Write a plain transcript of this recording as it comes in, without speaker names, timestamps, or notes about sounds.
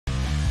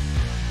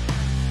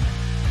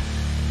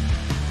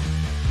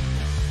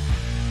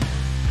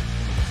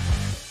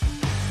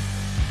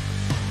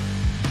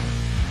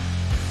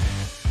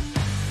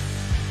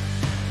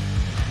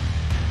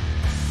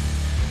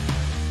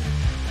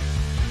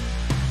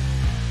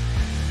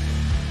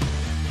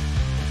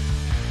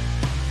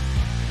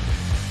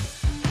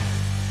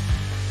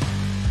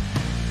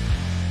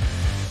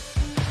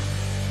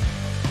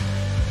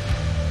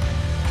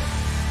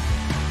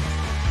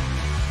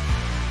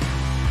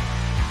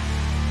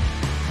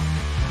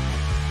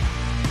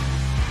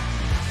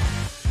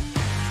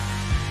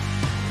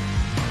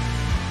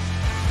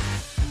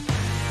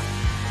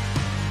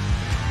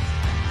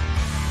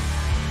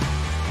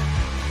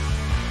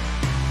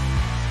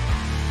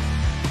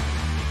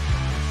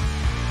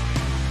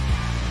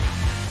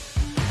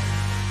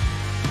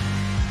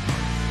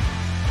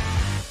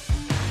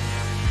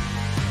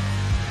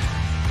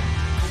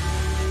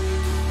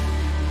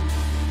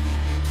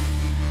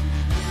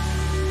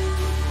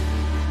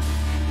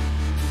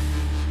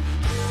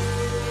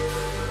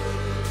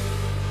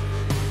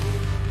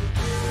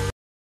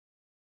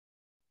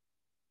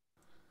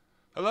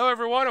Hello,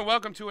 everyone, and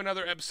welcome to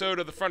another episode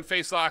of the Front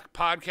Face Lock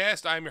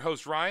podcast. I'm your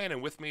host, Ryan,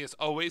 and with me, as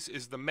always,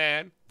 is the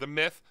man, the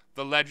myth,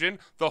 the legend,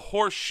 the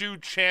horseshoe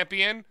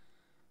champion,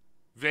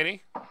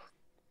 Vinny.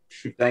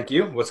 Thank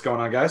you. What's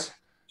going on, guys?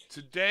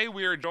 Today,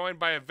 we are joined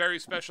by a very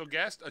special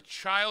guest, a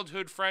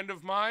childhood friend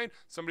of mine,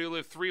 somebody who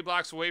lived 3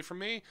 blocks away from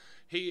me.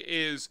 He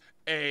is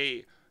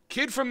a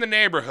kid from the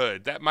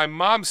neighborhood that my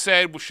mom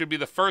said should be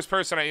the first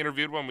person I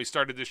interviewed when we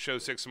started this show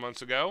 6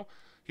 months ago.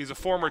 He's a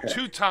former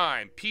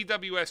two-time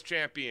PWS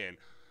champion,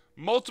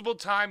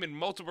 multiple-time and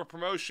multiple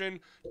promotion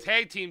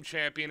tag team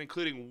champion,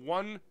 including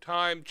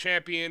one-time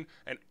champion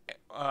and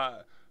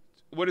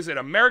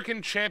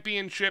American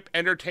Championship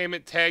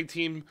Entertainment Tag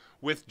Team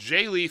with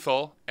Jay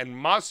Lethal, and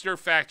Monster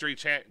Factory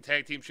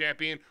Tag Team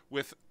Champion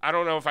with, I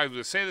don't know if I was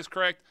to say this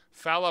correct,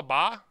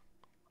 Falaba,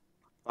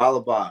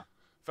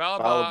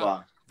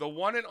 the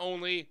one and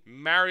only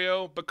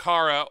Mario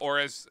Bokara, or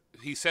as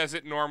he says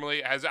it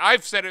normally, as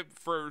I've said it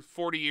for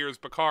 40 years,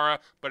 Bokara,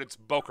 but it's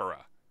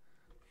Bokara.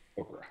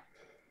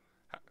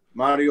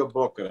 Mario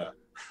Bokara.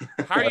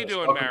 How are you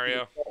doing,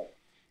 Mario?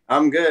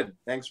 I'm good.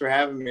 Thanks for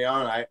having me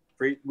on.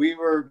 We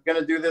were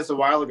gonna do this a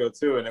while ago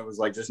too, and it was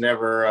like just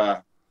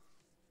never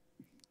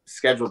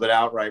scheduled it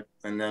out right.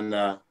 And then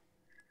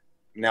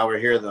now we're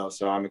here though,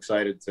 so I'm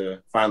excited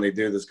to finally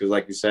do this because,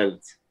 like you said,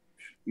 it's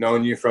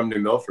knowing you from New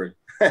Milford.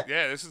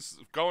 Yeah, this is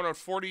going on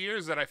 40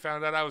 years that I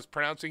found out I was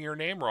pronouncing your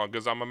name wrong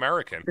because I'm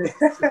American.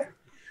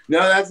 No,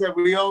 that's it.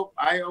 We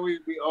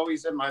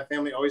always said, my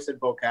family always said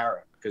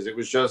Bokara because it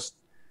was just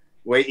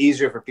way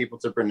easier for people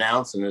to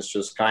pronounce, and it's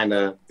just kind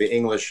of the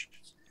English.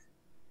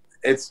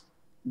 It's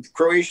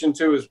Croatian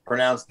too is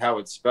pronounced how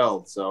it's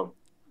spelled, so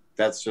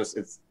that's just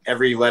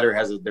every letter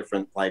has a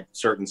different like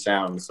certain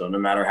sound. So no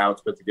matter how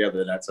it's put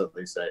together, that's what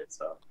they say.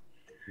 So,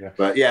 yeah.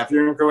 But yeah, if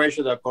you're in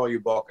Croatia, they'll call you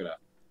Bokara.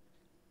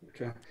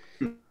 Okay.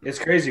 It's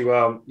crazy.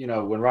 Well,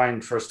 when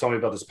Ryan first told me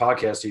about this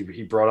podcast,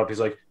 he brought up, he's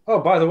like, oh,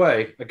 by the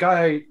way, a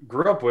guy I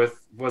grew up with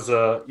was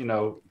a,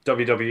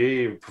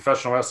 WWE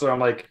professional wrestler. I'm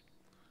like,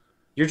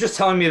 you're just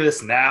telling me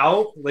this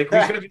now? Like, we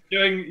could have been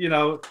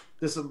doing,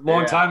 this a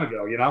long time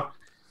ago,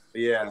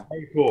 Yeah.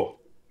 Very cool.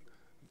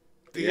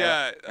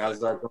 Yeah.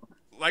 How's that going?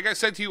 Like I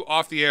said to you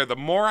off the air, the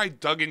more I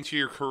dug into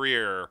your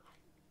career,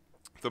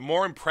 the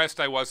more impressed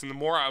I was, and the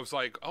more I was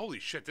like, holy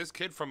shit, this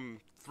kid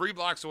from 3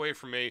 blocks away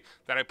from me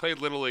that I played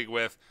Little League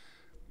with,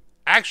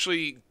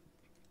 actually,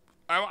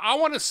 I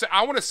want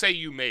to say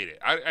you made it.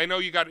 I know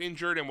you got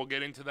injured, and we'll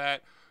get into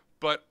that,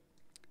 but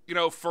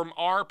from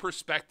our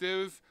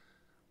perspective,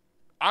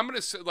 I'm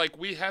gonna say, like,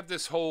 we have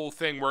this whole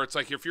thing where it's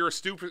like, if you're a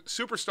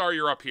superstar,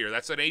 you're up here.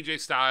 That's an AJ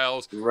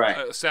Styles,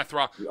 right? Seth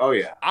Rollins. Oh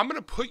yeah. I'm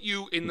gonna put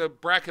you in the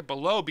bracket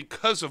below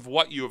because of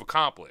what you have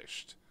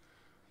accomplished,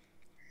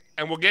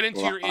 and we'll get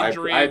into your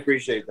injury. I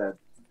appreciate that.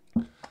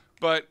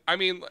 But I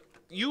mean,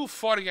 you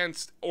fought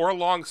against or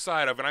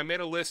alongside of, and I made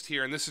a list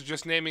here, and this is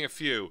just naming a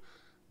few: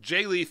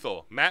 Jay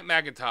Lethal, Matt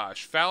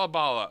McIntosh,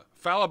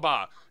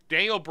 Falaba,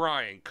 Daniel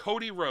Bryan,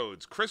 Cody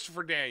Rhodes,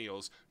 Christopher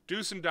Daniels,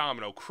 Deuce and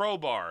Domino,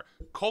 Crowbar,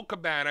 Colt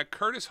Cabana,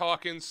 Curtis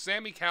Hawkins,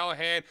 Sami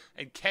Callihan,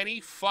 and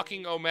Kenny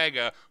fucking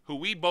Omega, who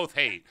we both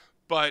hate.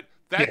 But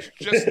that's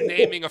just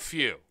naming a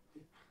few.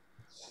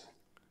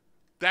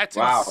 That's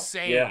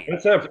insane. Yeah,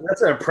 that's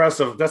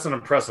an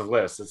impressive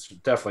list. It's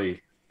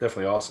definitely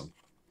awesome.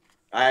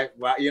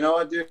 Wow, you know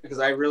what, dude? Because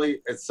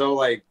it's so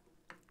like,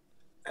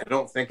 I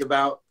don't think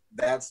about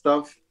that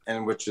stuff,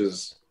 and which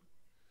is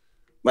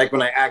like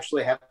when I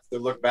actually have to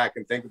look back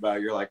and think about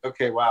it, you're like,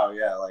 okay, wow,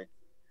 yeah, like,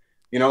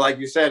 like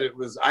you said, it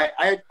was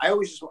I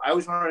always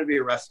wanted to be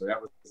a wrestler. That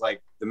was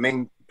like the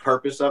main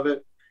purpose of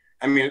it.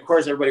 I mean, of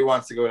course, everybody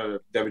wants to go to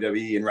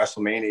WWE and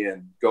WrestleMania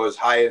and go as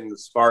high and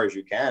as far as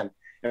you can.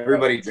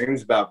 Everybody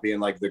dreams about being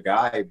like the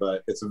guy,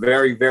 but it's a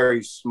very,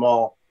 very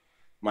small,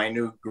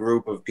 minute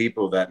group of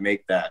people that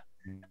make that.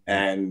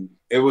 And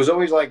it was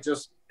always like,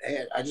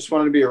 hey, I just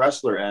wanted to be a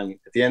wrestler. And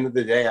at the end of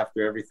the day,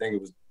 after everything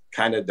was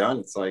kind of done,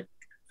 it's like,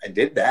 I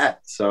did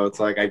that. So it's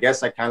like, I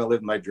guess I kind of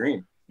lived my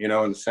dream, in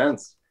a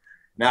sense.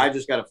 Now I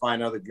just got to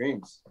find other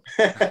dreams.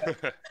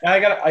 I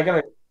got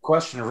a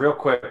question real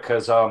quick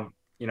because,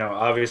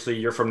 obviously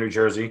you're from New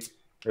Jersey.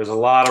 There's a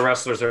lot of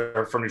wrestlers that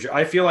are from New Jersey.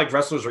 I feel like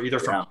wrestlers are either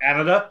from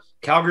Canada,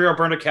 Calgary,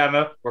 Alberta,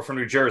 Canada, or from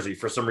New Jersey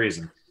for some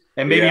reason.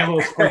 And maybe a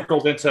little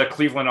sprinkled into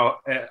Cleveland,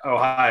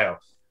 Ohio.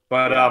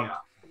 But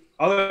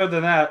other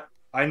than that,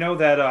 I know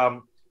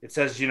that it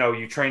says,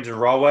 you trained in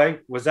Rahway.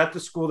 Was that the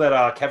school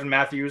that Kevin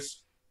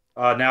Matthews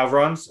now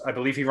runs? I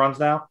believe he runs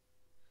now.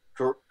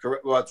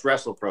 Correct. Well, it's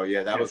WrestlePro.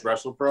 Yeah, that was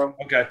WrestlePro.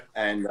 Okay.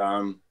 And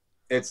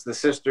it's the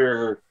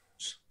sister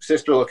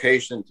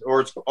location,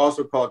 or it's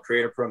also called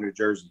Creative Pro New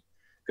Jersey,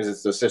 because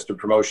it's the sister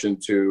promotion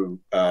to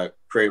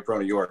Creative Pro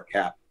New York,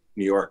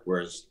 New York.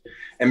 Whereas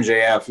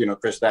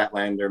MJF, Chris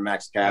Statlander,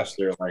 Max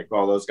Caster, like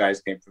all those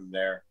guys came from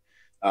there.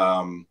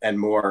 And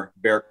more.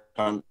 Bear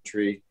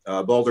Country.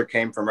 Boulder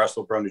came from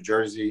WrestlePro New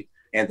Jersey.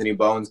 Anthony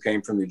Bones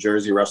came from New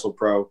Jersey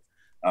WrestlePro.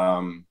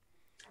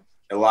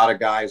 a lot of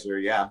guys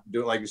are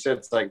doing, like you said,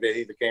 it's like they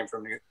either came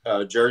from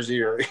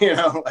Jersey or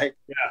like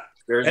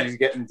Jersey's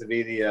getting to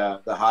be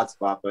the hot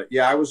spot. But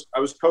yeah, I was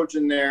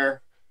coaching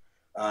there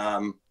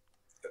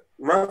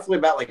roughly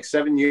about like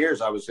 7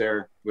 years. I was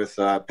there with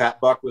Pat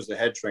Buck was the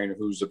head trainer,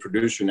 who's a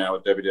producer now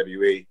at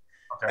WWE.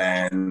 Okay.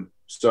 And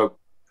so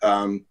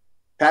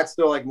Pat's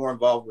still like more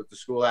involved with the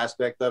school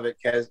aspect of it.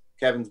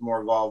 Kevin's more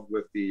involved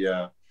with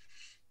the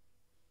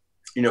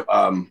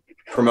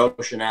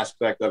promotion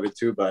aspect of it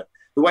too. But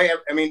the way,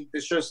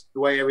 it's just the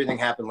way everything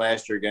happened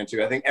last year again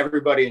too. I think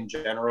everybody in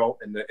general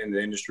in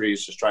the industry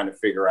is just trying to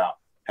figure out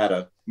how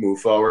to move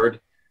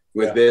forward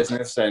with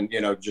business and,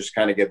 just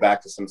kind of get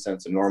back to some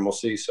sense of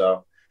normalcy.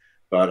 So,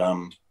 but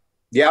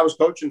I was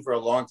coaching for a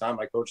long time.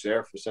 I coached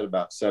there for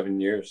about 7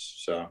 years.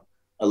 So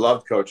I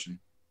loved coaching.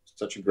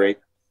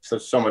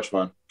 So much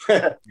fun.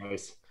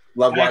 Nice.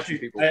 Love watching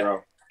people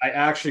grow. I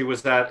actually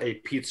was at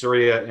a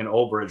pizzeria in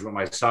Old Bridge with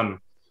my son,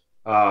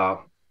 I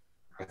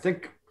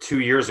think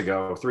 3 years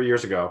ago,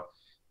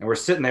 and we're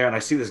sitting there and I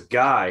see this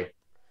guy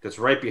that's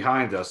right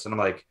behind us. And I'm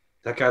like,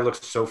 that guy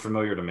looks so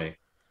familiar to me.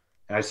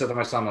 And I said to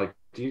my son, like,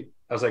 I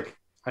was like,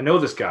 I know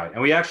this guy.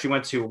 And we actually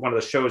went to one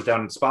of the shows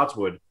down in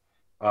Spotswood,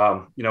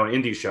 an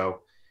indie show.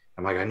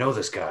 I'm like, I know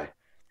this guy.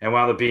 And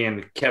wound up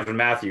being Kevin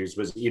Matthews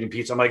was eating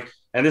pizza. I'm like,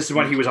 and this is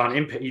when he was on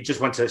Impact. He just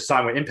went to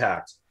sign with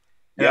Impact.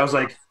 And I was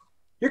like,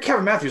 you're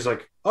Kevin Matthews.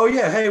 Like, oh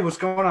yeah. Hey, what's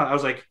going on? I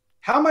was like,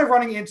 how am I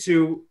running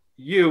into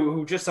you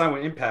who just signed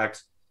with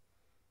Impact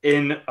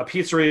in a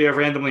pizzeria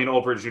randomly in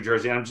Old Bridge, New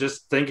Jersey? And I'm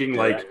just thinking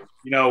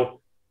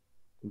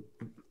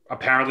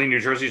apparently New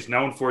Jersey is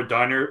known for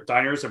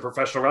diners and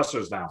professional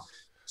wrestlers now.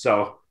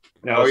 So,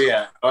 oh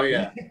yeah.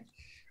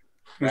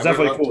 It's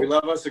definitely cool. We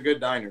love us a good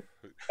diner.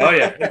 Oh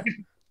yeah.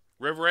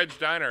 River Edge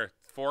Diner,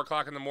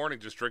 4:00 in the morning,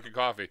 just drinking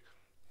coffee.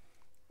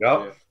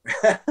 Yep.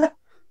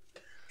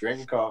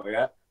 Drinking coffee,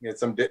 yeah. Get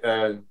some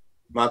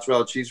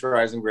mozzarella cheese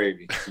fries and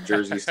gravy. It's a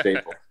Jersey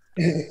staple.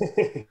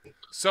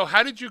 So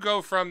how did you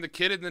go from the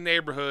kid in the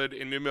neighborhood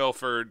in New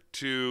Milford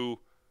to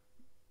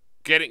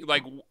getting,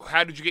 like,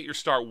 how did you get your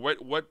start?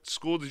 What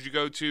school did you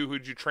go to? Who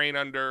did you train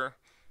under?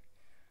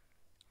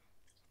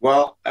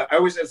 Well,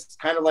 it's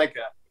kind of like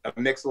a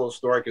mixed little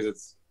story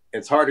because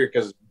it's harder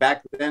because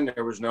back then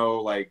there was no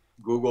like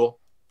Google,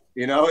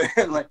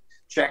 and like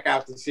check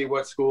out to see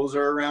what schools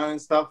are around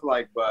and stuff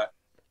but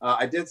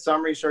I did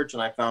some research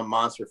and I found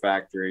Monster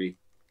Factory,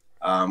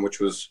 which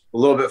was a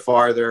little bit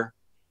farther.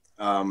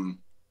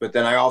 But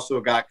then I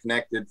also got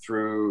connected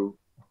through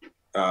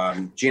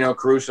Gino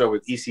Caruso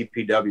with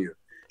ECPW.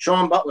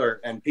 Sean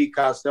Butler and Pete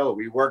Costello,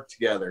 we worked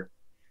together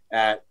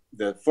at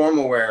the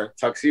formal wear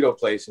tuxedo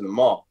place in the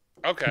mall.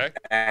 Okay.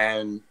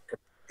 And I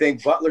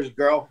think Butler's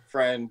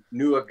girlfriend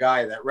knew a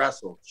guy that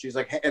wrestled. She's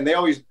like, hey, and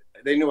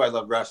they knew I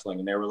loved wrestling.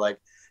 And they were like,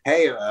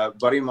 hey, a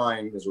buddy of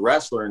mine is a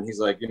wrestler. And he's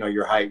like,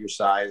 your height, your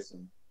size.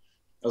 And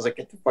I was like,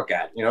 get the fuck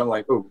out.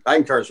 Like, oh, I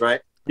can curse,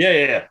 right?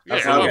 Yeah.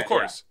 Of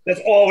course. Yeah.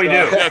 That's all we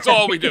do. That's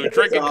all we do.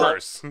 Drink and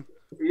curse.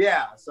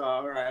 Yeah. So,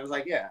 all right. I was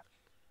like, yeah.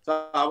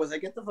 So I was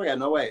like, get the fuck out.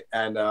 No way.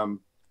 And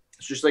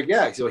it's just like,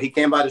 yeah. So he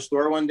came by the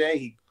store one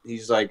day.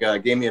 He's like,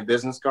 gave me a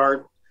business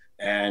card.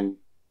 And,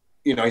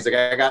 he's like,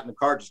 I got in the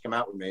car, just come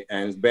out with me.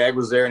 And his bag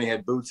was there and he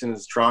had boots in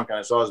his trunk. And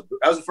I saw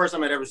that was the first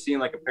time I'd ever seen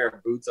like a pair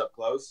of boots up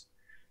close.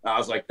 I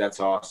was like, that's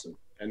awesome.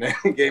 And then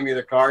he gave me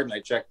the card and I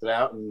checked it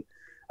out. And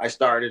I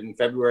started in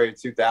February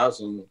of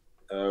 2000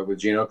 with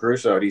Gino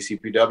Caruso at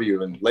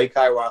ECPW in Lake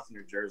Hiawatha,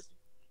 New Jersey.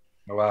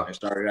 Oh, wow. I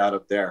started out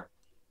up there.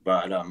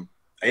 But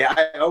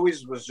I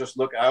always was just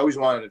I always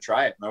wanted to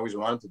try it. And I always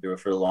wanted to do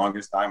it for the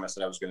longest time. I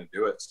said I was going to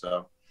do it.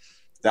 So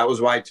that was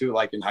why too,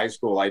 like in high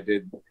school,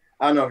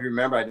 I don't know if you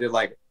remember, I did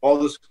like all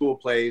the school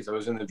plays. I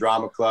was in the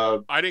drama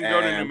club. I didn't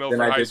go to New Milford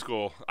High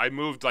School. I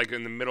moved like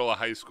in the middle of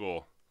high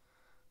school.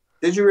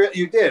 Did you?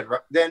 You did?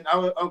 Then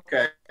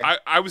okay.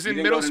 I was in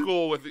middle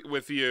school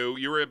with you.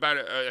 You were about,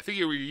 I think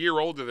you were a year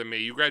older than me.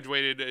 You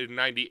graduated in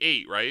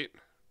 98, right?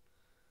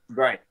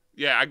 Right.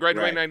 Yeah, I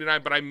graduated in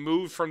 99, but I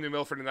moved from New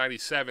Milford in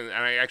 97, and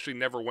I actually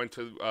never went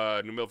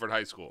to New Milford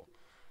High School.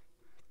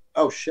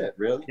 Oh shit!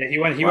 Really? Yeah,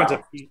 he went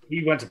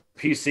to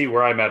PC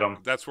where I met him.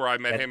 That's where I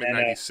met him in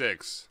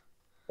 96.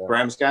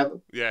 Brahms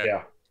Catholic?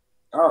 Yeah.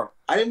 Oh,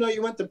 I didn't know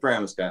you went to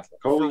Brahms Catholic.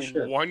 Holy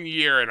shit. 1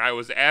 year, and I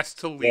was asked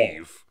to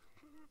leave.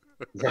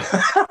 It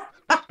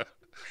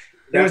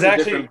was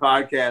actually a different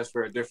podcast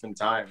for a different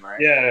time, right?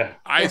 Yeah.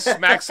 I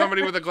smacked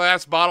somebody with a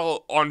glass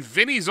bottle on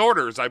Vinny's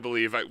orders, I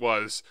believe it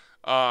was.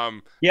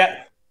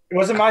 Yeah, it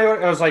wasn't my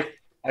order. I was like,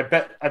 I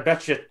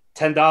bet you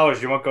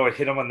 $10 you won't go and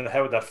hit him on the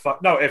head with that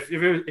fuck. No, if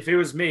it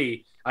was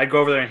me, I'd go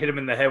over there and hit him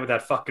in the head with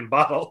that fucking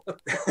bottle.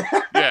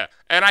 Yeah,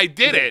 and I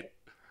did it.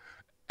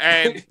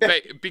 And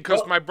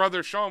because my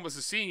brother Sean was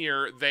a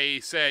senior, they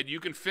said you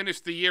can finish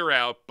the year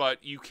out,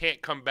 but you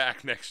can't come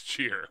back next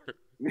year.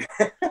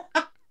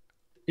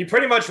 He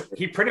pretty much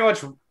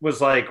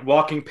was like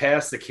walking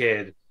past the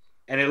kid,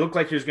 and it looked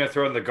like he was going to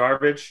throw it in the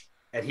garbage,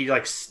 and he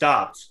like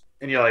stopped,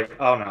 and you're like,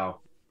 oh no.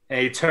 And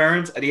he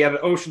turns, and he had an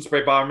ocean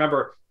spray bottle. I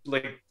remember,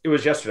 like it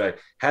was yesterday.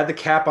 Had the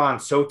cap on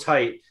so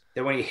tight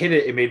that when he hit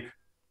it, it made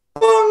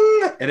boom.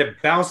 and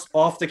it bounced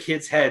off the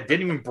kid's head,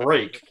 didn't even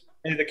break.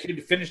 And the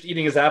kid finished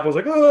eating his apple. Was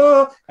like,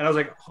 oh, and I was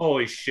like,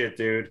 holy shit,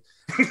 dude.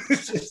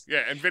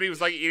 Yeah, and Vinny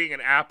was like eating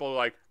an apple,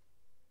 like,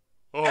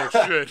 oh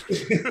shit.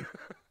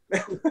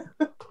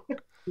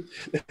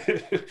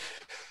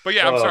 But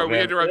yeah, I'm sorry, we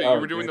interrupted you. You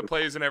were doing the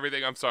plays and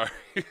everything. I'm sorry.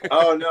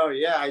 Oh no,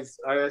 yeah. I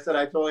said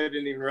I totally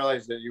didn't even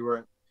realize that you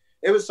weren't.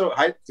 It was so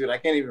high, dude. I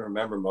can't even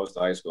remember most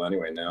of high school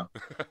anyway now.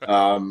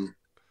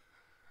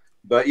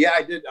 But yeah,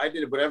 I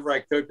did whatever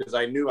I could because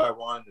I knew I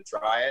wanted to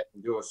try it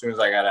and do it as soon as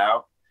I got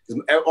out.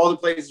 All the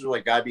places were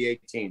like, gotta be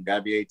 18,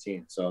 gotta be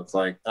 18. So it's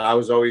like I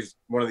was always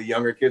one of the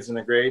younger kids in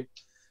the grade.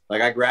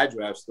 Like I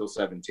graduated, I was still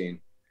 17.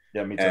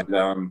 Yeah, me too.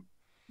 And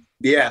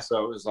yeah,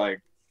 so it was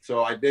like,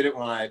 so I did it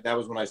that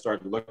was when I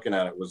started looking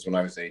at it, was when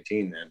I was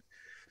 18 then.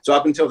 So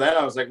up until then,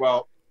 I was like,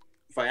 well,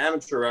 if I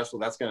amateur wrestle,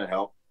 that's going to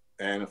help.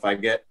 And if I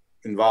get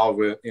involved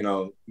with,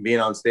 being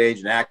on stage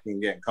and acting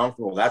and getting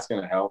comfortable, that's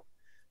going to help.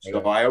 So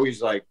I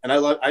always like, and I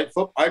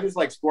just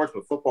like sports,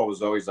 but football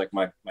was always like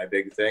my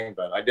big thing.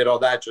 But I did all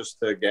that just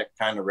to get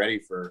kind of ready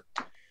for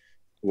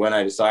when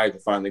I decided to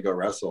finally go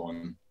wrestle.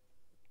 And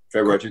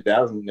February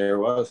 2000, there it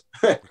was.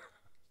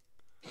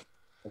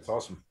 That's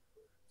awesome.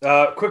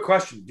 Quick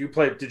question: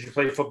 Did you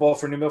play football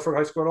for New Milford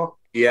High School at all?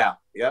 Yeah.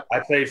 I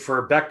played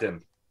for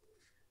Beckton.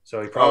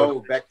 So he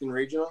probably Beckton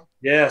Regional.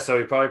 Yeah, so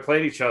we probably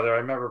played each other. I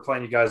remember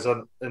playing you guys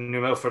in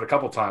New Milford a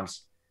couple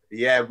times.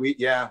 Yeah,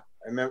 I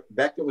remember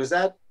Beckton. Was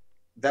that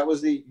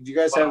was the? Do you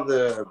guys have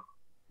the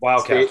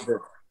Wildcat?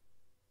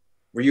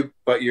 Were you?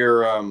 But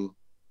your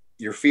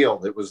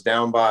field, it was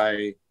down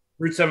by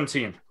Route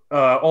 17,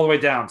 all the way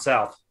down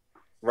south,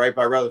 right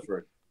by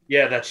Rutherford.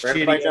 Yeah, that's right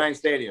shitty. by Giant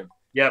Stadium.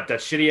 Yep, that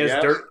shitty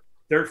ass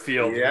dirt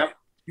field. Yeah.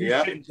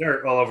 Yeah.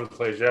 Dirt all over the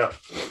place. Yeah.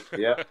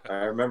 Yeah,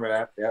 I remember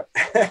that. Yeah.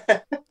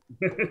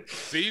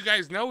 So you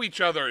guys know each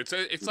other. It's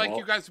like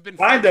you guys have been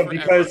kind of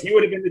because he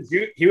would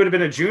have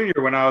been a junior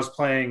when I was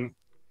playing.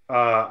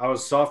 I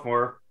was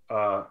sophomore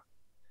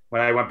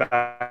when I went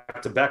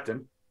back to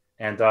Beckton,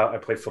 and I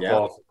played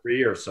football for 3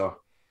 years. So.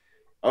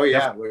 Oh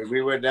yeah,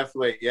 we would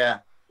definitely. Yeah,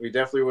 we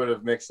definitely would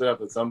have mixed it up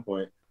at some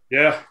point.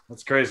 Yeah,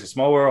 that's crazy.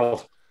 Small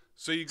world.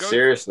 So you go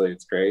seriously,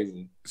 it's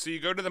crazy. So you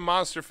go to the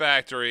Monster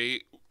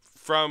Factory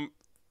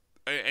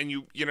and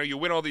you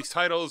win all these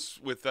titles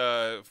with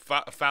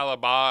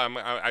Falaba.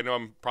 I know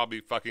I'm probably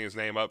fucking his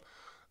name up,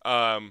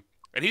 and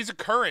he's a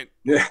current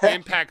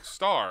Impact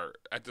star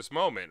at this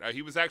moment.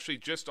 He was actually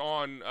just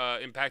on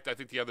Impact, I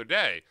think, the other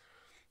day.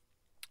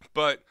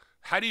 But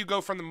how do you go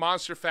from the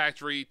Monster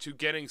Factory to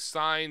getting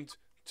signed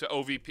to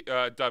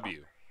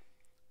OVW?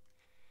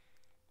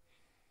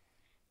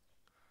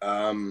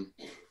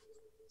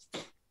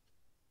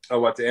 Oh,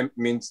 what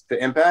means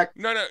the Impact?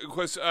 No,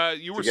 because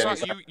you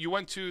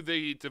went to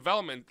the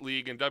development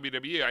league in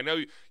WWE. I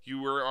know you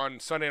were on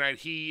Sunday Night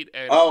Heat.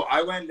 And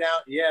I went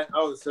down. Yeah.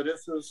 Oh, so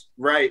this was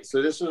right.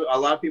 So this was a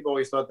lot of people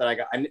always thought that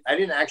I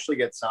didn't actually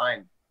get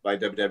signed by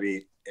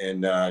WWE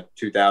in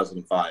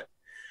 2005.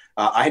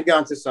 I had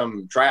gone to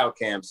some tryout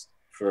camps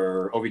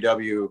for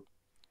OVW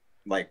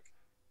like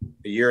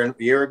a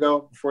year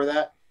ago before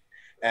that,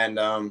 and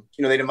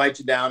they'd invite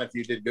you down if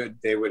you did good.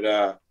 They would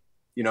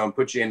and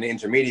put you in the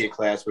intermediate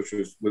class, which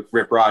was with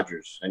Rip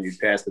Rogers, and you'd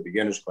pass the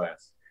beginner's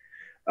class.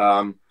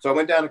 So I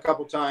went down a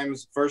couple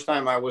times. First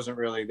time I wasn't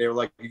really, they were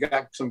like, you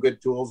got some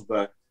good tools,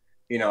 but,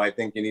 I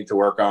think you need to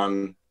work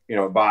on,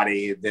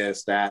 body,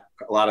 this, that,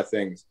 a lot of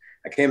things.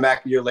 I came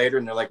back a year later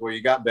and they're like, well,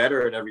 you got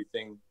better at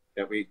everything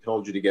that we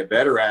told you to get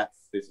better at.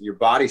 Your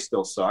body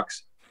still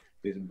sucks.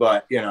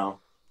 But, I'm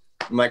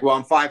like, well,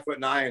 I'm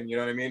 5'9", you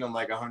know what I mean? I'm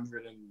like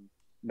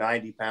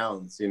 190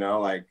 pounds,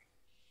 like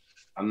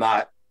I'm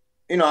not,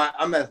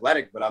 I'm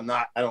athletic, but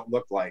I don't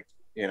look like,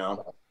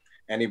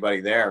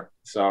 anybody there.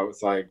 So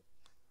it's like,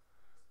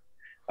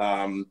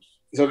 so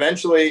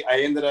eventually I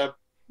ended up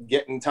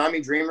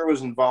Tommy Dreamer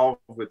was involved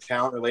with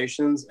talent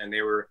relations, and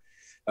they were,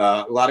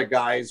 a lot of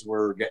guys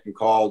were getting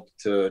called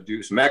to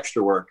do some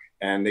extra work,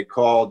 and they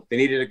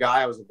needed a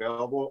guy. I was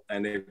available,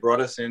 and they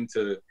brought us in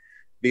to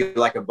be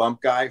like a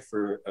bump guy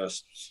for a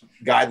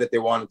guy that they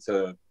wanted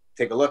to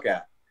take a look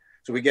at.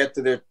 So we get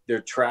to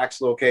their tracks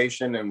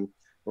location, and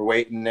we're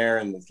waiting there,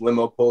 and the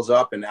limo pulls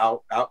up, and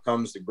out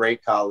comes the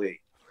great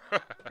Khali.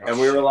 And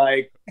we were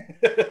like,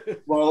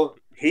 well,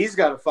 he's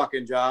got a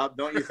fucking job,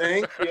 don't you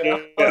think? Yeah,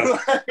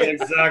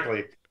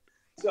 exactly.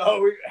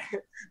 So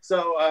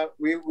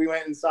we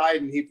went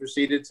inside, and he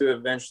proceeded to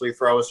eventually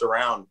throw us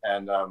around.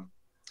 And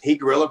he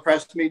gorilla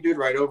pressed me, dude,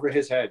 right over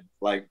his head.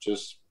 Like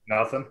just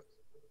nothing.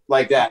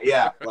 Like that,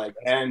 yeah.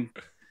 And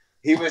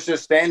he was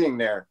just standing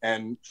there.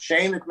 And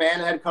Shane McMahon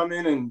had come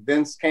in, and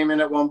Vince came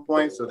in at one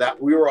point. So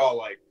that we were all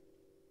like,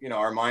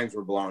 our minds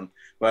were blown.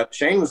 But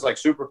Shane was like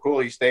super cool.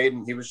 He stayed,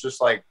 and he was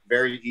just like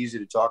very easy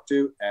to talk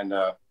to. And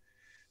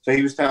so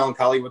he was telling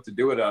Khali what to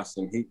do with us,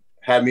 and he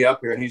had me up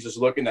here, and he's just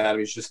looking at him.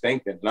 He's just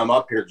thinking, and I'm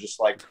up here just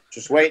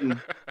waiting,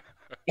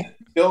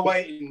 still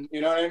waiting.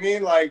 You know what I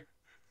mean? Like,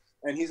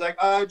 and he's like,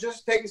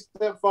 just take a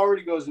step forward.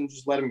 He goes, and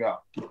just let him go.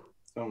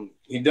 So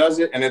he does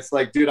it, and it's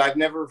like, dude, I've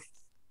never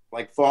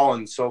like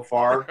fallen so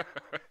far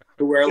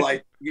to where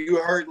like you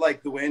heard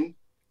like the wind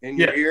in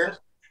your ear,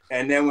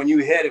 and then when you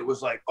hit, it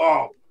was like,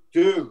 oh,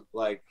 dude,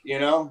 like, you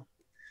know.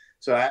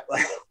 So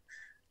like,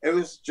 it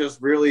was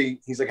just really.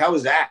 He's like, how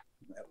was that?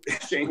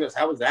 Shane goes,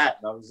 how was that?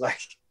 And I was like,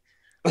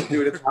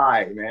 dude, it's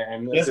high,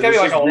 man. It's gonna be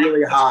like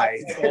really high,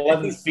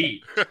 11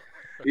 feet.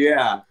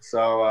 Yeah.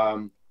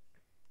 So,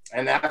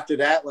 and after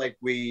that, like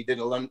we did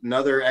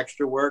another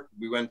extra work.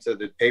 We went to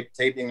the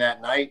taping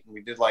that night, and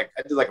I did like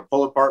a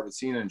pull apart with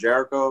Cena and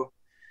Jericho,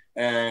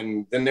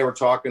 and then they were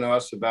talking to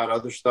us about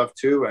other stuff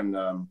too.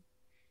 And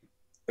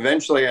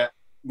eventually,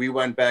 we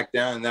went back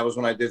down, and that was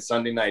when I did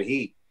Sunday Night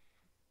Heat.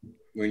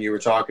 When you were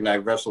talking, I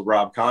wrestled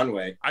Rob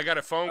Conway. I got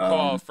a phone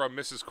call from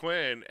Mrs.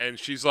 Quinn, and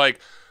she's like,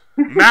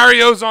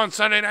 Mario's on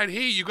Sunday Night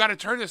Heat. You got to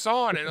turn this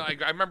on. And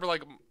like, I remember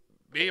like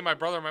me and my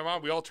brother and my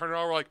mom, we all turned it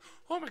on. We're like,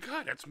 oh my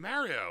God, that's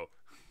Mario.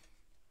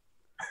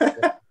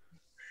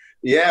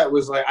 Yeah, it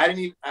was like,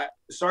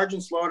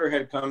 Sergeant Slaughter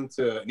had come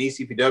to an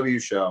ECPW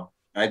show.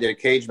 I did a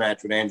cage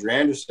match with Andrew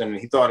Anderson,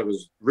 and he thought it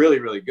was really,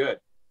 really good.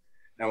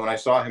 And when I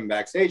saw him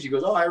backstage, he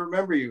goes, oh, I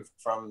remember you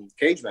from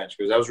cage match.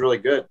 Because that was really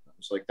good. I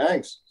was like,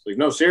 thanks. He's like,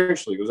 no,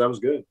 seriously. He goes, that was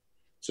good.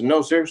 So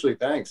no, seriously,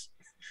 thanks.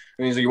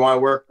 And he's like, you want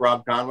to work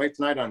Rob Conway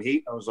tonight on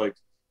Heat? I was like,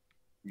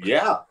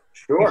 yeah,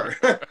 sure.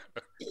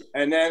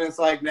 And then it's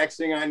like, next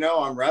thing I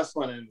know, I'm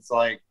wrestling, and it's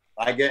like,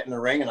 I get in the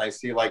ring and I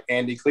see like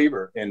Andy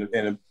Kleber in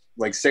a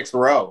like 6th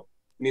row.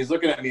 And he's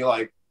looking at me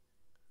like,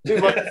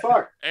 dude, what the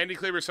fuck? Andy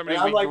Kleber, somebody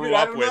we grew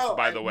up with,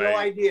 by the way. No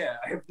idea.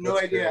 I have no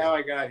idea how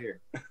I got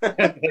here.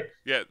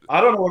 Yeah,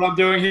 I don't know what I'm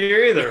doing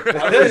here either.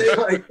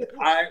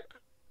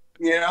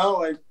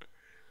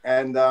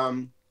 And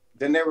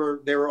then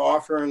they were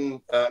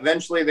offering.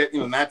 Eventually, that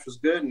the match was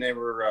good, and they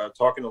were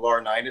talking to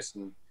Laurinaitis,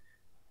 and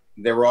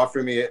they were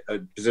offering me a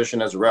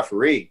position as a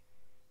referee,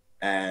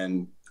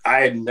 and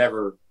I had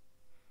never,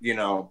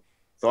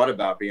 thought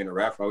about being a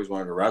ref. I always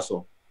wanted to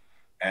wrestle,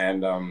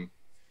 and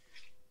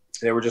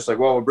they were just like,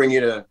 well, we'll bring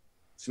you to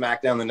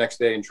SmackDown the next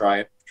day and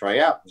try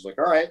out. I was like,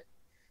 all right.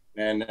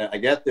 And I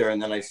get there,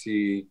 and then I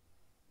see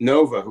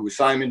Nova, who was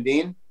Simon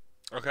Dean.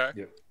 Okay.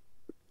 Yeah.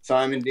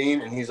 Simon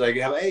Dean, and he's like,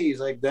 hey, he's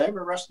like, did I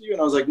ever wrestle you?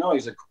 And I was like, no.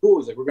 He's like, cool.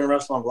 He's like, we're going to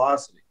wrestle on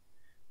Velocity.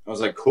 I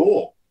was like,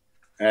 cool.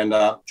 And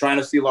trying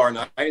to see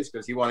Laurinaitis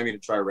because he wanted me to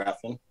try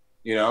reffing,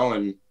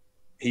 and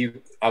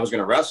I was going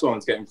to wrestle, and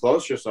it's getting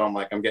closer. So I'm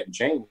like, I'm getting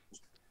changed.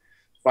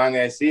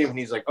 Finally, I see him, and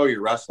he's like, oh,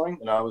 you're wrestling?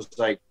 And I was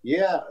like,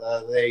 yeah,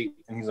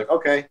 and he's like,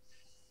 okay.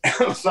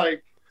 I was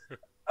like,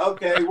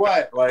 okay,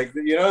 what? Like,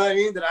 you know what I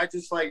mean? Did I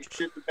just like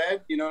shit the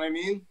bed? You know what I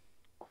mean?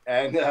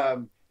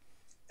 And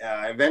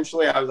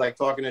eventually I was like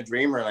talking to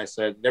Dreamer, and I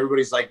said,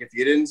 everybody's like, if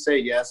you didn't say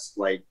yes,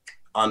 like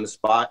on the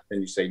spot,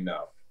 then you say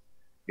no,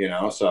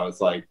 So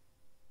it's like,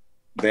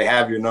 they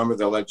have your number,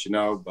 they'll let you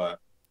know. But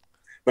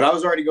I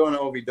was already going to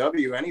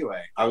OVW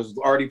anyway. I was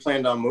already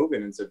planned on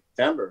moving in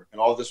September, and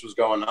all this was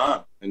going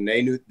on. And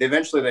they knew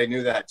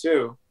that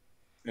too.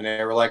 And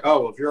they were like,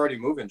 oh, well, if you're already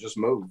moving, just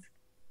move,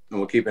 and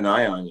we'll keep an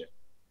eye on you.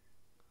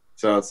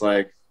 So it's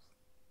like,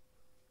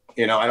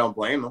 I don't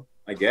blame them.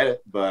 I get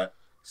it. But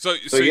so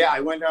yeah, I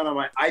went down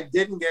I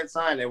didn't get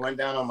signed. I went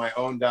down on my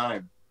own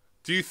dime.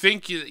 Do you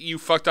think you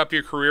fucked up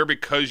your career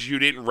because you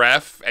didn't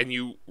ref and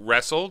you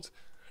wrestled?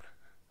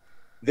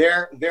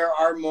 There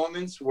are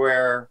moments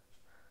where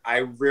I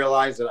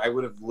realized that I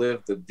would have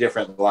lived a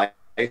different life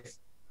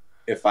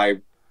if I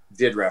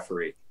did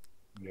referee.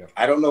 Yeah.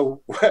 I don't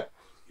know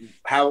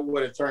how it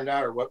would have turned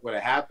out or what would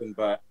have happened,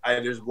 but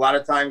there's a lot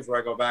of times where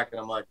I go back and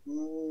I'm like,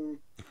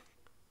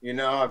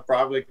 I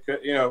probably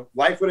could,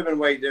 life would have been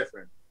way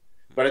different.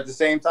 But at the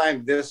same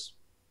time, this,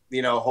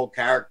 whole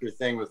character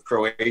thing with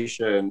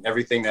Croatia and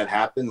everything that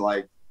happened,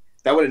 like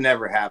that would have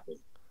never happened,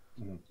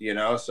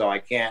 so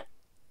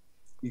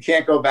you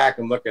can't go back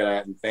and look at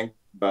it and think,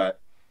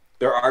 but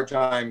there are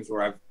times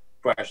where I've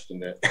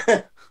questioned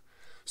it.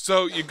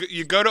 So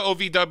you go to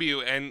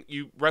OVW and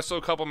you wrestle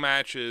a couple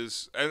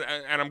matches,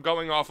 and I'm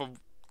going off of,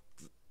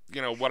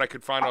 what I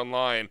could find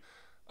online,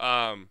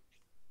 and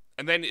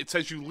then it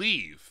says you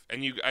leave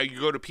and you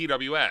go to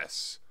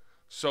PWS.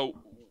 So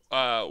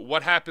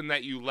what happened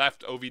that you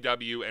left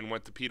OVW and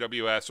went to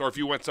PWS, or if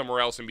you went somewhere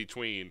else in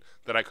between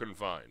that I couldn't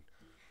find?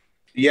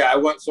 Yeah, I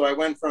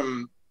went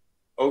from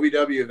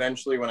OVW.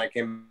 Eventually, when I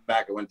came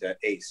back, I went to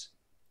Ace.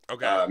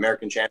 Okay.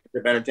 American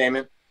Championship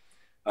Entertainment.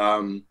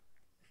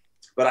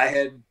 But I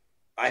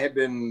had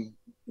been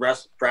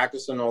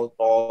practicing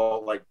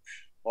all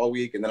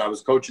week, and then I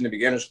was coaching the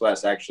beginners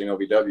class actually in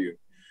OVW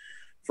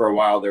for a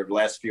while there the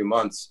last few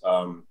months.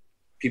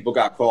 People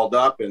got called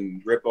up,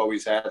 and Rip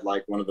always had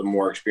like one of the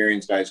more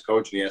experienced guys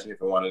coaching. He asked me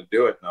if I wanted to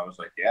do it, and I was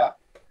like, yeah.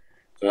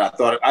 So I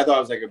thought it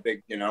was like a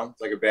big,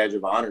 it's like a badge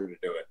of honor to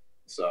do it.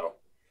 So,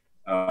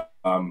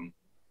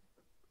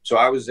 so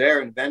I was there,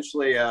 and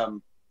eventually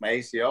my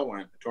ACL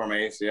went. I tore my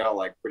ACL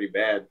like pretty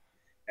bad,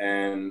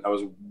 and I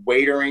was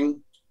waitering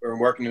or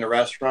working in a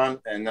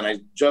restaurant, and then I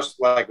just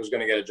was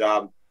going to get a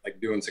job like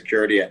doing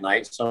security at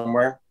night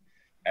somewhere,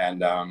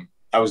 and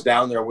I was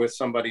down there with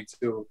somebody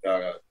too.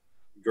 A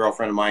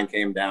girlfriend of mine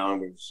came down.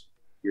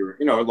 We were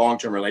a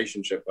long-term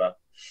relationship, but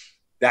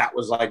that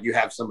was like, you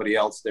have somebody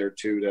else there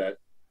too that,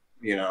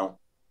 you know,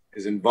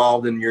 is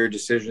involved in your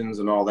decisions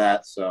and all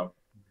that. So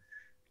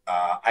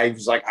I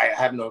was like, I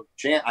have no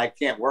chance. I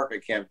can't work. I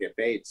can't get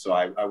paid. So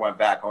I went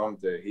back home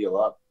to heal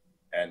up,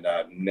 and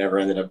never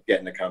ended up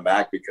getting to come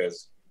back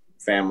because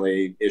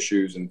family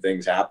issues and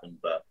things happened.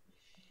 But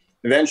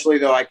eventually,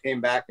 though, I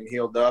came back and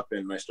healed up,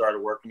 and I started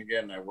working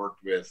again. I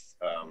worked with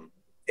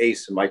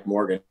Ace and Mike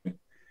Morgan,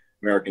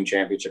 American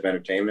Championship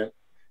Entertainment.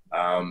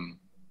 And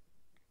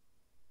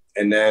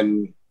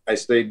then I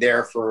stayed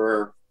there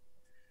for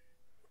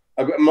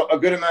a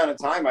good amount of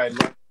time.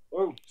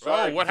 Oh,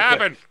 sorry. Oh, what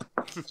happened?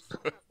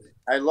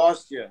 I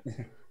lost you.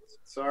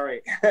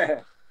 Sorry.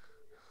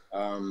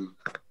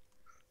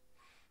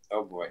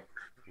 Oh boy.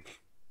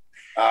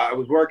 I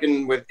was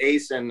working with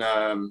Ace and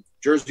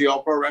Jersey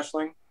All Pro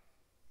Wrestling.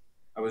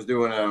 I was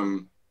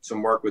doing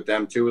some work with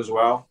them too as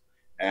well.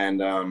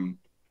 And a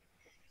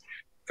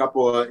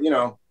couple of, you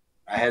know,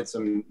 I had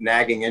some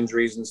nagging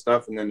injuries and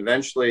stuff. And then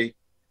eventually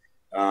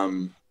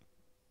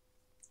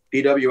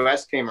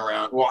PWS came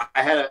around. Well,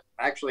 I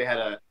actually had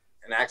an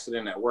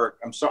accident at work.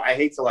 I'm sorry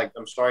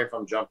if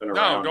I'm jumping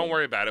around. No, don't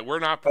worry about it. We're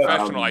not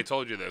professional. I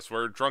told you this.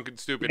 We're drunken,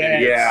 stupid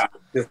idiots.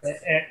 Yeah.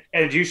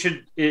 And you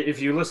should,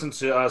 if you listen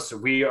to us,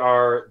 we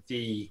are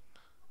the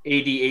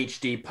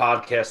ADHD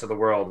podcast of the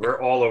world.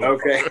 We're all over.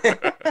 Okay.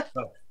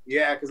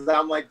 Yeah, because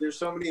I'm like, there's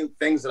so many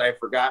things that I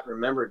forgot and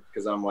remembered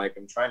because I'm like,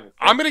 I'm trying to think,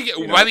 I'm going to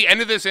get, by the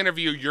end of this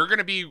interview, you're going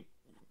to be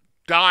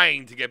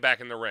dying to get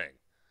back in the ring.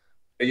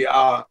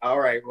 Yeah. All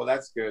right. Well,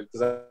 that's good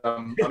because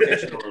I'm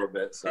itching a little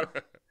bit. So.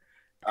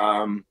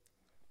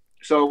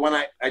 So when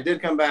I did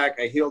come back,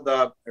 I healed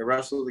up, I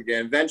wrestled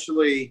again.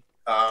 Eventually,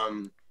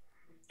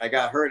 I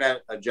got hurt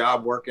at a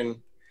job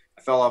working.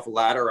 I fell off a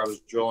ladder. I was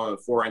drilling a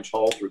 4-inch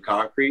hole through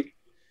concrete.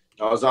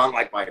 I was on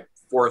like my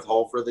 4th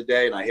hole for the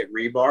day, and I hit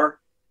rebar.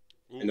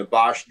 And the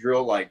Bosch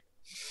drill like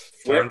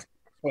flipped,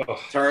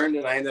 turned,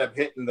 and I ended up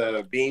hitting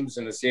the beams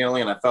in the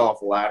ceiling, and I fell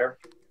off a ladder.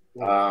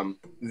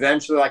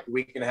 Eventually, like a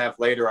week and a half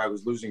later, I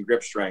was losing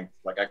grip strength.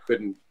 Like I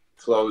couldn't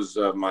close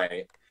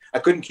I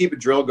couldn't keep a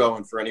drill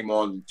going for any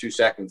more than 2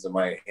 seconds, and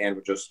my hand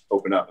would just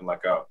open up and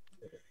let go.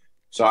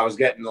 So I was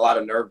getting a lot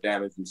of nerve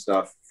damage and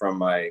stuff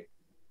from I'd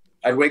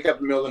wake up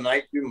in the middle of the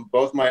night,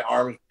 both my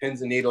arms,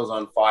 pins and needles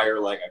on fire,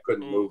 like I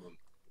couldn't move them.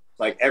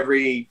 Like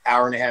every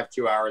hour and a half,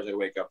 2 hours, I'd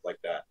wake up like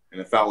that. And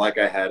it felt like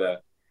I had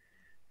a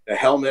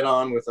helmet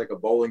on with like a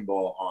bowling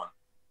ball on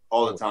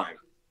all the time.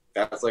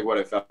 That's like what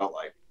it felt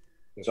like.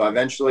 So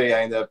eventually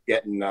I ended up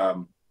getting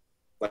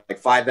like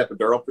 5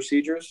 epidural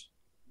procedures.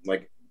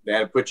 Like they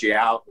had to put you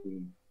out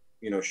and,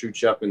 you know,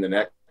 shoot you up in the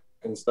neck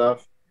and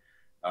stuff.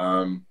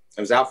 I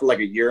was out for like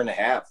a year and a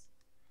half.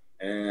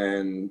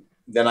 And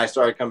then I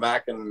started coming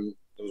back and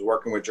I was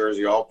working with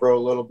Jersey All Pro a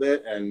little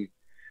bit. And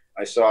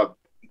I saw,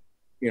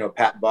 you know,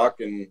 Pat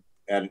Buck and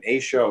at an A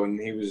show, and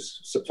he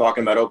was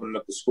talking about opening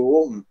up the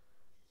school. And,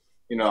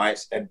 you know, I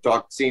had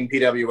seen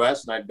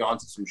PWS, and I'd gone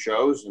to some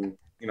shows, and,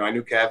 you know, I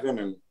knew Kevin,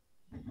 and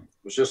it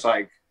was just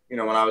like, you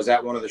know, when I was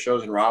at one of the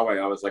shows in Rahway,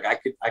 I was like,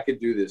 I could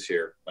do this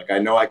here. Like, I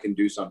know I can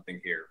do something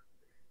here.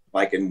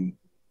 I can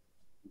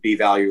be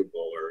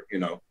valuable or, you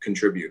know,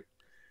 contribute.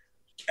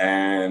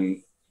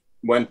 And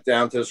went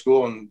down to the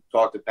school and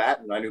talked to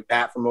Pat, and I knew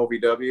Pat from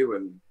OVW,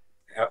 and,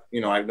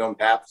 you know, I've known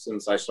Pat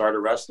since I started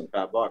wrestling,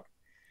 Pat Buck.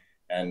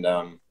 And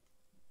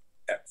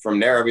from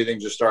there, everything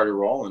just started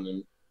rolling,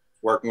 and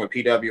working with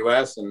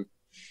PWS. And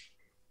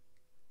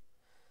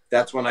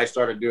that's when I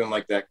started doing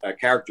like that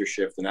character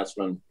shift. And that's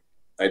when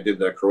I did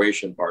the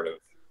Croatian part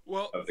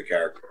of the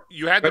character.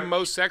 You had the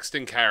Mo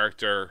Sexton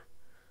character.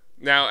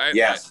 Now,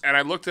 yes. And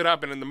I looked it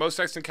up, and in the Mo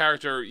Sexton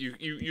character, you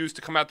used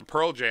to come out to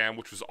Pearl Jam,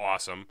 which was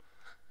awesome.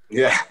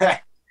 Yeah.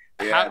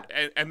 Yeah.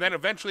 And then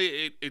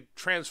eventually it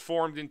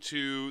transformed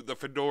into the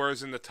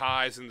fedoras and the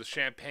ties and the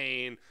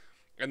champagne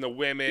and the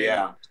women.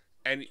 Yeah.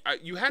 And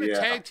you had a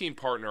tag team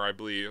partner, I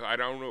believe. I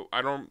don't know.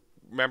 I don't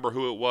remember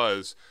who it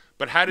was.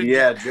 But how did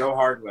Joe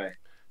Hardway.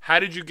 How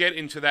did you get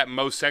into that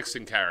Mo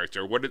Sexton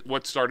character?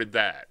 What started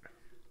that?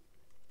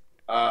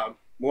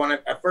 When I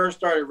first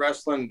started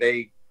wrestling,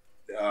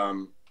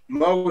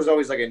 Mo was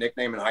always like a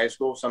nickname in high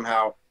school.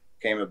 Somehow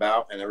came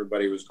about, and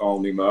everybody was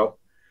calling me Mo.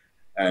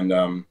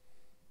 And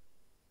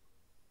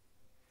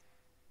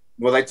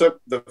well, they took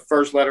the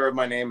first letter of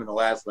my name and the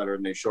last letter,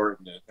 and they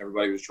shortened it.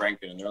 Everybody was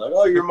drinking, and they're like,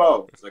 "Oh, you're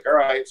Mo." It's like, all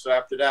right. So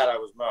after that, I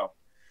was Mo.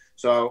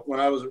 So when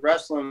I was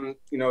wrestling,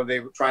 you know,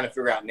 they were trying to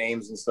figure out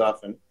names and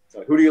stuff, and it's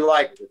like, who do you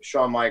like? Like,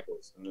 Shawn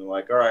Michaels. And they're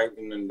like, all right.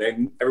 And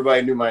then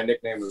everybody knew my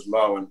nickname was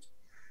Mo, and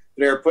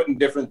they were putting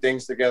different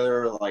things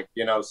together, like,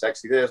 you know,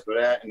 sexy this, but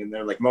that, and then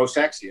they're like, Mo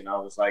Sexy, and I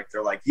was like,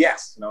 they're like,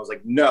 yes, and I was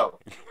like, no,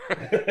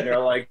 and they're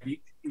like,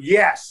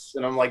 yes,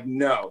 and I'm like,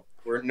 no,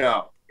 you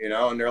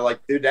know, and they're like,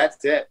 dude,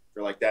 that's it.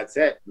 They're like, that's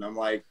it. And I'm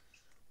like,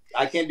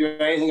 I can't do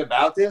anything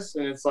about this.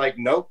 And it's like,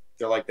 nope.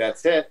 They're like,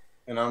 that's it.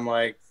 And I'm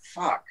like,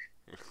 fuck.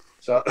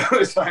 So it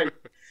was like,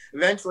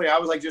 eventually I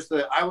was like,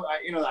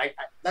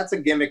 that's a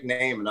gimmick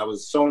name. And I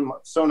was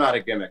so not a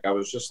gimmick. I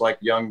was just like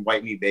young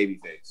white meat baby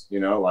face, you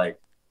know, like,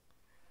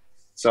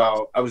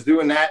 So I was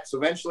doing that. So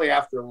eventually,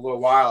 after a little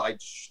while,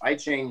 I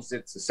changed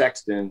it to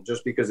Sexton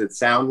just because it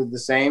sounded the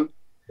same,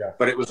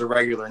 but it was a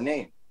regular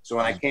name. So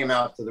when I came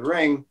out to the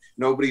ring,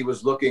 nobody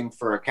was looking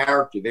for a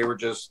character. They were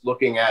just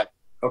looking at,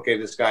 okay,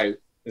 this guy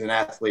is an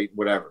athlete,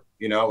 whatever,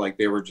 you know, like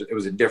they were just, it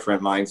was a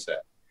different mindset.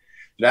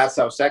 That's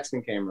how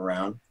Sexton came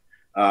around.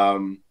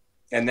 And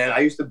then I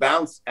used to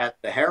bounce at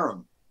the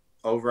Harem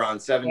over on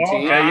 17.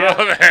 Okay, yeah,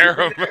 the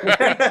Harem.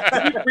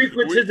 We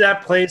frequented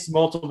that place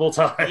multiple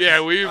times.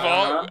 Yeah, we've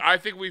all. I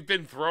think we've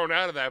been thrown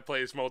out of that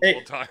place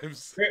multiple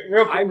times.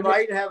 Real quick, I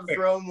might have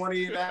thrown one of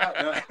you out.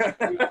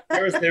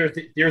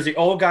 there's the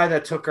old guy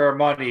that took our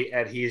money,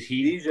 and he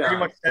pretty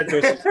much said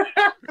to us,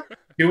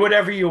 "Do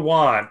whatever you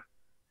want,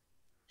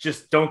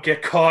 just don't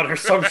get caught or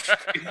some shit."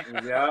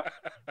 Yeah,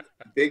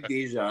 Big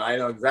Dijon. I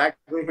know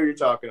exactly who you're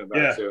talking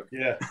about. Too.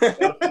 Yeah,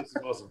 that's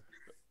awesome.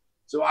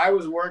 So I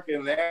was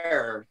working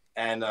there,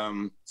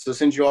 and so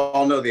since you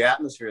all know the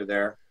atmosphere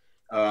there,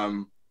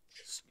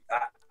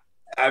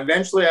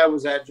 eventually I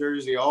was at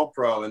Jersey All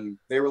Pro, and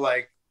they were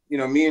like, you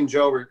know, me and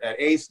Joe were at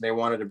Ace, and they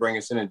wanted to bring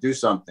us in and do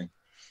something.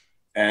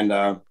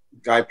 And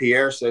Guy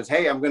Pierre says,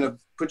 "Hey, I'm going to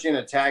put you in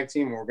a tag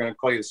team, and we're going to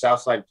call you the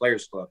Southside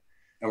Players Club,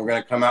 and we're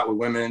going to come out with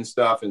women and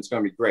stuff, and it's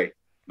going to be great."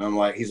 And I'm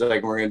like, he's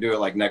like, "We're going to do it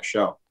like next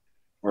show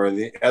or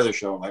the other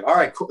show." I'm like, "All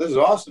right, cool. This is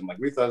awesome. Like,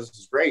 we thought this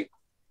was great."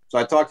 So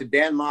I talked to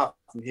Dan Moff,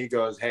 and he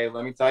goes, "Hey,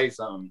 let me tell you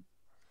something."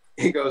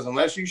 He goes,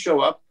 "Unless you show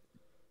up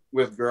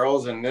with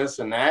girls and this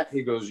and that,"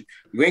 he goes,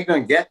 "you ain't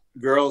going to get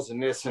girls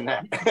and this and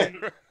that."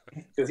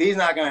 Because he's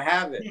not going to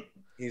have it.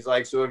 He's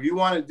like, "So if you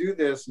want to do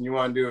this and you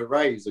want to do it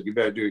right," he's like, "you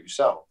better do it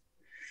yourself."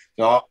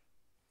 So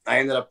I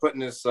ended up putting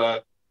this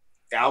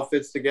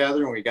outfits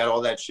together, and we got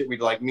all that shit. We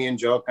like, me and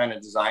Joe kind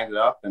of designed it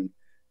up, and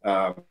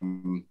I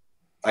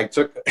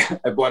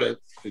bought a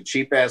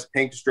cheap ass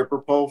pink stripper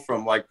pole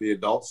from like the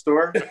adult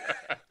store,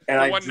 and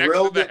I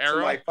drilled it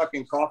to my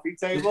fucking coffee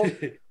table.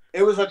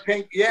 It was a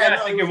pink, I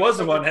think it was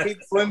the one. Cheap,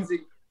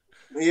 flimsy,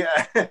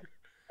 yeah.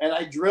 And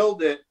I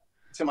drilled it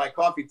to my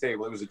coffee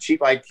table. It was a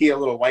cheap IKEA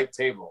little white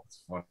table,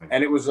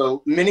 and it was a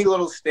mini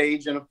little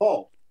stage and a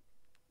pole.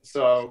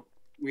 So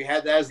we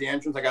had that as the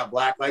entrance. I got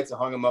black lights. I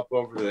hung them up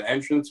over the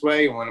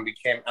entranceway, and when we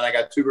came, and I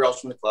got 2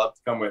 girls from the club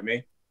to come with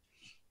me,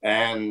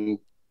 and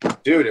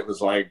dude, it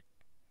was like,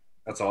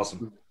 that's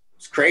awesome.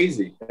 It's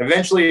crazy.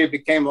 Eventually, it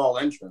became all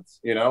entrance.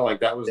 You know, like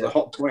that was the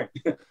whole point.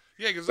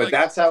 Yeah, but like,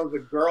 that's how the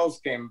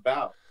girls came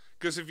about.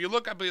 Because if you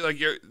look up like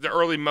the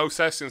early Mo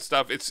Sexton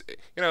stuff, it's,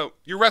 you know,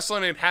 you're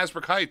wrestling in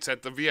Hasbrook Heights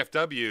at the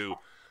VFW,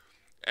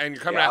 and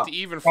you're coming out to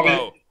Even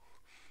Flow.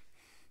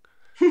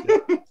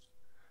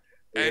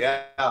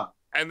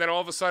 And then all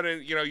of a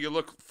sudden, you know, you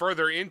look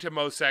further into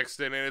Mo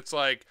Sexton, and it's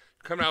like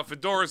coming out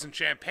fedoras and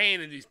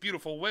champagne and these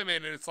beautiful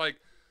women, and it's like,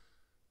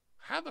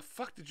 how the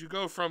fuck did you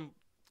go from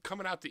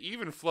coming out to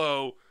Even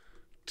Flow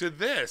to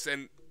this?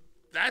 And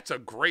that's a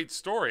great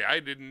story. I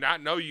did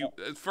not know you.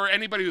 For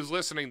anybody who's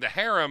listening, the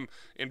Harem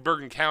in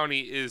Bergen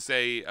County is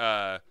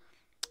a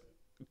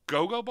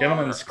go-go bar?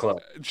 Gentlemen's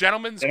club.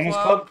 Gentlemen's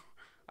club?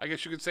 I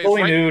guess you could say.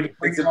 Fully nude.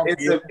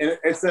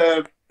 It's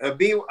a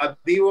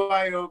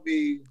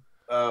BYOB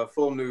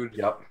full nude.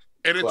 Yep.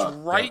 And it's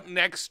right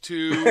next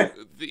to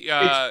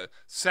the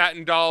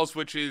Satin Dolls,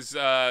 which is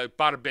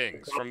Bada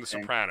Bing's from The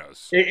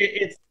Sopranos.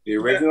 It's the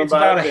original. It's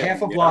about a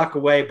half a block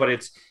away, but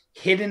it's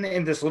hidden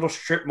in this little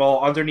strip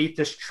mall underneath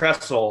this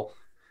trestle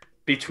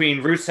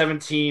between Route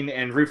 17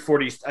 and Route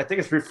 40. I think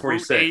it's Route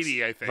 46. Route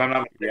 80, I think. If I'm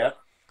not mistaken.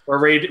 Or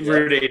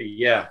Route 80,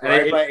 yeah.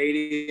 Right by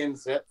 80 and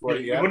Zip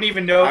 40, You wouldn't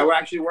even know. I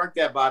actually worked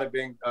at Bada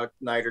Bing a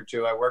night or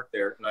two. I worked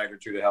there a night or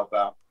two to help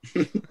out.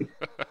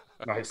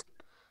 Nice.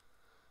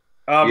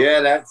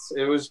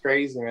 It was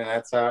crazy, man.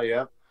 That's how,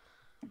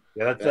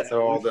 that's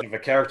all of a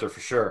character for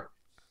sure.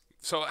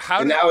 So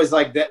that was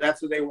like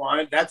that's what they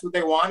wanted. That's what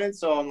they wanted.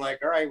 So I'm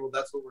like, all right, well,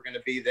 that's what we're going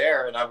to be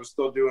there. And I was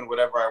still doing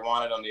whatever I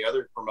wanted on the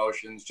other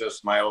promotions,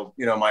 just my old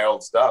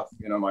stuff,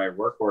 my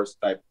workhorse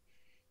type,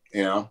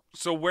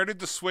 So where did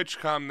the switch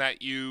come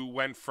that you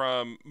went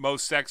from Mo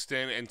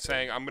Sexton and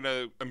saying, I'm going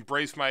to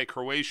embrace my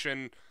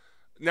Croatian?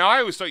 Now,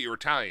 I always thought you were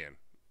Italian,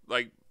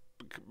 like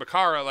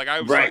Bokara, like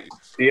I was right.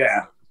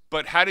 Yeah.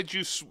 But how did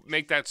you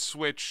make that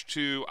switch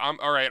to,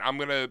 all right, I'm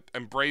going to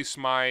embrace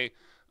my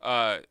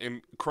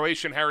in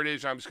Croatian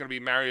heritage, I'm just going to be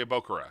Mario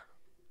Bokara?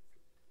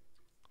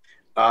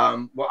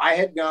 Well, I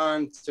had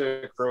gone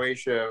to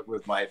Croatia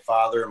with my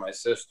father and my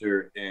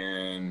sister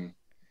in,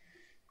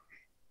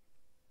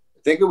 I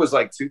think it was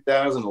like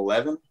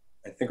 2011,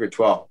 I think, or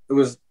 12. It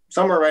was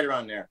somewhere right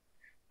around there.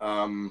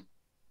 And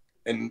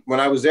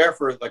when I was there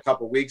for a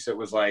couple of weeks, it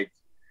was like,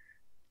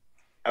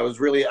 I was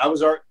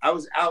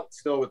out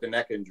still with the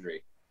neck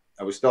injury.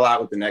 I was still out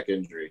with the neck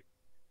injury.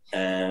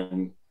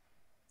 And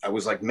I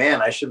was like,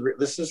 man,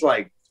 this is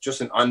like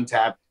just an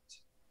untapped,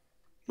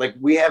 like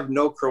we have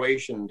no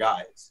Croatian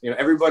guys.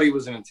 Everybody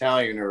was an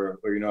Italian or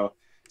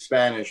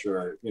Spanish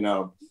or,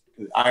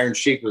 Iron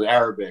Sheik was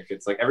Arabic.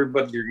 It's like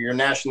everybody, your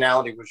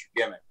nationality was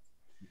your gimmick.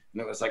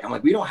 And it was like, I'm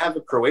like, we don't have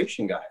a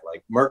Croatian guy.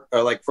 Like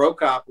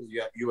Prokop is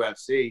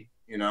UFC,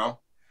 Yeah.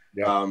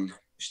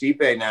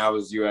 Stipe now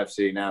is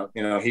UFC. Now,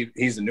 you know,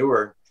 he's the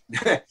newer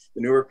the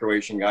newer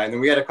Croatian guy. And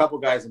then we had a couple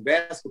guys in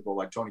basketball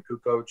like Tony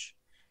Kukoc,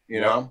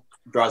 you know,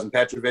 Drazen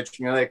Petrovic,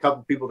 you know, a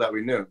couple people that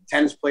we knew.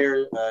 Tennis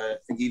player, I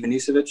think Ivan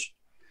Isevic.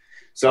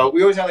 So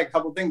we always had like a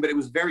couple things, but it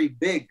was very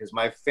big because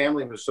my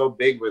family was so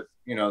big with,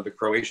 you know, the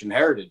Croatian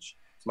heritage.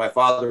 So my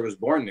father was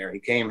born there. He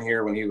came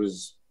here when he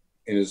was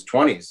in his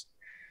 20s.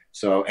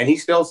 So, and he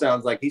still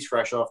sounds like he's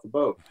fresh off the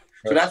boat.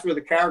 So that's where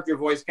the character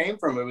voice came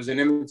from. It was an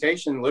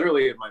imitation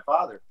literally of my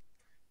father.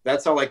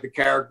 That's how like the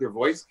character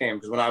voice came.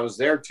 Because when I was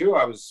there too,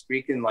 I was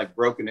speaking like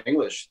broken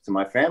English to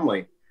my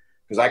family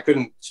because I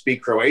couldn't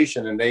speak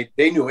Croatian and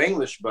they knew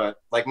English. But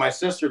like my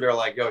sister, they're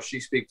like, yo, she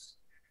speaks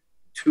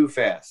too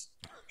fast.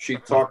 She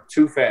talked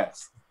too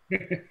fast.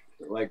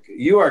 Like,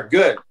 you are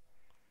good.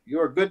 You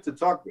are good to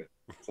talk with.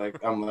 It's like,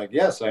 I'm like,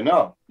 yes, I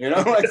know. You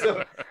know, like,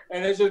 so,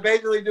 and it's just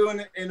basically doing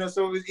it, you know,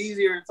 so it was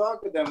easier to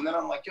talk with them. And then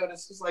I'm like, yo,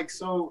 this is like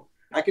so,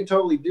 I can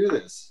totally do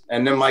this.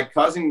 And then my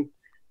cousin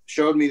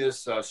showed me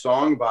this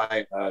song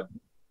by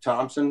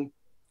Thompson.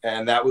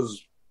 And that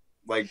was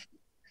like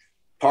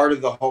part of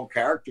the whole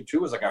character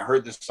too, was like, I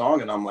heard this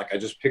song and I'm like, I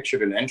just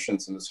pictured an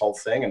entrance in this whole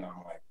thing. And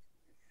I'm like,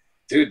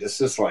 dude, this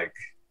is like,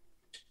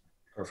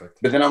 perfect.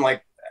 But then I'm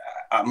like,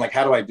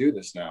 how do I do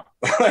this now?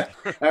 How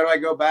do I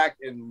go back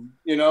and,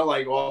 you know,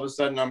 like all of a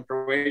sudden I'm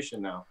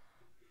Croatian now.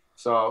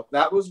 So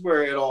that was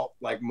where it all,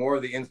 like more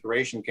of the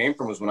inspiration came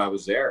from, was when I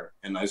was there.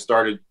 And I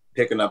started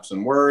picking up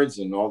some words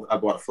and I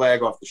bought a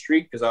flag off the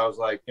street because I was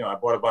like, you know, I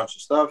bought a bunch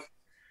of stuff.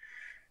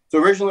 So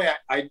originally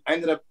I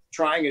ended up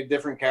trying a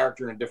different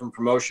character in a different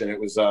promotion. It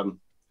was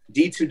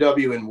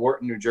D2W in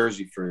Wharton, New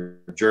Jersey for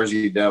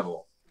Jersey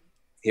Devil.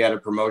 He had a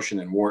promotion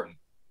in Wharton.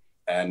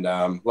 And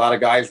a lot of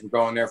guys were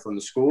going there from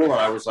the school. And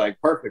I was like,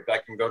 perfect. I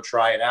can go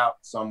try it out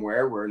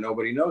somewhere where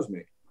nobody knows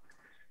me.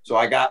 So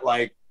I got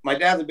like, my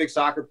dad's a big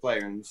soccer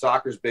player and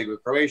soccer's big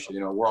with Croatia, you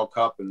know, World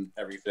Cup and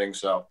everything.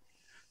 So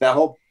that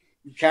whole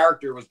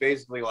character was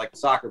basically like a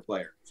soccer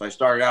player. So I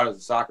started out as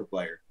a soccer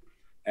player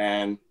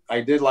and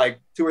I did like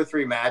 2 or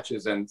 3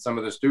 matches and some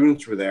of the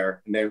students were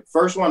there. And the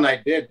first one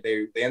I did,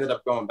 they ended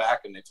up going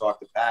back and they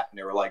talked to Pat and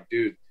they were like,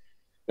 dude,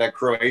 that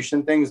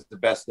Croatian thing is the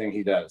best thing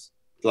he does.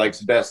 Like, it's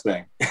the best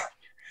thing.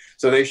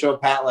 So they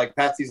showed Pat, like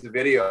Pat sees the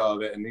video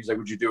of it and he's like,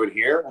 would you do it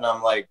here? And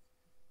I'm like,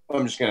 well,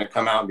 I'm just going to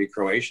come out and be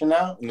Croatian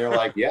now. And they're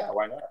like, yeah,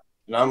 why not?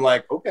 And I'm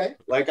like, okay.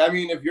 Like, I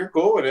mean, if you're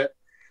cool with it.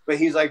 But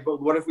he's like,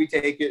 but what if we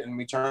take it and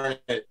we turn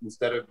it,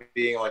 instead of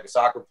being like a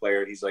soccer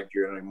player, he's like,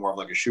 you're more of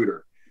like a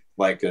shooter,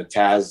 like a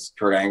Taz,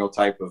 Kurt Angle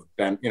type of,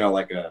 you know,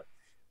 like a,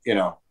 you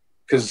know,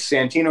 because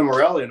Santino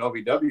Morelli in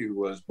OVW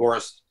was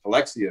Boris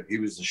Alexiev. He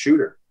was the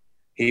shooter.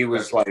 He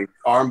was like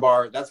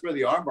armbar. That's where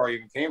the armbar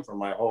even came from.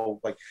 My whole,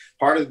 like,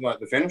 part of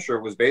the finisher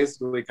was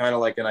basically kind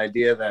of like an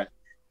idea that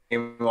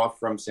came off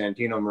from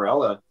Santino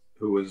Morella,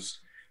 who was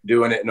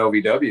doing it in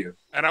OVW.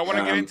 And I want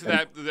to get into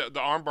that, the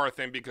armbar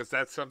thing, because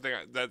that's something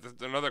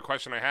that's another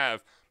question I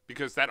have,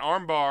 because that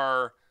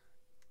armbar,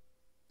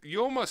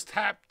 you almost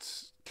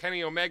tapped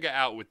Kenny Omega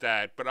out with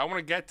that, but I want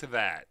to get to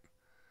that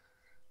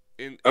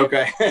in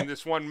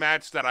this one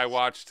match that I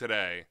watched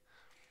today,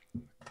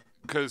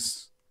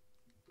 because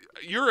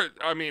you're,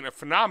 I mean, a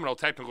phenomenal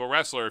technical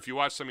wrestler. If you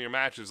watch some of your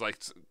matches, like,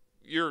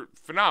 you're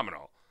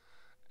phenomenal.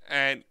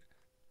 And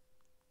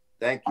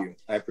thank you,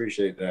 I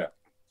appreciate that,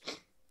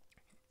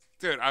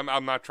 dude.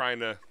 I'm not trying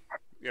to,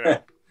 you know,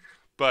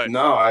 but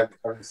no, I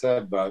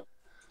said, but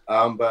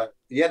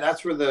yeah,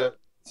 that's where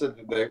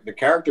the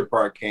character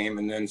part came,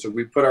 and then so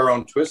we put our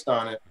own twist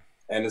on it,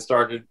 and it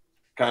started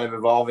kind of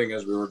evolving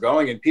as we were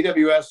going. And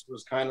PWS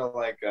was kind of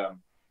like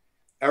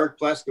Eric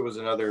Pleska was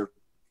other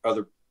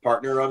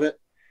partner of it.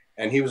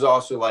 And he was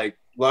also like,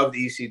 loved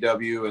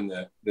ECW and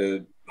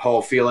the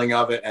whole feeling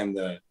of it and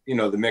the, you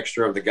know, the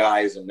mixture of the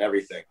guys and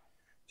everything.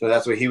 So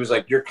that's what he was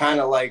like, you're kind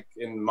of like,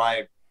 in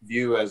my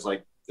view, as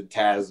like the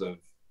Taz of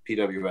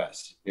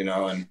PWS, you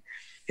know, and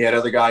he had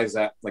other guys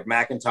that, like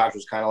McIntosh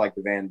was kind of like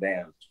the Van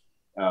Dam,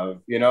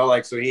 you know,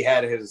 like, so he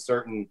had his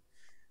certain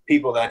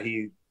people that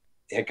he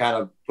had kind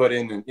of put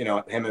in, and, you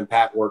know, him and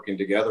Pat working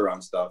together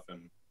on stuff.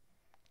 And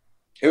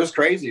it was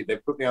crazy. They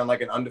put me on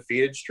like an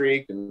undefeated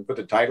streak and put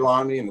the title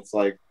on me. And it's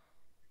like,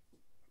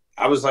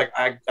 I was like,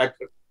 I'm like,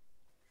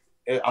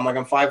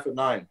 I'm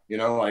 5'9", you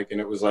know, like, and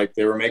it was like,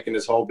 they were making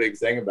this whole big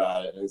thing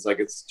about it. And it's like,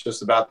 it's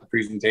just about the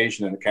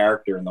presentation and the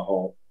character and the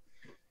whole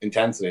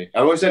intensity. I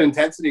always said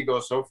intensity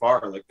goes so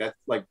far. Like, that's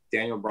like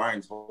Daniel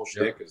Bryan's whole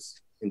shtick is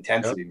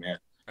intensity, man.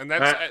 And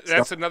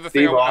that's another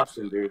thing. Steve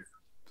Austin, dude.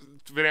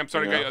 Vinny, I'm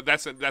sorry. You know?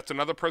 That's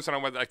another person I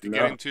would like to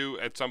get into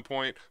at some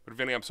point. But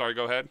Vinny, I'm sorry.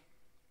 Go ahead.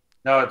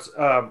 No, it's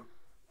I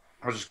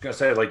was just gonna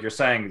say, like you're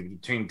saying,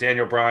 between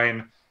Daniel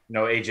Bryan, you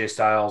know, AJ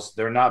Styles,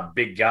 they're not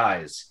big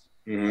guys.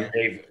 Mm-hmm.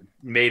 They've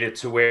made it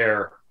to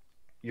where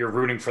you're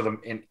rooting for them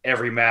in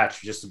every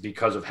match just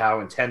because of how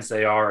intense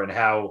they are, and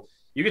how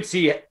you could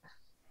see,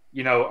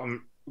 you know,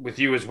 with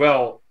you as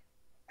well,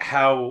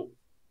 how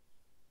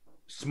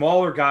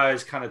smaller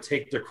guys kind of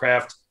take their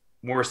craft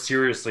more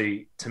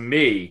seriously, to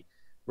me,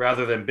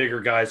 rather than bigger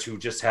guys who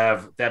just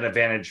have that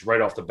advantage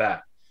right off the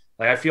bat.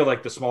 Like, I feel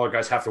like the smaller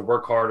guys have to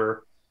work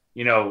harder.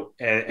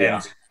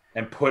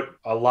 and put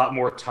a lot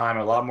more time,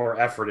 a lot more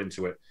effort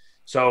into it.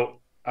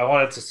 So I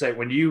wanted to say,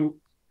 when you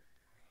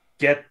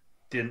get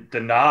the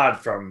nod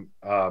from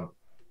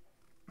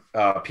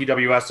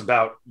PWS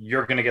about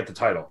you're going to get the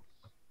title,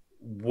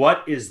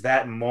 what is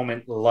that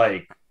moment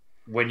like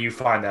when you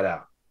find that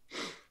out?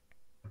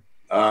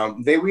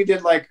 We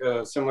did like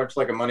similar to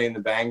like a Money in the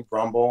Bank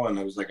Rumble, and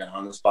it was like an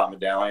on the spot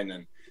medallion,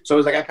 and so it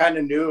was like I kind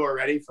of knew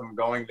already from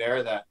going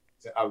there that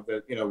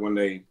when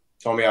they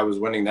told me I was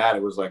winning that,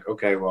 it was like,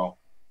 okay, well,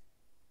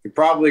 you're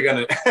probably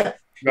gonna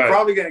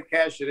probably gonna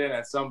cash it in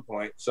at some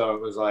point. So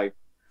it was like,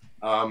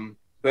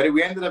 but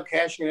we ended up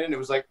cashing it in. It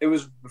was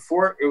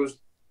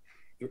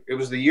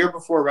the year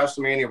before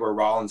WrestleMania where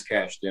Rollins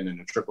cashed in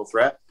a triple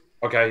threat.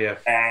 Okay, yeah.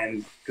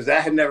 And because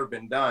that had never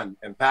been done.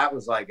 And Pat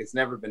was like, it's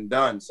never been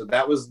done. So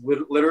that was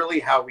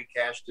literally how we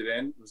cashed it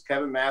in. It was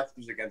Kevin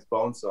Matthews against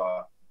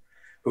Bonesaw,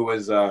 who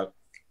was the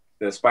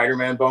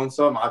Spider-Man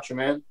Bonesaw, Macho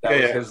Man. That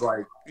was his,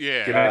 like,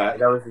 that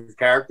was his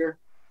character.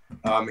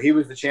 He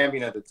was the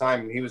champion at the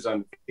time, and he was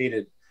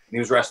undefeated, and he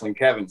was wrestling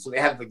Kevin. So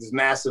they had like this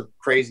massive,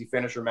 crazy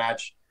finisher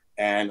match.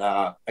 And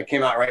I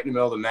came out right in the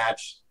middle of the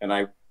match, and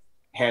I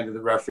handed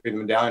the referee the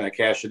medallion. I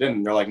cashed it in,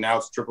 and they're like, now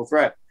it's a triple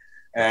threat.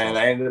 And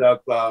I ended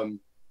up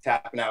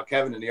tapping out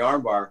Kevin in the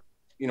armbar.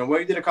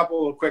 We did a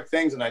couple of quick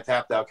things, and I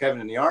tapped out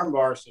Kevin in the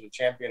armbar, so the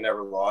champion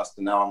never lost.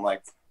 And now I'm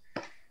like,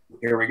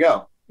 here we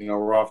go.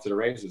 We're off to the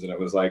races. And it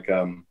was like,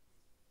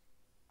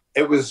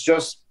 it was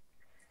just,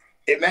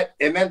 it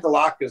meant a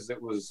lot because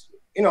it was,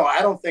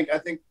 I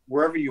think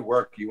wherever you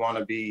work, you want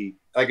to be,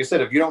 like I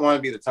said, if you don't want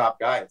to be the top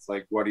guy, it's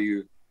like, what are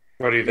you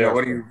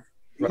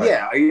Right.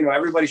 Yeah,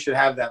 everybody should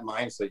have that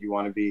mindset. You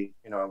want to be,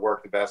 and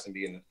work the best and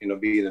be in,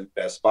 be in the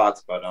best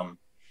spots. But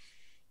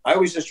I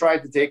always just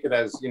tried to take it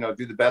as,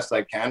 do the best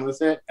I can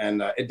with it,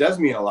 and it does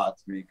mean a lot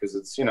to me because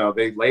it's,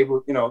 they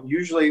label,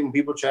 usually when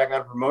people check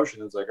out a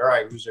promotion, it's like, all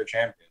right, who's their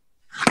champion?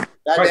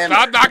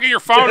 Stop knocking your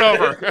phone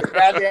over.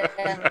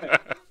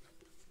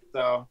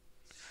 So,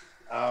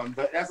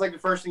 but that's like the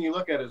first thing you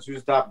look at is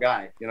who's the top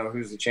guy,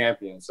 who's the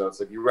champion. So it's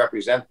like you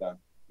represent them,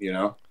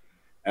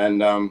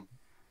 and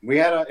we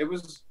had it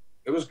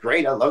was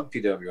great. I loved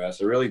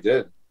PWS. I really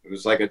did. It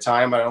was like a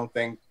time I don't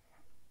think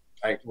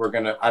I'm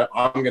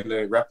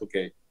gonna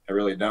replicate. I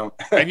really don't.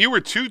 And you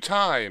were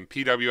 2-time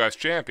PWS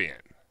champion.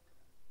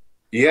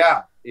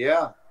 Yeah.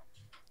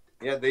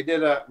 We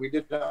did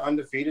an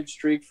undefeated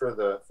streak for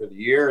the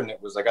year, and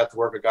it was, I got to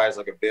work with guys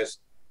like Abyss,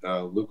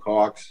 Luke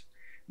Hawks,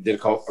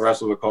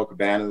 wrestled with Cole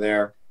Cabana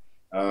there,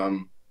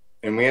 and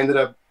we ended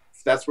up.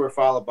 That's where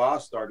Fala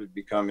Boss started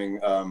becoming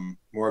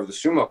more of the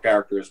sumo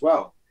character as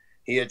well.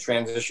 He had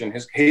transitioned.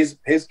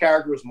 His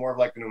character was more of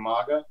like an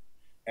Umaga,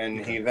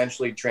 and he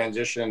eventually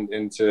transitioned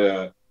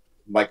into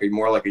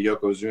more like a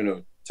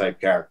Yokozuna type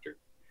character.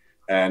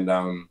 And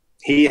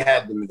he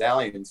had the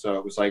medallion, so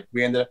it was like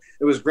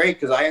it was great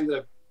because I ended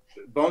up,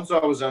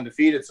 Bonesaw was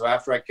undefeated, so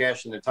after I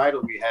cashed in the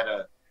title, we had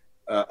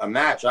a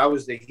match. I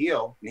was the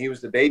heel and he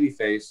was the baby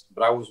face,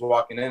 but I was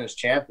walking in as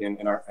champion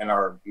in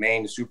our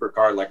main super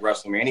card, like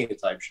WrestleMania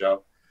type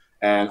show,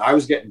 and I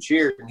was getting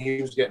cheered and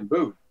he was getting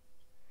booed.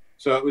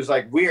 So it was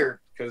like weird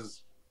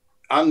because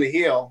I'm the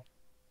heel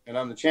and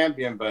I'm the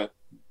champion, but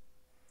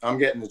I'm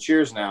getting the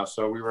cheers now.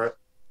 So we were,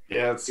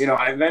 I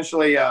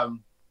eventually, I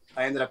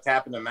ended up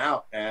tapping them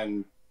out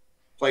and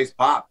place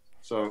popped.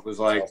 So it was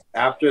like,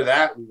 after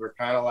that, we were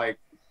kind of like,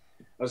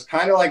 I was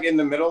kind of like in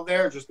the middle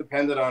there, just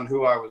depended on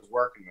who I was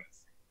working with.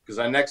 Because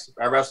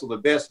I wrestled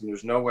Abyss, and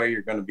there's no way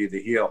you're going to be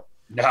the heel.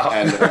 No.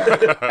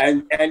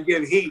 And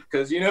give heat,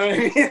 because you know what I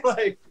mean?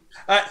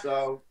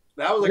 So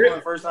that was like one of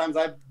the first times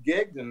I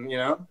gigged, and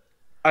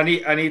I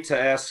need to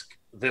ask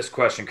this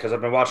question because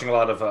I've been watching a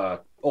lot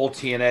of old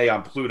TNA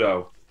on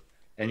Pluto,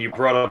 and you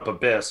brought up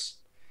Abyss.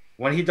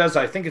 When he does,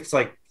 I think it's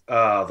like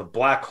the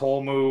black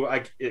hole move.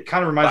 It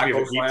kind of reminds me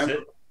of a heat sit.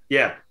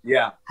 Yeah.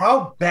 Yeah.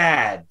 How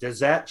bad does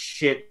that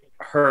shit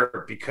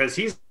hurt? Because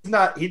he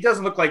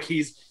doesn't look like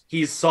he's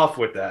soft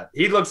with that.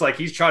 He looks like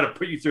he's trying to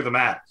put you through the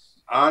mat.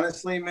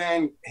 Honestly,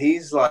 man,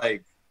 he's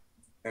like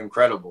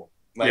incredible.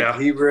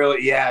 He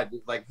really,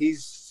 like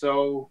he's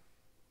so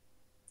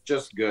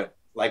just good.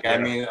 I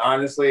mean,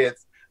 honestly,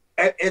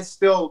 it's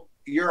still,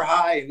 you're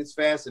high and it's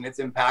fast and it's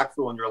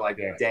impactful and you're like,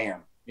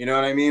 damn, you know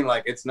what I mean?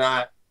 Like, it's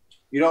not,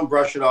 you don't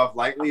brush it off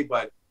lightly,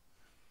 but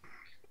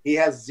he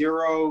has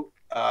zero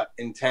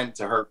intent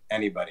to hurt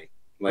anybody.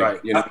 You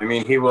know what I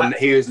mean? He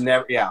was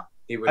never,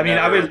 he would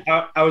never.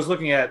 I was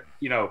looking at,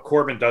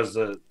 Corbin does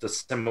the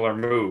similar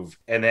move,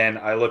 and then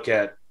I look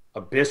at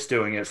Abyss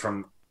doing it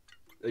from,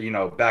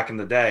 back in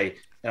the day,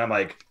 and I'm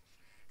like,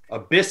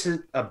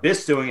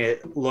 Abyss doing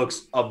it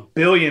looks a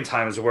billion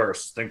times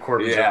worse than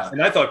Corbin. Yeah. And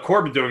I thought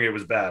Corbin doing it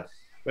was bad,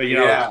 but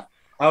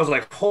I was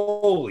like,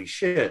 holy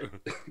shit.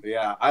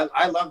 Yeah,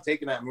 I love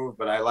taking that move,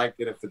 but I like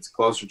it if it's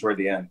closer toward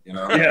the end,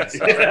 Yes,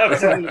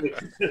 absolutely.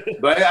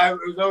 But I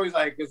was always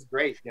like, it's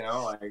great,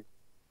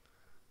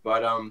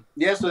 But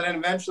so then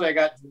eventually I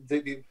got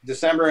to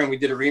December and we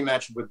did a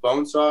rematch with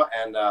Bonesaw,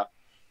 and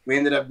we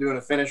ended up doing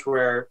a finish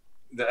where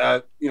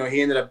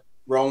he ended up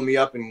rolling me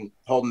up and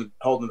holding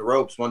the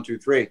ropes, 1, 2,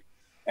 3.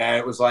 And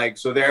it was like,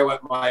 so there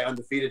went my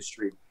undefeated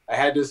streak. I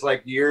had this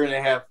like year and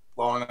a half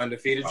long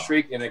undefeated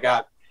streak, and it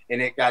got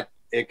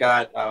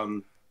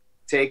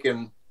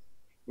taken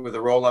with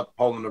a roll up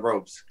holding the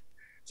ropes.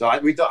 So I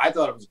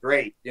thought it was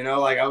great, you know,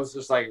 like I was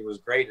just like, it was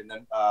great. And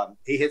then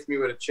he hits me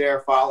with a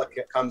chair. Fowler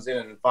comes in,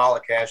 and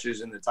Fowler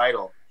cashes in the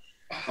title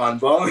on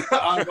Bone,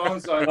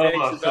 so I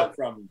takes it up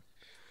from him.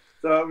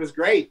 So it was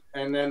great.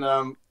 And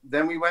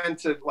then we went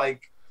to,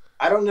 like,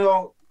 I don't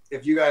know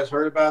if you guys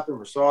heard about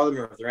them or saw them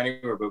or if they're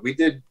anywhere, but we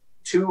did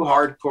 2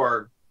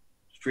 hardcore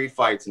street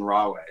fights in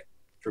Rahway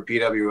for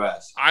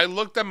PWS. I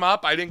looked them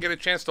up. I didn't get a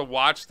chance to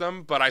watch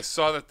them, but I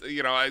saw that,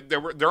 you know,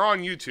 they're on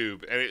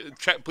YouTube, and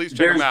please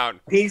check them out.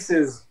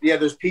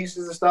 There's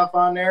pieces of stuff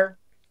on there.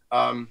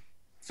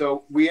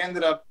 So we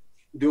ended up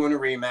doing a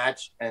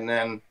rematch, and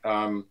then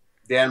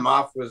Dan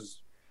Moff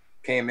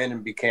came in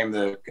and became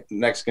the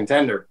next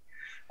contender.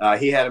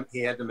 He had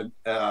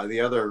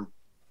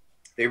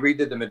they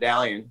redid the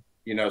medallion,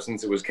 you know,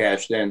 since it was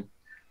cashed in,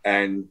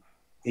 and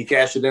he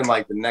cashed it in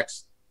like the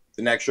next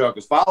show,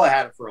 because Fowler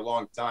had it for a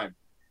long time.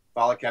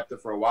 Fowler kept it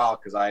for a while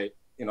because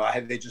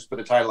they just put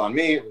the title on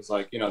me. It was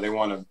like, you know, they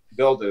want to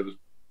build it. It was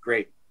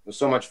great. It was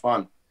so much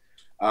fun.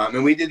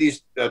 And we did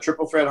these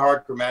triple threat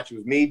hardcore matches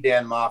with me,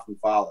 Dan Moff, and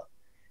Fowler.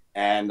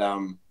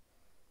 And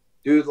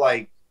dude,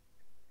 like,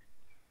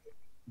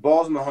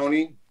 Balls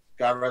Mahoney,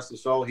 God rest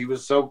his soul, he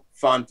was so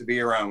fun to be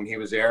around when he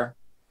was there.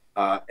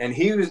 And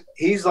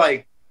he's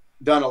like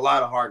done a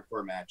lot of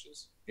hardcore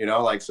matches, you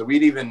know, like, so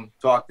we'd even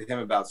talk to him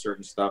about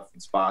certain stuff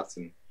and spots.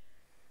 And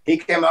he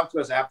came up to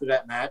us after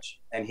that match,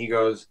 and he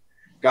goes,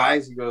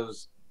 guys, he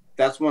goes,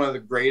 that's one of the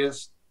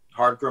greatest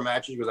hardcore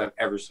matches I've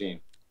ever seen.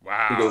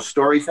 Wow. He goes,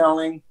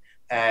 storytelling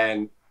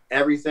and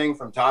everything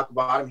from top to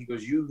bottom. He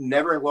goes, you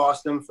never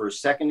lost them for a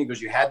second. He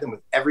goes, you had them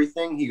with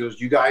everything. He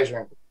goes, you guys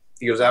are,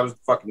 he goes, that was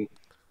fucking,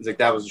 he's like,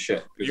 that was the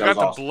shit. You got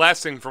the awesome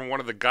blessing from one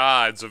of the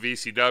gods of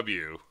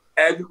ECW.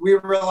 And we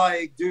were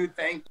like, dude,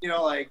 you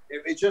know, like,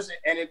 it just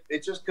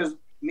because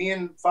me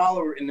and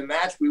Fowler in the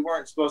match, we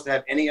weren't supposed to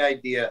have any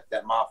idea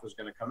that Moff was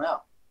going to come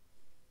out.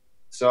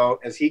 So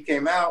as he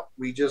came out,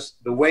 the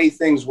way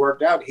things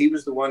worked out, he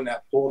was the one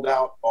that pulled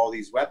out all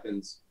these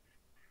weapons,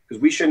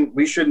 because we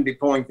shouldn't be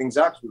pulling things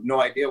out because we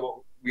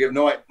have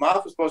no idea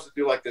Moff was supposed to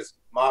do like this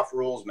Moff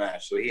rules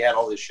match. So he had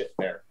all this shit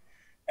there,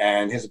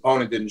 and his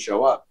opponent didn't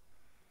show up.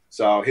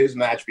 So his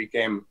match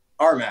became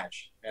our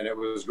match, and it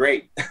was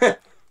great.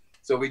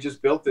 So we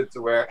just built it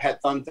to where it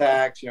had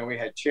thumbtacks, you know, we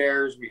had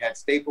chairs, we had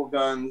staple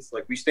guns.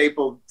 Like, we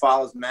stapled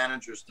Fowler's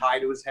manager's tie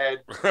to his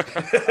head.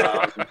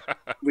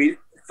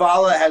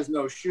 Fowler has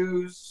no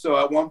shoes. So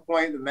at one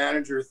point the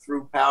manager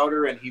threw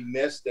powder and he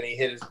missed, and he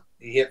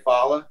hit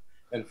Fowler,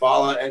 and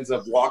Fowler ends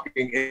up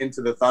walking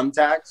into the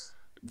thumbtacks.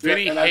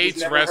 Vinny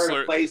hates wrestlers.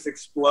 Heard a place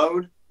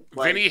explode.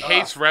 Vinny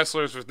hates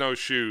wrestlers with no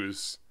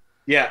shoes.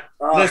 Yeah.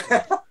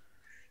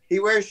 He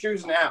wears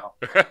shoes now.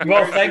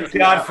 Well, thank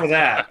God for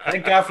that.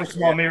 Thank God for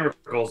small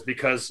miracles,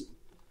 because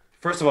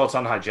first of all, it's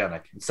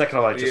unhygienic. And second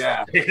of all,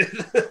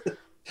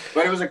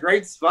 But it was a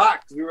great spot,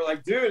 because we were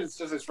like, dude,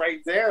 it's right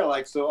there.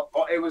 Like, so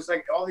it was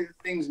like all these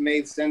things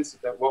made sense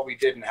that what we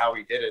did and how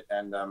we did it.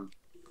 And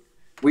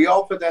we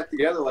all put that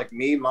together, like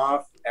me,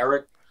 Moff,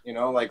 Eric, you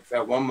know, like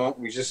at one moment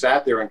we just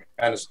sat there and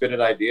kind of spitted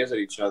ideas at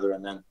each other.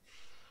 And then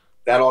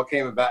that all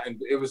came about.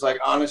 And it was like,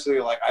 honestly,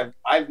 like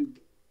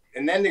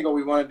and then they go,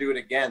 we want to do it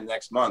again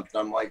next month. And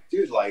I'm like,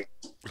 dude, like,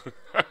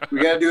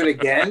 we got to do it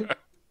again?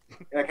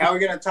 Like, how are we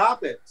going to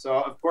top it? So,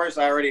 of course,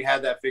 I already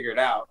had that figured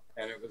out.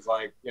 And it was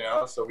like, you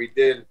know, so we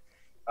did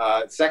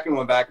second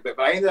one back a bit.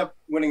 But I ended up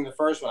winning the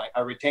first one. I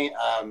retained,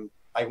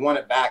 I won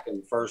it back in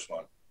the first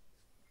one.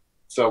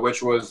 So,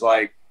 which was,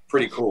 like,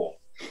 pretty cool.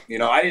 You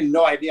know, I didn't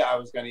think I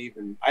was going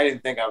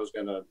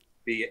to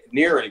be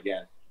near it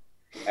again.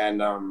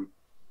 And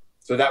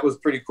so that was a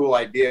pretty cool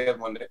idea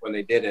when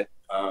they did it.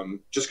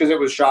 Just because it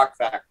was shock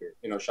factor,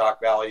 you know,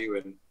 shock value.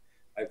 And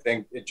I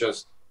think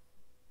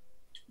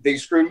they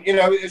screwed, you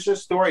know, it's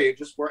just story. It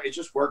just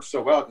worked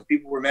so well, because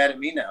people were mad at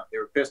me now. They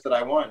were pissed that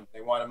I won.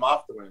 They wanted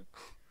Moff to win.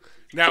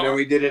 Now, and then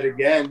we did it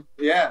again.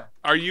 Yeah.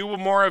 Are you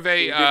more of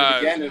a... we did it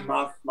again, and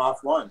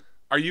Moff won.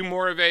 Are you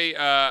more of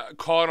a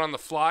call it on the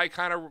fly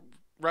kind of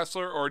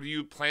wrestler, or do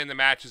you plan the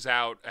matches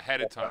out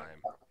ahead of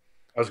time?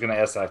 I was going to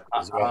ask that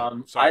as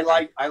well. I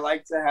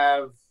like to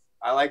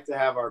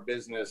have our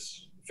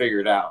business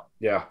figured out.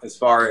 Yeah. As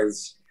far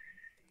as,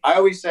 I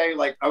always say,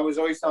 like, I was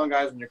always telling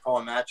guys when you're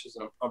calling matches,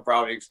 and I'm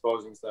probably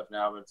exposing stuff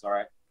now, but it's all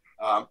right.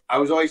 I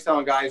was always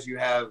telling guys you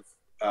have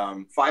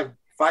five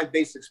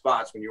basic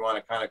spots when you want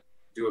to kind of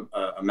do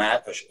a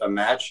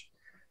match.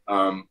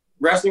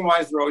 Wrestling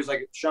wise, they're always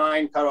like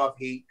shine, cut off,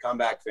 heat,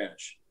 comeback,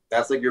 finish.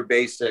 That's like your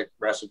basic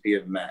recipe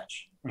of a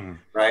match,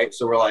 right?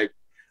 So we're like,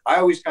 I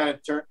always kind of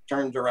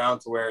turned around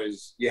to where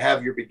is you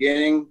have your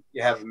beginning,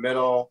 you have a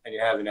middle, and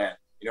you have an end.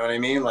 You know what I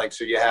mean? Like,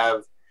 so you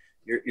have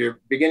your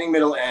beginning,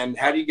 middle, end.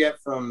 How do you get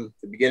from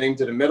the beginning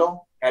to the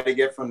middle? How do you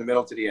get from the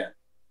middle to the end?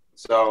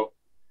 So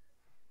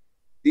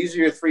these are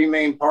your three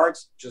main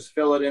parts. Just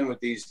fill it in with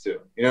these two.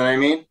 You know what I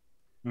mean?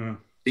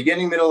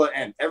 beginning, middle, and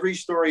end. Every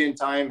story in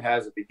time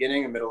has a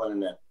beginning, a middle, and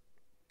an end.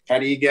 How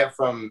do you get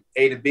from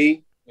A to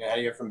B? How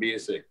do you get from B to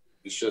C?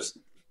 It's just,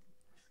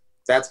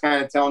 that's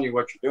kind of telling you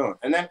what you're doing.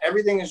 And then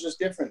everything is just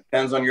different.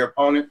 Depends on your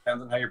opponent,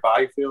 depends on how your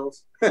body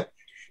feels,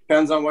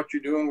 depends on what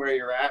you're doing, where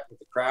you're at, what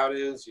the crowd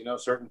is,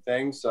 certain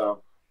things.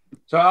 So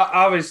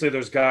obviously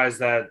there's guys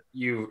that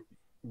you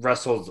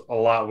wrestled a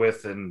lot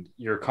with and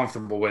you're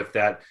comfortable with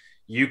that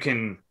you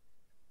can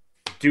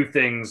do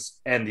things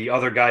and the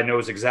other guy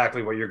knows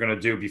exactly what you're going to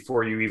do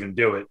before you even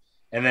do it.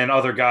 And then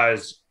other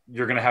guys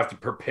you're going to have to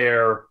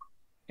prepare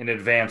in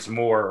advance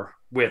more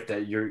with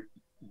that. You're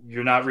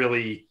not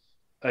really,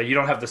 you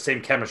don't have the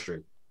same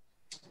chemistry.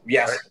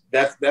 Yes, right?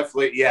 That's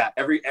definitely, yeah.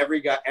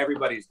 Every guy,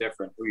 everybody's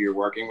different who you're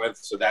working with.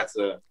 So that's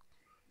a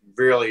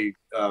really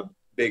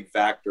big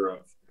factor of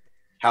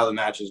how the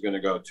match is going to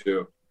go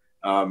too.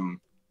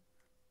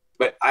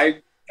 But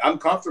I'm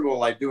comfortable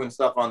like doing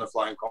stuff on the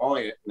fly and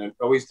calling it, and I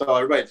always tell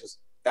everybody just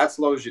that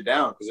slows you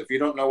down because if you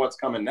don't know what's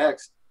coming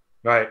next,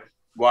 right?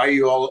 Why are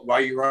you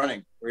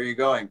running? Where are you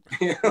going?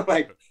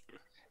 Like,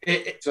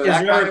 so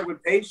that kind of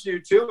would pace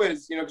you too.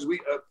 Is because we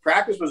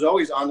practice was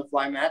always on the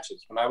fly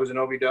matches. When I was in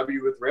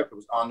OVW with Rip, it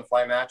was on the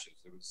fly matches.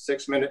 It was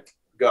 6 minute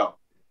go,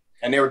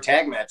 and they were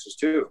tag matches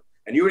too.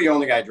 And you were the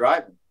only guy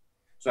driving.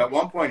 So at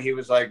one point he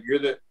was like,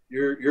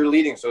 "You're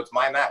leading, so it's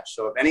my match.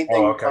 So if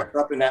anything comes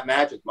up in that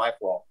match, it's my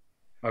fault."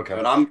 Okay.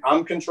 And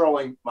I'm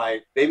controlling my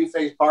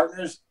babyface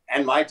partners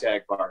and my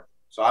tag partner.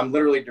 So I'm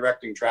literally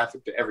directing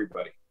traffic to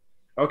everybody.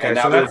 Okay. And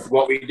that was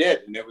what we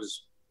did. And it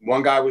was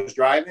one guy was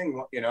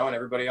driving, and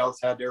everybody else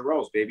had their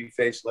roles.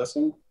 Babyface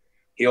listened,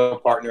 heel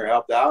partner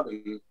helped out.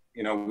 And,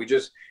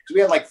 because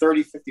we had like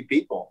 30, 50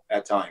 people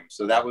at times.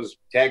 So that was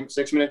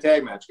 6 minute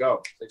tag match,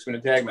 go. 6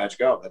 minute tag match,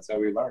 go. That's how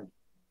we learned.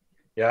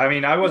 Yeah. I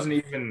mean, I wasn't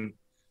even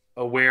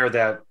aware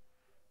that,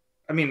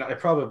 I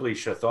probably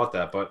should have thought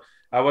that, but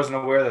I wasn't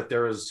aware that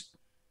there was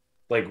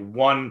like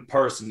one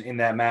person in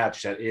that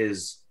match that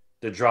is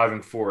the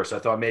driving force. I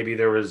thought maybe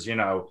there was,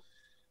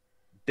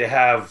 they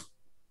have,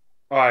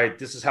 all right,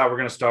 this is how we're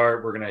going to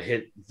start. We're going to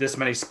hit this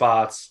many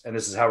spots and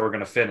this is how we're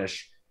going to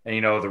finish.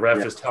 And, the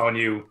ref is telling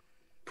you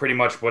pretty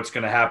much what's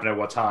going to happen at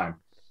what time.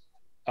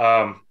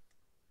 I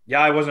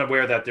wasn't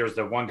aware that there's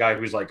the one guy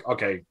who's like,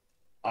 okay,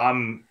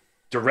 I'm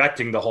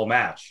directing the whole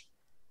match.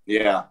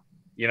 Yeah.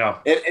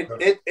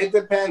 It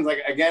depends. Like,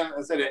 again,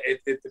 I said,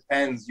 it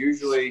depends.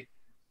 Usually,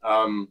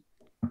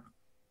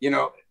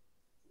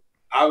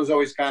 I was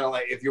always kind of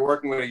like, if you're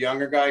working with a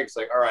younger guy, it's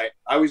like, all right,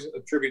 I always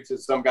attribute to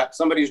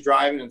somebody's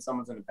driving and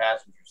someone's in the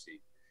passenger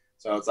seat.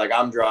 So it's like,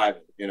 I'm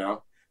driving,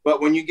 but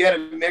when you get a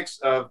mix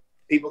of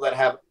people that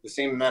have the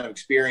same amount of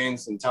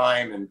experience and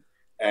time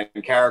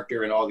and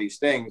character and all these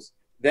things,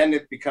 then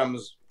it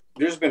becomes,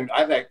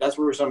 I think that's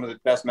where some of the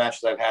best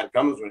matches I've had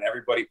comes when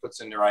everybody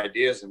puts in their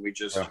ideas and we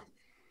just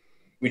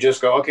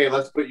go, okay,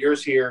 let's put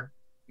yours here,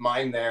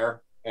 mine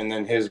there, and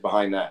then his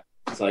behind that.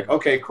 It's like,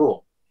 okay,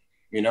 cool.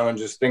 And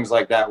just things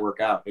like that work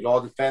out. It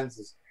all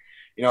depends.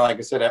 Like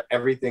I said,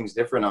 everything's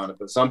different on it.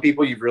 But some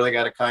people you've really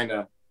got to kind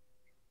of,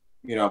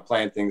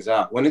 plan things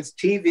out. When it's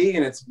TV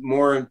and it's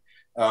more,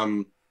 I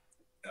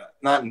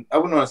wouldn't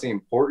want to say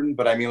important,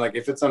 but I mean, like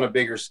if it's on a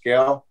bigger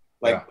scale,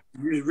 like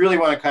you really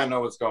want to kind of know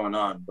what's going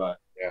on. But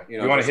you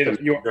want to hit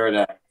it. You want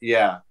to hit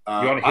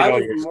I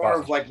was more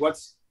of like,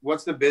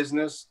 what's the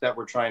business that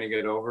we're trying to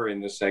get over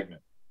in this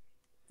segment?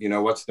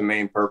 What's the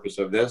main purpose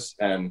of this?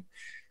 And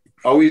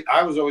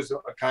I was always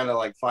kind of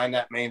like find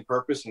that main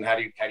purpose and how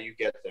do you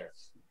get there?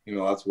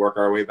 Let's work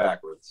our way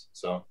backwards.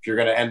 So if you're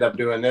going to end up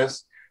doing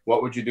this,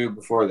 what would you do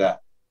before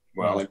that?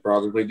 Well, I'd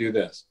probably do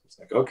this. It's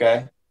like,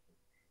 okay.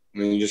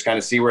 And then you just kind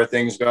of see where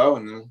things go.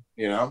 And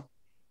then,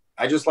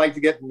 I just like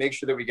to make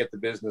sure that we get the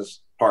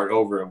business part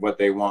over of what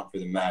they want for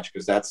the match.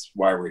 Cause that's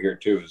why we're here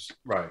too is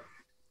right.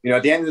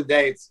 At the end of the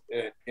day, it's,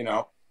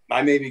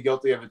 I may be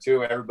guilty of it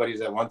too.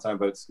 Everybody's at one time,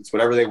 but it's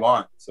whatever they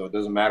want. So it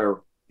doesn't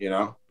matter,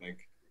 like,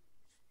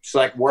 just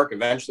like work,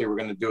 eventually we're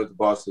going to do it the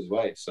boss's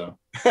way. So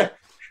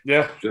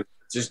yeah,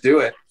 just do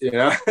it,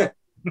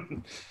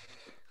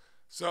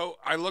 So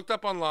I looked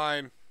up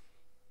online,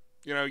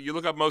 you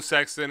look up Mo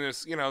Sexton,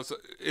 it's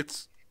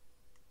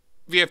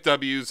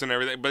VFWs and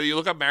everything, but you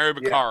look up Mario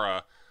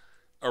Bokara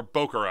or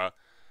Bokara,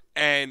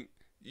 and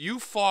you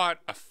fought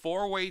a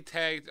four-way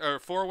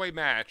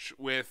match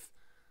with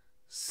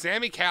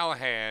Sami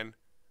Callihan,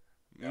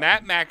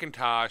 Matt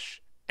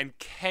McIntosh, and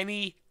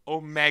Kenny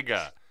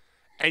Omega.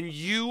 And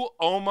you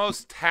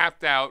almost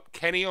tapped out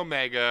Kenny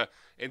Omega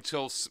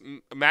until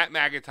Matt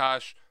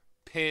McIntosh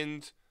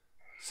pinned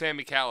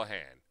Sami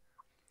Callihan.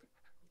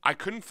 I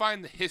couldn't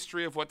find the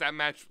history of what that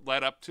match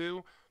led up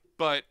to,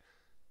 but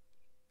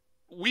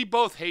we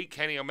both hate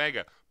Kenny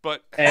Omega.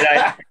 But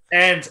and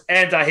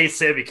I hate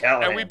Sami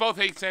Callihan. And we both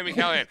hate Sami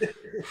Callihan.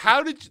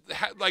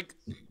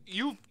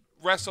 You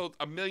wrestled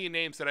a million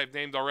names that I've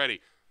named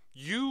already.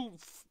 You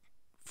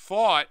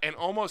fought and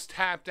almost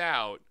tapped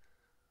out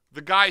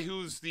the guy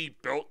who's the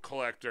belt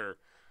collector.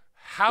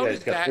 How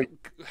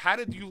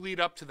did you lead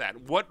up to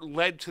that? What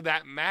led to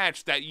that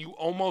match that you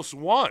almost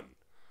won?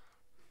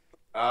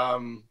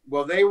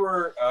 Well, they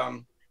were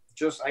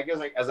just, I guess,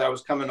 like, as I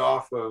was coming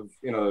off of,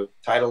 you know,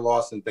 title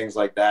loss and things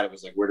like that, it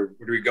was like, where do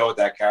we go with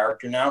that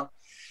character now?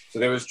 So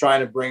they was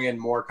trying to bring in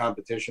more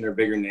competition or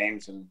bigger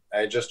names, and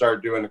I just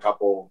started doing a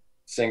couple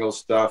single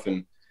stuff,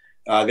 and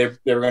they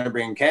were going to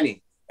bring in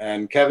Kenny,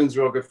 and Kevin's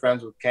real good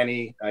friends with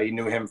Kenny. He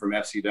knew him from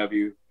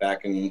FCW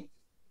back in,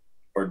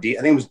 I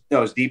think it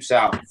was Deep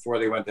South before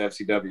they went to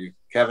FCW.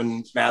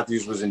 Kevin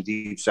Matthews was in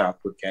Deep South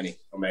with Kenny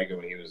Omega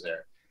when he was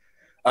there.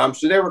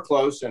 So they were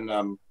close, and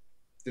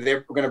they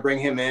were going to bring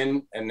him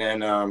in, and then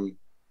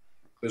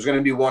there's going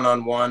to be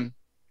one-on-one,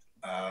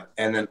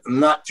 and then I'm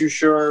not too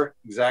sure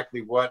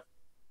exactly what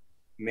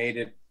made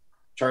it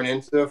turn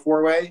into a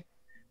four-way,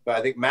 but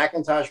I think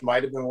McIntosh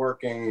might have been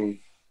working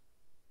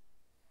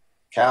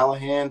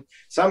Callahan.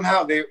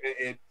 Somehow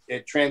I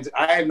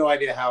have no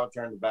idea how it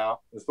turned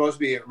about. It was supposed to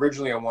be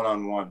originally a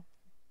one-on-one.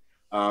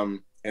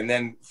 And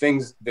then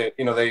things that,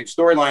 you know, they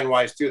storyline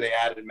wise too, they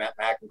added Matt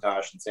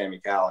McIntosh and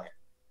Sami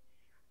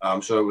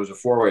Callihan. So it was a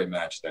four-way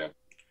match then.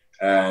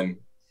 And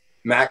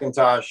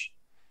McIntosh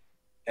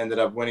ended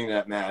up winning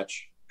that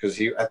match because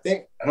I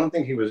don't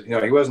think he was, you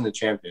know, he wasn't the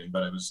champion,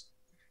 but it was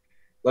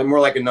like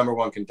more like a number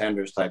one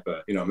contenders type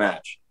of, you know,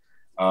 match.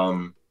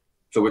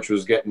 So which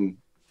was getting,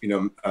 you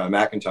know,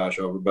 McIntosh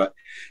over, but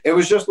it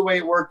was just the way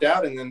it worked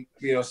out. And then,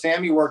 you know,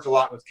 Sammy worked a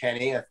lot with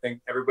Kenny. I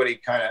think everybody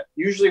kind of,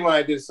 usually when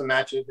I did some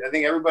matches, I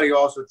think everybody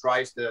also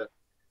tries to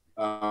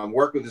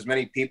work with as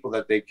many people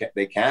that they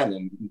can,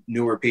 and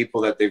newer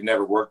people that they've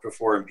never worked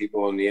before, and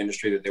people in the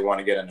industry that they want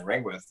to get in the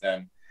ring with.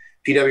 And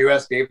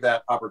PWS gave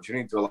that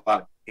opportunity to a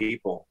lot of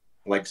people.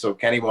 Like, so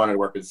Kenny wanted to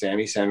work with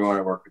Sammy wanted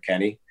to work with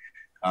Kenny.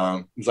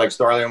 It was like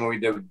Starland when we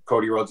did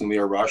Cody Rhodes and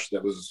Leo Rush.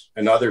 That was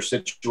another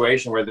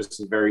situation where this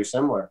is very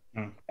similar.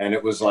 And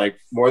it was like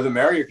more the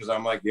merrier, because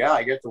I'm like, yeah,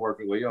 I get to work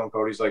with Leo, and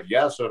Cody's like,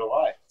 yeah, so do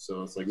I.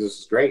 So it's like, this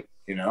is great,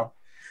 you know?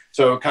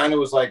 So it kind of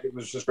was like, it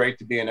was just great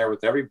to be in there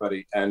with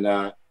everybody. And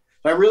I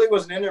really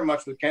wasn't in there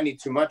much with Kenny,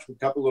 too much, with a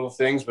couple little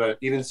things, but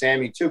even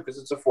Sammy too, because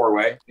it's a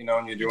four-way, you know,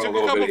 and you're doing a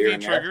little bit here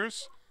and there.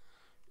 Triggers.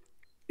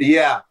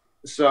 Yeah.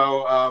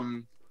 So,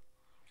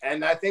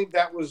 and I think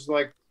that was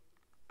like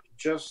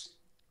just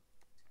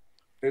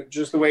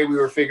the way we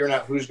were figuring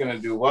out who's going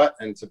to do what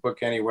and to put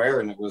Kenny where.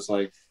 And it was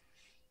like,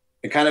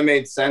 it kind of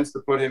made sense to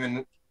put him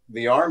in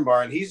the arm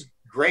bar. And he's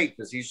great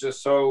because he's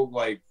just so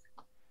like,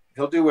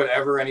 he'll do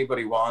whatever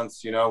anybody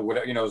wants, you know,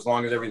 whatever, you know, as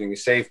long as everything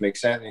is safe,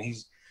 makes sense. And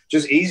he's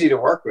just easy to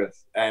work with.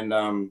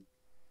 And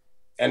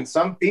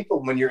some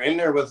people, when you're in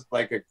there with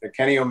like a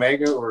Kenny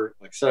Omega or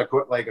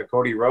like a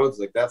Cody Rhodes,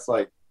 like that's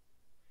like,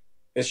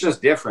 it's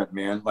just different,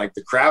 man. Like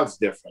the crowd's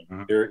different.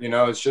 You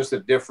know, it's just a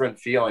different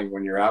feeling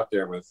when you're out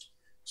there with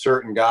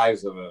certain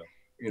guys of a,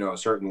 you know, a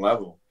certain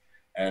level.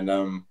 And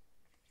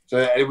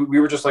we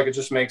were just like, it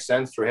just makes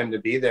sense for him to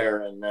be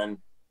there. And then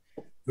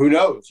who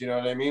knows, you know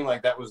what I mean?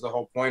 Like that was the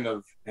whole point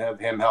of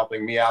him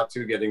helping me out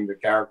too, getting the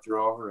character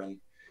over, and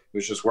it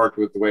was just worked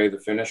with the way the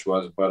finish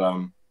was. But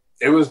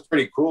it was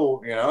pretty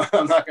cool, you know.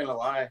 I'm not gonna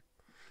lie.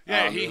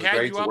 Yeah, he it was had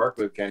great you to up, work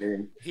with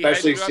Kenny,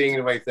 especially seeing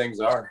the way things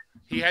are.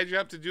 He had you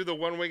up to do the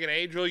one-winged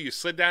angel. You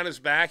slid down his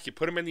back. You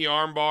put him in the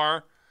arm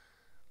bar,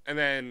 and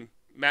then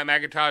Matt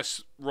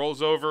McIntosh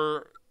rolls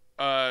over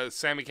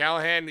Sami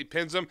Callihan. He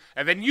pins him,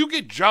 and then you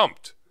get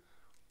jumped.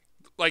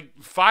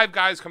 Like 5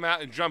 guys come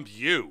out and jump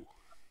you.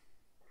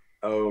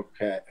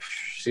 Okay.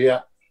 See,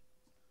 I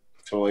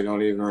totally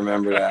don't even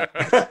remember that.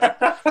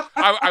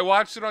 I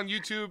watched it on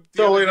YouTube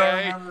the other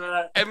day,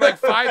 and like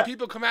 5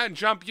 people come out and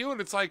jump you, and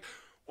it's like,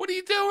 what are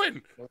you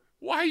doing?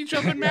 Why are you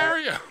jumping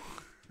Mario?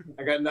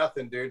 I got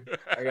nothing, dude.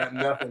 I got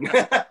nothing.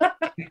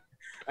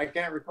 I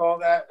can't recall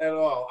that at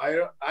all.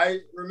 I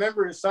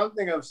remember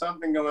something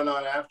going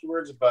on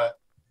afterwards, but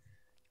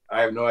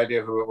I have no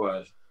idea who it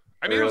was.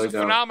 I mean, it was a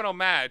phenomenal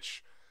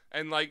match.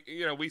 And, like,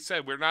 you know, we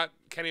said we're not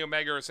Kenny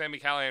Omega or Sami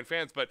Callihan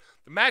fans, but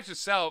the match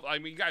itself, I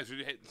mean, you guys were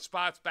hitting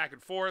spots back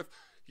and forth.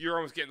 You're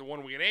almost getting the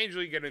one-winged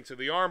angel. You get into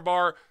the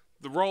armbar,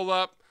 the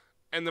roll-up,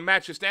 and the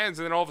match just ends.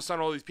 And then all of a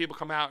sudden, all these people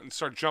come out and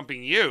start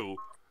jumping you.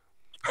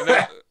 And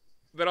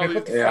then all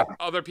these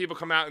other people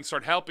come out and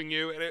start helping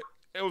you. And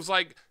it was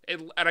like,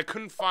 and I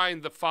couldn't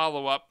find the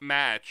follow-up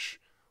match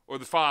or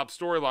the follow-up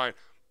storyline.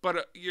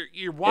 But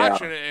you're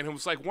watching it, and it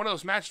was like one of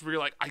those matches where you're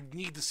like, I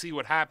need to see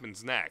what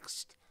happens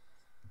next.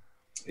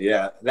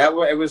 Yeah,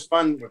 it was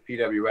fun with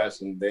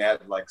PWS, and they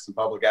had like some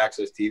public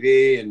access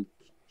TV, and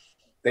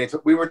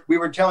we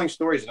were telling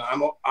stories, and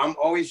I'm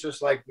always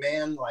just like,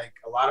 man, like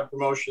a lot of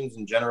promotions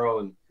in general,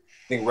 and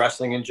I think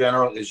wrestling in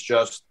general is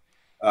just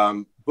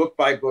book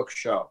by book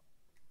show.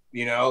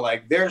 You know,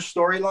 like there's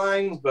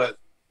storylines, but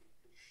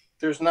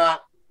there's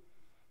not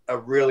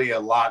really a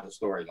lot of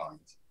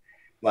storylines.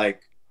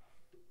 Like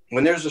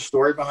when there's a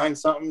story behind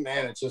something,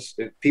 man, it's just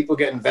people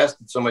get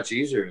invested so much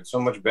easier. It's so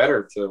much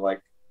better to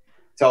like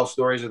tell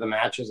stories of the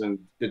matches, and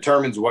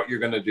determines what you're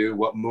going to do,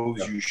 what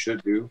moves you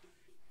should do,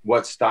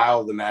 what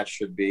style the match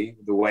should be,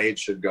 the way it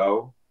should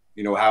go,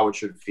 you know, how it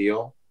should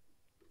feel.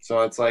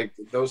 So it's like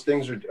those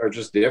things are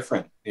just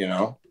different, you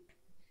know.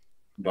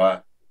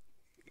 But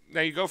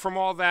now you go from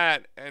all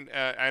that, and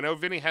I know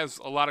Vinny has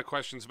a lot of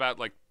questions about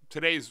like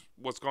today's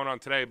what's going on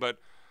today, but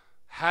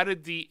how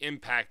did the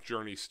Impact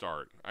journey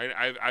start?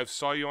 I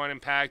saw you on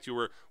Impact. You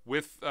were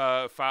with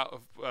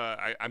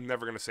I'm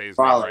never gonna say his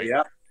name right.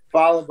 Yeah,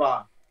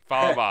 Falaba.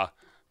 Falaba.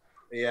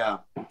 Yeah.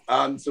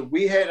 So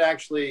we had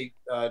actually,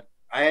 I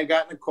had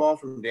gotten a call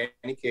from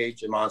Danny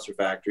Cage at Monster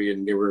Factory,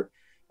 and they were.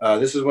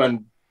 This is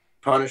when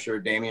Punisher,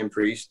 Damian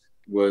Priest,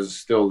 was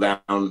still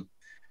down.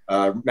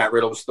 Matt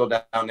Riddle was still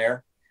down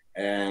there,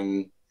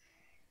 and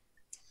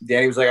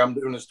Danny was like, "I'm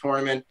doing this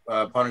tournament.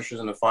 Punisher's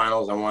in the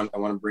finals. I want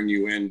to bring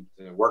you in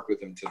to work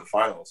with him to the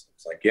finals."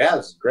 It's like, "Yeah,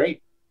 this is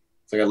great."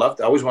 It's like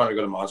I always wanted to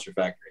go to Monster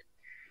Factory,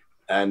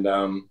 and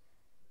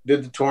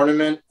did the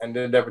tournament and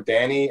did that with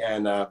Danny.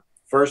 And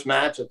first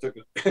match, I took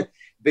a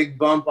big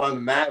bump on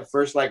the mat.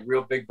 First, like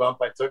real big bump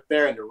I took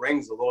there, and the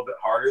ring's a little bit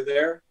harder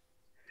there,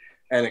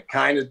 and it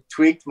kind of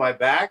tweaked my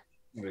back.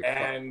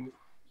 And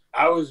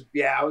I was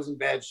in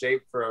bad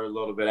shape for a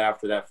little bit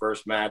after that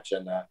first match,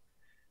 and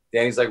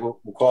Danny's like, we'll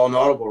call an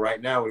audible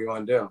right now. What do you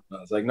want to do? And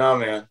I was like, no,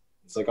 man.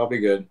 It's like, I'll be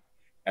good.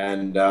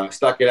 And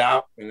stuck it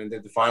out and then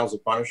did the finals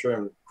of Punisher,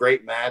 and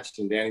great match.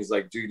 And Danny's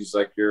like, dude, he's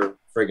like, you're a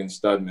friggin'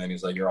 stud, man.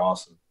 He's like, you're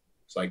awesome.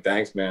 It's like,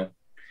 thanks, man.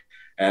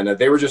 And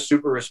they were just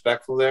super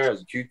respectful there.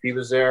 As QT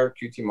was there,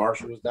 QT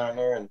Marshall was down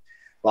there, and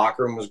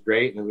locker room was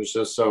great. And it was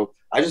just so,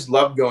 I just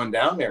loved going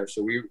down there.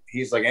 So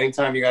he's like,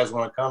 anytime you guys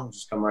want to come,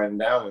 just come right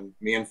down. And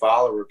me and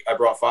Fowler, I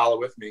brought Fowler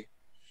with me.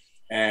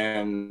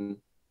 And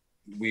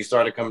we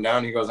started coming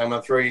down. He goes, I'm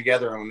going to throw you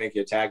together. I'm going to make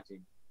you a tag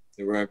team.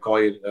 And we're going to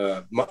call you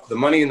the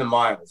money and the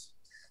miles.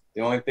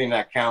 The only thing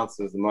that counts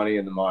is the money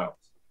and the miles.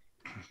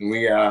 And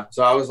we,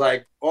 so I was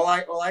like, all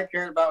I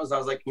cared about was, I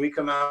was like, can we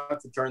come out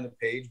to Turn the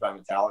Page by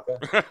Metallica?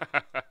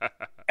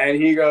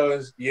 And he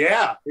goes,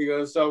 yeah. He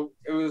goes, so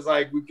it was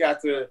like, we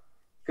got to,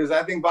 because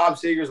I think Bob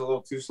Seger's a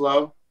little too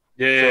slow.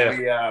 Yeah.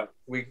 So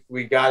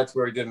we got it to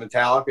where we did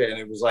Metallica, and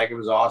it was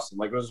awesome.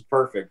 Like, it was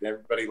perfect.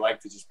 Everybody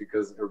liked it just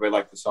because everybody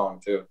liked the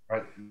song too.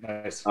 Right.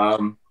 Nice.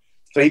 So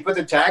he put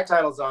the tag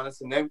titles on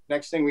us, and then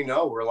next thing we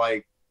know, we're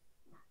like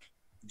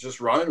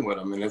just running with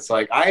them. And it's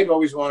like, I had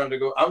always wanted to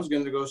go. I was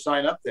going to go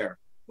sign up there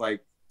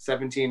like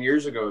 17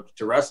 years ago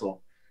to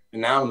wrestle,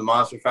 and now I'm the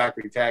Monster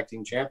Factory Tag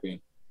Team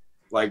Champion.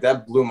 Like,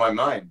 that blew my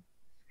mind.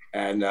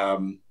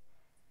 And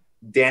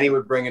Danny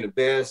would bring in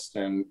Abyss,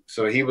 and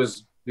so he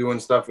was doing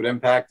stuff with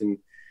Impact, and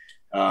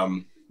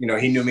you know,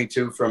 he knew me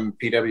too from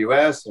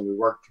PWS, and we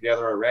worked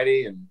together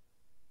already. And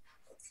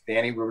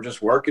Danny, we were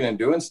just working and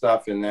doing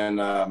stuff. And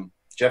then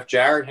Jeff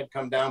Jarrett had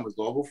come down with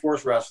Global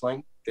Force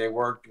Wrestling. They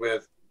worked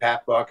with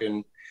Pat Buck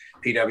and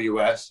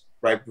PWS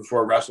right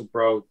before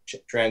WrestlePro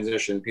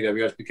transition.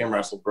 PWS became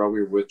WrestlePro.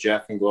 We were with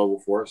Jeff and Global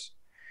Force.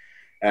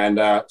 And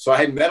so I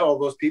had met all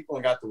those people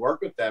and got to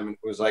work with them. And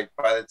it was like,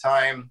 by the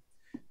time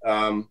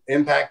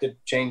Impact had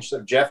changed,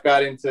 so Jeff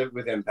got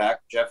with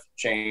Impact. Jeff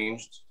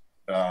changed,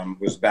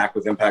 was back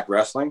with Impact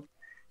Wrestling.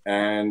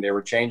 And they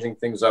were changing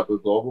things up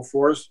with Global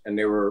Force. And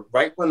they were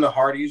right when the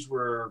Hardys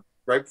were,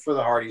 right before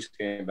the Hardys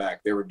came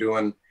back, they were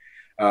doing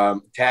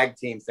tag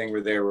team thing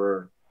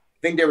where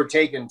I think they were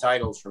taking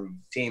titles from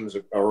teams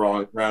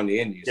around the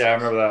Indies. Yeah, I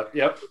remember that.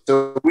 Yep.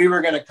 So we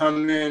were going to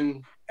come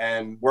in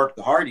and work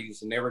the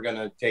Hardys, and they were going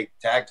to take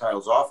tag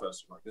titles off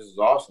us. We're like, this is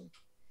awesome.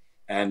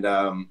 And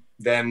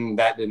then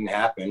that didn't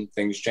happen.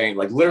 Things changed.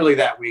 Like, literally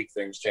that week,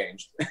 things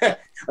changed.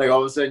 Like, all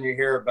of a sudden you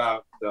hear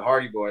about the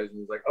Hardy Boys, and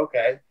it's like,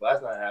 okay, well,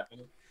 that's not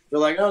happening. They're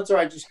like, no, it's all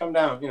right. Just come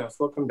down. You know,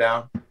 still come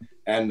down.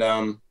 And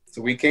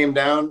so we came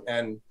down,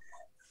 and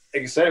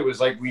like I said, it was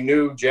like, we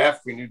knew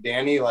Jeff, we knew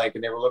Danny, like,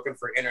 and they were looking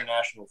for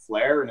international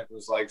flair. And it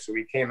was like, so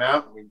we came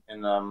out,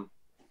 and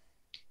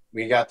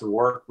we got to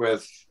work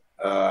with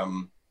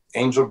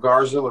Angel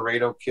Garza,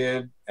 Laredo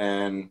Kid,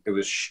 and it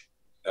was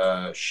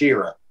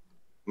Shira.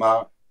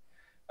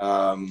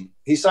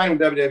 He signed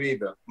with WWE,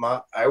 but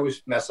I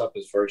always mess up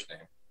his first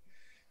name.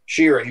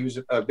 Shira, he was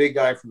a big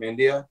guy from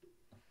India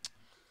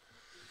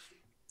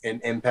in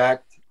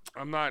Impact.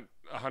 I'm not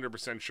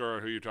 100%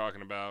 sure who you're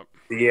talking about.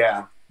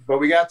 Yeah, but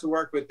we got to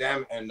work with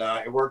them, and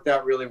it worked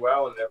out really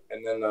well.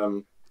 And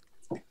then,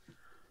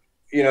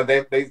 you know,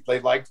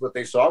 they liked what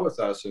they saw with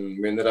us, and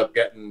we ended up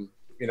getting,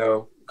 you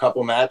know, a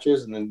couple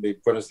matches, and then they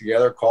put us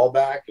together, call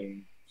back,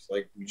 and it's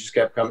like, we just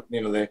kept coming.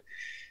 You know,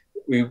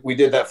 we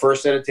did that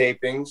first set of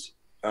tapings.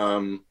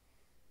 I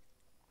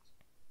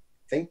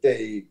think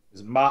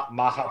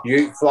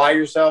you fly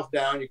yourself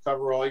down, you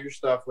cover all your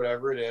stuff,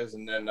 whatever it is,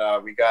 and then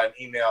we got an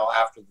email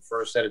after the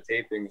first set of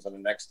tapings on the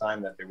next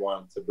time that they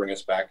wanted to bring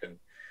us back and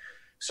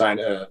sign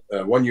a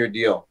 1-year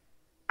deal.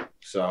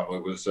 So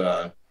it was,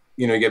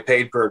 you know, you get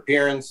paid per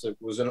appearance. It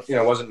wasn't, you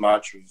know, it wasn't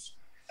much. It was,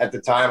 at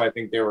the time, I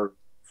think they were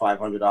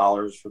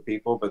 $500 for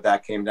people, but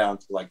that came down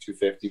to like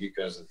 $250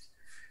 because it's,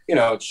 you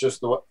know, it's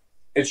just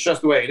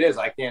the way it is.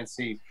 I can't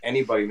see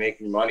anybody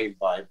making money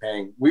by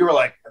paying. We were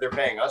like, they're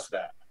paying us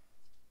that.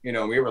 You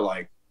know, we were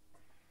like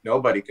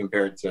nobody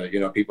compared to,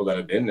 you know, people that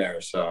have been there.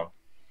 So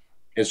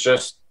it's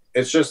just,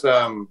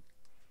 you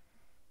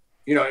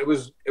know, it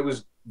was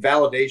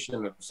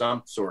validation of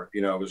some sort,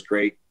 you know, it was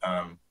great.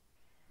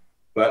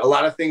 But a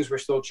lot of things were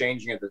still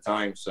changing at the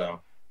time.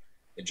 So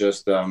It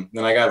just then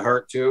I got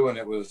hurt too, and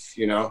it was,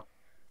 you know,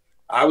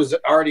 I was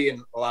already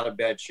in a lot of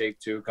bad shape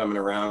too, coming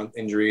around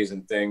injuries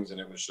and things, and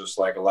it was just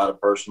like a lot of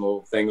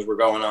personal things were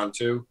going on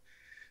too,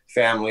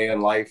 family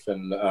and life,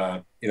 and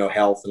you know,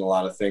 health and a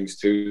lot of things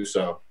too.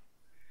 So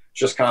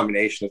just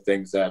combination of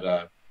things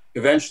that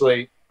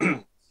eventually,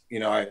 you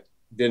know, I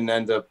didn't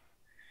end up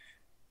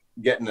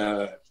getting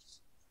a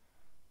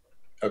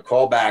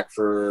call back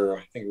for,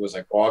 I think it was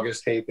like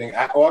August taping.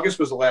 August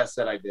was the last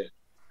set I did.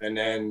 And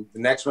then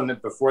the next one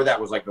before that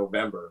was like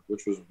November,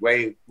 which was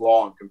way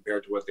long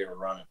compared to what they were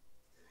running.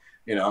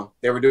 You know,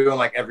 they were doing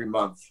like every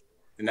month,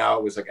 and now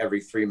it was like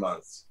every 3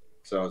 months.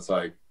 So it's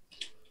like,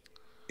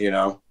 you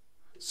know,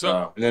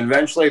 and then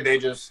eventually they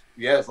just,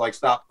 it's like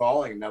stopped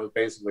calling. And that was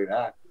basically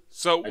that.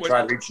 So I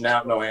tried reaching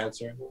out, no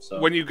answer. So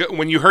when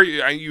you hurt,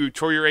 you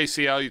tore your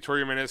ACL, you tore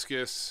your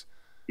meniscus.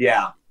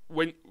 Yeah.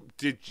 When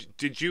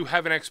did you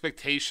have an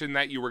expectation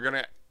that you were going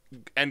to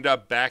end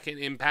up back in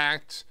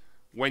Impact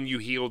when you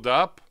healed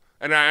up?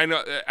 And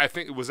I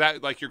think, was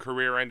that like your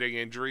career-ending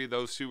injury?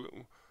 Those two.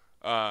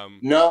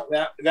 No,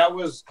 that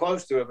was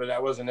close to it, but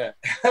that wasn't it.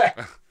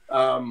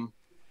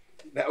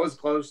 That was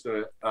close to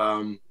it.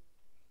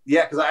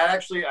 Yeah, because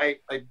I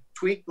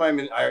tweaked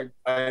my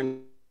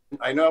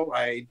I know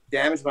I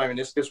damaged my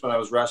meniscus when I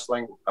was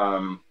wrestling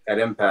at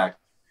Impact.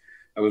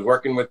 I was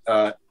working with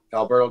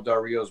Alberto Del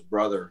Rio's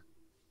brother.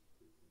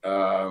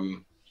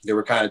 They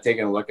were kind of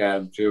taking a look at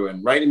him too.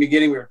 And right in the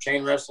beginning, we were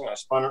chain wrestling. I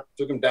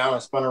took him down, I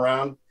spun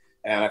around,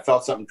 and I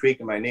felt something tweak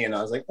in my knee. And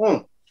I was like,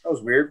 that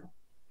was weird.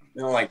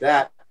 You know, like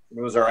that.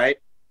 It was all right.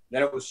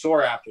 Then it was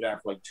sore after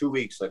that for like 2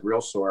 weeks, like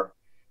real sore.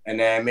 And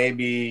then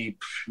maybe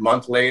a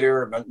month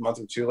or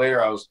two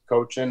later, I was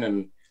coaching,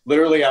 and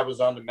literally I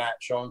was on the mat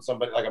showing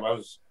somebody, like I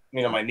was,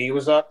 you know, my knee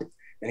was up,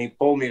 and he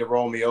pulled me to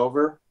roll me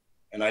over,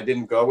 and I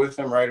didn't go with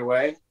him right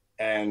away.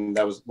 And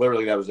that was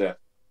it.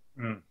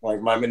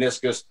 Like my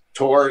meniscus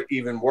tore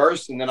even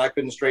worse, and then I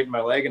couldn't straighten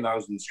my leg, and I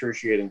was in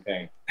excruciating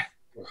pain.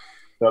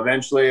 So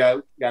eventually I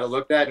got it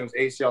looked at. It was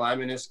ACL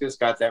and meniscus,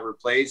 got that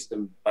replaced.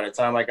 And by the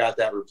time I got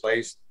that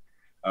replaced,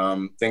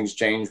 things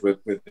changed with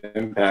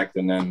Impact.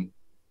 And then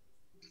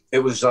it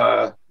was,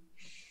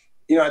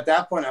 you know, at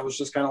that point I was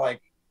just kind of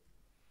like,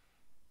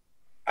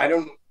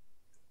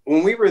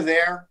 when we were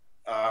there,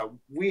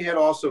 we had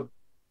also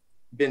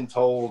been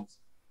told,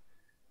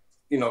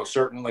 you know,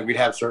 like we'd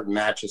have certain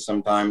matches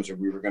sometimes, or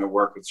we were going to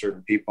work with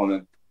certain people, and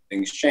then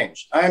things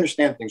changed. I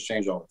understand things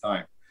change all the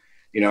time,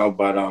 you know,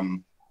 but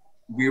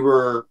we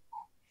were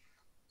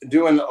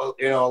doing,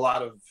 you know, a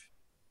lot of,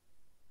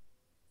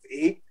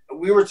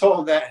 we were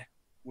told that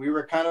we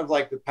were kind of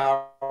like the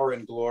power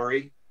and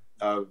glory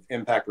of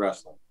Impact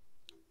Wrestling.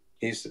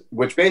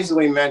 Which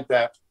basically meant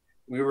that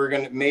we were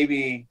going to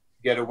maybe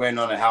get a win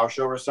on a house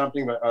show or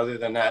something, but other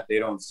than that, they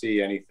don't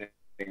see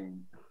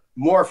anything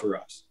more for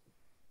us.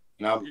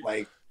 And I'm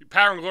like,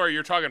 power and glory,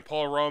 you're talking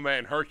Paul Roma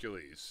and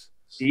Hercules.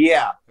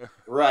 Yeah,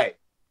 right.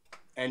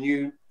 And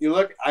you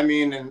look, I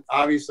mean, and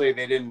obviously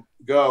they didn't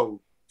go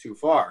too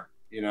far,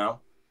 you know?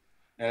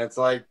 And it's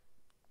like,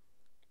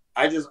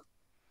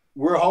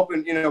 we're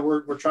hoping, you know,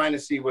 we're trying to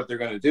see what they're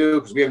going to do,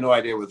 because we have no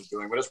idea what they're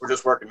doing with us. We're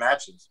just working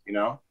matches, you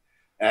know?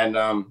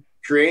 And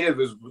creative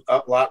is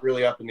a lot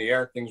really up in the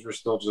air. Things were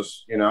still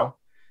just, you know,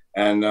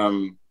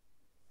 and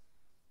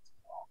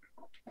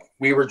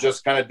we were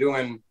just kind of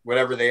doing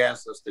whatever they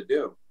asked us to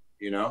do,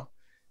 you know?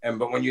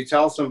 But when you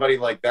tell somebody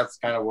like that's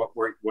kind of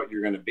what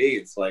you're going to be,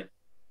 it's like,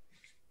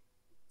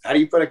 how do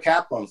you put a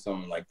cap on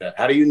someone like that?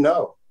 How do you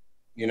know?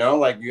 You know,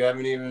 like you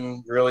haven't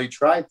even really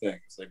tried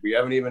things. Like we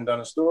haven't even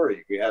done a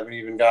story. We haven't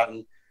even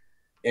gotten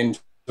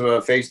into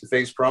a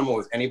face-to-face promo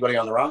with anybody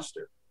on the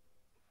roster.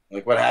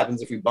 Like what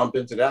happens if we bump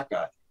into that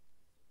guy?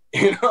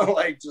 You know,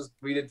 like just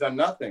we had done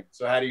nothing.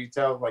 So how do you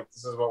tell like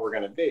this is what we're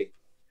going to be?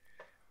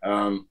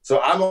 So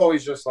I'm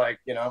always just like,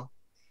 you know,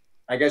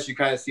 I guess you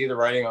kind of see the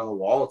writing on the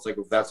wall. It's like,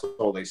 if that's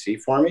all they see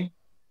for me,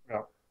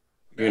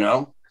 you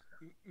know?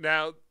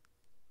 Now,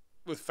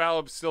 with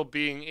Fallop still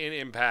being in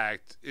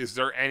Impact, is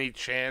there any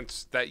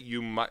chance that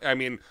you might, I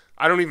mean,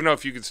 I don't even know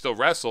if you could still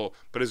wrestle,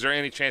 but is there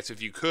any chance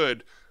if you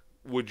could,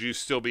 would you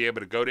still be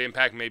able to go to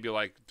Impact, maybe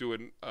like do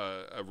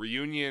a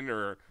reunion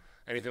or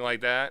anything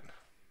like that?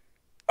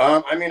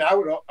 I mean, I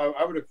would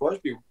of course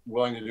be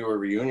willing to do a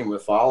reunion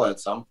with Fala at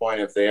some point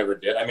if they ever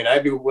did. I mean,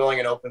 I'd be willing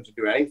and open to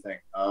do anything.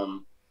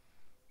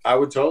 I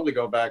would totally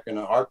go back in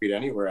a heartbeat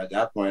anywhere at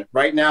that point.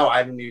 Right now,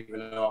 I don't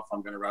even know if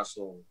I'm going to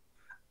wrestle.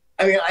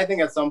 I mean, I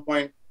think at some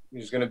point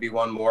there's going to be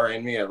one more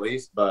in me at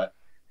least, but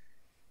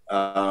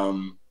I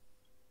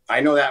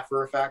know that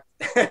for a fact.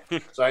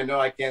 So I know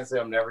I can't say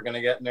I'm never going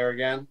to get in there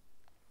again.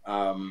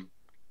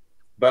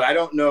 But I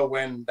don't know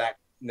when that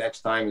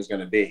next time is going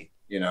to be,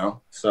 you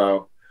know?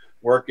 So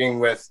working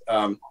with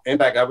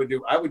Impact, I would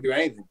do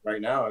anything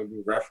right now. I would do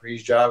a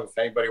referee's job if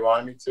anybody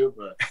wanted me to,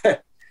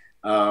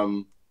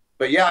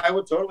 but yeah, I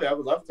would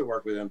love to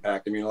work with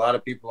Impact. I mean, a lot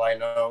of people I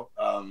know,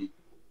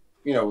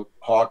 you know,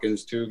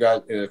 Hawkins too,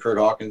 Kurt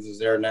Hawkins is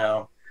there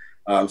now.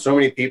 So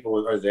many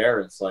people are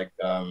there. It's like,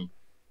 I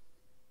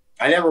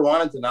never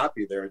wanted to not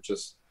be there. It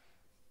just,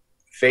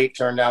 fate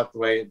turned out the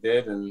way it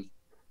did, and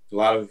a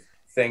lot of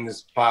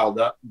things piled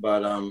up.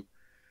 But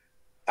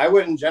I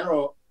would, in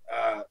general,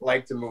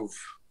 like to move.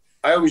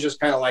 I always just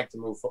kind of like to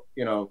move,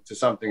 to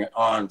something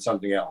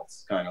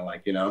else, kind of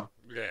like, Yeah.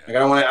 Like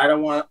I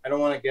don't want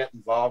to get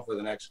involved with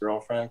an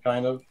ex-girlfriend,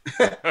 kind of.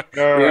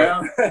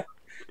 But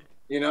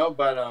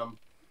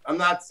I'm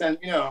not saying,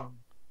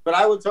 but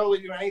I would totally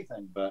do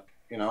anything. But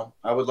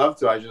I would love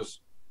to. I just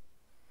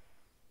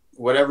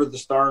whatever the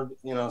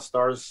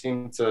stars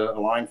seem to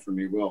align for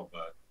me will.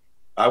 But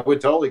I would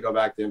totally go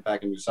back to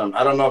Impact and do something.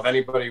 I don't know if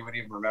anybody would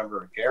even remember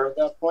or care at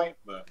that point,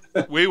 but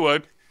we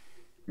would.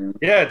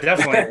 Yeah,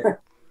 definitely.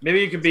 Maybe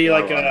you could be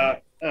like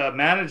a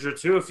manager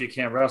too if you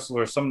can't wrestle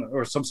or some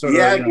sort of.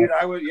 Yeah, dude,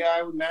 I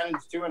would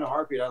manage too in a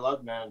heartbeat. I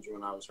loved managing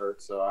when I was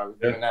hurt, so I was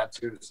doing that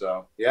too.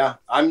 So yeah,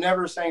 I'm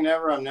never saying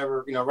never. I'm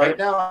never, right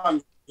now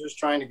I'm just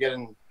trying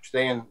to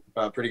stay in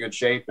pretty good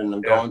shape, and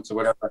I'm going to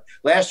whatever.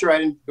 Last year I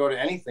didn't go to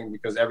anything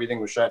because everything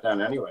was shut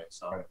down anyway.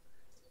 So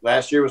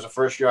last year was the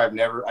first year I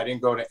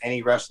didn't go to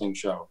any wrestling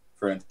show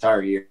for an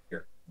entire year.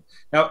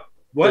 Now,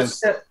 what's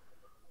that?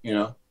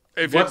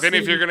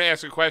 If you're going to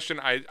ask a question,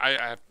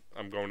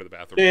 I'm going to the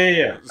bathroom.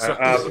 Yeah. So,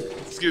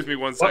 excuse me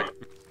 1 second.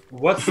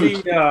 What's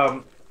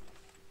the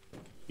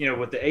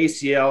with the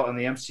ACL and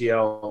the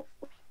MCL,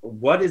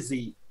 what is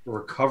the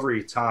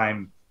recovery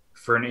time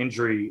for an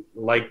injury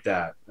like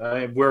that?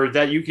 Where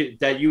that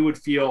you would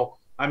feel,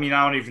 I mean,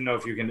 I don't even know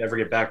if you can ever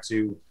get back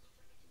to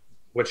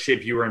what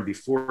shape you were in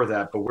before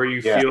that, but where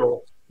you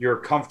feel you're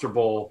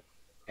comfortable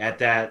at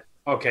that,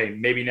 okay,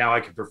 maybe now I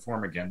can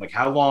perform again. Like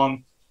how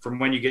long from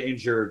when you get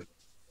injured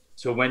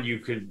to when you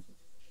could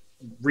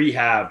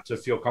rehab to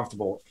feel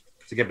comfortable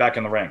to get back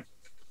in the ring?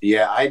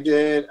 Yeah, I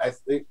did. I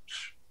think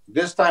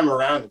this time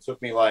around it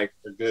took me like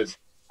a good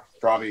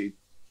probably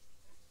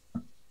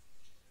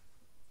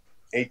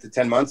 8 to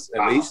 10 months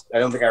at least. I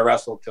don't think I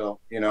wrestled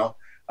till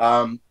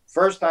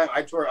first time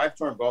I've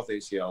torn both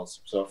ACLs.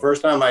 So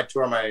first time I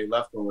tore my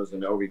left one was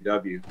in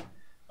OVW,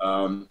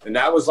 and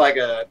that was like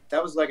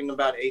in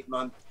about 8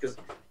 months, because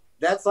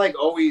that's like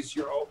always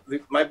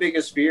my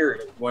biggest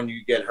fear when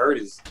you get hurt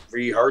is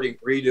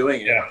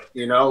redoing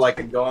it, like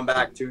and going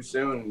back too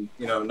soon,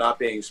 not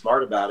being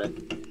smart about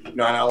it,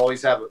 and I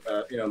always have,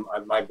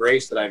 my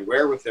brace that I'd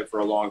wear with it for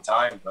a long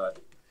time. But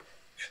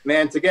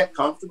man, to get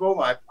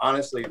comfortable,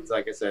 honestly, it's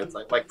like I said, it's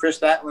like Chris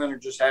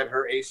Statlander just had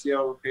her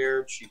ACL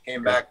repaired. She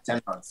came back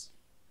 10 months,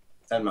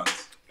 and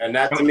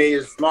that to me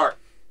is smart.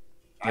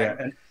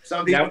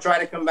 Some people try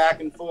to come back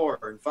in 4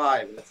 and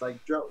 5, and it's like,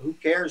 who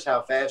cares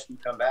how fast you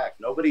come back?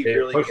 Nobody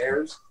really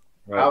cares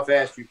how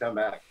fast you come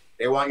back.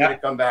 They want you to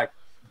come back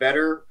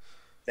better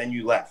than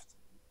you left.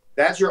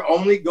 That's your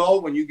only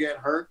goal when you get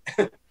hurt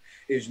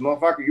is,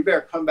 motherfucker, you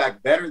better come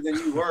back better than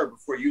you were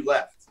before you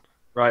left.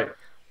 Right.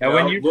 And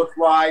when you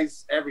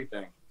look-wise,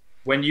 everything.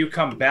 When you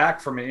come back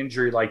from an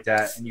injury like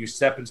that and you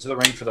step into the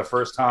ring for the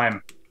first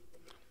time,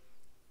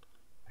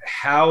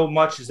 how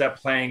much is that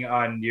playing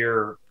on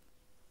your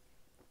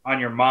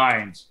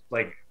mind,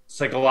 like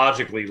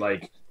psychologically,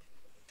 like,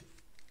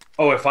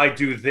 oh, if I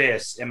do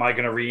this, am I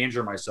going to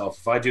re-injure myself?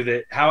 If I do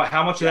that,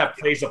 how much of that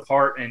plays a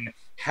part in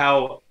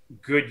how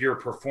good you're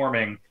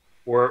performing,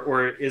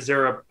 or is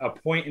there a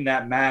point in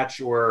that match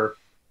or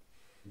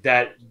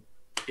that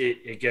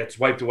it gets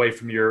wiped away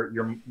from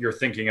your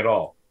thinking at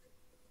all?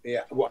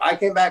 Yeah, well, I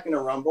came back in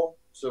a Rumble,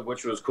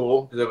 which was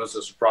cool because it was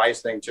a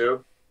surprise thing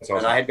too. Awesome.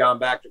 And I had gone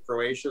back to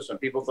Croatia, so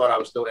people thought I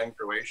was still in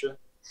Croatia.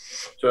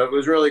 So it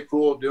was really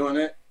cool doing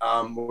it,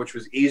 which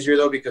was easier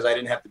though because I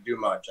didn't have to do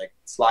much. I could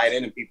slide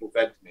in and people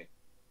fed to me,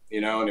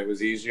 and it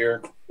was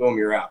easier. Boom,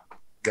 you're out,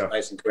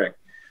 nice and quick.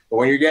 But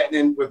when you're getting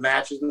in with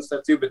matches and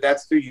stuff too, but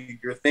that's too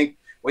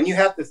when you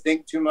have to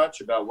think too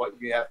much about what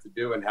you have to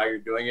do and how you're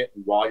doing it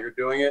and while you're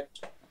doing it,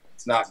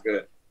 it's not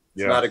good.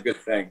 It's not a good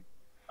thing.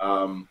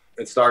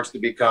 It starts to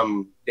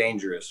become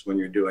dangerous when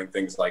you're doing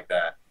things like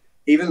that.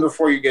 Even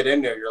before you get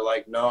in there, you're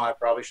like, no, I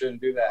probably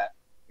shouldn't do that.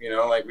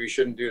 Like we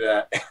shouldn't do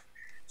that.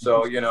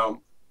 So,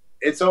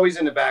 it's always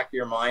in the back of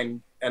your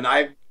mind. And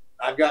I've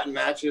gotten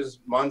matches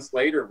months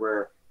later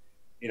where,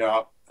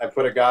 I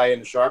put a guy in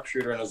the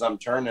sharpshooter, and as I'm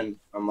turning,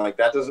 I'm like,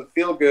 that doesn't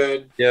feel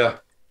good. Yeah.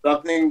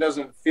 Something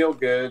doesn't feel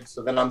good.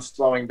 So then I'm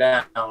slowing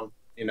down, and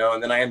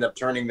then I end up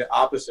turning the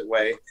opposite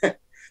way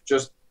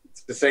just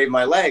to save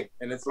my leg.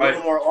 And it's a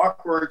little more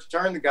awkward to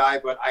turn the guy,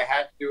 but I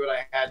had to do what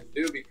I had to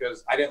do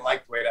because I didn't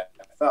like the way that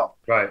felt.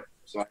 Right.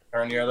 So I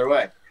turned the other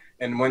way.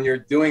 And when you're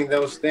doing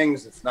those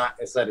things, it's not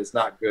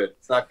good.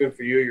 It's not good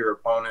for you, your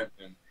opponent.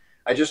 And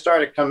I just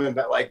started coming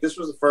back. Like, this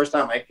was the first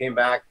time I came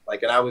back.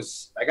 Like, and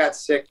I got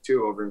sick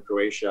too over in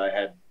Croatia. I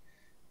had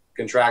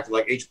contracted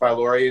like H.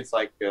 pylori. It's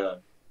like, I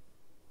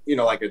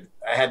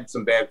had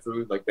some bad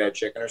food, like bad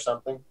chicken or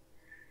something.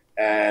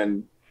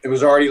 And it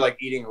was already like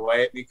eating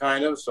away at me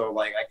kind of. So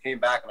like I came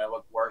back and I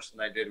looked worse than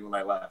I did when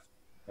I left.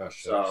 Oh,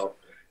 so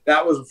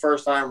that was the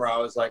first time where I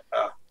was like,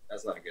 oh,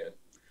 that's not good,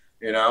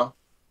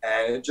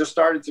 And it just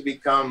started to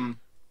become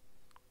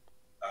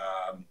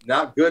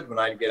not good when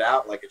I'd get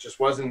out. Like, it just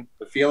wasn't,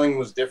 the feeling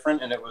was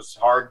different, and it was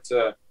hard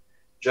to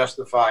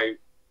justify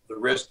the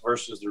risk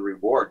versus the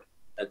reward.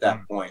 at that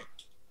point.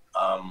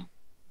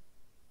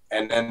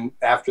 And then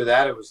after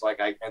that, it was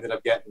like I ended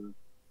up getting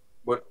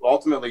what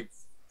ultimately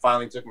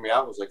finally took me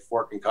out was like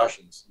 4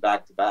 concussions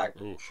back to back.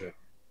 Oh shit!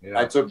 Yeah.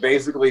 I took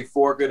basically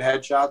 4 good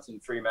headshots in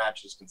 3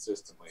 matches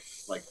consistently,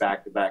 like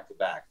back to back to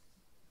back.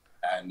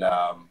 And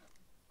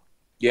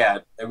yeah,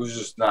 it was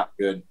just not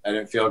good. I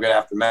didn't feel good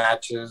after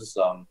matches.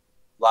 A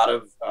lot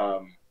of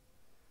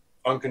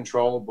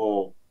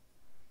uncontrollable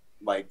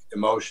like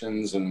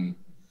emotions and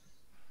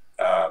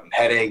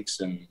headaches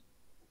and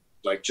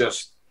like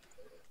just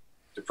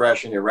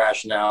depression,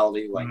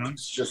 irrationality, like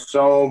it's just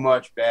so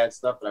much bad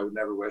stuff that I would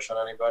never wish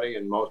on anybody.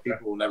 And most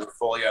people will never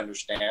fully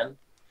understand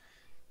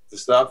the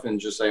stuff and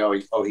just say,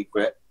 oh, he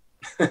quit.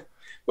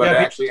 But it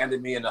actually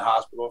ended me in the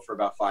hospital for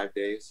about 5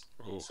 days.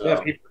 So,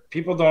 yeah,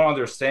 people don't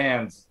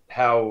understand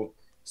how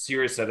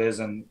serious that is.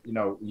 And, you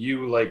know,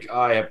 you, like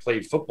I, have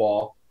played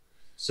football.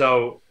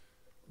 So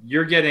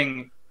you're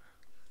getting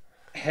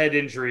head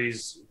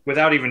injuries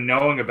without even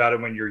knowing about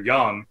it when you're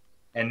young.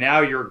 And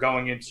now you're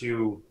going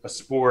into a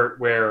sport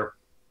where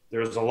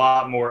there's a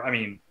lot more. I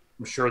mean,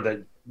 I'm sure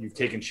that you've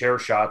taken chair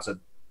shots at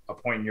a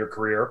point in your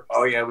career.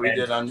 Oh, yeah, we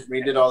did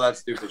all that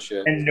stupid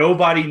shit. And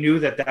nobody knew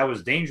that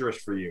was dangerous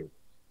for you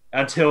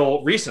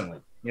until recently,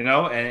 you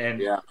know? And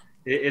yeah,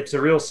 it's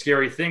a real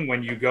scary thing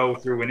when you go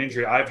through an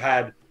injury. I've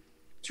had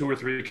 2 or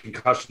 3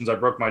 concussions. I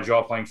broke my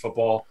jaw playing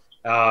football.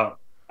 I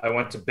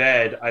went to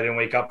bed. I didn't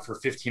wake up for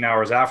 15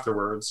 hours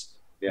afterwards.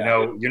 Yeah. You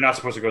know, you're not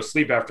supposed to go to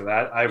sleep after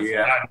that. I've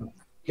gotten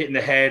hit in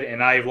the head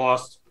and I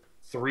lost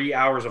 3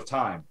 hours of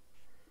time.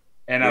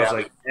 And I was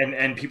like,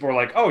 and people were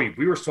like, oh,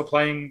 we were still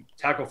playing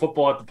tackle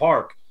football at the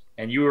park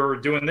and you were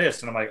doing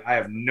this. And I'm like, I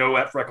have no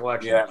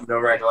recollection. Yeah, no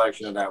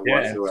recollection of that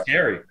whatsoever. It's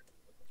scary.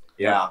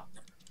 Yeah.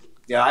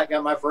 Yeah, I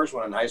got my first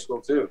one in high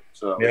school too.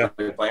 So I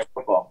was playing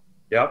football.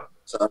 Yep.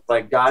 So it's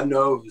like God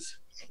knows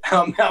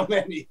how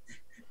many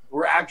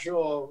were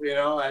actual, you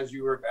know, as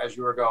you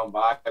were going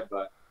by.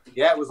 But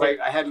yeah, it was like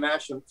I had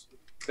matched him.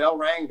 Bell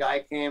rang, guy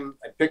came,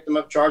 I picked him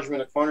up, charged him in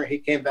the corner. He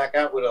came back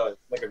out with a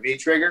V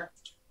trigger.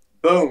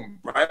 Boom,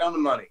 right on the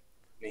money.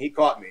 And he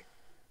caught me.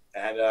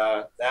 And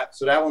that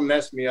one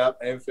messed me up.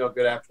 I didn't feel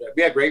good after that.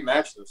 We had a great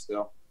match though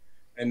still.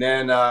 And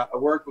then I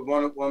worked with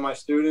one of my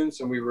students,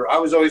 and I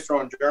was always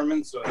throwing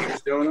Germans, so he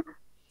was doing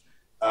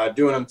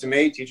them to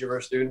me, teacher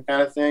versus student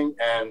kind of thing.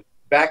 And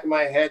back of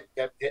my head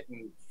kept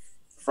hitting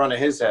the front of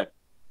his head.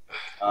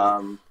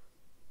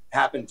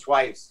 Happened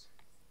twice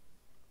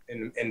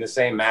in the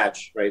same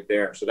match right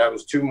there. So that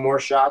was 2 more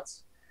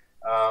shots.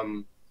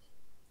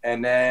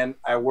 And then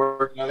I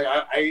worked another.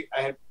 I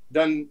had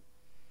done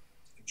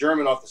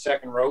German off the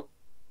second rope.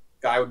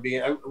 Guy would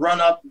be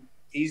run up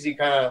easy,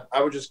 kind of.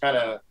 I would just kind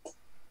of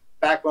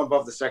back bump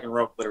off the second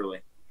rope, literally.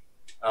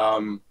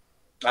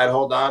 I'd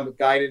hold on, but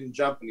guy didn't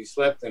jump and he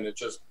slipped, and it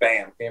just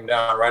bam came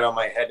down right on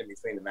my head in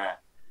between the mat.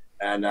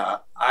 And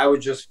I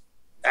would just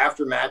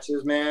after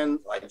matches, man,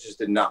 like it just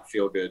did not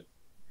feel good.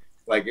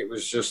 Like it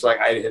was just like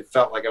it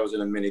felt like I was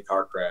in a mini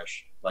car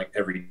crash, like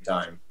every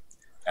time,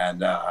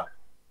 and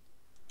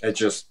it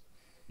just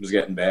was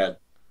getting bad.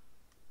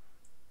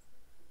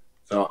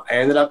 So I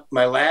ended up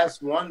my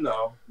last one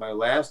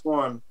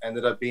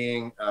ended up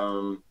being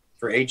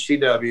for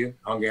HCW,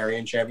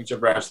 Hungarian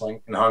Championship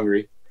Wrestling in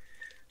Hungary.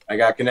 I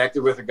got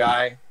connected with a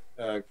guy,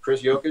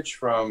 Chris Jokic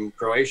from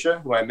Croatia,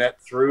 who I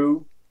met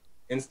through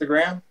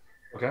Instagram.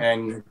 Okay.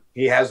 And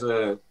he has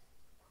a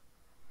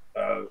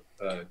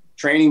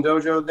training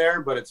dojo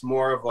there, but it's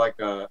more of like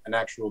an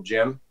actual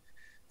gym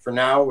for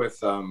now with,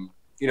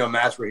 you know,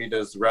 mats where he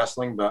does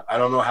wrestling, but I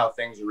don't know how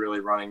things are really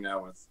running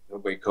now with the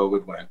way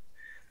COVID went.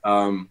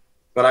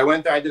 But I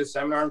went there, I did a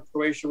seminar in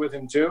Croatia with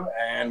him too.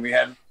 And we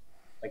had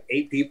like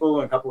 8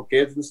 people and a couple of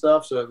kids and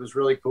stuff. So it was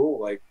really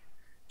cool. Like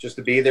just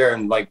to be there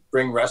and like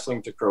bring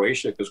wrestling to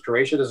Croatia, because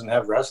Croatia doesn't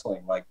have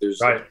wrestling. Like there's,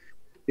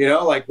 you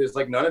know, like there's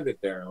like none of it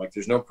there. Like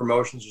there's no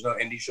promotions, there's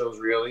no indie shows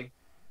really.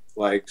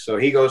 Like, so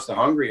he goes to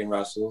Hungary and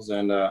wrestles.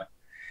 And I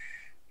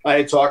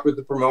had talked with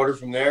the promoter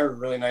from there, a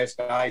really nice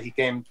guy. He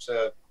came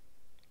to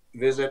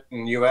visit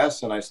in the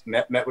US and I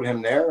met with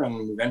him there.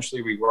 And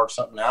eventually we worked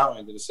something out and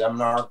I did a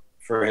seminar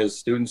for his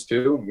students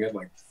too. And we had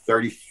like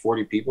 30,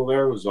 40 people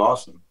there. It was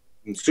awesome.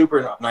 And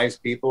super nice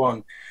people,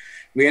 and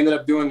we ended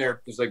up doing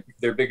their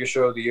biggest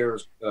show of the year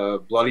was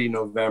Bloody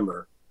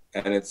November,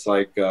 and it's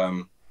like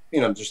you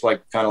know, just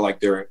like kind of like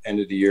their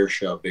end of the year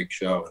show, big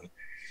show, and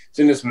it's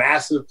in this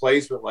massive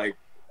place with like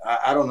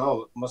I don't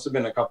know, it must have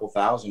been a couple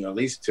thousand, at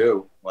least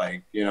 2,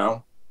 like, you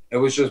know, it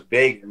was just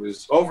big. It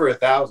was over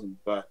 1,000,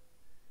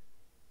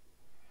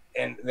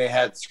 and they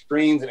had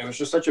screens, and it was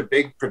just such a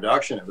big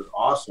production. It was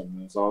awesome.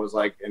 It was always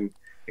like, and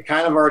I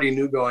kind of already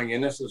knew going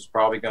in this was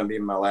probably going to be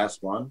my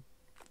last one.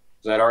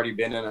 I'd already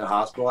been in a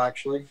hospital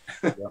actually.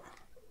 But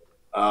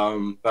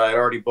I'd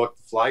already booked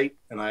the flight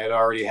and I had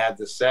already had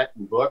the set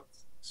and booked.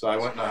 So I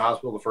went in the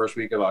hospital the first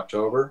week of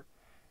October,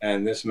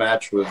 and this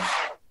match was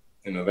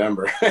in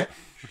November.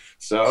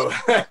 So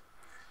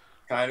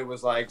kind of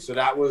was like, so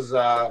that was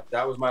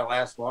my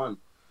last one.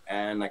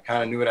 And I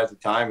kind of knew it at the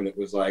time. And it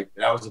was like,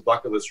 that was a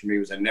bucket list for me,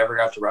 was I never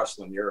got to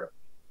wrestle in Europe.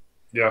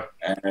 Yeah.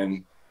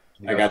 And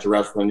I got to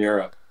wrestle in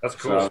Europe. That's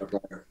cool.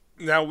 So,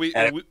 Now we've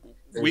cool.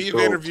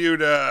 interviewed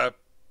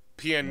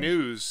PN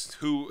News,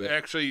 who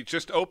actually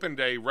just opened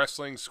a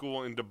wrestling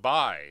school in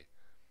Dubai.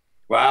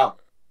 wow.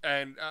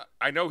 And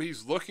I know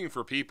he's looking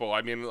for people.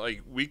 I mean,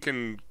 like, we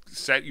can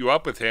set you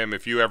up with him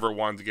if you ever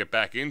wanted to get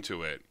back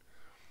into it.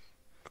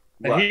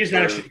 And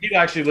he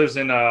actually lives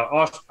in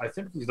I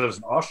think he lives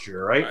in Austria,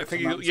 right? I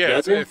think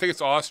I think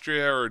it's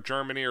Austria or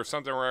Germany or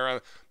something right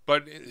around.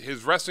 But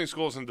his wrestling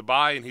school is in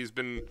Dubai, and he's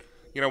been,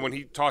 when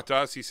he talked to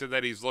us, he said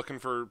that he's looking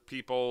for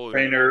people,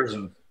 trainers,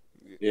 and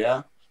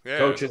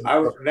coaches. I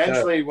was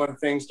eventually, when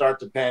things start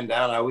to pan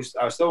down,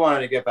 I still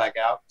wanted to get back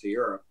out to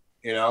Europe.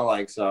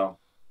 So.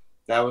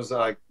 That was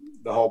like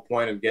the whole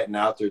point of getting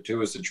out there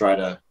too, is to try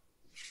to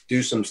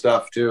do some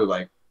stuff too.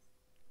 Like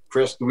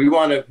Chris, we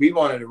wanted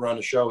to run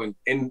a show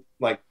in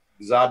like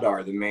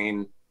Zadar, the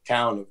main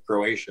town of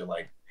Croatia,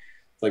 like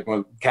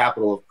one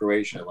capital of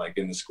Croatia, like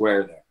in the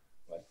square there.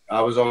 Like,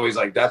 I was always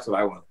like, that's what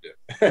I want to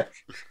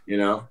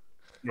do.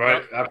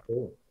 Right.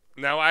 Absolutely.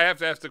 Now I have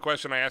to ask the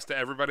question I asked to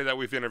everybody that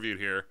we've interviewed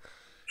here.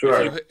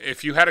 Sure.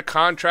 If you had a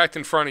contract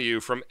in front of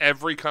you from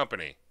every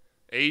company,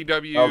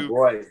 AEW, oh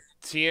boy.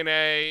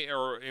 TNA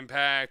or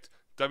Impact,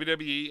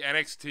 WWE,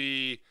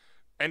 NXT,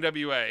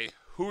 NWA,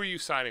 who are you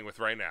signing with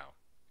right now?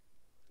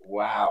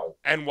 Wow.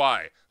 And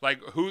why? Like,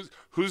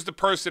 who's the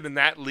person in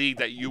that league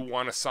that you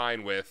want to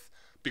sign with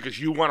because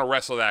you want to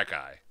wrestle that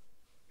guy?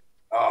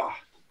 Oh,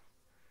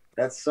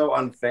 that's so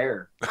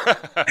unfair.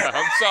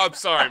 I'm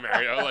sorry,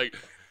 Mario. Like,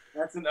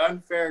 that's an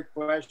unfair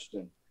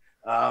question.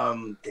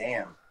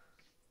 Damn.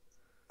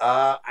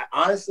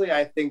 Honestly,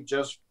 I think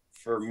just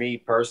for me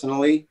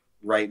personally,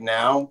 right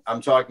now, I'm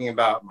talking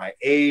about my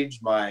age,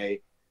 my,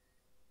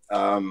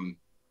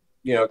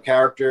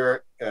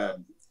 character,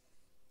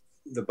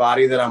 the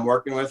body that I'm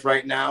working with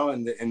right now,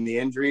 and the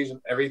injuries and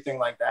everything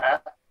like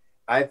that.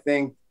 I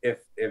think if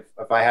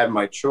I had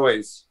my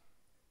choice,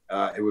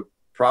 it would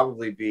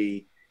probably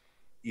be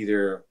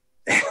either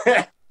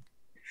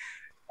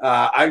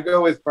I'd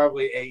go with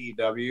probably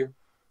AEW,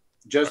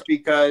 just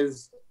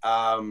because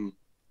I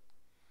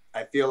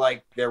feel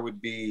like there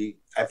would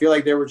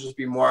just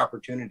be more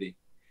opportunity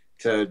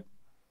to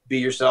be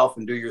yourself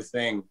and do your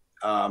thing,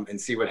 and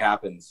see what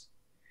happens.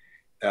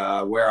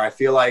 Where I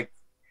feel like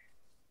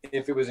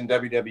if it was in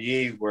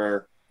WWE,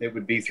 where it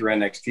would be through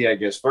NXT, I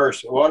guess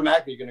first. Well,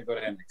 automatically you're going to go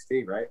to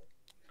NXT, right?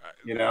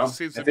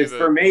 If it's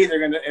for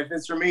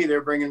me,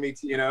 they're bringing me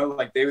to,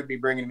 like they would be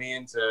bringing me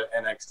into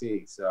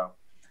NXT. So,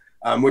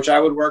 which I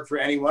would work for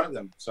any one of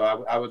them. So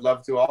I would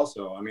love to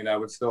also. I mean, I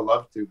would still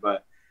love to,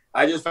 but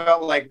I just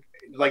felt like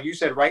you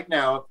said, right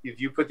now, if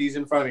you put these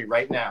in front of me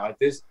right now, at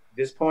this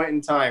point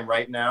in time,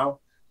 right now,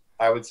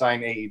 I would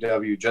sign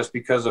AEW just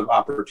because of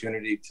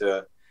opportunity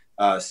to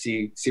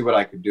see what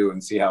I could do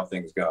and see how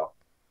things go.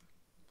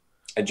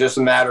 And just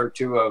a matter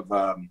too of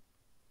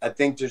I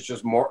think there's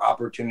just more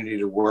opportunity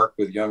to work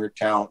with younger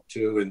talent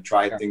too, and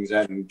try things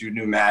out and do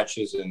new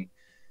matches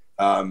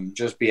and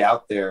just be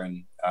out there.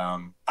 And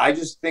I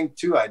just think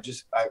too,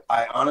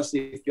 I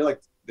honestly feel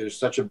like there's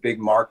such a big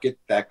market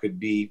that could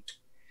be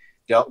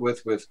dealt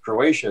with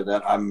Croatia,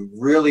 that I'm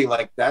really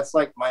like, that's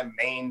like my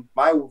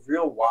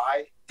real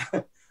why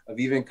of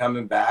even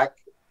coming back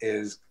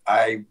is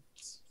I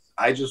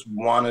just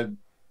want to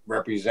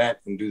represent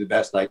and do the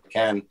best I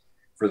can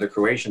for the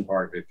Croatian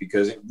part of it,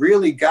 because it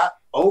really got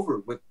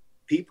over with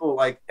people.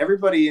 Like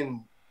everybody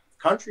in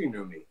country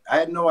knew me. I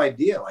had no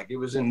idea. Like it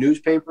was in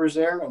newspapers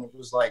there, and it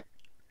was like,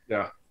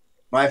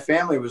 my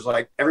family was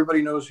like,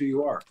 everybody knows who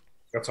you are.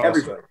 That's awesome.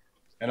 Everybody.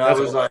 And I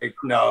was like,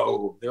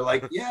 no. They're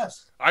like,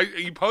 yes.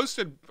 You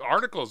posted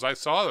articles. I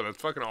saw them.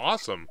 It's fucking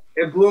awesome.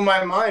 It blew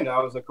my mind.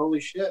 I was like, holy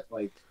shit.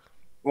 Like,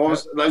 that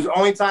was the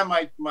only time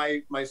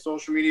my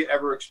social media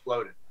ever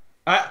exploded.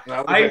 I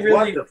really,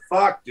 what the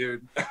fuck,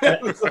 dude? I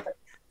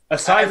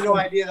had no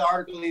idea the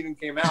article even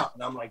came out.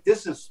 And I'm like,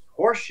 this is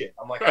horseshit.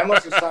 I'm like, I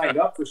must have signed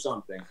up for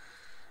something.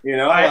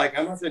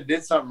 I must have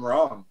did something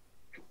wrong.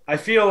 I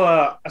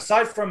feel,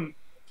 aside from,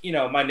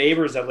 my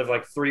neighbors that live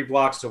like 3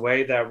 blocks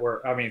away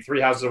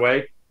 3 houses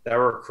away that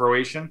were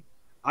Croatian,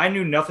 I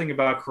knew nothing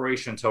about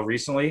Croatia until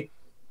recently.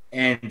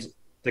 And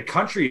the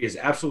country is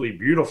absolutely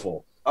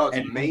beautiful. Oh, it's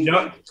amazing.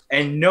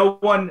 No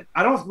one,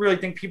 I don't really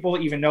think people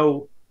even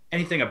know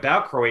anything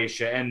about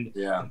Croatia. And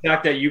the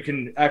fact that you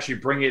can actually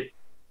bring it,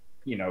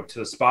 to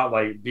the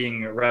spotlight,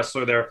 being a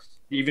wrestler there,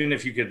 even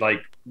if you could,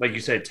 like you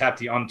said, tap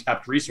the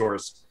untapped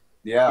resource.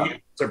 Yeah.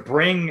 To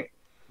bring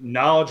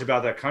knowledge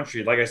about that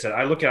country. Like I said,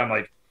 I look at it, I'm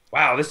like,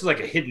 wow, this is like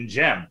a hidden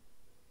gem.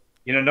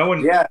 No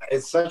one. Yeah,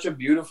 it's such a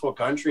beautiful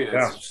country.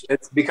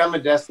 It's become a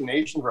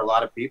destination for a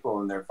lot of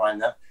people, and they're finding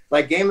that.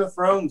 Like Game of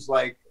Thrones,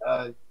 like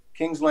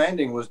King's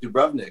Landing was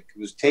Dubrovnik. It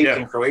was taped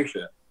in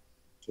Croatia.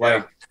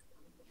 Like,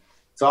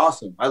 it's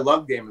awesome. I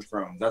love Game of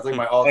Thrones. That's like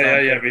my all-time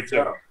favorite me too.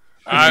 show.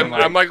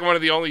 I'm like one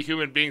of the only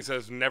human beings that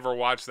has never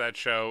watched that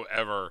show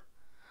ever.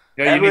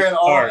 Yeah,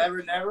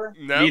 Never?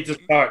 No.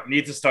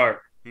 Need to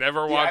start.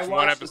 Never watched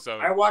one episode.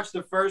 I watched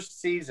the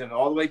first season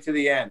all the way to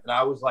the end, and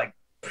I was like,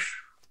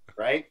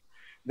 right?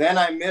 Then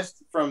I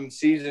missed from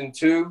season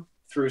 2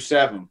 through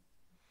 7.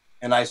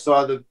 and I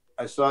saw the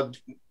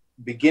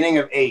beginning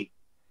of 8,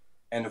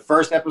 and the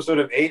first episode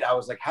of 8. I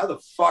was like, how the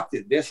fuck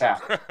did this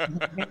happen?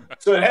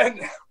 So then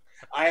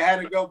I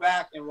had to go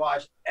back and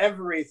watch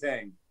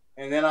everything,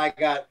 and then I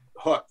got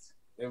hooked.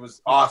 It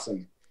was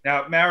awesome.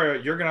 Now,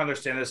 Mario, you're going to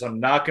understand this. I'm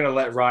not going to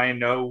let Ryan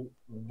know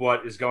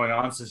what is going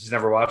on since he's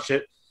never watched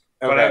it.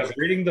 But Okay.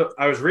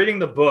 I was reading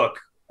the book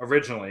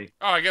originally.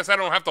 Oh, I guess I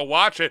don't have to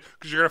watch it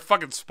because you're gonna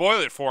fucking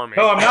spoil it for me.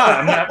 No,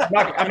 I'm not.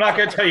 I'm not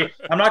going to tell you.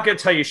 I'm not going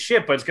to tell you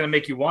shit, but it's going to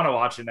make you want to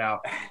watch it now.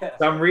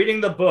 So I'm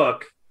reading the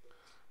book,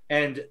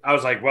 and I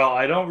was like, well,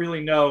 I don't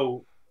really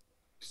know.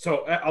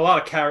 So a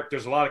lot of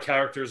characters, a lot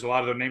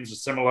of their names are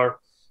similar.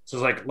 So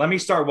I was like, let me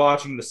start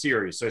watching the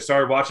series. So I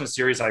started watching the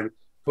series. I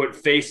put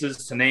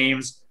faces to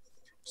names,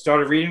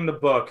 started reading the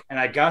book, and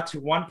I got to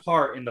one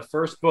part in the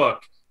first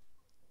book,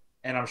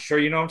 and I'm sure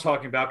you know what I'm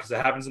talking about because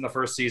it happens in the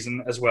first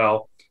season as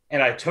well.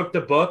 And I took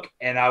the book,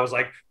 and I was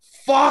like,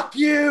 fuck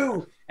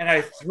you! And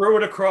I threw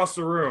it across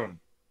the room.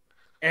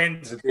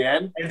 And Is it the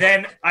end? And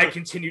then I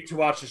continued to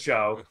watch the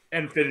show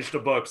and finish the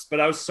books. But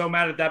I was so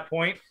mad at that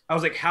point. I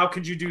was like, how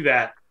could you do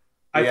that?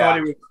 I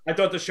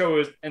thought the show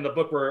was and the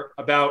book were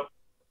about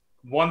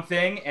one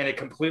thing, and it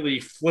completely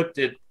flipped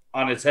it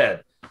on its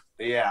head.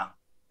 Yeah.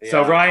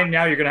 So Ryan,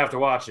 now you're gonna have to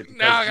watch it.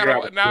 Now I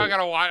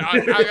gotta watch. I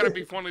gotta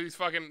be one of these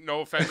fucking.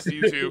 No offense to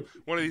you two,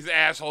 one of these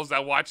assholes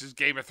that watches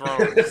Game of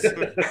Thrones.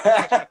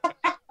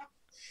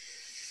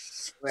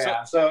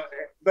 Yeah. So,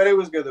 but it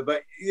was good.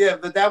 But yeah,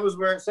 but that was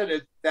where it said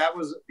it. That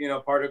was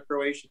part of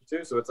Croatia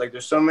too. So it's like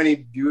there's so many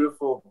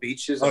beautiful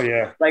beaches. Oh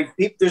yeah. Like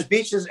there's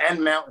beaches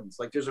and mountains.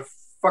 Like there's a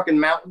fucking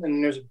mountain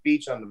and there's a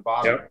beach on the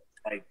bottom. Yep.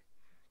 Like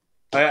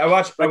I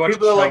watched.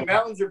 People are like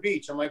mountains or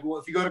beach. I'm like, well,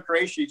 if you go to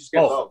Croatia, you just get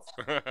both.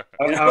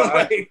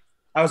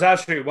 I was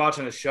actually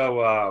watching a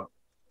show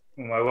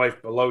with my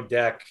wife, Below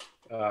Deck,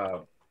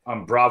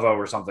 on Bravo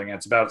or something.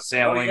 It's about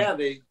sailing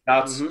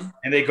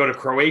and they go to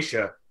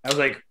Croatia. I was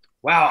like,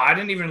 wow, I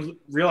didn't even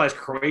realize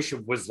Croatia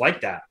was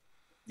like that.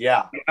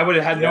 Yeah. I would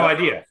have had no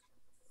idea.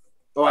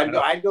 Oh,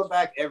 I'd go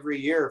back every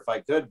year if I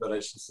could, but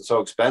it's just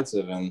so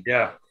expensive. And,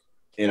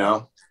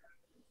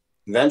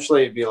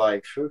 eventually it'd be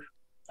like, phew.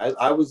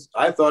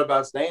 I thought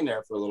about staying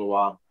there for a little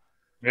while.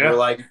 Yeah. We were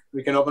like,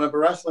 we can open up a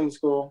wrestling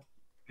school.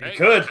 You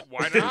could.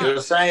 Why not?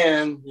 Just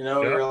saying, we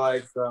were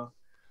like,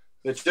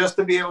 it's just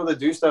to be able to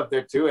do stuff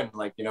there too, and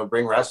like,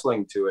 bring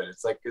wrestling to it.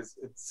 It's like it's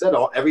said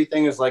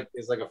everything is like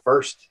a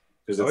first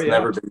because it's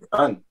never been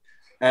done.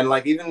 And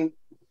like even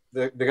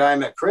the guy I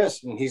met,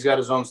 Chris, and he's got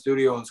his own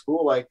studio in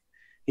school. Like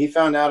he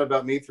found out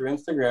about me through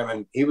Instagram,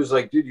 and he was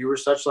like, dude, you were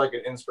such like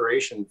an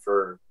inspiration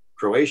for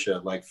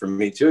Croatia, like for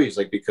me too. He's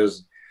like,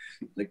 because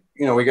like,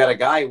 we got a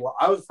guy. Well,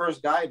 I was the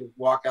first guy to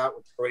walk out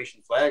with the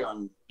Croatian flag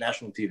on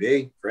national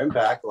TV for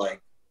Impact.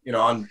 Like,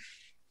 on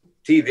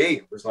TV,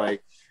 it was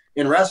like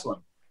in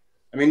wrestling.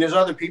 I mean, there's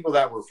other people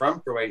that were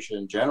from Croatia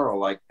in general.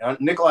 Like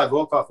Nikolai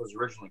Volkov was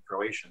originally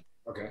Croatian.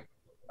 Okay.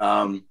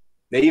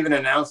 They even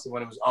announced it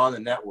when it was on the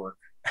network.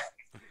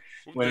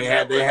 When they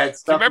had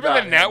stuff. Remember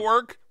the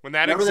network when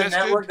that existed? The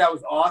network? That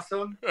was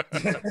awesome.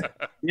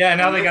 Yeah.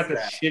 Now they got the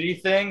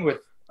shitty thing with.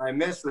 I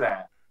miss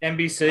that.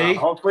 NBC.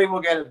 Hopefully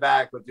we'll get it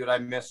back, but dude, I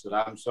missed it.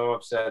 I'm so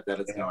upset that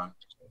it's gone.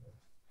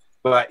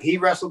 But he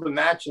wrestled the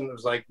match, and it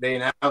was like they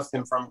announced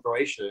him from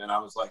Croatia, and I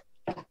was like,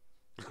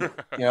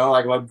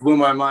 like what blew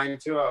my mind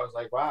too. I was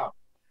like, wow.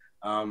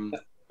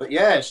 But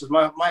yeah, it's just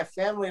my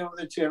family over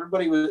there too.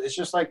 It's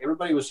just like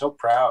everybody was so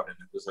proud, and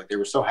it was like they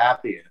were so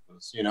happy. And it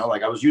was,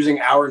 like I was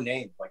using our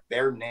name, like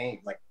their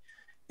name, like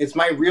it's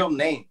my real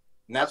name,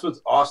 and that's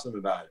what's awesome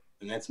about it.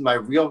 And it's my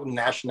real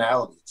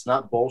nationality. It's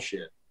not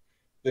bullshit.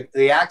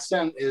 The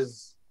accent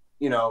is,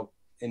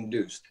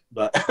 induced,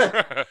 but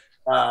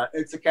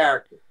it's a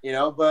character,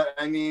 but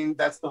I mean,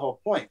 that's the whole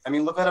point. I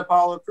mean, look at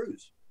Apollo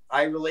Crews.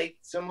 I relate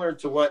similar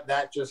to what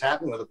that just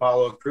happened with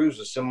Apollo Crews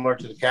is similar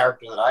to the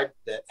character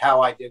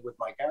how I did with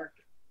my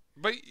character.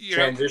 But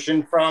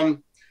transition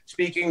from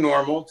speaking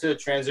normal to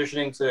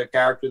transitioning to a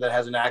character that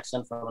has an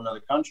accent from another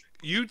country.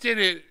 You did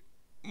it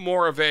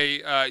more of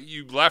a,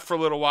 you left for a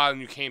little while and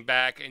you came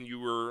back and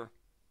you were,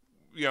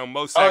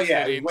 most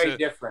way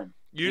different.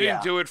 You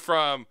didn't do it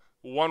from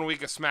 1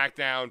 week of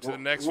SmackDown to the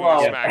next week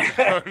of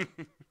SmackDown.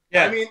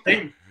 Yeah, I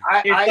mean,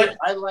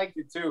 I liked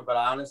it too, but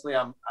honestly,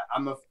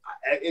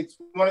 it's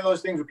one of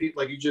those things where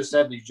people, like you just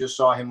said, you just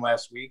saw him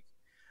last week.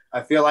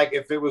 I feel like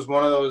if it was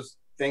one of those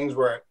things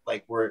where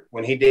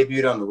when he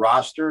debuted on the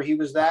roster, he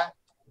was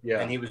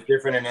and he was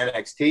different in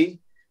NXT,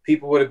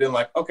 people would have been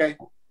like, okay.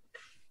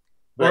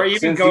 But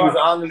since he was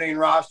on the main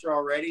roster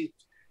already,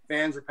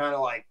 fans are kind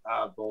of like,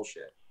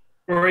 bullshit.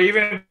 Or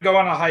even go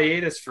on a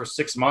hiatus for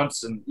 6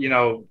 months, and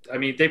I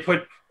mean, they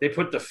put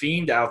the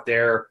Fiend out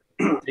there.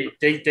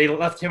 They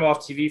left him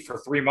off TV for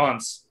 3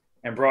 months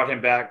and brought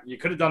him back. You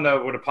could have done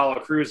that with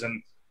Apollo Crews,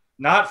 and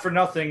not for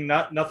nothing,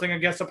 nothing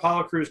against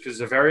Apollo Crews because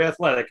they're very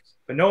athletic,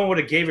 but no one would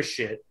have gave a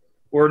shit,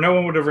 or no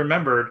one would have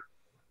remembered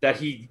that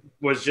he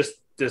was just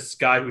this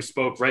guy who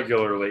spoke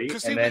regularly.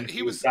 Because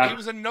he was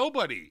a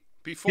nobody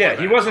before. Yeah,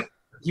 that.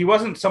 He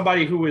wasn't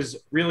somebody who was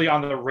really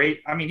on the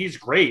rate. I mean, he's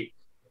great.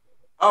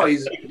 Oh,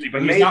 he's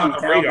but he's not on the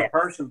talented radar.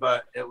 person,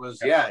 but it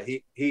was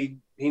he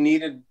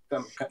needed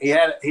them. He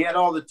had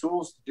all the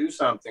tools to do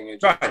something.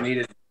 It just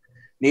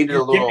needed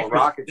a little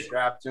rocket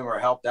strapped to him or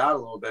helped out a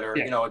little bit, or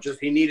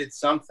he needed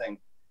something.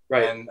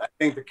 Right. And I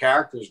think the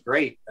character is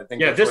great. I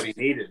think that's what he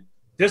needed.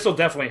 This will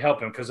definitely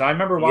help him because I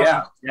remember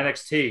watching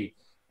NXT,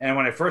 and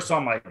when I first saw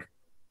him, like,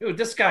 dude,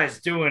 this guy's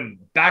doing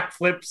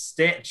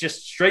backflips,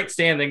 just straight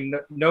standing,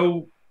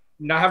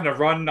 not having to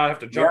run, not have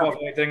to jump off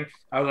anything.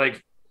 I was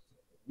like,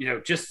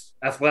 just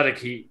athletic.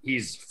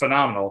 He's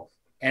phenomenal.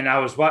 And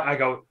I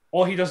go,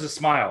 all he does is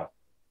smile.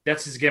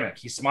 That's his gimmick.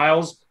 He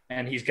smiles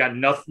and he's got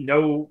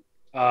no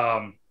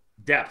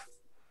depth.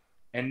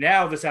 And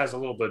now this has a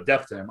little bit of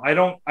depth to him.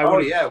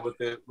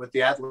 With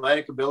the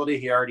athletic ability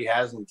he already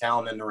has and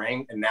talent in the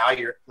ring, and now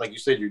you're, like you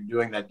said, you're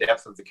doing that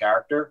depth of the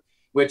character,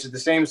 which in the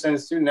same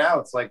sense too. Now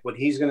it's like what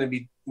he's going to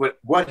be,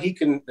 what he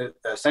can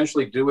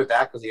essentially do with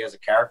that, because he has a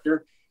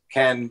character,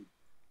 can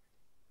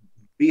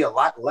be a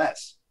lot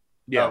less.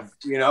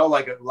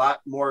 Like a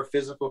lot more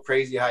physical,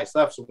 crazy high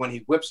stuff. So when he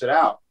whips it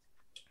out,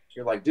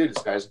 you're like, dude,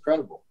 this guy's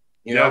incredible.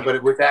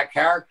 But with that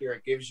character,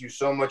 it gives you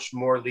so much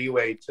more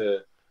leeway to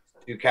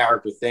do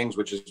character things,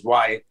 which is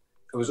why it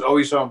was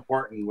always so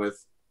important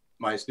with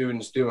my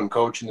students doing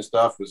coaching and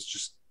stuff,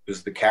 was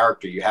the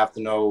character. You have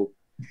to know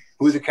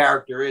who the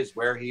character is,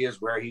 where he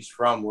is, where he's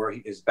from,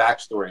 his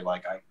backstory.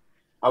 Like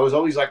I was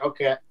always like,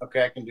 okay,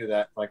 I can do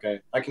that. Like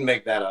I can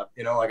make that up,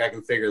 like I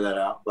can figure that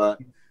out. But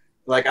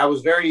like I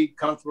was very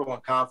comfortable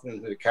and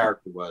confident who the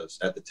character was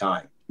at the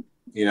time,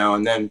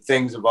 and then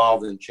things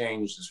evolved and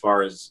changed as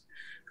far as,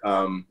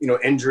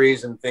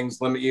 injuries and things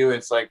limit you.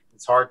 It's like,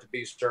 it's hard to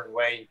be a certain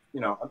way.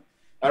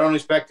 I don't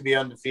expect to be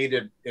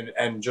undefeated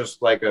and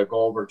just like a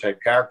Goldberg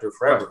type character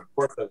forever. Right. Of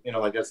course,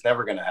 like that's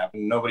never going to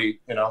happen. Nobody,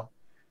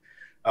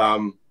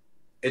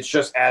 it's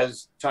just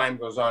as time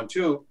goes on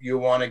too, you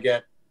want to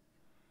get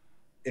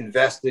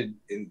invested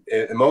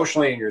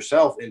emotionally in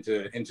yourself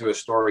into a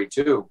story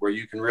too, where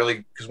you can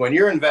really, because when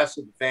you're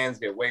invested, the fans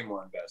get way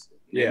more invested.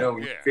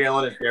 You're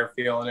feeling it, they're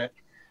feeling it,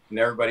 and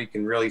everybody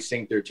can really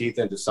sink their teeth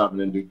into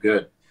something and do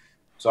good.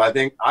 So I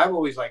think I've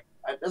always like,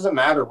 it doesn't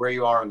matter where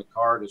you are on the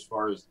card as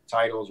far as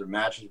titles or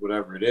matches,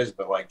 whatever it is,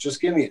 but like, just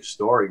give me a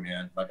story,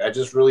 man. Like, I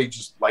just really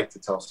just like to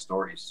tell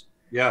stories.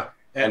 Yeah.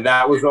 And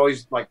that was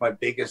always like my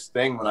biggest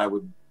thing when I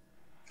would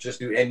just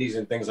do indies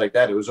and things like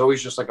that. It was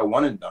always just like a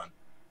one and done.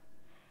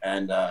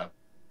 And, I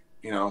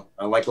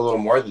like a little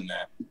more than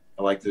that.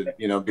 I like to,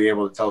 be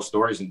able to tell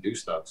stories and do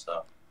stuff.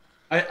 So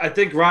I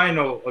think Ryan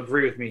will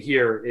agree with me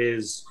here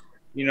is,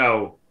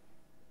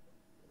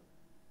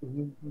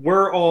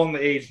 we're all in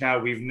the age now.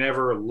 We've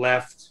never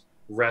left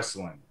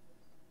wrestling.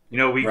 We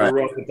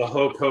grew up with the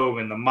Hulk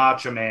Hogan, the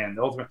Macho Man,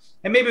 the Ultimate,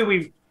 and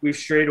maybe we've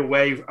strayed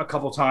away a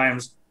couple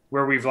times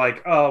where we've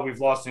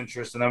lost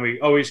interest, and then we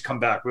always come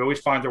back. We always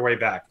find our way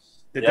back.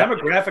 The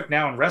demographic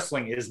now in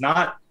wrestling is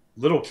not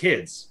little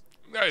kids.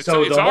 No, it's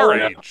our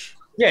age.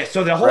 Yeah,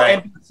 so the whole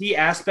NPC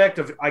aspect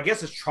of, I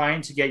guess, is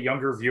trying to get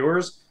younger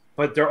viewers,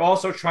 but they're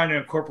also trying to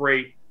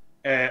incorporate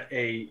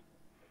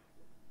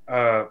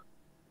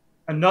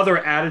another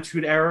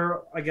attitude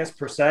era, I guess,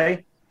 per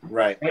se.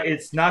 Right.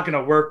 It's not going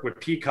to work with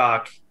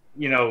Peacock,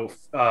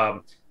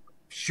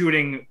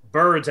 shooting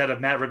birds out of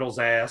Matt Riddle's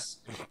ass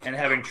and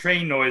having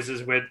train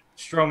noises with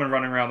Strowman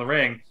running around the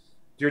ring.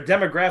 Your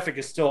demographic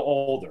is still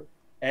older.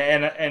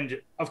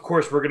 And of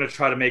course, we're going to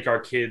try to make our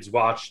kids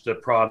watch the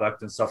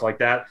product and stuff like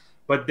that.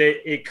 But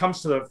it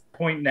comes to the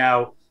point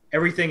now,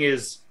 everything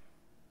is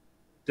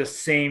the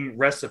same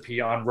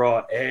recipe on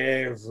Raw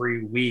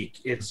every week.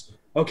 It's,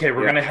 okay,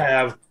 we're going to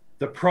have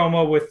the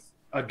promo with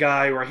a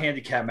guy or a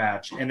handicap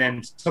match, and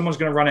then someone's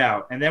going to run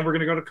out, and then we're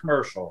going to go to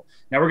commercial.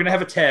 Now we're going to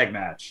have a tag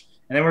match,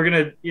 and then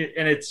and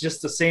it's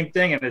just the same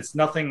thing, and it's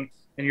nothing,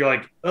 and you're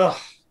like, ugh.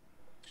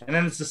 And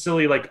then it's the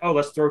silly, like, oh,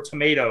 let's throw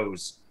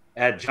tomatoes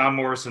at John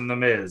Morrison, The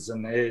Miz,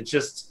 and it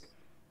just,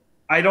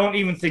 I don't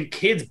even think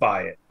kids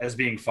buy it as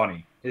being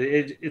funny.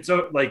 It's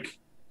like,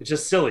 it's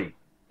just silly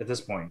at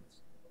this point.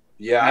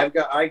 Yeah,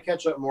 I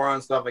catch up more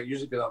on stuff. Like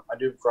usually, because I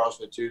do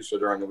CrossFit too, so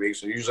during the week.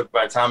 So usually,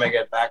 by the time I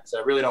get back, because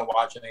I really don't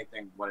watch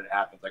anything when it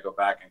happens, I go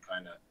back and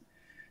kind of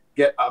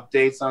get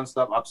updates on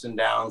stuff, ups and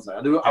downs.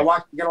 I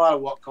get a lot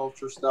of What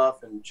Culture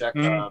stuff and check.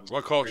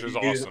 What Culture is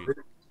awesome.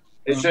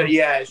 It's just,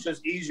 it's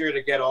just easier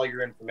to get all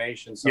your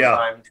information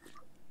sometimes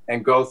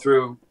and go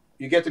through.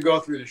 You get to go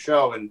through the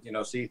show and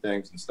see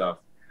things and stuff.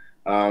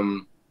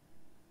 And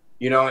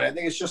I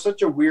think it's just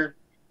such a weird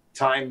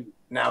time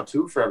now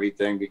too for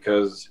everything,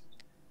 because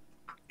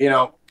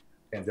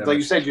like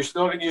you said, you're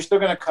still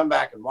going to come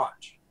back and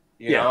watch,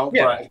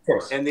 but, of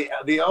course. And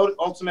the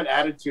ultimate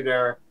attitude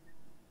era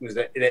was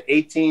that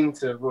 18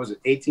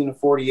 to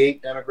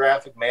 48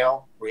 demographic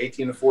male, or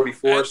 18 to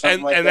 44 or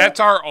something like that. And that's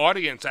our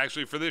audience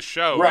actually for this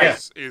show.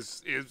 Right.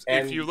 Is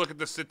if you look at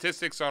the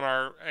statistics on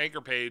our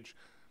anchor page,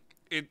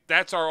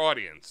 that's our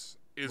audience.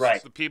 Is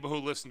the people who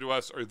listen to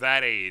us are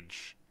that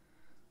age,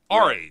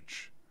 our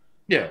age.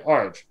 Yeah,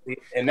 our age.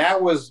 And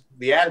that was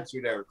the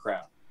attitude era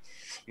crowd.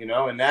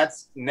 And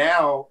that's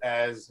now,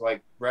 as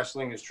like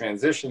wrestling is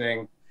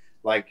transitioning,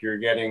 like you're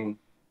getting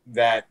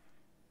that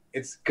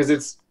it's because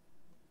it's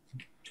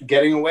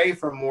getting away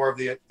from more of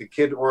the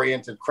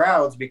kid-oriented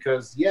crowds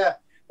because,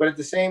 but at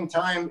the same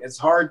time, it's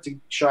hard to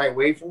shy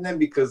away from them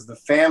because the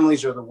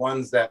families are the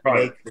ones that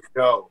make the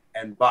show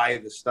and buy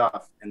the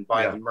stuff and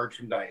buy the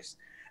merchandise.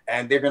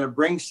 And they're going to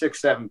bring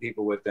 6-7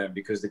 people with them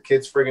because the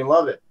kids friggin'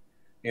 love it.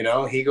 You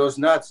know, he goes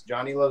nuts.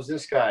 Johnny loves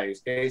this guy.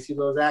 Casey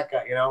loves that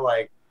guy. You know,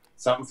 like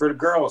something for the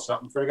girls,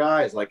 something for the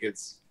guys. Like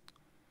it's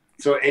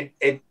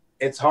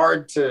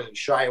hard to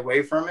shy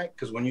away from it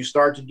because when you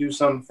start to do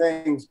some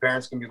things,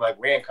 parents can be like,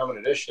 we ain't coming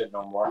to this shit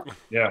no more.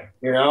 Yeah.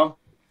 You know?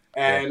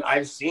 And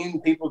I've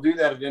seen people do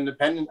that at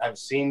independent. I've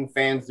seen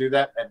fans do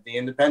that at the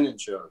independent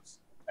shows.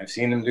 I've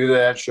seen them do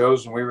that at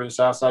shows when we were the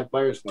Southside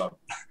Players Club.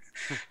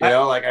 You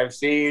know, like I've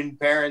seen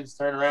parents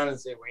turn around and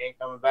say, we ain't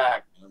coming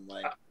back. And I'm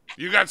like,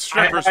 you got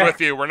strippers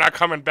with you. We're not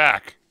coming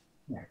back.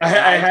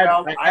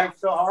 I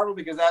feel horrible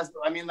because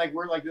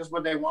we're like, this is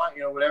what they want,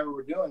 you know, whatever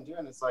we're doing too.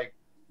 And it's like,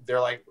 they're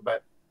like,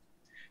 but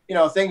you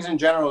know, things in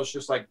general, it's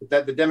just like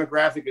that the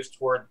demographic is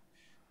toward,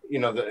 you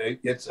know,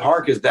 it's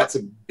hard because that's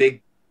a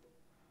big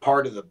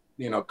part of the,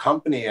 you know,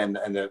 company and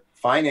the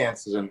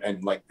finances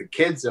and like the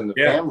kids and the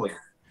family.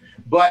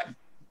 But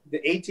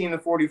the 18 to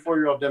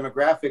 44-year-old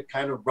demographic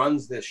kind of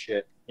runs this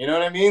shit. You know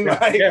what I mean?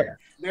 Like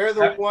they're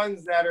the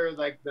ones that are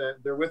like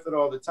they're with it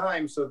all the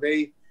time. So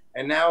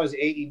and now as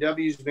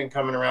AEW's been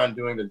coming around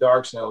doing the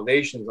darks and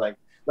elevations, like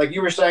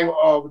you were saying,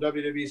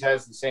 WWE's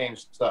has the same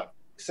stuff.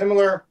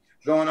 Similar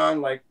going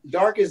on, like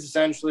dark is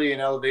essentially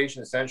and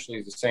elevation essentially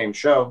is the same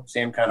show,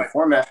 same kind of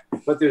format,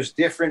 but there's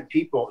different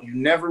people. You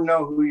never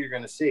know who you're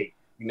going to see.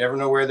 You never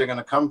know where they're going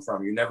to come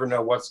from. You never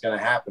know what's going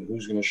to happen,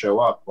 who's going to show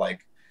up. Like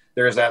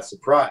there's that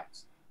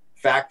surprise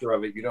factor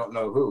of it. You don't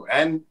know who.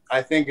 And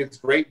I think it's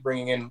great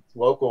bringing in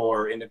local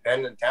or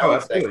independent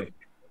talents.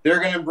 They're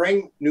going to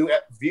bring new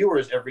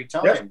viewers every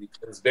time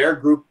because their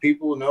group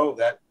people know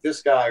that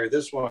this guy or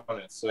this one.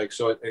 It's like,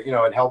 so it, you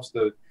know, it helps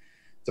to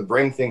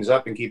bring things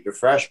up and keep it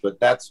fresh. But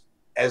that's,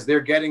 as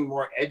they're getting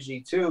more edgy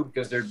too,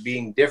 because they're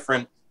being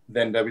different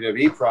than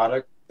WWE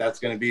product, that's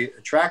going to be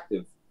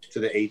attractive to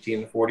the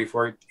 18 to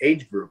 44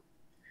 age group.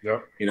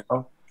 Yep. You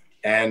know,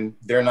 and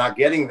they're not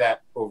getting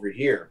that over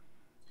here,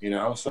 you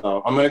know?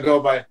 So I'm going to go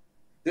by,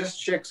 this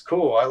chick's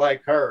cool. I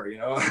like her, you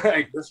know,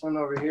 like this one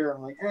over here.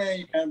 I'm like,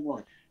 you kind of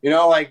boring, you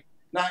know, like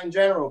not in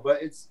general,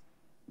 but it's,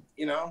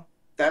 you know,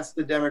 that's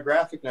the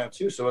demographic now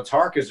too. So it's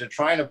hard because you're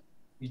trying to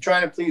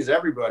please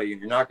everybody and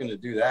you're not going to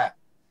do that.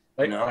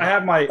 Like, you know? I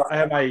have my,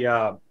 you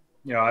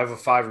know, I have a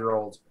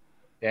 5-year-old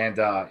and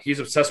he's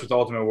obsessed with the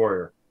Ultimate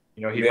Warrior.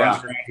 You know, he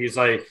runs around, he's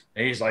like,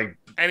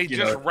 and he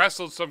just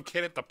wrestled some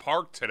kid at the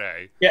park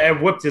today. Yeah,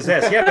 and whipped his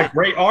ass. He had a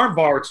great arm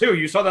bar too.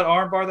 You saw that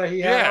arm bar that he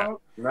had? Yeah.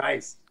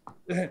 Nice.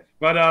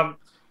 But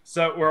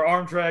so we're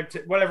arm drag,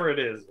 whatever it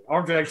is,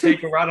 arm drag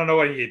takeover. I don't know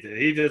what he did.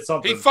 He did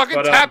something. He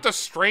fucking tapped a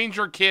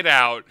stranger kid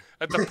out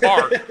at the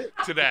park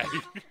today.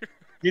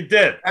 He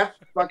did. That's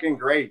fucking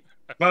great.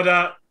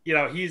 But you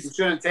know, you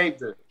should have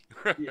taped it.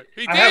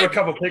 I have a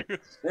couple pictures.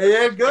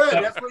 Yeah, good.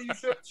 That's what you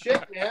should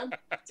shit, man.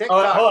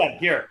 TikTok. Hold on,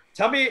 here.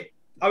 Tell me.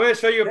 I'm going to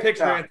show you a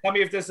picture and tell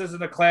me if this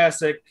isn't a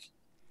classic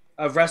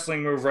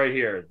wrestling move right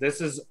here.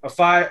 This is a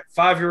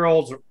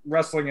 5-year-old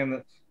wrestling in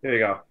the. Here you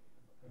go.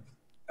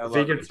 If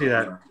you can see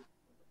that.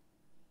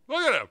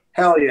 Look at him.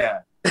 Hell yeah.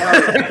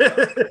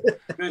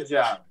 Good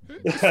job.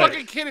 This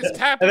fucking kid is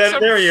tapping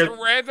some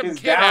random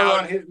kid down out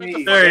on his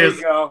knees. There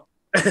you go.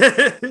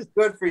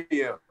 Good for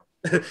you.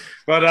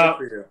 But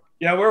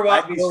yeah, we're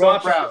watching. I'd be so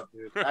proud,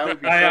 dude.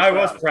 I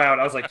was proud.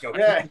 I was like, yo,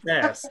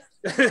 ass.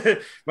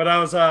 But I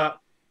was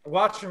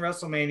watching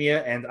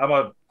WrestleMania, and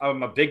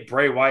I'm a big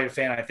Bray Wyatt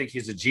fan. I think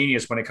he's a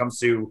genius when it comes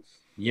to,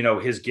 you know,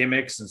 his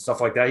gimmicks and stuff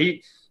like that.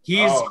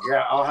 He's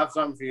I'll have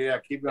something for you. Yeah,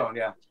 keep going.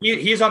 Yeah,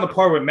 he's on the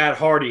par with Matt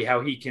Hardy,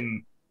 how he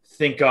can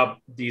think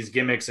up these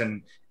gimmicks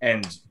and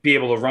be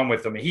able to run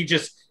with them. He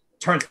just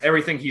turns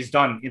everything he's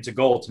done into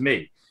gold to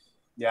me.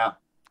 Yeah,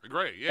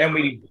 great. Yeah, and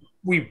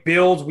we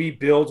build.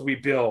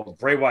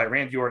 Bray Wyatt,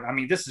 Randy Orton. I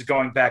mean, this is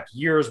going back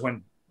years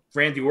when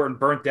Randy Orton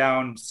burnt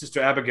down Sister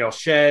Abigail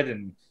Shed,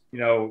 and you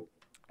know,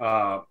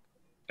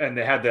 and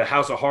they had the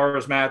House of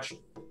Horrors match,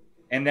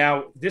 and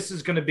now this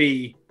is going to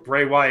be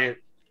Bray Wyatt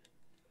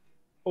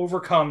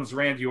overcomes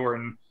Randy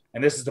Orton,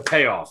 and this is the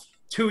payoff.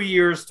 2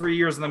 years, 3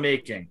 years in the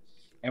making,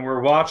 and we're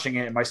watching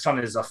it. And my son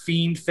is a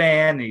Fiend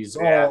fan. He's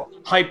all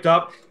hyped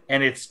up,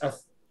 and it's a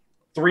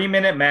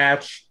 3-minute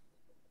match.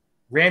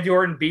 Randy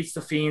Orton beats the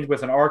Fiend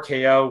with an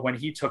RKO when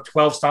he took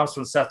 12 stomps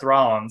from Seth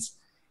Rollins,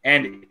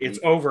 and it's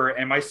over.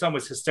 And my son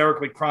was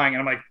hysterically crying,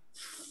 and I'm like,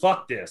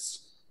 "Fuck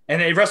this!" And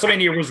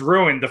WrestleMania was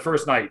ruined the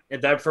first night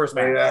at that first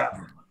match. Yeah,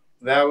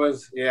 that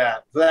was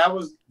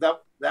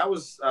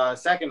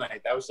second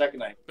night. That was second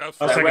night.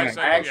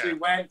 I actually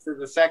went to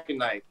the second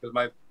night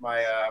because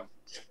my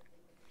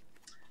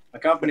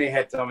company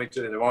had told me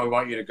to. They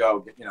want you to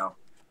go, you know,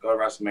 go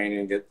to WrestleMania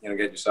and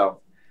get yourself,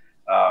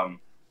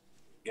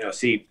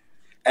 seat.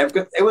 And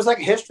it was like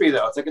history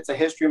though. It's a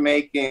history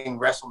making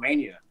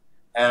WrestleMania,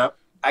 and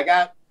I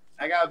got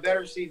a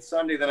better seat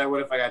Sunday than I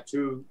would if I got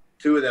two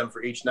of them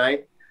for each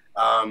night.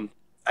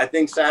 I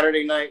think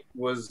Saturday night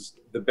was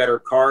the better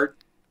card.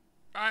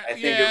 I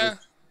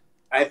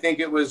think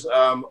it was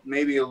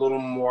maybe a little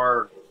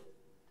more.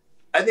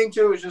 I think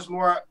too it was just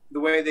more the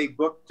way they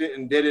booked it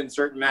and did it in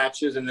certain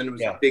matches, and then it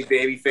was a big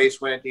baby face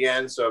win at the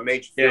end, so it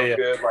made you feel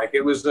good. Like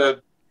it was I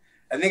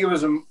think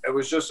it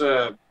was just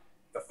a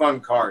fun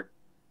card,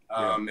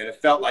 and it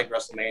felt like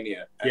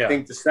WrestleMania. I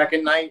think the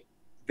second night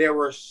there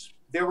were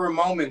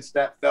moments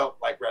that felt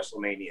like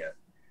WrestleMania,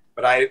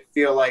 but I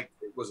feel like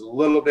it was a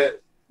little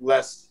bit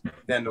less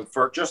than the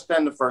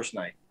first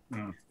night.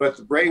 But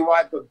the Bray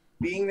Wyatt, but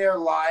being there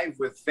live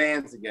with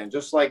fans again,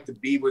 just like to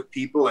be with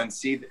people and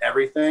see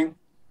everything.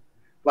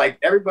 Like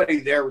everybody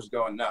there was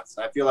going nuts.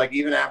 I feel like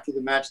even after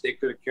the match, they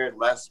could have cared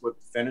less what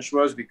the finish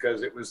was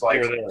because it was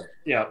like,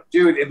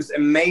 dude, it was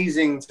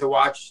amazing to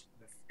watch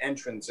the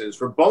entrances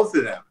for both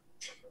of them.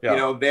 You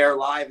know, there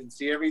live and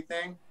see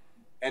everything,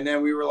 and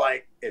then we were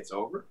like, it's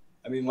over.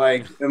 I mean,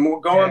 like, and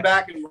we're going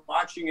back and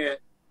watching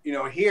it, you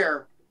know,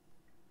 here.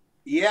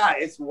 Yeah,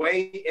 it's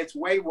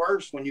way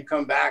worse when you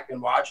come back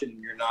and watch it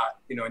and you're not,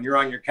 you know, and you're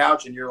on your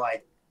couch and you're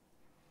like,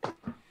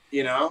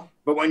 you know,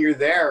 but when you're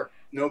there,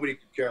 nobody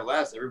could care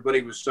less.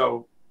 Everybody was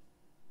so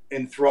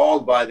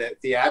enthralled by the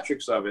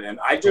theatrics of it. And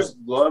I just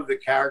love the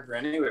character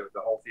anyway with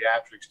the whole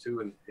theatrics too.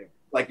 And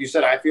like you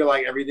said, I feel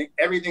like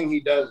everything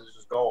he does is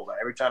just gold. Like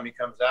every time he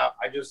comes out,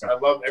 I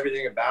love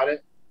everything about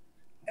it.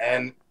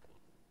 And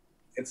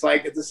it's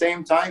like at the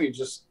same time, you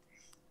just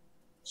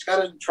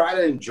got to try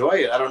to enjoy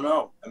it. I don't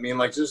know. I mean,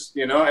 like just,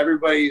 you know,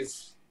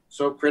 everybody's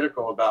so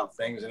critical about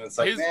things. And it's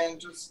like, man,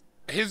 just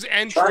his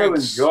entrance, try to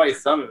enjoy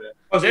some of it.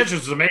 Oh, his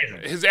entrance was amazing.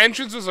 His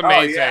entrance was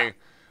amazing.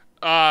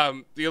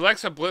 The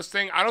Alexa Bliss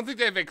thing, I don't think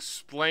they've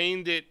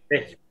explained it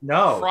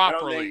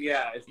properly. I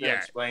don't think, it's not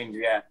explained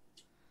yet.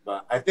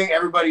 But I think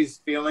everybody's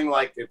feeling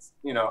like it's,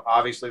 you know,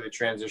 obviously the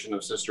transition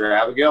of Sister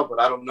Abigail, but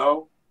I don't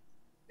know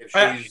if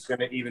she's going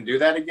to even do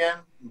that again.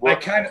 Where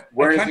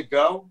does it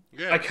go?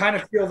 I kind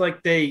of feel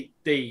like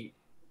they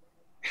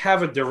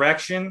have a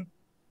direction,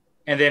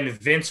 and then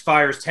Vince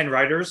fires 10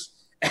 writers,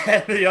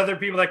 and the other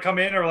people that come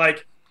in are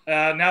like,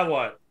 now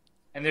what?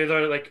 And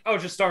they're like, oh,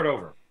 just start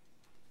over.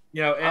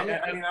 You know,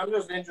 I'm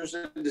just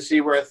interested to see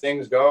where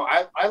things go.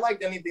 I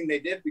liked anything they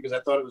did because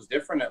I thought it was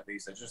different. At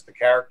least it's just the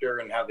character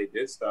and how they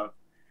did stuff.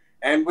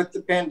 And with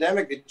the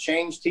pandemic, it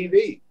changed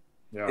TV.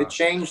 Yeah. It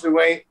changed the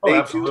way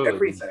they do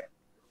everything.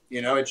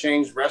 You know, it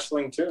changed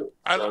wrestling too.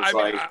 So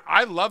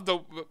I love the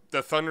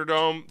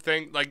Thunderdome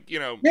thing. Like, you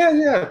know.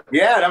 Yeah,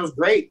 that was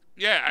great.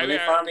 Yeah, when they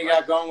finally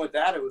got going with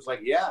that, it was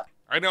like,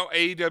 I know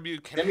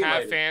AEW can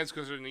have fans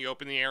because they're in the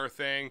open the air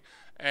thing.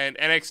 And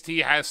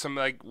NXT has some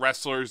like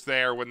wrestlers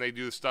there when they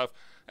do stuff,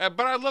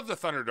 but I love the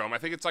Thunderdome. I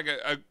think it's like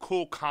a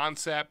cool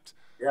concept.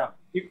 Yeah.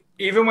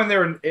 Even when they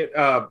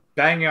were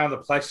banging on the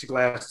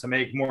plexiglass to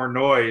make more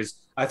noise,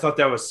 I thought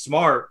that was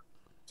smart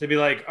to be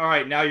like, all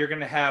right, now you're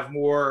going to have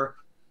more.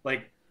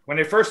 Like when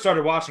they first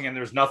started watching and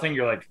there's nothing,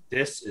 you're like,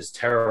 this is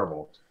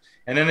terrible.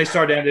 And then they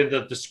started ending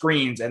the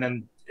screens and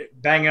then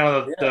banging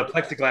on the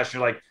plexiglass.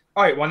 You're like,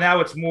 all right, well now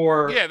it's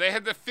more. Yeah, they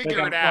had to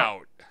figure it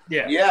out.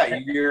 Yeah,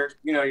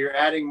 you're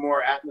adding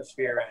more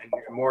atmosphere and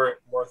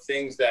more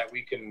things that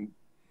we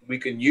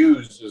can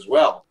use as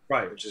well,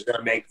 right? Which is going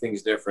to make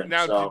things different.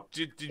 Now, so,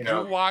 did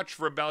you watch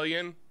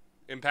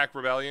Impact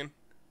Rebellion?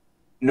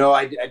 No,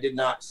 I did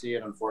not see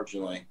it,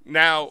 unfortunately.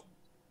 Now,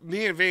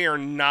 me and Vinny are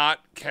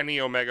not Kenny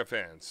Omega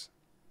fans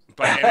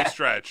by any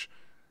stretch.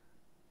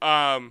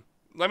 Let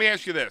me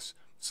ask you this: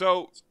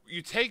 so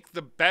you take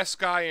the best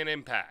guy in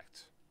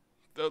Impact,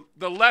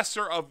 the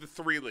lesser of the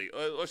three league.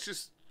 Let's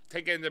just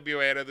take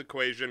NWA out of the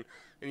equation,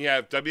 and you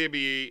have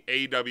WWE,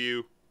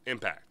 AEW,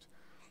 Impact.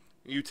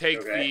 You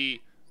take the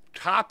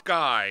top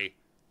guy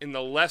in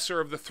the lesser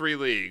of the three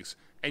leagues,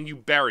 and you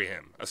bury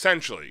him,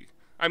 essentially.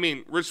 I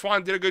mean, Rich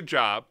Swann did a good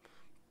job,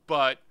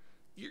 but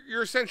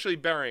you're essentially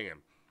burying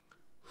him.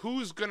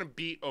 Who's going to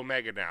beat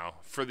Omega now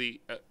for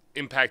the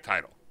Impact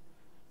title?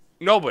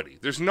 Nobody.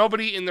 There's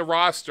nobody in the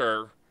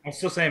roster. I'm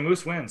still saying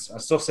Moose wins. I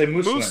still say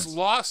Moose wins. Moose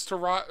lost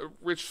to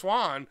Rich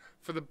Swann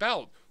for the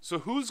belt. So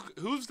who's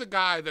the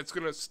guy that's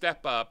going to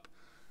step up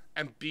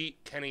and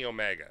beat Kenny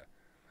Omega?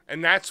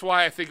 And that's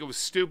why I think it was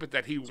stupid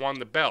that he won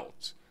the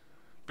belt.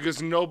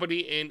 Because nobody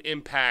in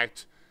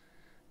Impact,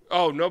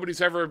 nobody's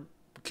ever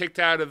kicked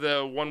out of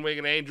the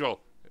one-winged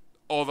angel.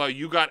 Although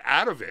you got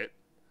out of it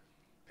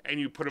and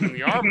you put him in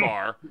the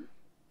armbar.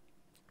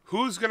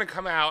 Who's going to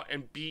come out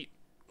and beat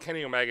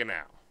Kenny Omega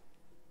now?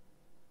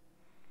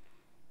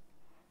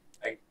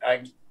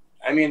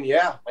 I mean,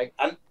 yeah. Like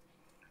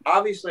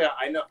obviously,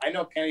 I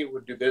know Kenny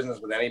would do business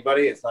with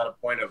anybody. It's not a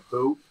point of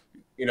who,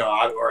 you know,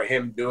 or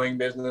him doing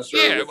business. Or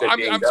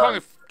I'm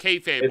talking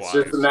kayfabe. It's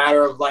just a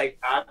matter of like,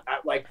 I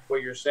like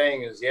what you're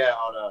saying is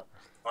on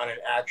an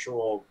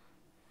actual,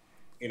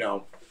 you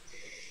know,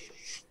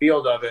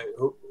 field of it,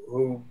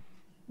 who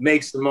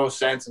makes the most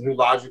sense and who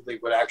logically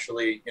would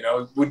actually, you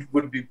know,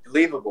 would be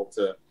believable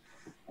to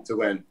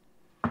win.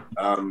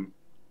 I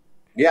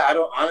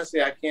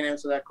can't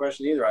answer that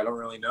question either. I don't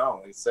really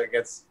know. It's like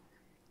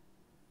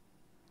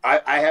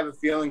I have a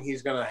feeling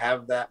he's going to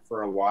have that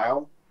for a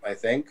while, I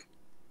think.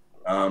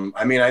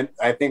 I mean,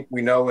 I think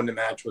we know when the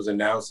match was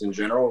announced in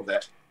general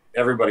that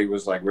everybody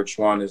was like, Rich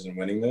Swann isn't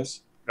winning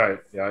this. Right.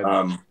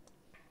 Yeah.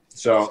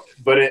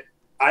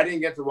 I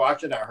didn't get to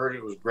watch it. I heard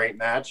it was a great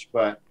match,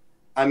 but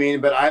I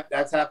mean,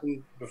 that's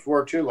happened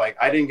before too. Like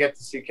I didn't get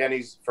to see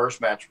Kenny's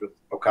first match with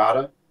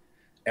Okada,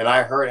 and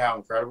I heard how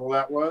incredible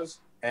that was.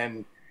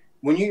 And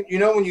when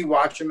when you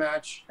watch a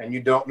match and you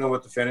don't know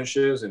what the finish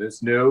is and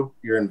it's new,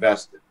 you're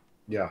invested.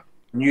 Yeah.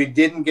 You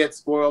didn't get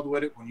spoiled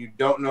with it. When you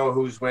don't know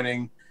who's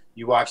winning,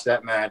 you watch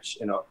that match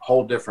in a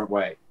whole different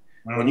way.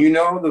 Mm-hmm. When you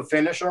know the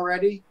finish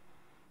already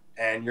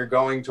and you're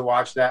going to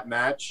watch that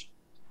match,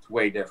 it's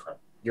way different.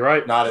 You're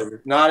right.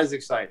 Not as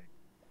exciting.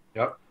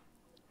 Yep.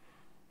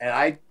 And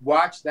I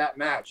watched that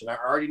match and I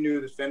already knew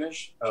the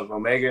finish of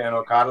Omega and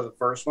Okada, the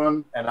first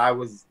one, and I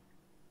was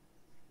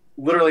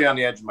literally on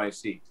the edge of my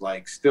seat,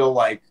 like still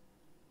like,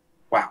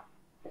 wow.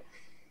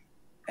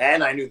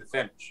 And I knew the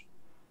finish.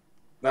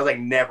 That was like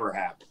never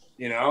happened,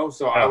 you know?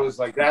 So I was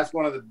like, that's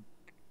one of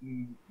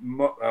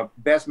the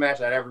best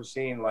match I'd ever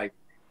seen, like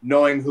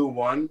knowing who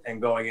won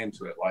and going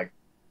into it. Like,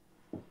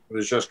 it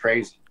was just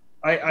crazy.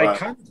 I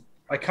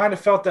kind of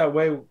felt that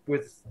way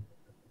with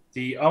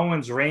the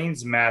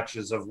Owens-Reigns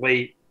matches of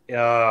late.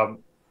 I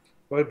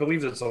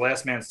believe it's the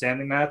last man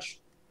standing match.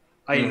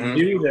 I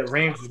knew that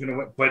Reigns was going to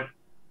win, but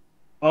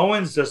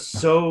Owens is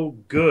so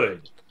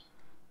good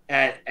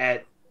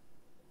at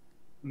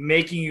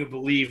making you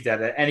believe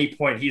that at any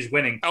point he's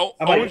winning.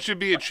 Owens should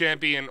be a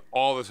champion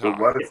all the time.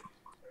 What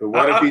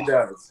if he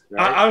does?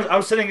 Right? I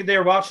was sitting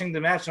there watching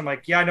the match. And I'm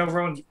like, yeah, I know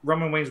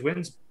Roman Reigns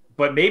wins,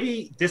 but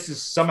maybe this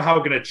is somehow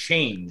going to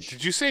change.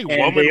 Did you say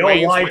Roman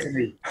Reigns wins? To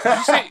me.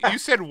 You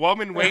said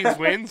Roman Reigns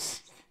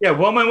wins? Yeah,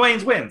 Roman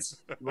Reigns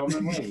wins.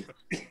 Roman wins.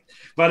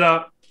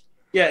 But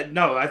yeah,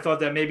 no, I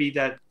thought that maybe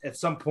that at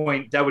some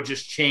point that would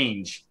just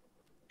change,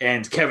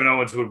 and Kevin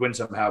Owens would win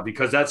somehow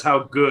because that's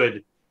how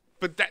good.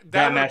 But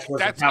that match was.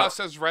 That's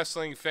us as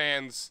wrestling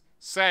fans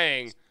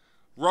saying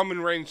Roman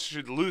Reigns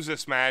should lose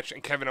this match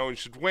and Kevin Owens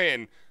should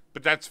win.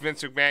 But that's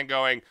Vince McMahon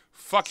going,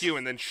 fuck you,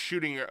 and then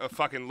shooting a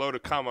fucking load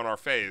of cum on our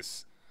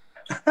face.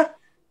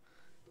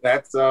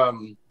 That's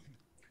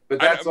but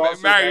that's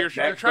also Mario,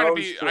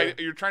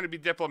 you're trying to be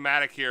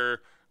diplomatic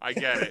here. I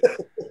get it.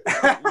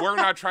 We're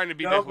not trying to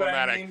be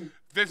diplomatic. I mean,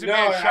 Vince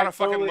McMahon shot a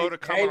fucking load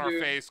of cum on our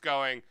face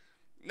going,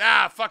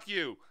 nah, fuck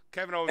you.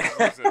 Kevin Owens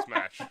loses this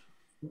match.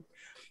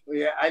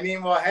 Yeah, I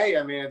mean, well, hey,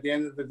 I mean, at the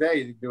end of the day,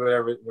 you do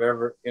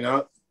whatever, you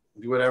know,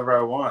 do whatever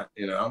I want,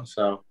 you know,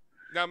 so.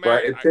 No, man,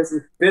 but it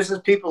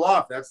pisses people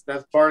off. That's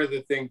part of the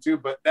thing too.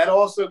 But that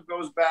also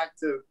goes back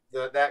to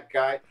that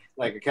guy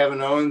like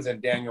Kevin Owens and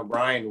Daniel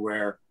Bryan,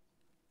 where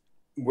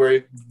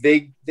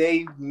they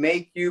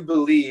make you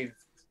believe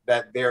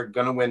that they're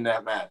gonna win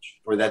that match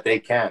or that they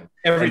can.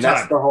 Every time.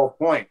 That's the whole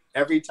point.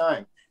 Every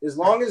time, as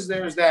long as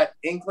there's that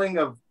inkling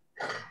of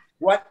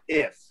what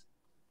if,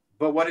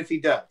 but what if he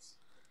does?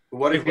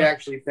 What if he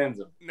actually pins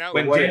him? Now,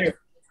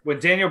 when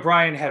Daniel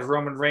Bryan had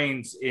Roman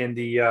Reigns in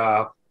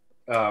the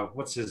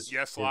what's his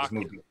Lock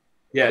movie?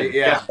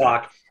 Yes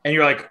Lock, and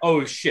you're like,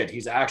 oh shit,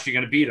 he's actually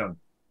gonna beat him,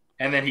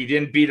 and then he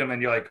didn't beat him,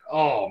 and you're like,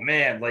 oh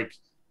man, like.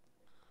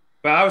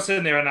 But I was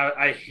sitting there, and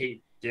I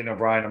hate Daniel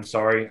Bryan. I'm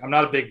sorry, I'm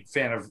not a big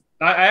fan of.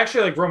 I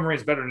actually like Roman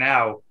Reigns better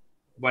now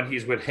when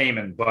he's with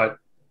Heyman, but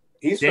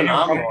he's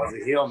phenomenal as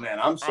a heel, man.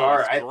 I'm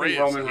sorry, I think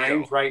Roman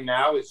Reigns right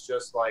now is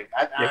just like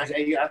I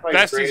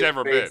best he's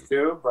ever been.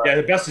 Too, but... Yeah,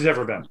 the best he's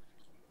ever been,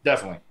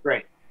 definitely.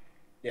 Great.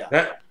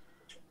 Yeah.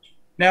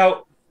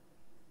 Now.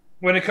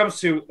 When it comes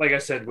to, like I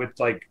said, with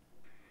like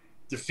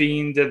the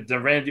Fiend, the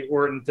Randy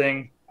Orton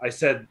thing, I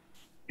said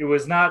there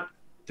was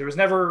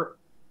never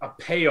a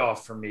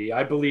payoff for me.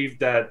 I believe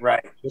that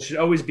there should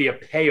always be a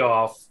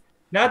payoff.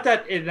 Not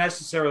that it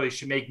necessarily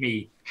should make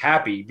me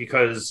happy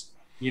because,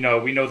 you know,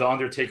 we know The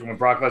Undertaker when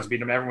Brock Lesnar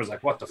beat him, everyone was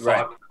like, what the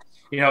fuck?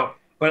 You know,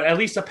 but at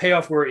least a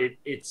payoff where it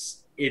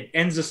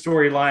ends the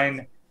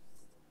storyline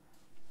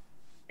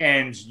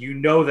and you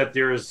know that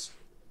there's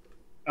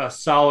a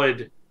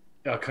solid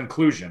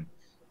conclusion.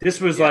 This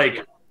was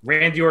like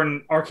Randy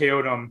Orton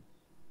RKO'd him.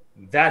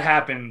 That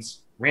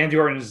happens. Randy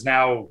Orton is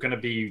now going to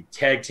be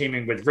tag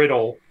teaming with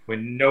Riddle with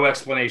no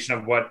explanation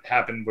of what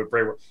happened with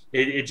Bray Wyatt.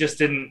 It just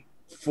didn't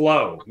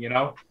flow, you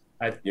know?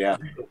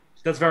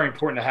 That's very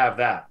important to have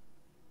that.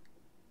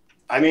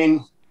 I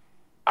mean,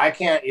 I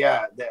can't even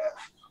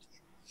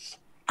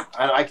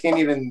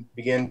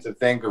begin to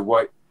think of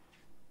what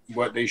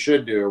they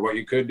should do or what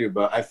you could do,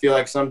 but I feel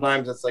like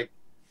sometimes it's like,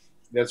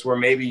 that's where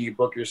maybe you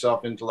book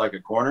yourself into like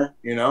a corner,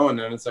 you know, and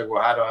then it's like,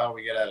 well, how do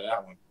we get out of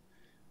that one?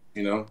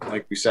 You know,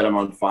 like we set him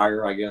on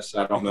fire, I guess.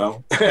 I don't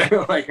know.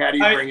 Like, how do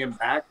you bring him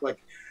back?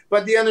 Like,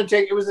 but the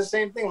Undertaker, it was the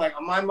same thing. Like,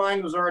 my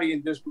mind was already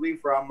in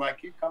disbelief. Where I'm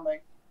like, you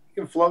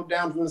can float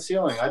down from the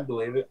ceiling. I'd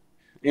believe it.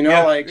 You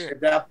know,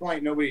 at that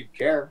point, nobody'd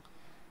care.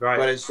 Right.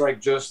 But it's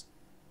like, just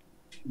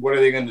what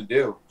are they going to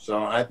do?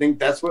 So I think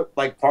that's what,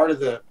 like, part of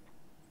the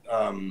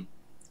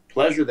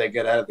pleasure they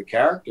get out of the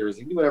character is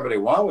they do whatever they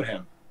want with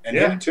him. And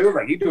him too,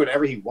 like he do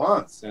whatever he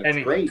wants, and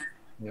it's great.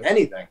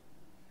 Anything.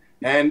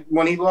 And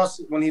when he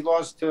lost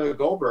to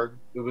Goldberg,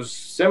 it was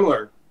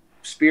similar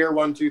spear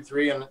 1, 2,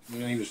 3, and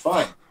he was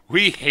fine.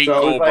 We hate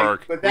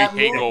Goldberg. But we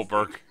hate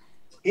Goldberg.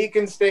 He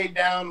can stay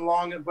down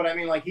long, but I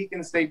mean, like, he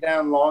can stay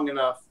down long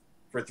enough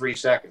for 3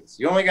 seconds.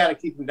 You only got to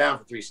keep him down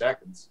for 3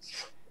 seconds.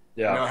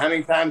 Yeah. You know, how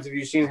many times have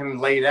you seen him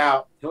laid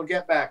out? He'll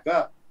get back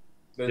up,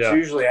 but it's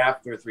usually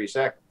after 3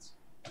 seconds.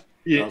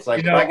 Yeah. So it's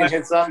like, if I can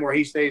hit something where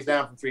he stays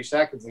down for 3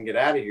 seconds and get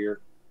out of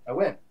here, I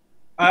win.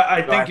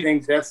 I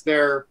think that's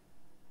their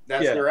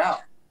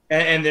out.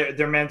 And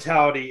their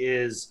mentality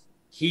is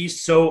he's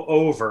so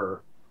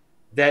over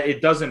that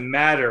it doesn't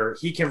matter.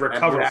 He can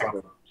recover from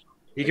it.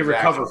 He can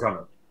recover from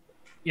it.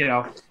 You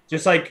know,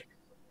 just like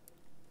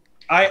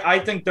I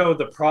think, though,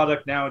 the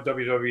product now in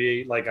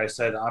WWE, like I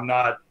said, I'm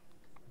not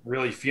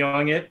really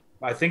feeling it.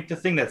 I think the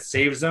thing that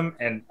saves them,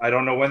 and I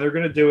don't know when they're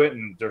going to do it,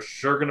 and they're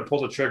sure going to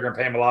pull the trigger and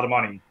pay him a lot of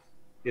money,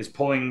 is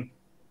pulling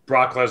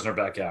Brock Lesnar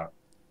back out.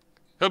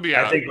 He'll be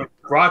out. I think when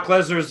Brock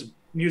Lesnar's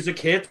music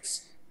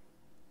hits,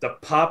 the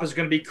pop is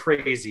going to be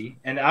crazy.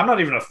 And I'm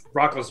not even a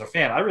Brock Lesnar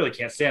fan. I really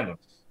can't stand him.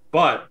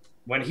 But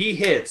when he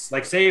hits,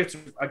 like say it's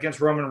against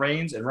Roman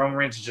Reigns, and Roman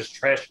Reigns is just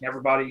trashing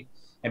everybody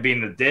and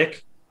being the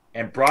dick,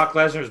 and Brock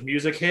Lesnar's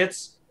music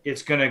hits,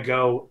 it's going to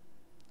go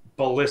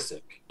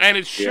ballistic. And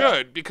it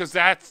should, because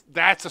that's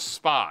a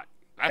spot.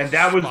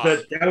 That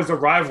was a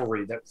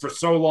rivalry that for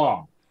so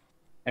long.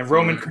 And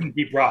Roman couldn't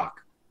beat Brock.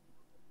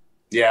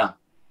 Yeah.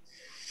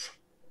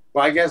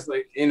 Well, I guess,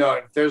 like, you know,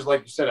 if there's,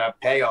 like you said, a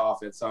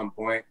payoff at some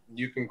point,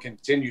 you can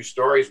continue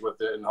stories with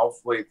it, and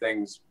hopefully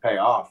things pay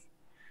off.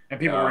 And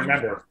people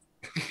remember.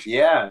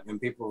 Yeah, and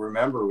people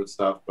remember with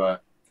stuff.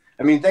 But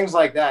I mean, things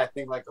like that. I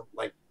think like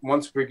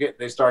once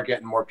they start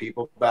getting more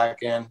people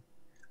back in,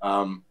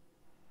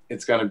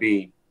 it's going to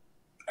be,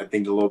 I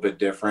think, a little bit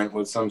different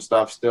with some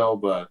stuff still.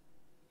 But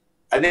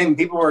I think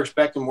people were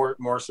expecting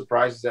more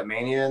surprises at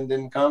Mania and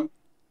didn't come.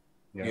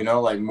 Yeah. You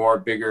know, like more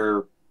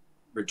bigger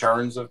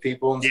returns of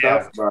people and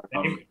stuff. But,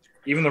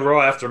 even the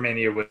Raw after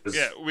Mania was.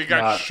 Yeah, we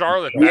got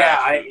Charlotte.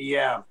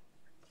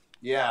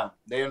 Yeah,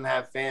 they didn't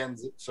have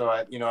fans, so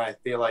I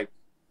feel like,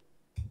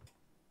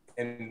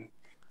 and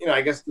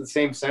I guess in the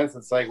same sense,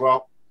 it's like,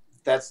 well,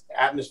 that's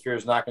atmosphere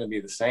is not going to be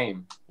the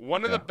same.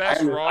 One of the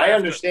best Raw. I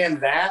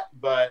understand that,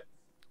 but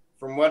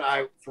from what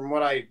I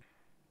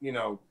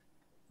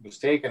was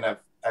taken, I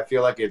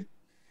feel like it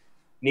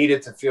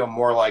needed to feel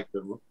more like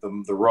the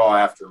Raw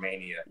after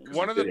Mania.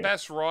 One of the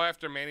best Raw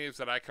after Manias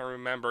that I can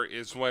remember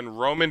is when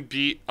Roman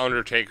beat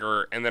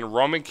Undertaker, and then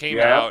Roman came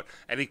out,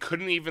 and he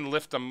couldn't even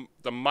lift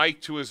the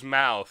mic to his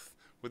mouth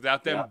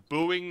without them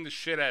booing the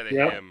shit out of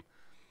him.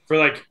 For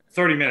like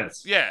 30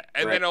 minutes. Yeah,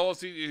 and then all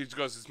he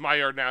goes, it's my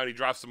yard now, and he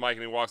drops the mic and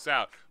he walks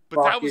out.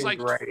 But that was like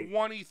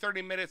 20,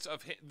 30 minutes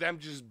of them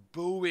just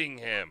booing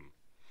him.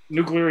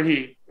 Nuclear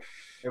heat.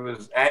 It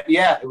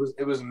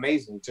was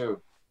amazing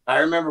too. I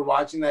remember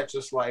watching that,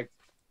 just like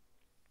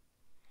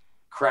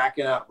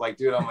cracking up. Like,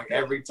 dude, I'm like,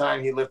 every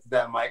time he lifted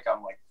that mic,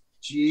 I'm like,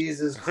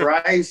 Jesus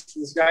Christ,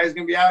 this guy's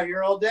gonna be out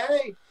here all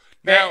day.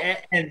 Now,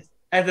 and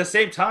at the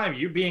same time,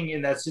 you being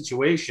in that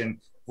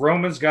situation,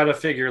 Roman's got to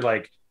figure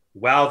like,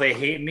 wow, they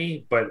hate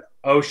me, but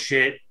oh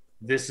shit,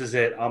 this is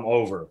it. I'm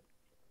over.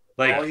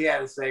 Like, all he had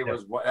to say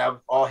was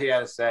all he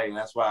had to say, and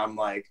that's why I'm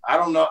like, I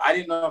don't know. I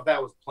didn't know if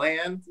that was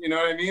planned. You know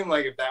what I mean?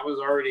 Like, if that was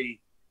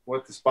already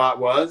what the spot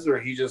was, or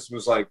he just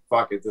was like,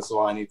 fuck it, this is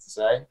all I need to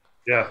say.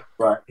 Yeah.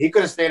 But he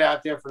could have stayed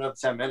out there for another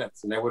 10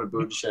 minutes and they would have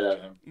booed the shit out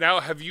of him. Now,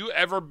 have you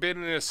ever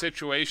been in a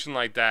situation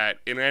like that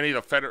in any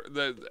of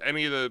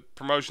any of the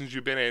promotions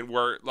you've been in,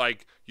 where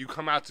like you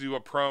come out to do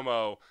a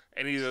promo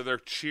and either they're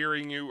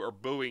cheering you or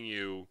booing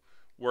you,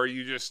 where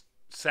you just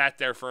sat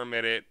there for a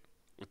minute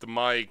with the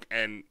mic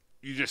and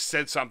you just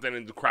said something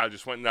and the crowd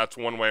just went nuts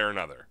one way or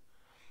another?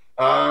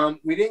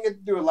 We didn't get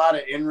to do a lot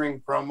of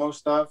in-ring promo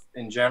stuff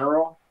in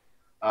general.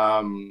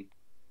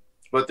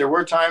 But there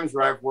were times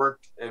where I've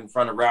worked in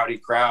front of rowdy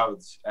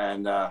crowds,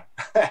 and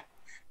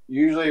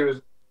usually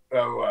it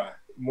was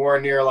more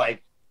near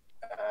like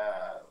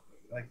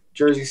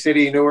Jersey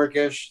City,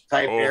 Newark-ish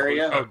type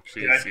area. Oh,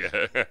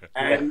 jeez, yeah.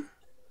 And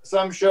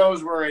some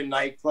shows were in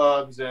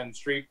nightclubs and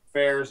street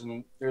fairs,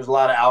 and there's a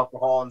lot of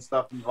alcohol and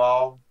stuff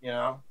involved, you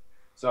know?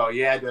 So,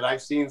 yeah, dude,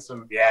 I've seen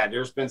some,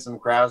 there's been some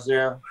crowds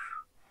there.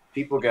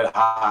 People get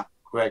hot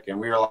quick, and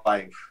we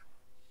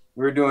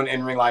were doing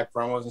in-ring live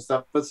promos and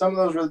stuff, but some of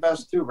those were the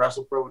best too.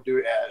 WrestlePro would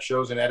do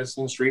shows in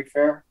Edison Street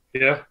Fair.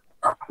 Yeah.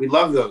 We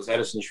love those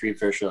Edison Street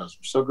Fair shows.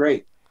 They're so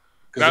great.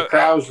 Because the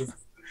crowds,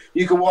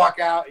 you can walk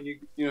out and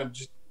you know,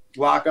 just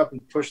lock up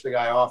and push the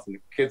guy off and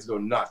the kids go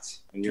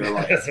nuts. And you're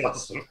like,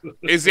 awesome.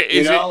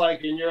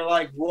 And you're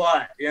like,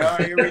 what? You know,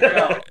 here we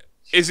go.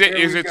 Is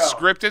it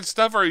scripted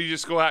stuff, or you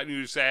just go out and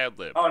you just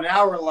ad-lib? Oh,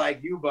 now we're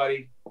like, you,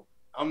 buddy.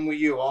 I'm with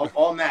you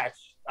all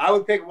match. I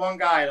would pick one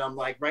guy and I'm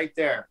like, right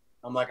there.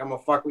 I'm like, I'm going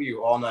to fuck with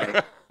you all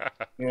night.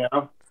 You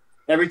know?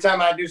 Every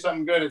time I do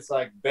something good, it's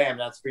like, bam,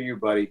 that's for you,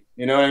 buddy.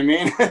 You know what I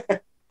mean?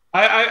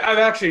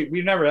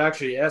 We've never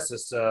actually asked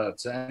this to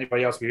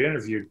anybody else we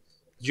interviewed.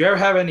 Did you ever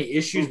have any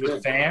issues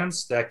with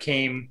fans that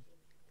came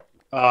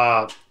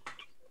that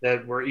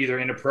were either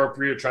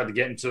inappropriate, tried to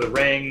get into the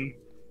ring,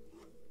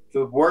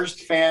 the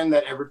worst fan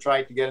that ever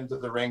tried to get into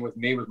the ring with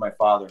me was my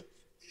father.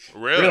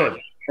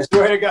 Really? I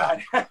swear to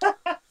God.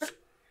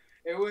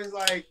 It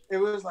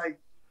was like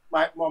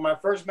my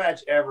first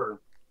match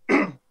ever.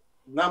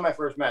 Not my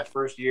first match,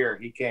 first year.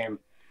 He came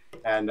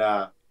and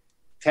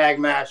tag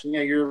match. You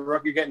know, you're a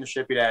rookie, you're getting the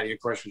shit beat out of you,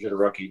 of course, because you're the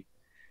rookie.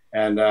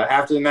 And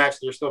after the match,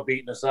 they're still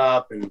beating us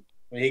up. And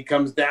when he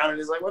comes down and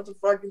he's like, "What the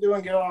fuck you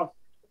doing? Get off!"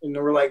 And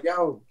we're like,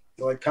 "Yo,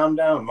 like, calm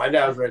down." My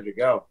dad was ready to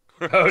go.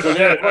 So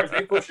then, of course,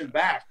 they push him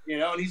back, you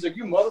know, and he's like,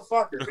 "You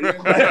motherfucker."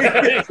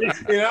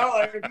 You know,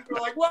 like people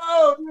are like,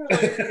 "Whoa, dude,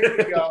 like, here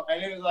we go."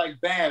 And it was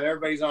like, bam,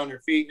 everybody's on their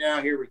feet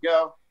now. Here we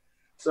go.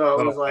 So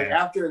it was like,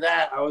 after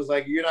that, I was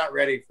like, "You're not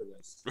ready for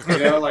this." You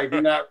know, like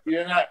you're not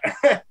you're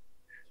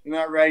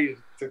not ready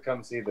to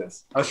come see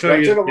this. I'll show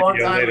you. It took a long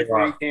time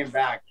before he came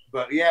back.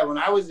 But yeah, when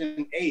I was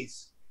in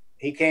Ace,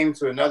 he came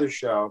to another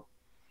show,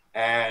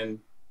 and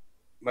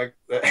like,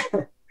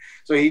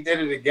 so he did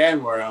it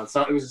again. Where it was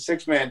a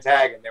 6-man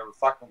tag, and they were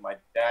fucking with my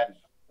dad.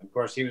 Of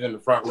course, he was in the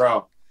front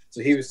row,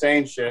 so he was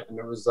saying shit, and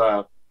it was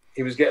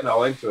he was getting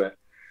all into it.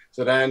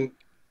 So then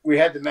we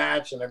had the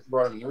match, and I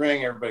brought him in the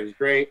ring. Everybody was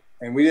great,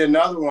 and we did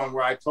another one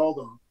where I told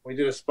him we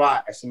did a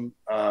spot. I said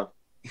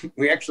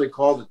we actually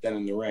called it then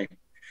in the ring.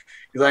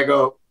 Because I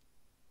go,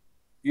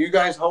 "You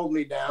guys hold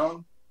me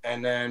down,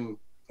 and then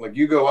like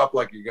you go up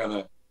like you're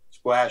gonna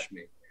splash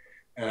me."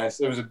 And I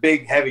said, it was a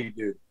big, heavy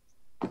dude,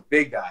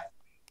 big guy.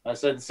 I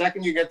said, "The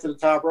second you get to the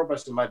top rope," I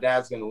said, "my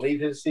dad's gonna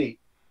leave his seat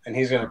and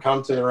he's gonna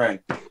come to the ring."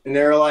 And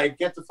they were like,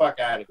 "Get the fuck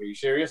out of here! You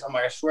serious?" I'm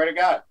like, "I swear to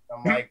God."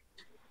 I'm like,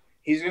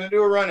 "He's gonna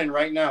do a run-in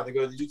right now." They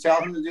go, "Did you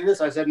tell him to do this?"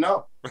 I said,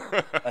 "No."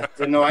 I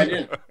said, "No, I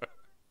didn't."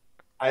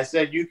 I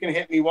said, "You can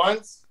hit me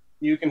once,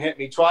 you can hit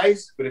me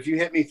twice, but if you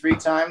hit me 3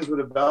 times with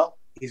a belt,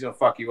 he's gonna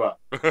fuck you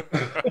up." And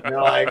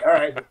they're like, "All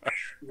right,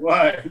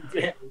 1,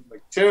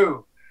 like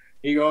 2."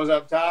 He goes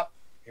up top.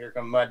 Here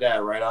comes my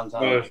dad right on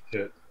top. Oh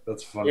shit,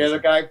 that's funny. Yeah, the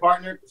guy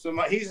partner. So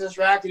he's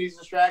distracted.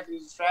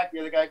 The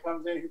other guy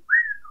comes in, he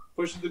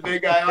pushes the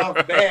big guy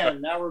off.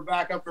 Bam! Now we're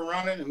back up and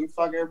running, and we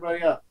fuck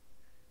everybody up.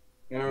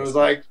 And it was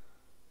like,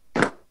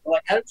 "How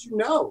did you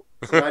know?"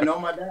 I said, "I know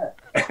my dad."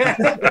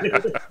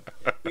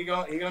 he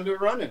gonna do a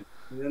running.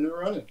 He's gonna do a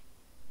running.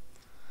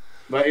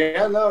 But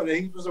yeah, no,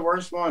 he was the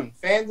worst one.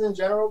 Fans in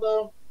general,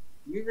 though,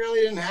 we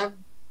really didn't have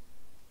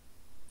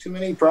too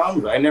many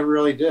problems. I never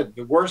really did.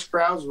 The worst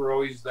crowds were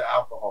always the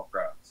alcohol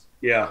crowds.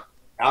 Yeah,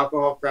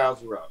 alcohol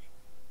crowds were rough.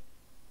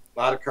 A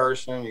lot of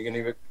cursing.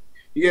 You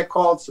get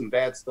called some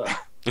bad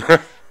stuff.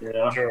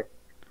 Yeah. Sure.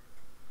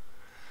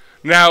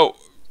 Now,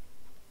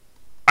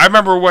 I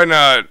remember when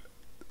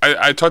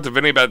I talked to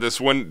Vinny about this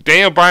when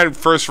Daniel Bryan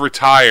first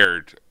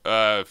retired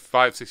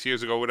 5-6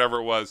 years ago, whatever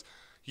it was.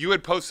 You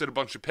had posted a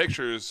bunch of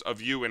pictures of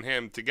you and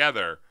him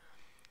together.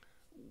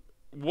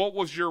 What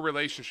was your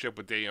relationship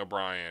with Daniel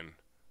Bryan?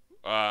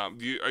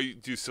 Do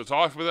you still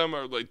talk with him,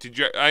 or like did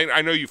you?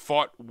 I know you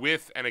fought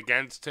with and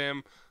against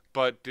him,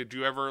 but did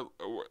you ever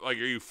like?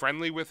 Are you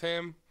friendly with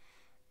him?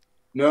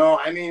 No,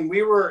 I mean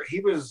he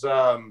was.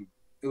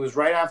 It was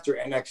right after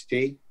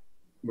NXT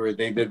where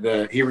they did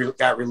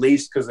got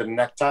released because of the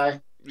necktie.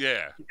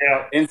 Yeah.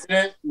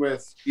 Incident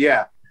with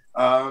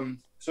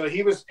So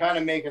he was kind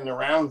of making the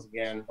rounds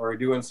again, or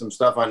doing some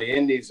stuff on the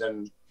indies,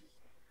 and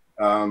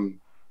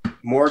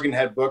Morgan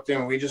had booked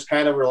him. We just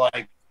kind of were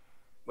like,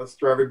 let's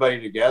throw everybody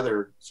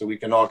together so we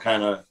can all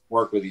kind of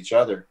work with each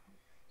other.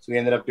 So we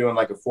ended up doing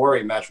like a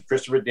 4-way match with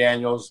Christopher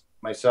Daniels,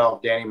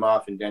 myself, Danny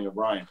Moff, and Daniel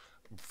Bryan.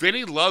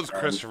 Vinny loves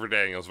Christopher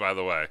Daniels, by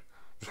the way.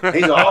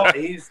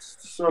 He's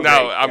so no,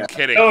 great. I'm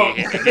kidding. Oh.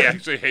 He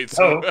actually hates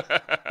him.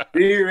 Do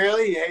you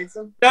really? He hates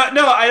him?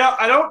 No,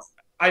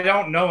 I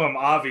don't know him,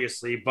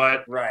 obviously,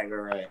 but right.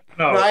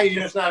 No,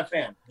 you're just not a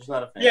fan.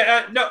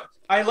 Yeah, no,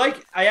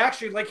 I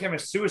actually like him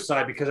as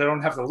Suicide because I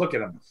don't have to look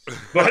at him.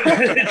 But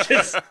it's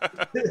just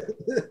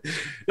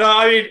no,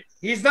 I mean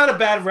he's not a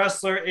bad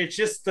wrestler. It's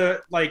just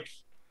the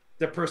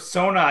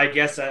persona, I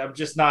guess. I'm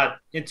just not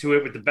into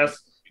it with the best.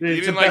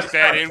 Even like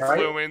that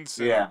influence.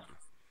 Right?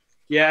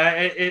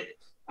 Yeah.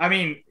 I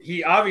mean,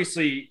 he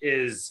obviously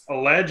is a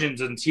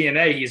legend in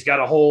TNA. He's got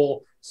a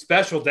whole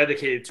special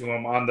dedicated to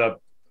him on the,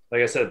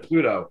 like I said,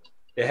 Pluto.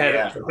 It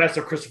had the best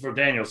of Christopher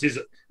Daniels. He's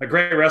a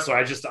great wrestler.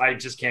 I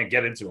just can't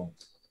get into him.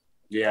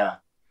 Yeah.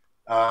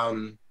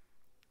 No,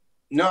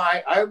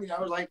 I mean, I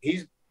was like,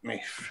 he's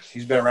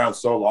been around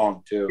so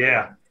long too.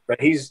 Yeah. But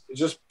he's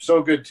just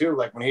so good too.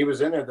 Like when he was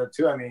in there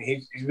too, I mean,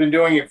 he's been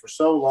doing it for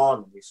so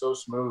long and he's so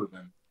smooth,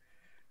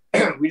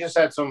 and we just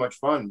had so much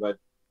fun. But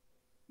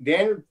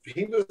Dan,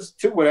 he was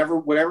too,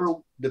 whatever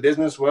the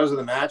business was of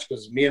the match,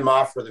 because me and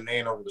Moff were the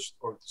main over the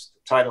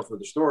title for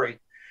the story.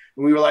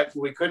 And we were like,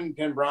 we couldn't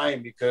pin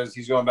Bryan because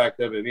he's going back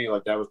to WWE.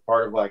 Like that was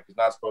part of he's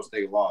not supposed to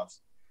take a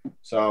loss.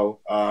 So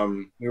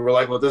we were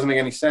like, well, it doesn't make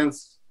any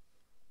sense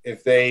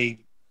if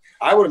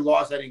I would have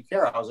lost. I didn't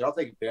care. I was like, I'll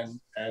take a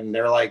pin. And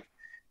they're like,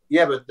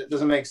 yeah, but that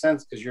doesn't make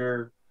sense because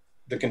you're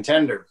the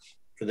contender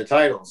for the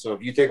title. So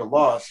if you take a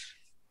loss,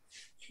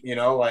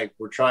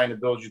 we're trying to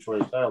build you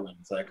towards the title. And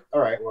it's like,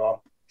 all right,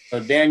 well, So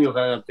Daniels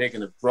ended up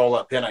taking the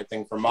roll-up pin, I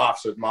think, from Moff,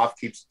 so Moff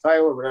keeps the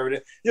title or whatever it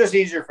is. Just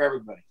easier for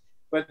everybody.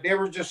 But they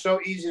were just so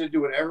easy to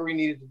do whatever we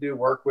needed to do,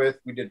 work with.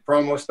 We did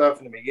promo stuff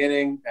in the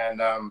beginning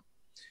and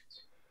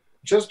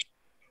just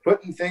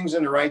putting things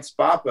in the right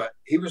spot. But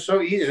he was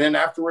so easy. And then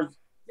afterwards,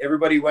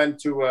 everybody went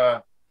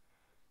to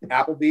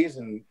Applebee's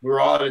and we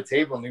were all at a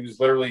table and he's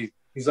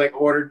like,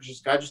 ordered,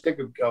 I just take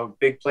a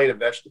big plate of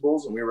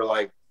vegetables. And we were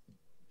like,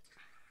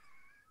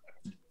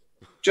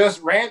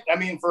 I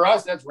mean, for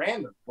us, that's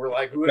random. We're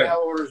like, who the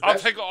hell orders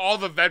vegetables? I'll take all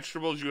the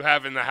vegetables you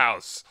have in the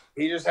house.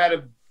 He just had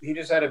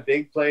a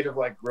big plate of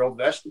like grilled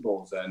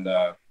vegetables. And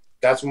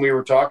that's when we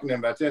were talking to him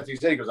about that. He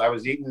said, because I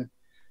was eating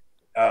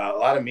a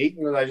lot of meat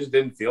and I just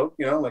didn't feel,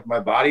 like my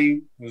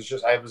body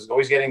was I was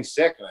always getting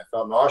sick and I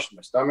felt nauseous,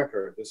 my stomach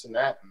hurt, this and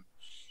that.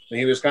 And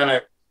he was kind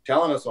of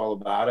telling us all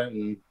about it.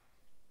 And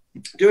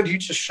dude, he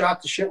just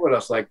shot the shit with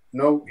us. Like,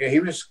 no, he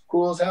was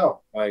cool as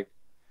hell. Like,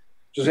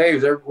 just, hey,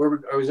 is there we're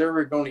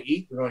going to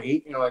eat? We're going to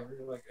eat. Like,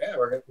 yeah,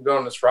 we're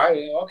going this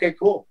Friday. Okay,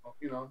 cool.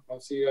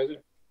 I'll see you guys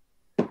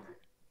there.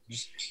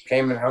 Just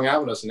came and hung out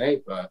with us and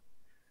ate.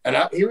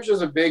 He was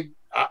just a big,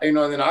 and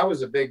then I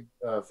was a big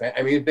fan.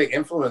 I mean, a big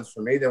influence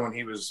for me then when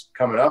he was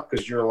coming up,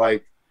 because you're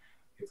like,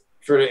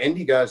 for the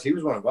indie guys, he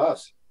was one of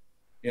us.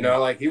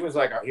 Like he was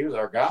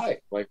our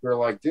guy. Like we're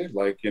like, dude,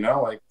 like,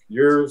 like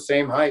you're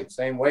same height,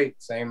 same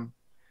weight, same,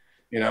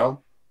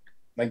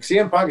 like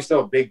CM Punk is still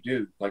a big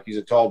dude. Like he's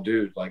a tall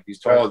dude. Like he's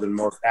taller than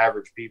most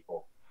average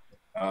people.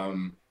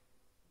 Dan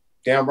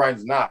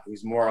Bryan's not.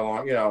 He's more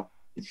along,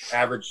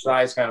 average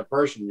size kind of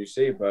person you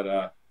see.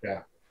 But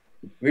yeah,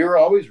 we were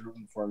always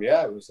rooting for him.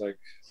 Yeah, it was like,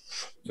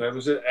 so it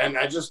was, and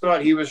I just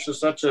thought he was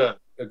just such a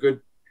good.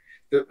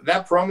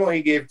 That promo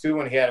he gave too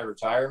when he had to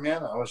retire,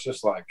 man, I was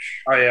just like,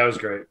 oh yeah, it was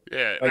great.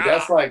 Yeah, like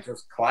that's like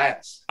just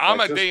class. I'm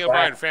like, a Daniel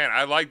Bryan fan.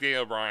 I like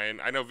Daniel Bryan.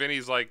 I know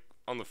Vinny's like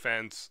on the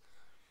fence.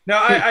 No,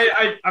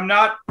 I'm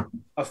not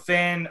a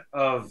fan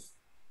of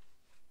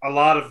a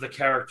lot of the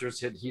characters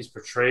that he's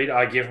portrayed.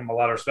 I give him a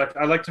lot of respect.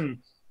 I liked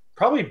him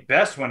probably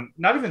best when,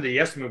 not even the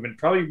Yes Movement,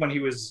 probably when he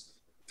was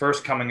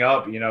first coming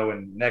up,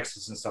 in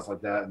Nexus and stuff like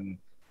that.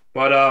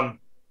 But I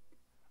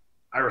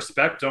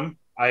respect him.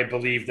 I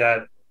believe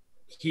that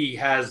he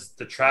has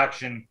the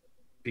traction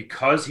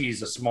because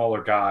he's a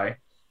smaller guy.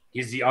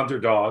 He's the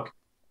underdog.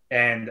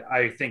 And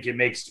I think it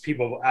makes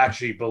people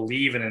actually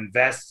believe and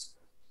invest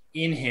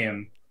in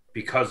him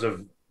because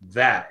of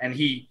that. And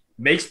he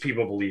makes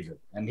people believe it.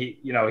 And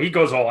he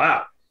goes all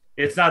out.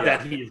 It's not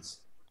that he's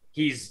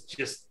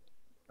just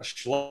a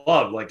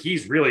schlub. Like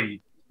he's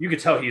really, you could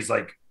tell he's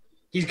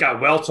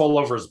got welts all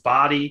over his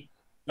body.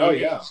 Oh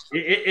yeah.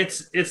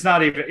 It's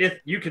not even,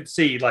 you could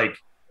see like,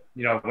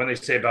 when they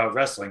say about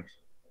wrestling,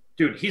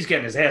 dude, he's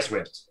getting his ass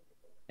whipped.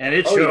 And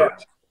it shows,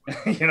 So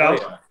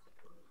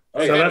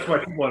that's why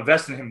people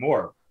invest in him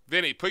more.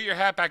 Vinny, put your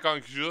hat back on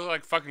because you look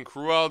like fucking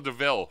Cruella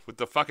DeVille with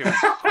the fucking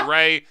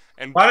gray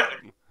and.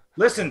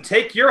 Listen,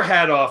 take your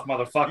hat off,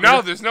 motherfucker.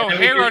 No, there's no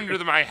hair under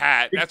my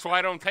hat. That's why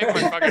I don't take my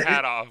fucking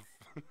hat off.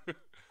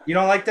 You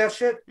don't like that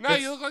shit? No,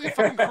 you look like a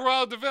fucking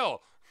Cruella DeVille.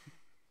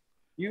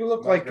 You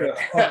look like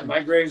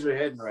my grays are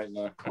hidden right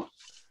now.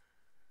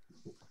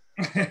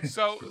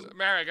 So,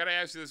 Mary, I gotta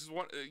ask you. This is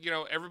one.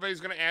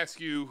 Everybody's gonna ask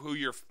you who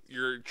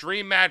your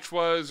dream match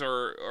was,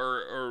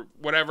 or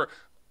whatever.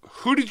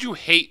 Who did you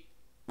hate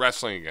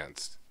wrestling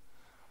against?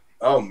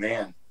 Oh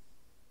man,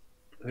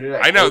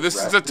 I know this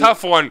is a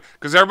tough one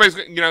because everybody's,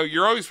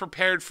 you're always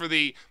prepared for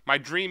my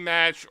dream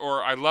match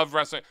or I love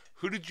wrestling.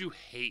 Who did you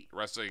hate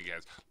wrestling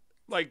against?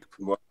 Like,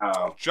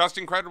 wow. Just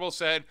Incredible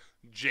said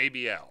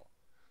JBL.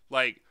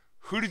 Like,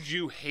 who did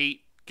you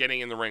hate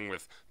getting in the ring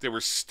with? They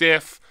were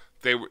stiff.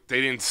 They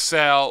didn't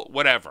sell.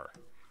 Whatever.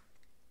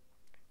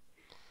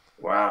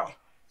 Wow.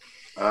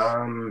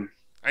 I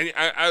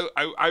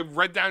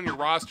read down your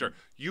roster.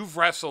 You've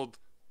wrestled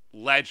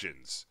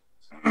legends.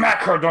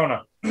 Matt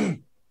Cardona. Oh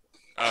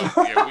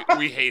yeah,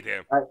 we hate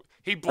him.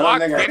 He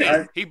blocked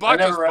Vinny. He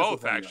blocked us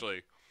both,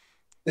 actually.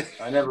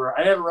 I never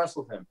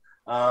wrestled him.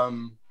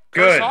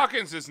 Chris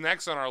Hawkins is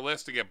next on our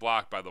list to get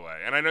blocked, by the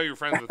way, and I know you're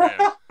friends with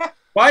him.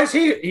 Why is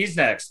he's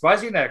next? Why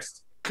is he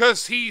next?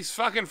 Because he's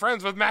fucking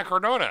friends with Matt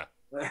Cardona.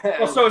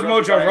 Well, so is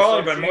Mojo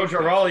Rawley, but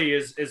Mojo Rawley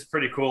is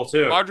pretty cool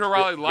too. Mojo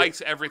Rawley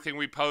likes everything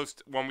we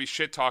post when we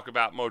shit talk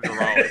about Mojo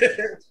Rawley.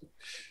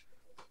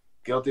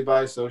 Guilty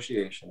by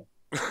association.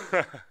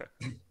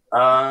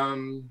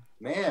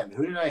 Man,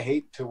 who did I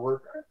hate to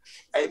work?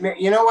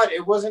 You know what?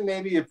 It wasn't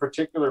maybe a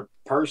particular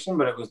person,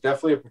 but it was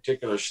definitely a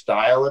particular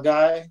style of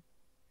guy.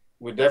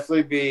 Would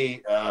definitely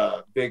be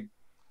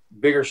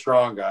bigger,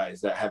 strong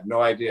guys that have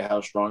no idea how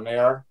strong they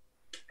are.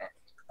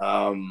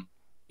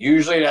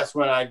 Usually that's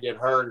when I'd get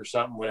hurt or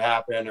something would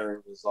happen, or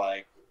it was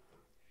like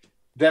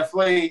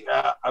definitely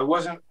I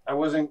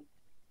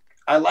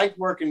liked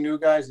working new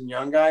guys and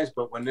young guys,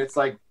 but when it's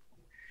like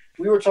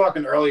we were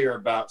talking earlier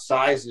about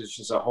size is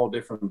just a whole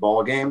different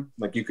ball game.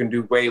 Like you can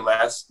do way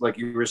less. Like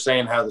you were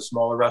saying how the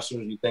smaller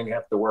wrestlers you think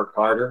have to work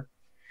harder.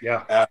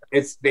 Yeah.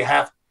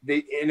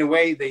 They in a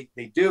way they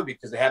do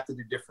because they have to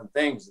do different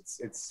things.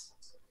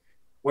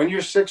 when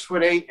you're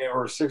 6'8"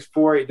 or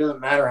 6'4", it doesn't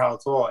matter how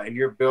tall, and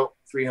you're built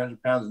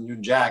 300 pounds and you're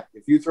jacked.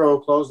 If you throw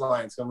a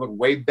clothesline, it's gonna look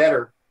way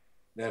better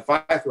than if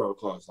I throw a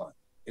clothesline.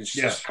 It's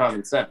just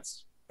common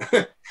sense,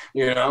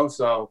 you know.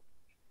 So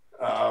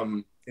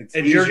it's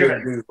easier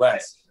to do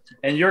less.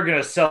 And you're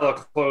gonna sell a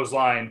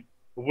clothesline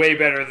way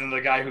better than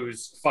the guy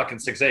who's fucking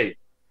 6'8".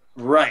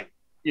 Right.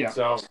 Yeah.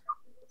 So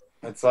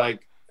it's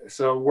like,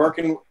 so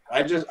working.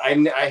 I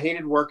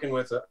hated working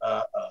with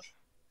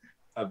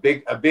a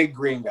big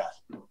green guy.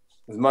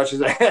 As much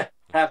as I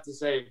have to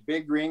say,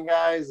 big green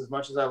guys, as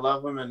much as I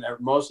love them, and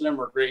most of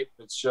them are great,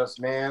 it's just,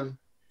 man.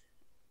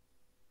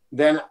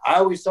 Then I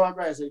always tell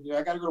everybody, I say, dude,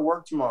 I got to go to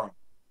work tomorrow.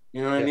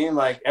 You know what I mean?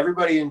 Like,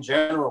 everybody in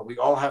general, we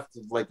all have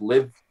to like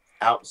live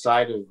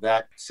outside of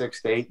that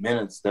 6 to 8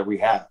 minutes that we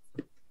have.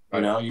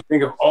 You know, you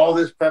think of all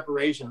this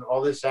preparation,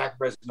 all this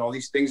sacrifice, and all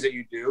these things that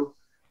you do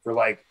for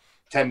like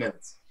 10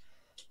 minutes.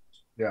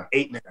 Yeah.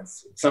 8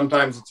 minutes.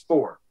 Sometimes it's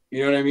 4.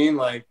 You know what I mean?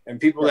 Like, and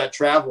people that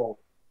travel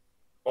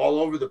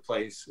all over the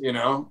place, you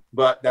know,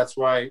 but that's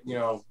why, you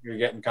know, you're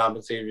getting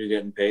compensated, you're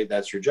getting paid.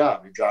 That's your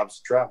job. Your job's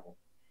to travel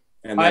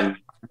and then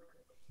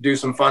do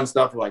some fun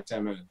stuff for like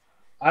 10 minutes.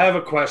 I have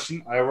a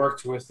question. I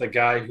worked with a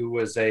guy who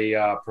was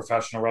a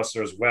professional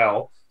wrestler as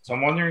well. So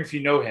I'm wondering if you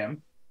know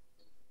him.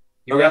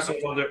 He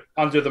wrestled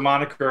under the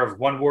moniker of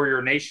One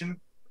Warrior Nation.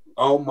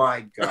 Oh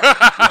my God.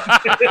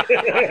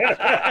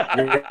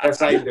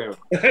 Yes, I do.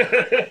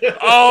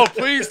 Oh,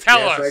 please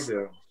tell us. Yes, I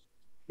do.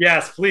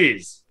 Yes,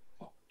 please.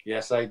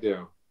 Yes, I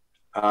do.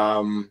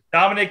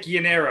 Dominic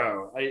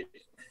Gianero.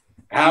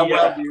 How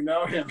well do you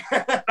know him?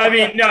 I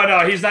mean,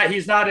 no, he's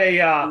not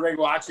a. Like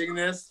watching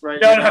this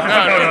right no,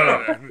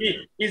 now? No.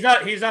 He's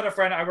not a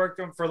friend. I worked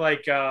with him for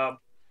like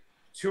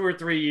 2 or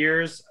 3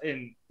 years,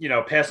 and you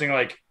know, passing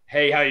like,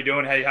 "Hey, how you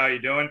doing? Hey, how you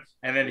doing?"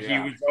 And then he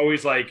was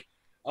always like,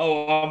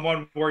 "Oh, I'm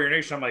One Warrior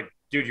Nation." I'm like,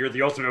 "Dude, you're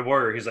the Ultimate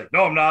Warrior." He's like,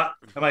 "No, I'm not."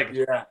 I'm like,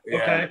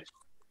 "Okay."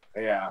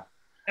 Yeah.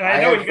 And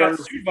I know he got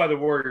sued by the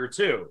Warrior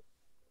too.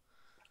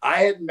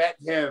 I had met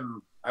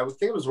him. I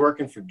think I was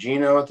working for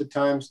Gino at the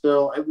time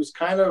still. It was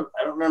kind of,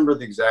 I don't remember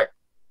the exact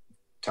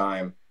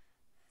time.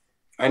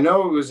 I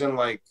know it was in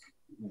like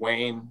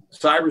Wayne,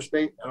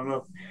 cyberspace. I don't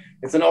know.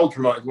 It's an old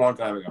promotion, a long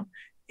time ago.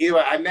 Either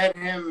way, I met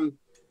him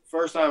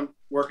first time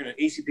working at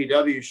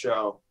ECPW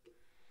show,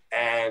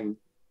 and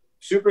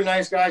super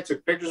nice guy,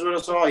 took pictures with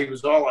us all. He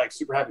was all like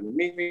super happy to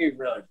meet me,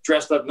 really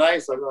dressed up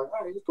nice. Like, oh,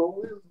 he's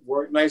cool.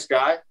 Nice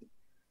guy.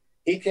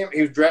 He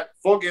was dressed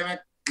full gimmick.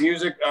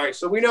 Music, all right,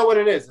 so we know what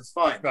it is. It's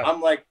fine. Right.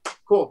 I'm like,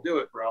 cool, do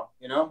it, bro.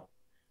 You know,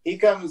 he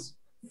comes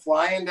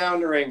flying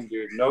down the ring,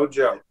 dude. No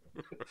joke.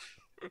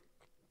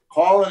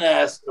 Hauling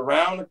ass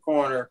around the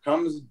corner,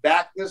 comes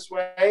back this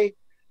way,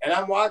 and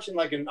I'm watching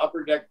like an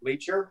upper deck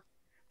bleacher,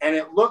 and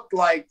it looked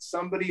like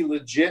somebody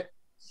legit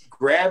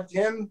grabbed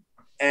him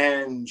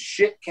and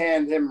shit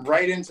canned him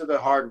right into the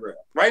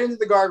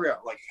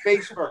guardrail, like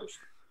face first.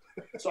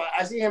 So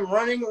I see him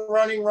running,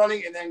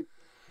 and then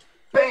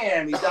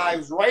bam, he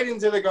dives right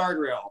into the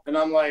guardrail. And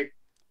I'm like,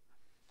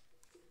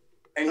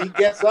 and he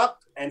gets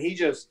up and he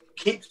just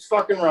keeps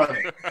fucking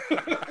running.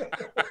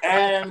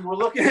 And we're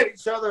looking at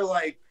each other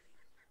like,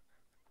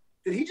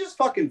 did he just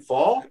fucking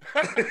fall?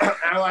 And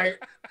I'm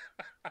like,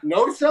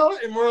 no, sell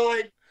it. And we're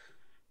like,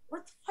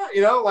 what the fuck?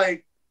 You know,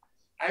 like,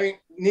 I mean,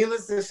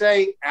 needless to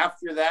say,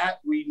 after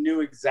that, we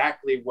knew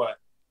exactly what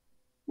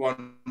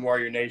One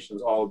Warrior Nation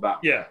was all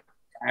about. Yeah.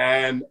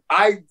 And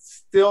I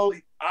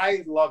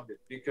loved it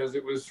because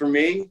it was, for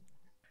me,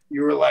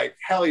 you were like,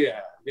 hell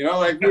yeah. You know,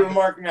 like we were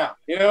marking out.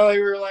 You know, like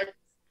we were like,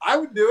 I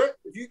would do it.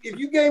 If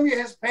you gave me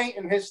his paint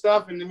and his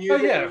stuff and the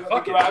music, and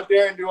go out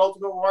there and do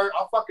Ultimate Warrior,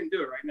 I'll fucking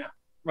do it right now.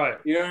 Right.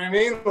 You know what I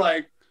mean?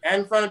 Like,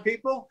 and in front of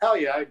people, hell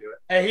yeah, I'd do it.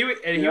 And he was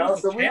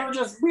a champ.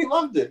 We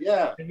loved it,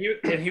 yeah. And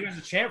he was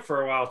a champ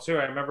for a while too.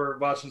 I remember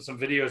watching some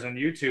videos on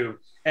YouTube,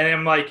 and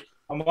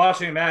I'm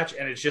watching a match,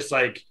 and it's just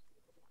like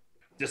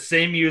the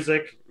same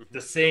music, the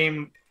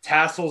same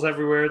tassels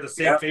everywhere, the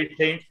same face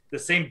paint, the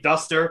same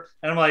duster.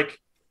 And I'm like,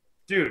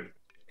 dude,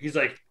 he's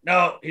like,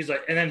 no, he's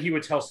like, and then he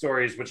would tell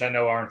stories which I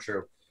know aren't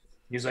true.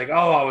 He's like,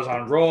 oh, I was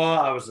on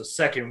Raw, I was the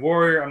second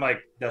Warrior. I'm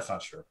like, that's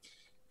not true.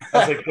 I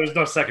was like, there's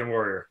no second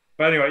Warrior.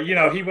 But anyway, you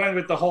know, he went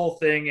with the whole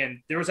thing, and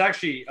there was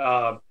actually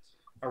a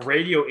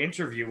radio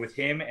interview with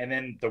him, and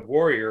then the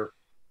Warrior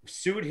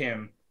sued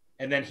him,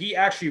 and then he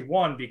actually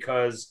won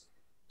because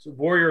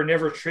Warrior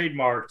never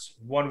trademarked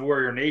One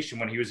Warrior Nation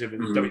when he was in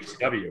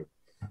WCW.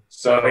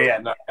 So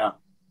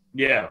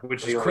yeah,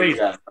 which is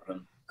crazy.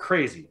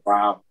 Crazy.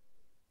 Wow.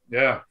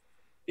 Yeah.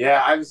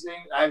 Yeah,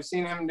 I've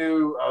seen him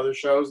do other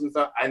shows and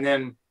stuff, and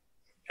then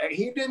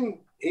he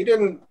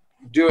didn't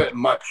do it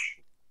much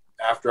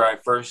after I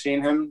first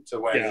seen him to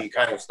when he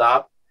kind of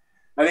stopped.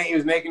 I think he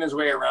was making his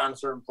way around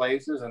certain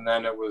places, and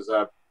then it was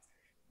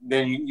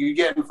then you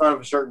get in front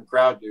of a certain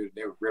crowd, dude,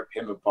 they would rip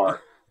him apart.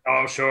 Oh,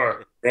 I'm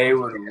sure. They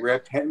would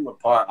rip him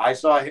apart. I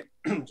saw him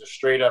just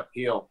straight up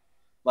heel.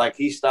 Like,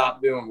 he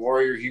stopped doing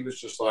Warrior. He was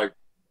just like,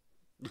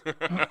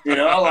 you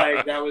know,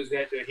 like, that was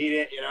it. He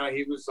didn't, you know,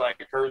 he was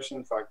like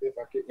cursing, fuck it,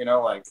 you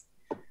know, like,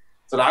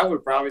 so I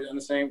would probably done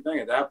the same thing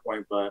at that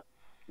point. But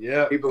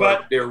Yeah,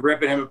 they're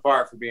ripping him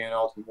apart for being an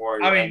Ultimate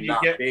Warrior. I mean,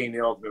 not being the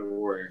Ultimate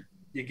Warrior.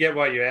 You get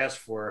what you ask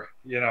for.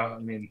 I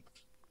mean,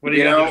 what are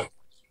you gonna do?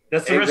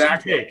 That's the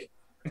risk you take.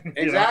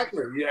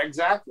 Exactly. Yeah,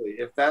 exactly.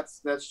 If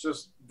that's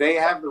just they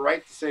have the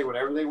right to say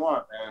whatever they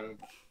want, and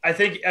I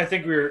think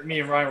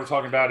me and Ryan were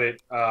talking about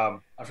it. I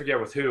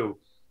forget with who.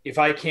 If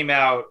I came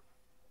out,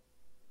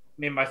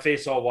 made my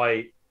face all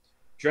white,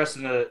 dressed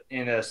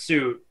in a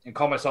suit, and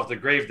called myself the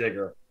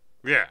Gravedigger,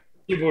 yeah,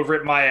 people would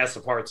rip my ass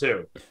apart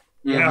too.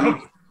 You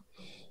know.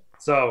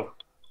 So,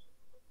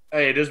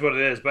 hey, it is what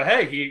it is. But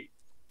hey,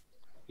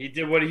 he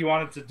did what he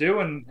wanted to do,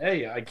 and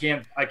hey, I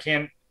can't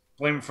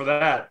blame him for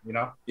that.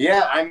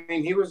 Yeah, I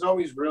mean, he was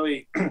always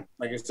really,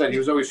 like I said, he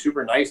was always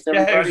super nice to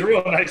everybody. Yeah, he was a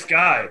real nice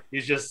guy.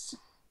 He's just.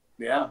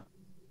 Yeah.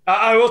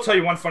 I will tell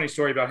you one funny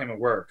story about him at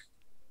work,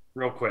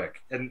 real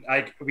quick. And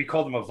we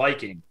called him a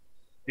Viking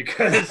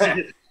because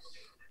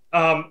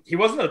he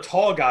wasn't a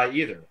tall guy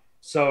either.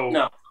 So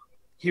no.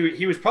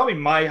 He was probably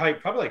my height,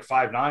 probably like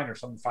 5'9" or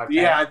something, 5'10".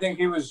 Yeah, I think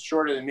he was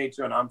shorter than me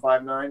too, and I'm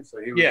 5'9", so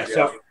he was. Yeah,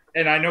 so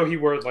and I know he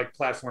wore like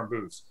platform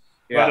boots.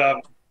 Yeah.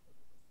 But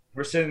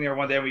we're sitting there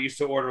one day. We used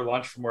to order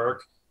lunch from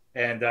work,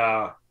 and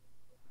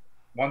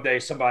one day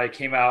somebody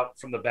came out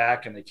from the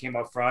back, and they came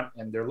up front,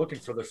 and they're looking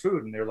for their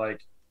food, and they're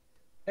like,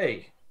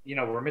 "Hey,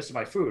 we're missing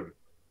my food,"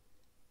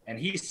 and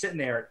he's sitting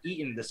there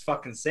eating this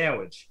fucking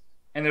sandwich,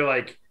 and they're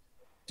like,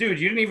 "Dude,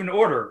 you didn't even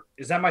order.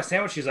 Is that my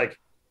sandwich?" He's like,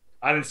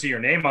 "I didn't see your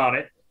name on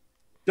it."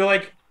 They're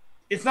like,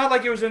 "It's not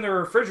like it was in the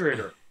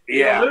refrigerator.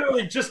 Yeah, it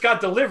literally just got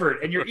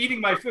delivered, and you're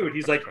eating my food."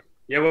 He's like,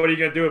 "Yeah, what are you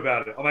gonna do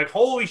about it?" I'm like,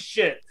 "Holy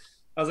shit!"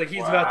 I was like,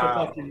 "He's about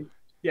to fucking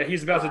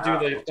he's about to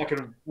do the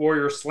fucking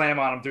warrior slam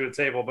on him through the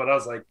table." But I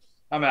was like,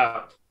 "I'm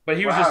out." But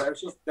he was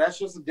that's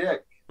just a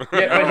dick.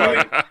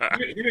 Yeah,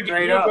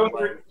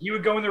 but he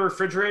would go in the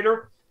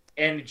refrigerator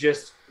and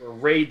just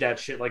raid that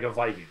shit like a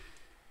Viking.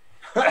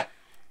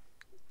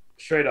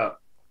 Straight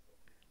up.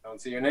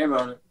 Don't see your name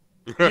on it.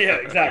 Yeah,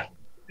 exactly.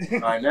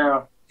 I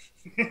know.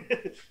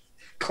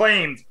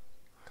 Claimed.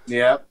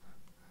 Yep.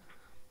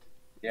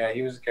 Yeah,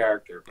 he was a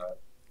character,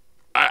 but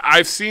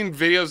I've seen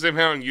videos of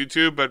him on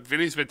YouTube, but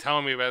Vinny's been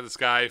telling me about this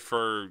guy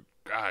for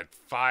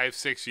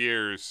 5-6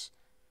 years.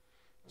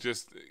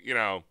 Just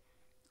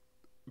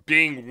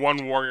being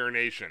one warrior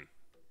nation.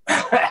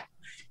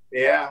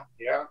 Yeah,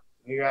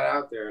 he got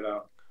out there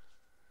though.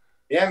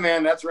 Yeah,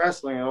 man, that's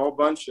wrestling. A whole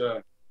bunch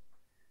of.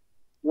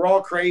 We're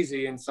all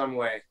crazy in some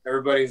way.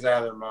 Everybody's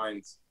out of their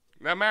minds.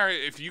 Now,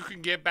 Mary, if you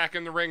could get back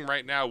in the ring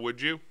right now,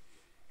 would you?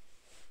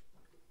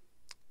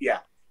 Yeah.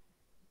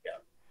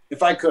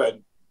 If I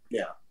could,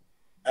 yeah.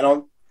 I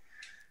don't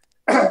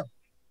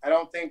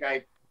think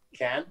I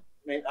can.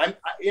 I mean,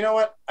 you know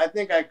what? I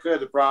think I could.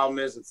 The problem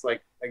is, it's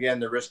like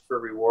again the risk for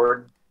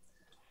reward.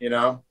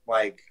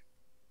 Like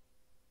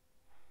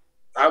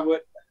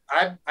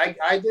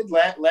I did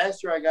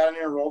last year. I got in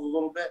there and rolled a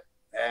little bit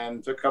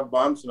and took a couple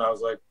bumps, and I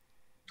was like,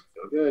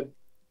 feel good.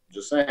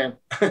 Just saying.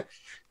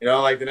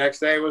 Like the next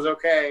day was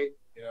okay.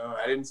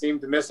 I didn't seem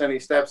to miss any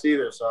steps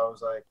either. So I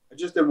was like, I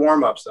just did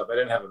warm up stuff. I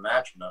didn't have a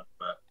match or nothing,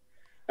 but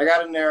I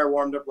got in there, I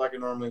warmed up like I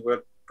normally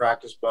would,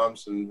 practice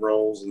bumps and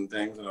rolls and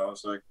things, and I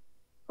was like,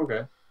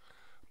 okay.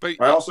 But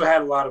I also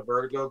had a lot of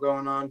vertigo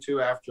going on too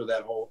after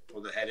that whole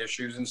the head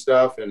issues and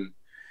stuff, and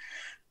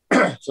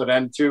so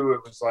then too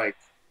it was like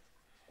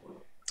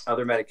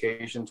other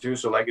medication too.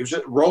 So like it was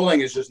just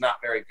rolling is just not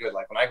very good.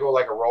 Like when I go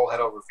like a roll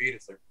head over feet,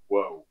 it's like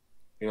whoa,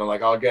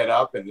 like I'll get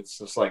up and it's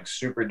just like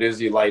super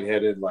dizzy,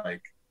 lightheaded,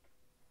 like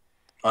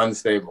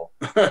unstable.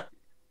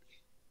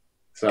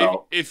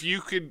 So if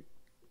you could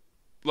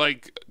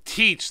like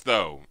teach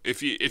though,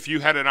 if you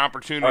had an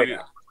opportunity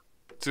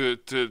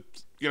to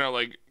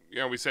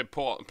we said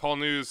Paul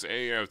News,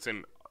 it's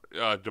in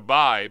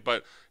Dubai,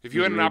 but if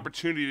you had an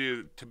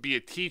opportunity to be a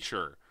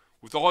teacher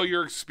with all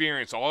your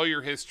experience, all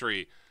your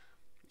history,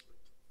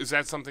 is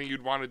that something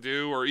you'd want to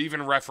do, or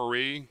even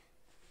referee?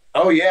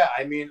 Oh yeah,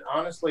 I mean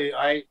honestly,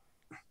 I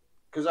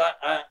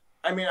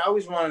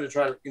always wanted to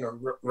try to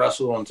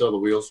wrestle until the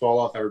wheels fall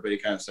off. Everybody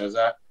kind of says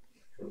that,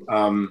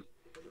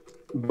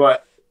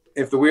 but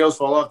if the wheels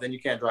fall off, then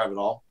you can't drive at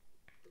all.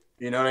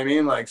 You know what I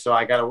mean? Like, so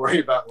I got to worry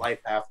about life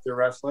after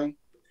wrestling.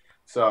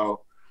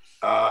 So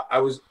I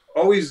was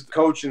always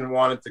coaching and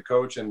wanted to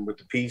coach, and with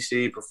the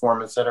PC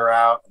Performance Center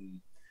out, and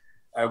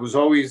I was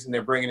always, and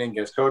they're bringing in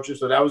guest coaches.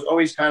 So that was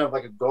always kind of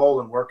like a goal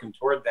and working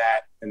toward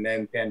that. And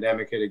then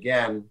pandemic hit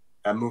again.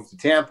 I moved to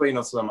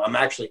Tampa, so I'm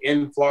actually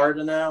in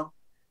Florida now.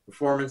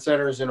 Performance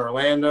Center is in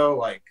Orlando.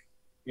 Like,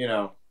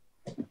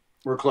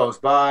 we're close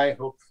by.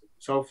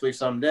 Hopefully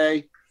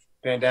someday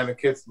pandemic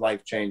hits,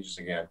 life changes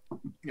again.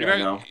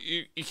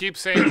 You keep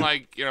saying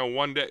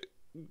one day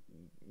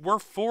we're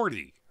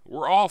 40.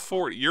 We're all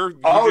 40. You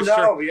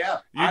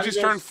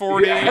just turned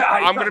 40. Yeah,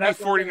 I'm going to be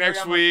 40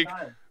 next week.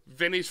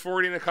 Vinny's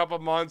 40 in a couple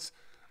of months.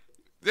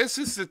 This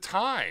is the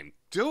time.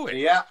 Do it.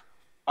 Yeah.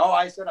 Oh,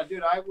 I said,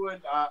 dude, I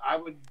would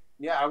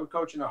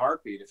coach in a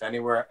heartbeat if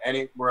anywhere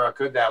I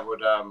could. That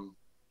would,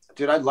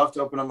 dude, I'd love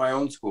to open up my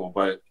own school,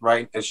 but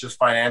it's just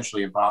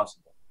financially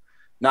impossible.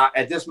 Not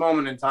at this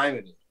moment in time,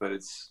 it is, but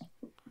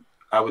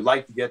I would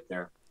like to get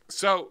there.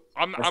 So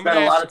I spent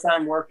a lot of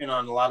time working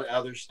on a lot of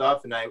other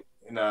stuff, and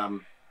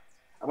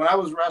when I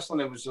was wrestling,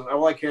 it was just,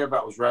 all I cared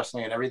about was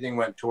wrestling, and everything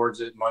went towards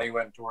it. Money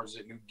went towards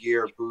it. New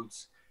gear,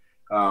 boots,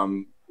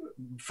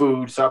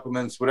 food,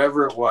 supplements,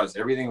 whatever it was,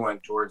 everything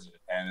went towards it.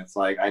 And it's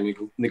like I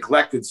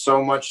neglected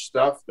so much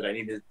stuff that I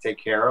needed to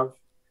take care of,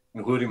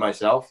 including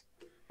myself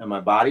and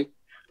my body.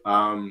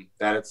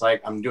 That it's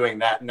like I'm doing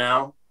that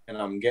now, and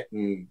I'm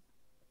getting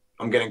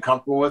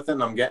comfortable with it,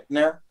 and I'm getting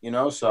there.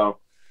 So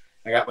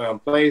I got my own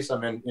place.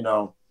 I'm in,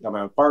 got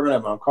my own apartment, I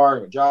have my own car, I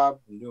have a job,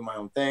 I'm doing my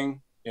own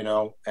thing, and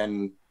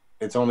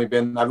I've only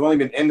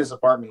been in this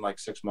apartment like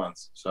 6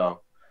 months.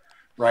 So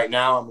right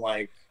now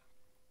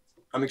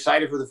I'm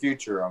excited for the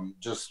future.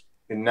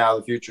 Now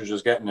the future is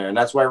just getting there. And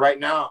that's why right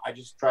now I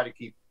just try to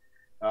keep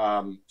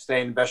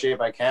staying in the best shape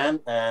I can.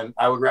 And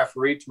I would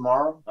referee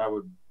tomorrow. I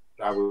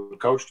would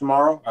coach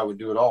tomorrow. I would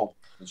do it all.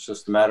 It's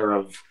just a matter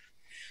of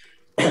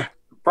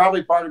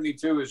probably part of me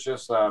too is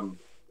just a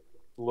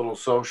little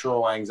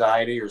social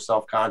anxiety or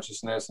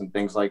self-consciousness and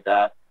things like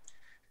that.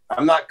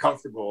 I'm not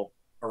comfortable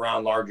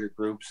around larger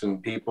groups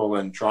and people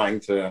and trying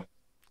to.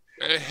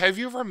 Have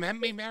you ever met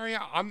me, Mario?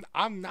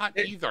 I'm not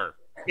either.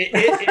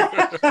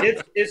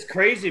 It's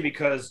crazy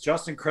because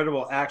Justin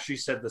Credible actually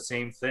said the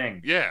same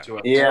thing. Yeah. To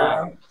us.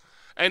 Yeah.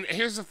 And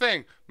here's the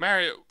thing,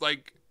 Mario,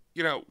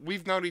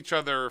 we've known each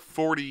other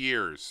 40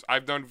 years.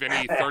 I've known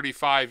Vinny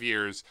 35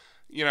 years.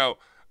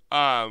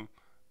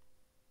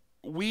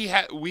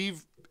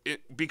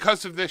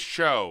 Because of this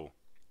show,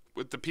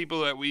 with the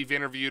people that we've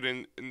interviewed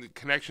and the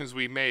connections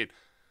we've made,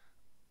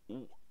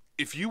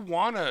 if you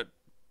want to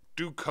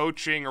do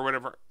coaching or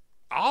whatever,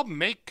 I'll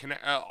make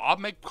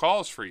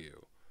calls for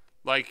you.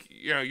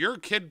 You're a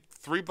kid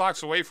 3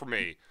 blocks away from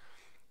me.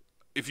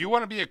 If you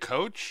want to be a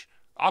coach,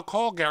 I'll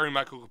call Gary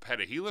Michael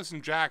Capetta. He lives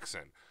in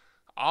Jackson.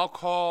 I'll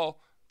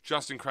call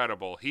Justin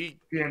Credible. He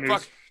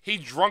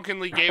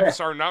drunkenly gave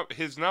us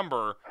his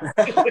number.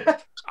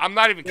 I'm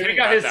not even kidding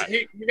about that.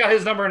 We got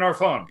his number in our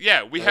phone.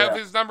 Yeah, we have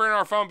his number in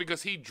our phone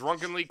because he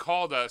drunkenly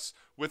called us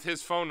with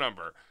his phone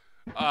number.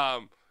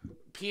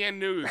 PN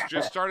News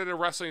just started a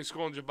wrestling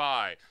school in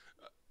Dubai.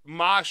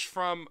 Mosh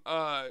from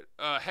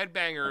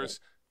Headbangers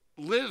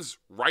lives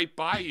right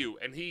by you,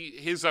 and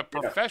he's a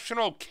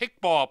professional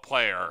kickball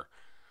player.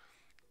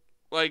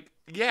 And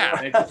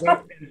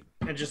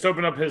just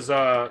opened up his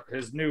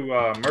new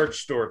merch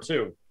store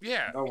too.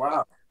 Yeah. Oh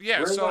wow. Yeah.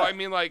 Where's so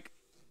that?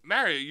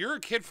 Mario, you're a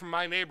kid from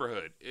my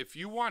neighborhood. If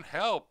you want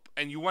help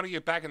and you want to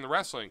get back in the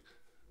wrestling,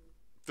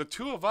 the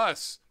two of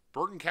us,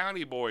 Bergen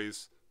County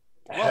boys,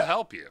 will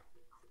help you.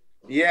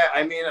 Yeah,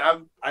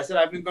 I said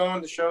I've been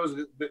going to shows.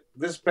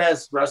 This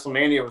past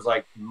WrestleMania was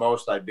like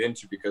most I've been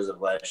to because of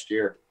last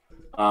year.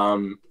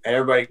 And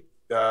everybody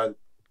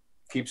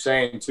keeps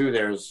saying too,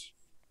 there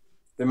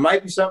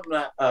might be something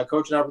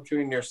coaching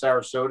opportunity near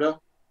Sarasota,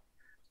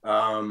 but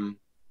I'm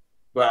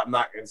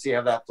not going to see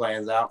how that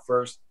plans out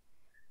first.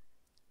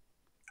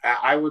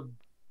 I would,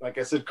 like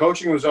I said,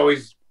 coaching was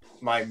always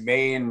my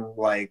main.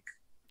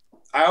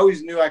 I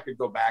always knew I could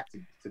go back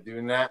to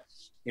doing that,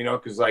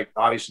 because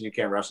obviously you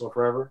can't wrestle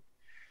forever.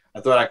 I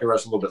thought I could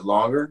wrestle a little bit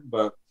longer,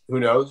 but who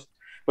knows?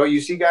 But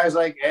you see guys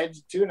like Edge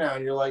too now,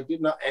 and you're like,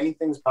 dude,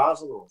 anything's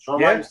possible. Shawn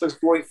Michaels took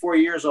 4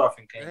 years off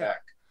and came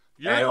back,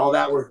 and all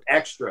that was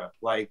extra.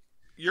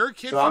 You're a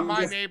kid from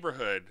my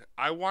neighborhood.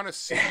 I want to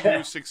see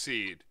you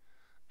succeed,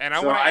 and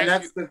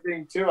that's the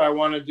thing too. I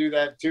want to do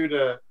that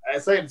too. I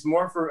say it's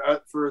more for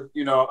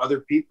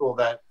other people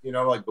that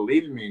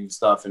believe in me and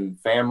stuff, and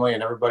family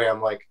and everybody.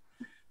 I'm like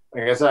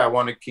I said, I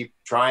want to keep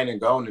trying and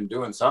going and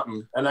doing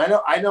something, and I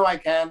know I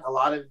can.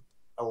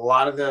 A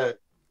lot of the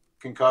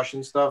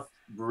concussion stuff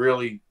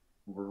really,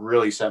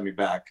 really set me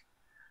back.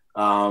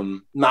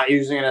 Not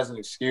using it as an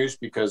excuse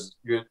because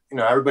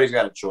everybody's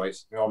got a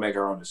choice. We all make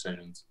our own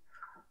decisions.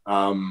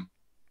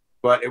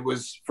 But it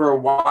was for a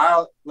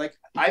while.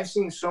 I've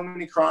seen so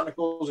many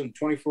chronicles and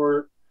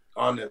 24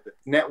 on the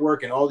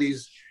network and all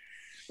these.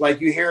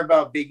 You hear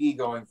about Big E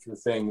going through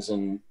things,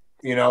 and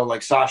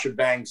Sasha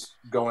Banks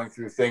going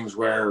through things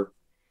where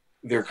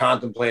they're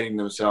contemplating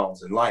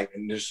themselves in life.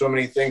 And there's so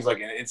many things and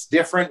it's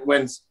different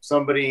when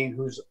somebody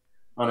who's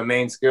on a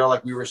main scale,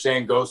 like we were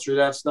saying, goes through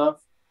that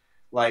stuff.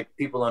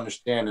 People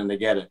understand and they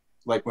get it.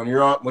 When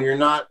you're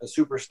not a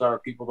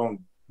superstar, people don't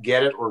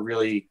get it or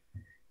really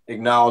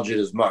acknowledge it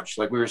as much.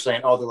 We were saying,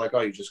 they're like,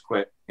 oh, you just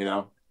quit,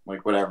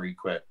 whatever, you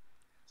quit.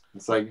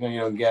 It's you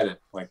don't get it.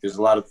 There's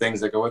a lot of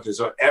things that go with it.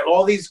 So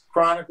all these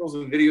chronicles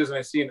and videos and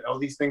I see and all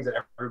these things that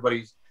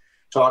everybody's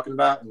talking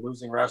about and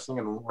losing wrestling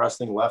and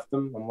wrestling left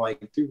them. I'm like,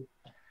 dude,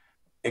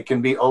 it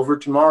can be over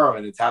tomorrow.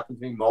 And it's happened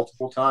to me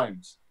multiple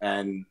times.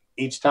 And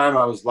each time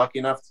I was lucky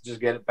enough to just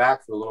get it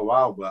back for a little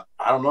while, but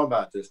I don't know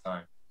about this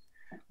time.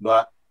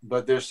 But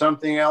there's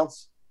something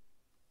else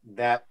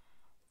that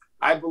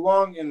I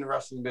belong in the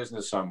wrestling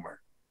business somewhere.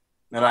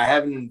 And I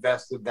haven't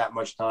invested that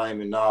much time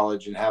and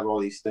knowledge and have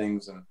all these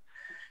things and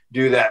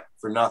do that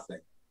for nothing.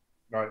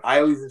 Right.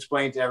 I always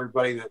explain to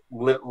everybody that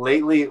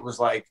lately it was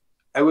like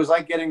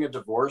getting a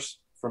divorce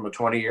from a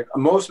 20-year.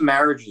 Most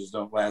marriages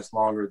don't last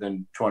longer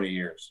than 20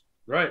 years.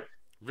 Right.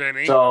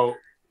 Vinny. So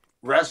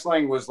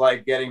wrestling was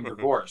like getting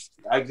divorced.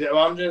 I'm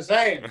just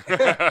saying,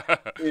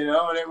 you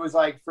know, and it was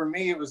like, for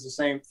me, it was the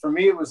same. For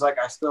me, it was like,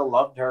 I still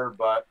loved her,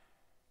 but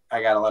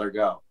I got to let her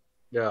go.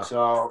 Yeah.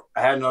 So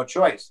I had no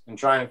choice and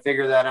trying to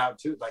figure that out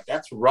too. Like,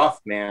 that's rough,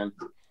 man.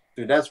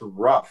 Dude, that's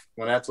rough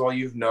when that's all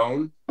you've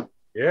known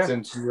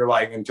since you were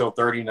like until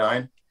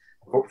 39,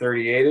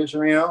 38-ish,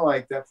 you know,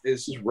 like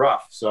this is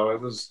rough. So it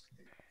was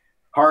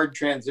hard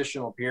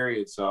transitional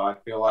period. So I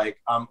feel like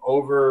I'm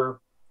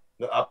over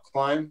the up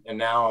climb and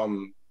now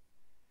I'm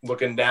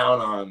looking down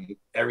on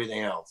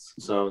everything else.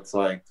 So it's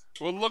like,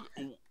 well, look,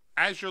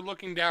 as you're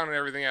looking down on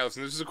everything else,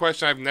 and this is a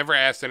question I've never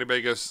asked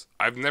anybody because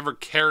I've never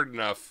cared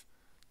enough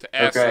to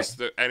ask this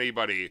to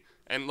anybody.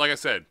 And like I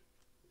said,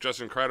 just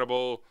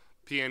incredible.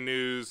 PN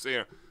News, you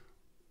know,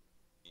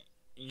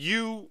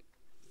 you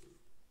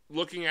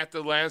looking at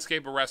the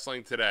landscape of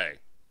wrestling today,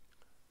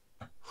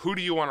 who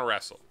do you want to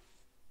wrestle?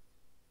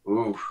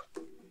 Ooh,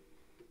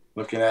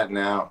 looking at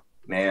now,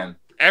 man.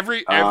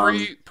 Every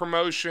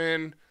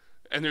promotion,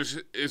 and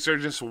is there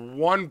just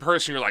one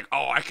person you're like,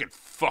 oh, I could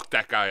fuck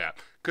that guy up?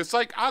 Because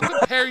like I'll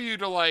compare you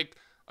to like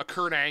a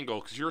Kurt Angle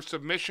because you're a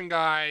submission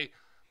guy,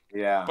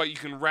 yeah. But you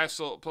can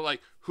wrestle. But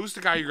like, who's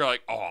the guy you're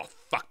like, oh, I'll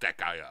fuck that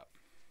guy up?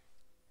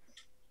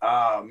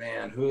 Oh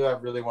man, who do I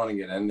really want to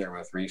get in there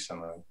with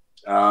recently?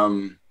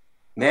 Man,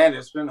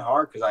 it's been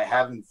hard because I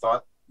haven't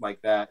thought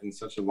like that in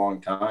such a long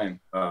time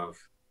of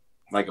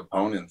like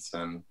opponents.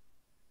 And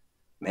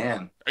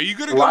man, are you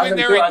gonna go in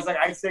there? I was like,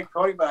 I said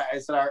Cody, but I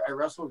said I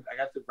wrestled. I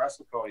got to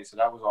wrestle Cody, so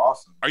that was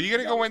awesome. Are you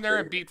gonna go in there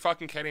and beat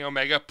fucking Kenny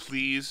Omega,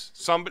 please?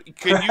 Somebody,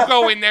 can you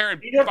go in there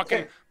and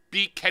fucking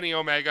beat Kenny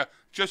Omega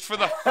just for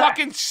the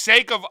fucking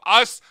sake of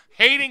us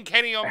hating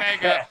Kenny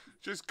Omega?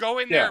 Just go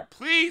in there,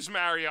 please,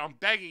 Mario. I'm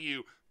begging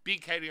you.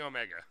 Beat Kenny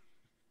Omega.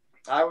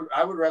 I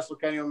would wrestle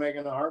Kenny Omega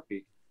in a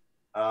heartbeat.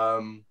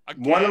 One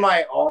of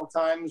my all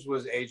times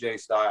was AJ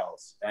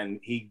Styles, and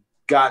he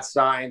got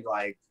signed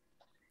like,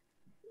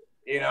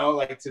 you know,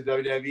 like to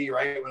WWE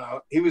right when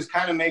he was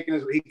kind of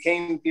making he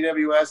came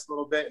PWS a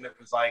little bit, and it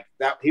was like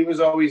that. He was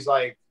always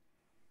like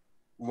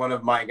one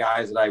of my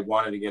guys that I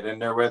wanted to get in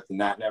there with,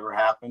 and that never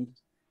happened.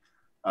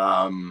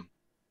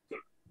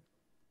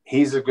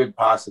 He's a good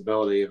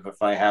possibility.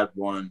 If I had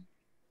one,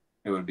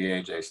 it would be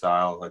AJ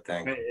Styles, I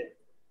think.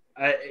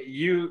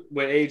 You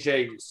with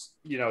AJ,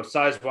 you know,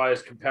 size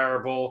wise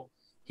comparable.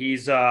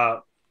 He's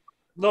a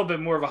little bit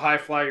more of a high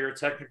flyer,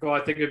 technical. I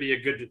think it'd be a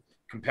good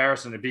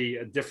comparison to be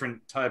a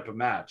different type of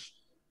match.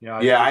 You know,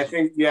 I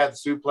think the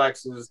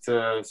suplexes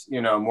to,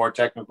 you know, more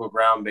technical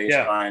ground based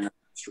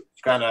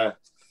kind of,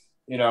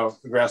 you know,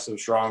 aggressive,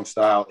 strong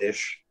style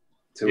ish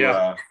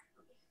to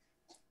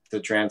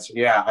transfer.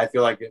 Yeah, I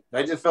feel like it.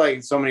 I just feel like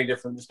it's so many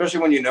different,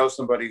 especially when you know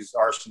somebody's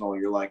arsenal.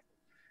 You're like,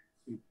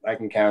 I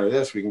can counter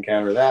this, we can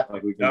counter that,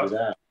 like we can do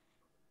that.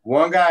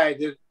 One guy I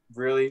did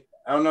really,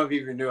 I don't know if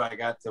you even knew, I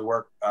got to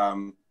work,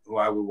 who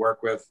I would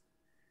work with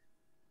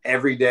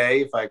every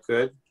day if I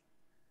could.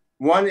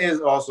 One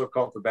is also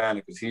Colt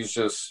Cabana because he's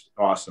just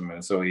awesome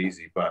and so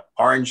easy. But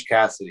Orange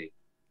Cassidy,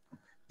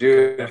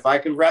 dude, if I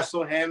could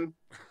wrestle him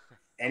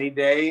any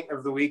day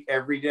of the week,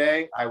 every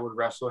day, I would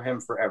wrestle him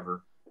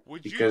forever.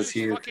 Would you just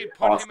fucking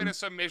put him in a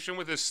submission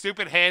with his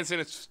stupid hands in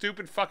his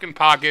stupid fucking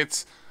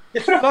pockets?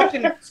 Just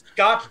fucking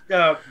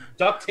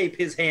duct tape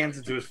his hands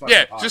into his fucking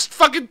pocket. Just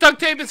fucking duct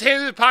tape his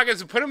hands in his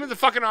pockets and put him in the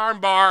fucking arm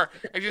bar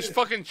and just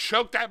fucking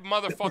choke that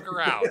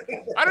motherfucker out.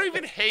 I don't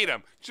even hate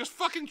him. Just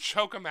fucking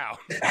choke him out.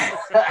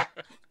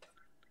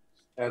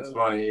 That's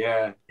funny,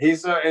 yeah.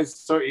 It's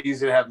so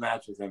easy to have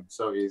match with him.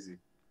 So easy.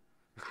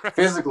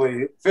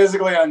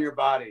 Physically on your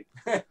body.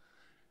 I'm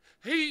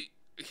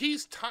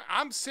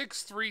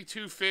 6'3",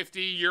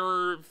 250.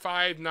 You're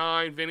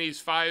 5'9".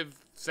 Vinny's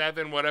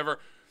 5'7", whatever.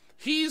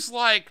 He's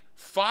like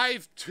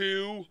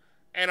 5'2"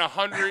 and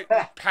 100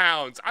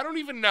 pounds. I don't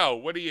even know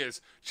what he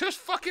is. Just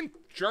fucking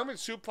German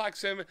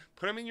suplex him,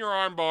 put him in your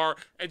arm bar,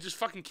 and just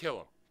fucking kill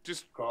him.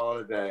 Just call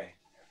it a day.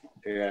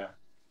 Yeah.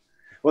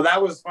 Well,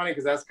 that was funny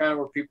because that's kind of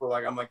where people are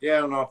like, I'm like, yeah,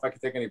 I don't know if I can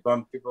take any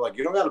bump. People are like,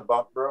 you don't got a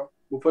bump, bro.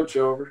 We'll put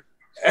you over.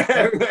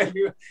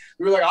 We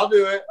were like, I'll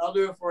do it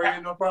for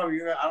you, no problem.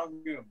 You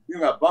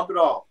don't got bump at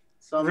all.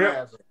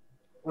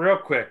 Real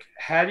quick,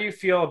 how do you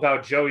feel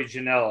about Joey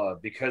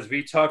Janela? Because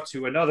we talked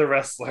to another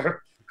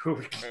wrestler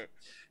who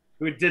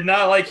did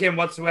not like him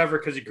whatsoever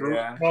because he grew.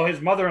 Yeah. Well,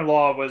 his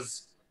mother-in-law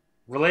was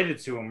related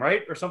to him,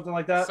 right, or something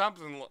like that.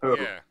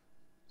 Yeah.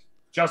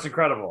 Just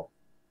incredible.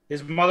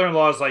 His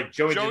mother-in-law is like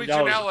Joey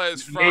Janela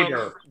is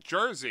from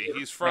Jersey.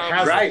 He's from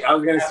right. I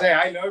was gonna say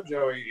I know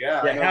Joey. Yeah,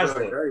 I know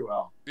Joey very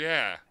well.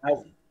 Yeah.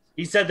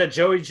 He said that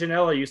Joey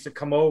Janela used to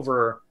come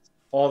over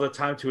all the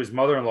time to his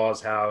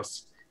mother-in-law's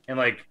house and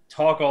like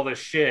talk all this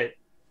shit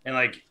and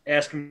like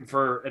ask him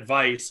for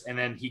advice. And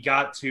then he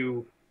got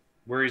to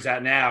where he's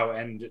at now.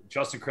 And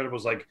Justin Credible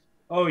was like,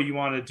 oh, you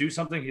want to do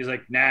something? He's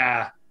like,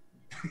 nah.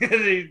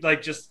 He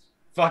like just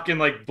fucking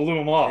like blew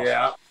him off.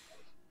 Yeah.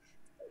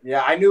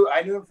 Yeah. I knew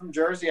him from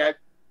Jersey. I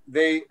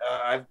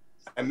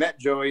met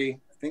Joey,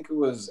 I think it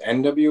was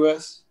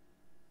NWS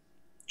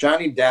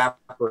Johnny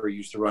Dapper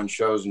used to run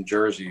shows in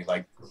Jersey,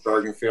 like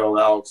Bergenfield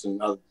Elks and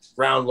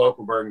around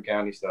local Bergen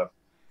County stuff.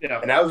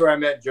 Yeah. And that was where I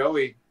met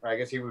Joey. I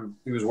guess he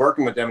was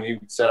working with them, and he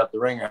would set up the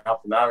ring or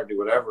help them out or do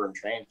whatever and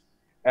train.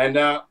 And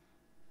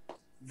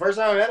first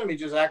time I met him, he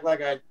just acted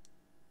like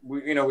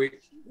we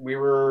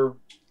were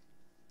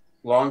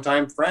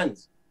longtime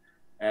friends,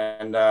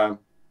 and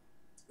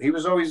he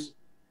was always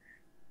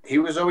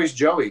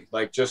Joey.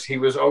 Like, he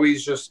was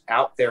always just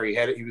out there.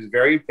 He was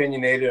very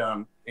opinionated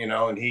on,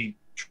 and he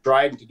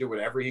tried to do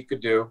whatever he could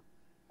do.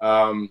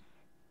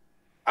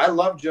 I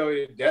love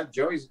Joey to death.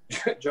 Joey's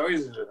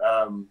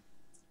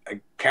a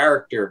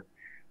character.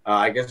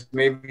 I guess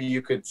maybe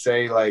you could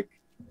say, like,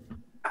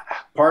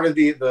 part of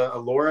the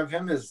allure of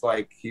him is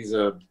like he's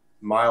a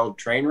mild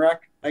train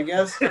wreck, I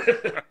guess.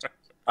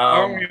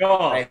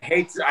 I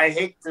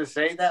hate to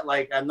say that.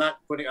 Like, I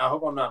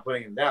hope I'm not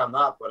putting him down.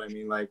 But I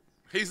mean, like,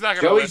 he's not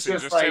gonna listen.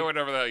 Just like, say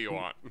whatever the hell you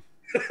want.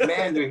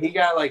 Man, dude, he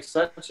got like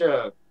such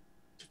a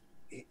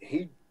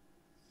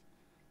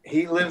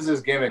he lives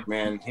his gimmick,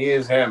 man. He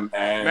is him.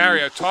 And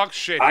Mario, talk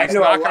shit. He's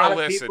not gonna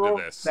listen to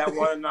this. That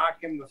want to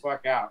knock him the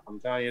fuck out.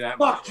 I'm telling you that.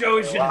 Fuck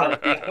Joey.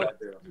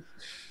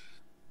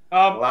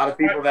 A lot of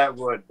people that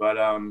would, but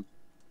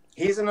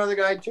he's another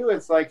guy too.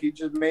 It's like he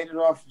just made it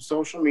off of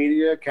social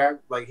media.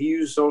 Like, he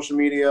used social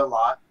media a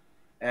lot,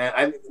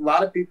 and a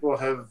lot of people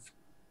have.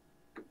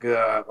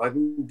 Like,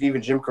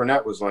 even Jim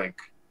Cornette was like,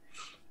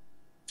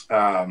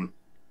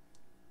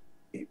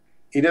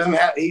 he doesn't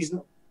have.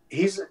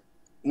 He's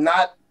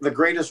not the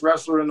greatest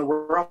wrestler in the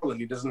world, and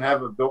he doesn't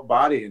have a built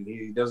body, and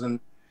he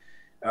doesn't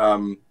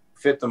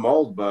fit the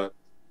mold. But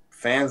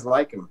fans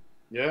like him.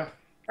 Yeah.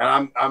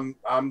 And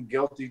I'm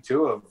guilty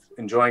too of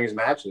enjoying his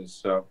matches.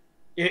 So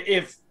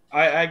if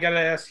I gotta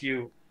ask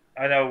you,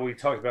 I know we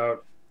talked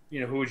about,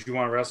 who would you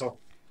want to wrestle?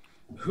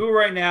 Who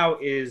right now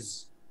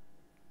is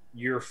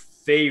your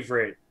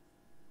favorite?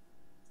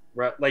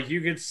 Like,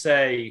 you could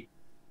say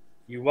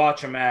you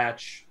watch a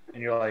match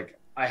and you're like,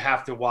 I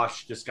have to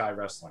watch this guy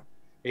wrestling.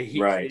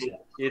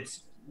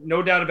 It's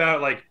no doubt about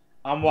it. Like,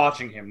 I'm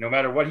watching him no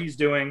matter what he's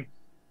doing.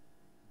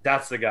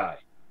 That's the guy.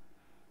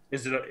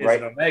 Is it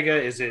Omega?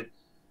 Is it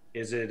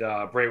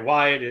Bray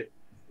Wyatt?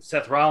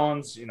 Seth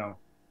Rollins?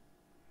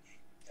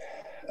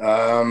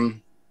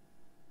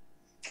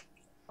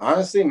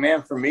 Honestly,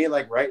 man, for me,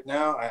 like, right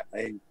now,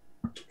 I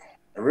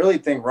really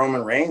think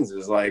Roman Reigns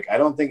is, like, I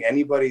don't think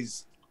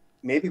anybody's,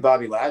 maybe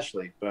Bobby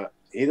Lashley, but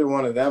either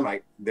one of them,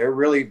 they're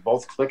really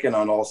both clicking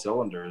on all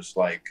cylinders.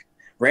 Like,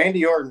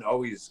 Randy Orton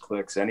always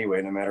clicks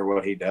anyway, no matter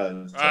what he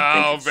does.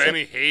 Oh,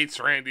 Benny hates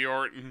Randy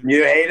Orton.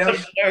 You hate him?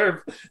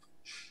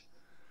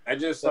 I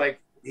just, like,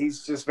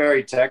 he's just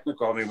very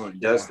technical. I mean, when he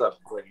does stuff,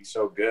 like, he's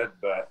so good.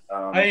 But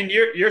I mean,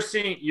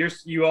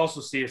 you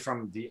also see it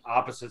from the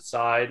opposite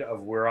side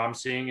of where I'm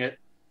seeing it.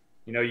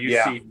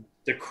 You see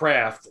the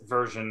craft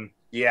version.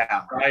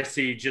 Yeah, I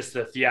see just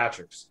the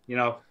theatrics.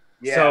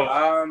 Yeah.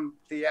 So,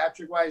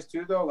 theatric wise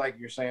too, though, like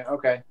you're saying,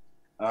 okay.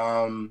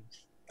 I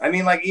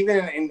mean, like,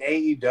 even in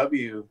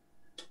AEW,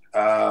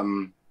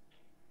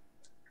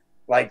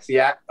 like,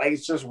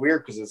 it's just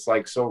weird because it's,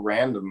 like, so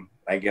random,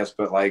 I guess.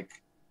 But, like,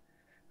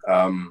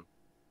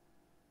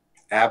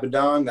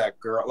 Abaddon, that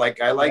girl,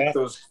 like, I like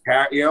those,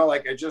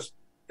 like,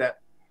 that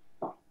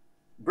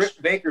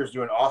Britt Baker's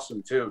doing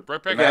awesome too.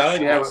 Britt Baker,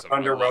 awesome.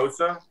 Under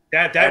Rosa,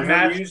 that and her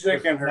match,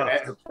 music and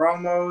her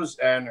promos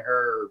and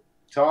her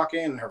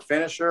talking and her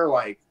finisher,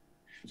 like,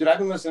 dude, I've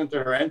been listening to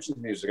her entrance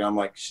music and I'm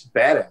like, she's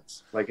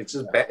badass. Like, it's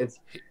just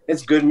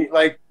it's good.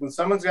 Like, when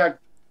someone's got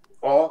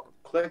all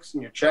clicks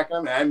and you're checking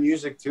them, and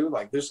music too,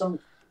 like, there's some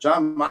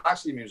John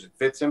Moxley music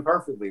fits in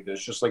perfectly.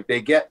 There's just, like,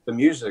 they get the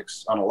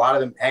musics on a lot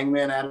of them.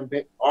 Hangman, Adam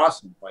Page,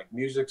 awesome. Like,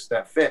 musics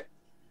that fit.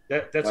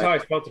 That's like, how I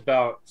felt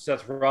about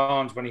Seth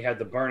Rollins when he had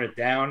the Burn It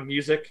Down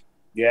music.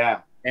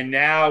 Yeah. And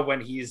now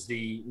when he's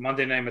the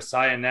Monday Night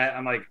Messiah and that,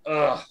 I'm like,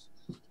 ugh.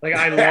 Like,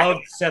 I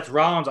loved Seth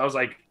Rollins. I was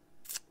like,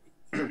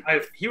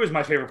 he was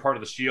my favorite part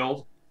of the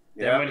Shield.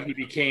 Yeah. Then when he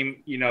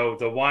became,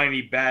 the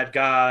whiny bad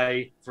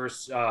guy for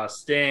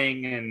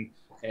Sting, and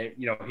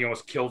he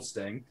almost killed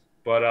Sting.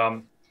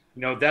 But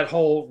that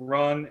whole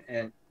run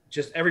and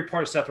just every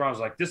part of Seth Rollins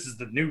was like, this is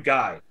the new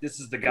guy. This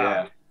is the guy.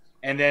 Yeah.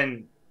 And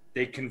then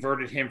they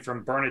converted him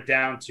from Burn It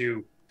Down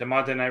to the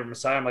Monday Night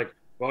Messiah. I'm like,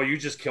 well, you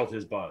just killed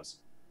his buzz.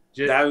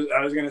 I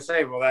was gonna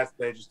say, well,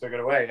 they just took it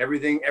away.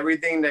 Everything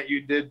that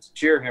you did to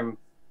cheer him,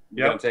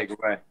 you're gonna take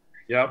away.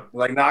 Yep.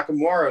 Like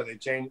Nakamura, they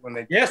changed when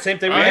they. Yeah, same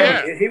thing.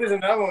 He was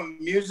another one.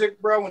 Music,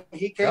 bro. When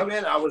he came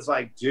in, I was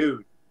like,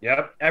 dude.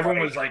 Yep.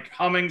 Everyone was like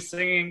humming,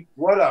 singing.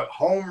 What a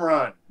home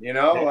run,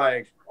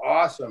 like,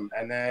 awesome.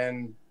 And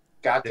then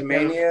got to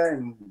Mania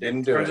and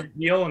didn't do it.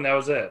 Heel, and that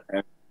was it.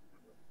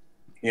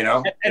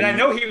 And I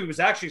know he was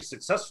actually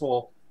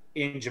successful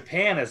in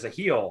Japan as a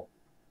heel.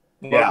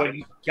 But when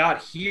he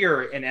got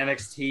here in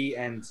NXT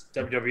and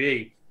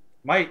WWE,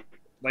 like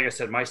I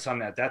said, my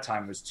son at that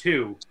time was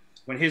 2.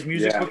 When his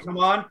music would come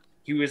on,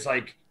 he was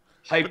like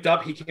hyped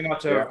up. He came out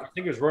to, I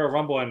think it was Royal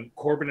Rumble, and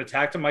Corbin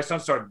attacked him. My son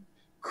started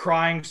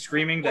crying,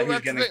 screaming that he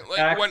was getting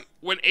attacked. Like,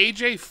 when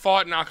AJ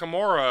fought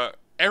Nakamura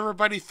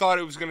everybody thought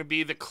it was going to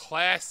be the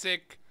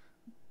classic.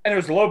 And it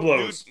was low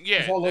blows.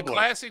 The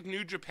classic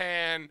New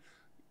Japan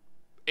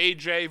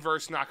AJ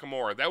versus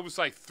Nakamura. That was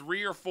like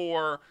 3 or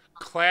 4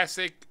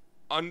 classic,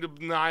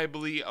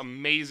 undeniably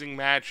amazing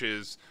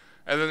matches.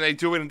 And then they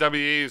do it in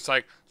WWE. It's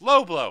like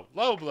low blow.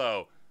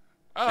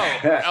 Oh,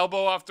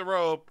 elbow off the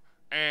rope,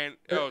 and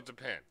it's a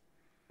pin.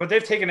 But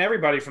they've taken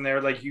everybody from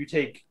there. Like you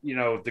take,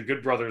 the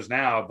Good Brothers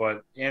now,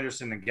 but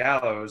Anderson and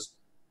Gallows,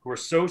 who are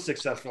so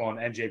successful on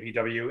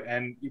NJPW,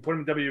 and you put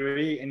them in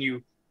WWE and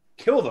you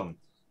kill them.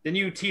 Then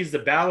you tease the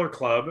Balor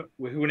Club,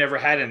 who never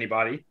had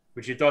anybody,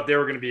 which you thought they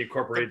were going to be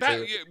incorporated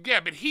to. Yeah,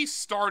 but he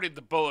started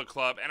the Bullet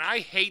Club, and I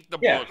hate the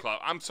Bullet Club.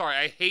 I'm sorry,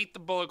 I hate the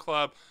Bullet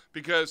Club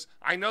because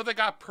I know they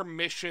got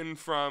permission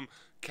from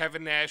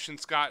Kevin Nash and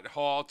Scott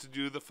Hall to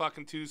do the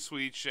fucking Too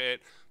Sweet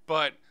shit,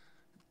 but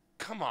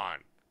come on.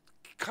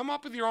 Come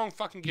up with your own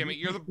fucking gimmick.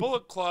 You're the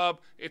Bullet Club.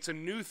 It's a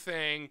new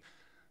thing.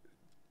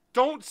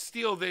 Don't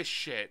steal this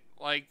shit.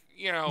 Like,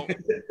 you're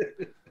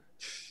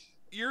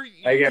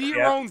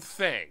your own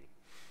thing.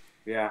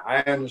 Yeah, I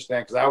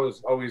understand, because I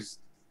was always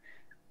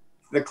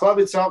the club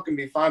itself can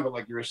be fine, but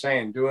like you were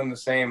saying, doing the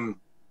same,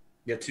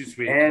 Too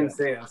Sweet, and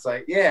saying it's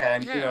like,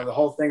 the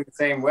whole thing the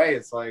same way.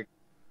 It's like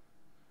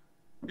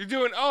you're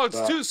doing,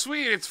 it's Too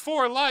Sweet. It's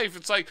for life.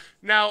 It's like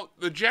now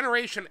the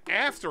generation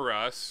after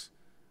us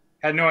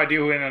had no idea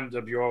who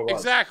NWO was.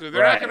 Exactly,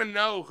 they're not going to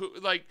know who.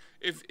 Like,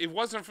 if it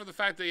wasn't for the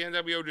fact that the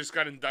NWO just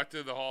got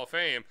inducted to the Hall of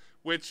Fame,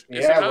 which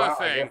is another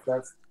thing.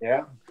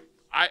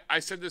 I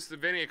said this to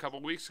Vinny a couple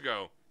weeks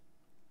ago.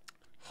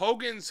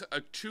 Hogan's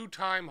a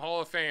 2-time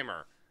Hall of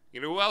Famer.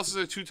 You know who else is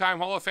a 2-time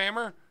Hall of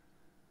Famer?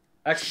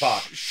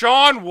 X-Pac.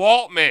 Sean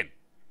Waltman.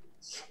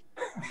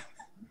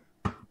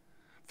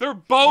 They're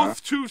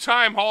both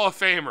 2-time Hall of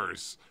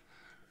Famers.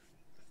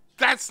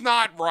 That's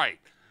not right.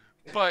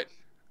 But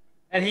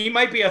and he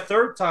might be a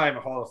 3rd-time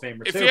Hall of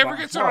Famer, if he ever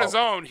gets on his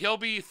own, he'll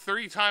be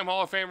 3-time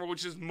Hall of Famer,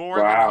 which is more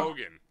than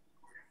Hogan.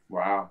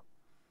 Wow.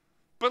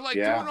 But,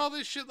 doing all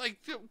this shit,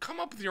 come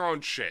up with your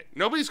own shit.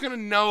 Nobody's going to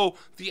know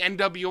the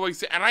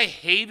NWO. And I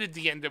hated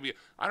the NWO.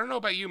 I don't know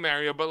about you,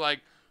 Mario, but,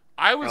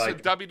 I was a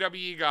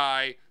WWE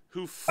guy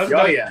who flipped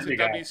to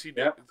WCW.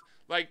 Yep.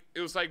 It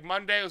was like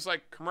Monday, it was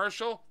like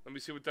commercial. Let me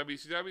see what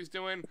WCW's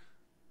doing.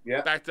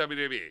 Yeah. Back to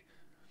WWE.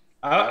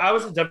 I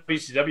was a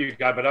WCW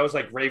guy, but I was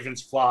like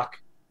Ravens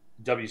Flock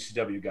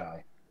WCW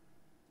guy.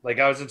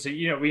 I was into,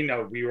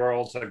 we were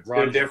all sort of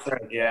grunge. They're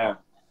different, yeah.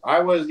 I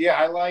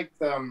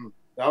liked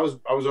I was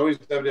always a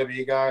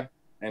WWE guy,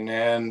 and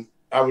then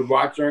I would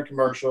watch during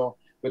commercial.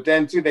 But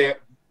then too,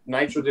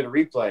 Nitro did a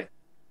replay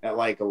at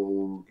 1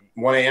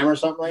 a.m. or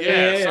something like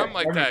that. Yeah, something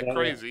like that.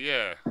 Crazy,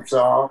 yeah.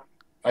 So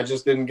I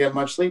just didn't get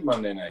much sleep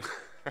Monday night.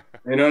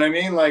 You know what I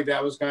mean?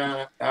 That was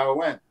kind of how it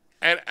went.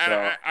 And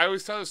I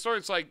always tell the story.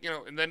 It's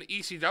and then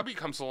ECW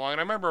comes along,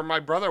 and I remember my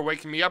brother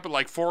waking me up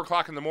at 4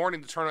 o'clock in the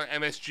morning to turn on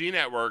MSG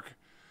Network.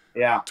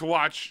 Yeah. To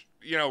watch.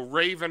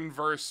 Raven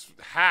versus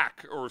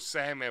Hack or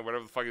Sandman,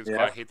 whatever the fuck he's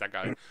called. I hate that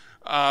guy.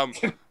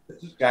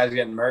 This guy's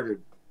getting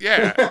murdered.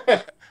 Yeah.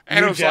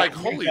 And it was like,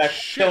 holy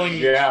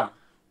shit.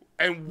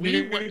 And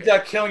we went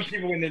killing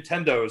people with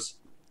Nintendos.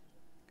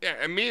 Yeah,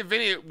 and me and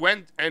Vinny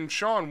went, and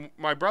Sean,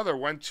 my brother,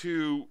 went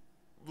to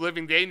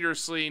Living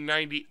Dangerously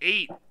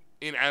 98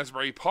 in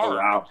Asbury Park. Oh,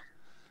 wow.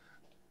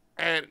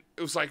 And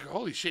it was like,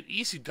 holy shit,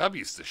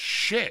 ECW is the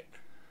shit.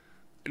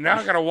 And now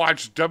I gotta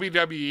watch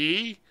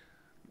WWE.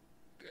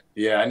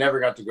 Yeah, I never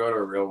got to go to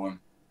a real one.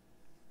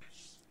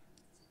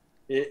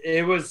 It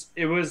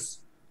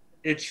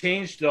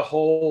changed the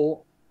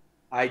whole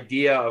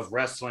idea of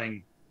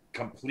wrestling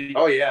completely.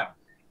 Oh yeah,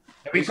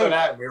 we saw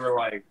that. We were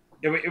like,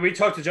 we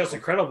talked to Just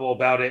Incredible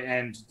about it,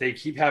 and they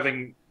keep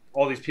having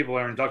all these people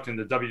that are inducted in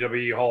the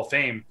WWE Hall of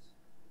Fame.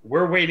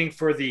 We're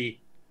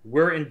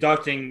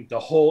inducting the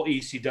whole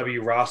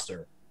ECW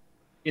roster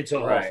into the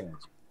Hall of Fame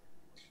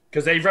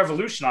because they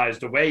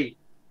revolutionized the way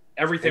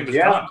everything was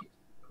done.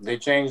 They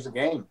changed the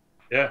game.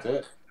 Yeah. That's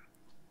it.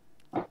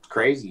 It's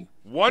crazy.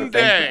 One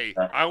day,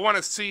 I want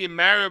to see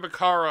Mario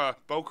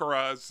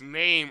Bokara's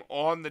name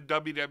on the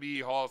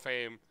WWE Hall of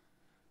Fame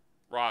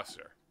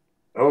roster.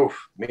 Oh,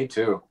 me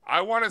too.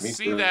 I want to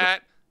see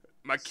that.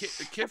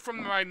 The kid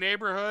from my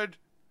neighborhood,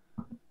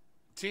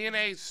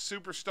 TNA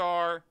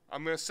superstar.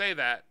 I'm going to say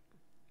that.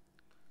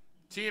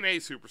 TNA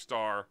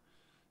superstar,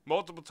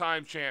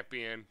 multiple-time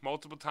champion,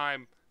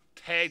 multiple-time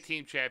tag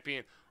team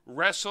champion,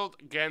 wrestled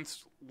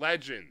against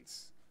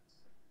legends.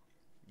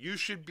 You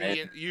should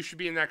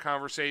be in that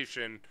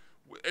conversation.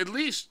 At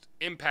least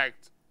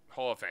Impact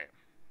Hall of Fame.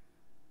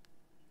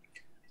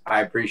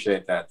 I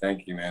appreciate that.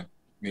 Thank you, man. It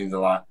means a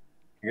lot.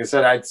 Like I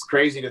said, it's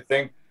crazy to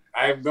think.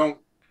 I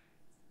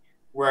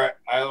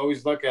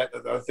always look at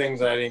the things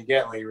that I didn't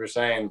get, like you were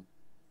saying,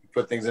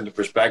 put things into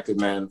perspective,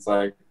 man. It's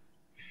like,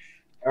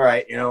 all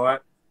right, you know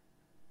what?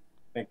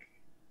 I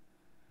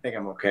think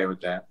I'm okay with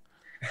that.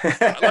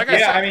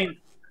 I mean,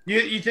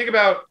 you think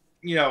about,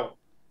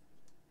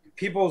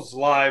 people's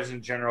lives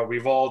in general.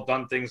 We've all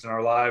done things in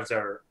our lives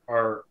that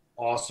are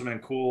awesome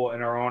and cool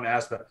in our own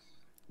aspect.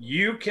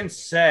 You can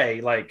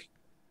say,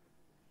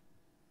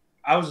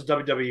 I was a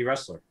WWE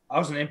wrestler. I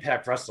was an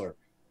Impact wrestler.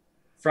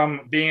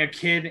 From being a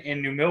kid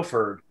in New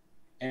Milford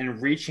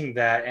and reaching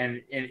that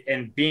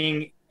and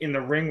being in the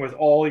ring with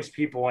all these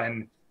people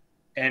and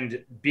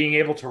being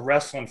able to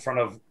wrestle in front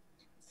of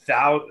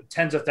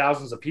tens of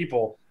thousands of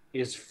people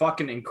is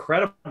fucking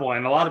incredible.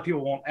 And a lot of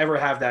people won't ever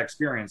have that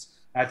experience.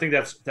 And I think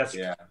that's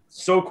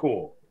so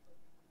cool.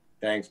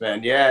 Thanks,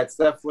 man. Yeah, it's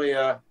definitely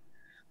like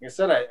I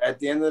said, at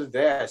the end of the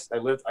day,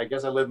 I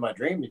guess I lived my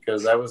dream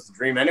because that was the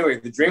dream anyway.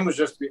 The dream was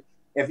just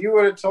if you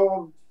would have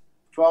told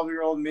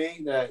 12-year-old me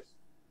that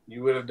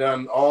you would have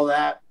done all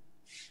that,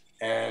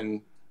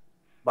 and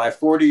by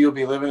 40 you'll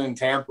be living in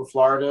Tampa,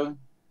 Florida.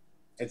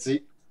 It's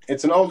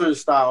an older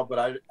style,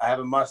 but I have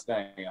a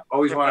Mustang. I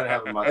always wanted to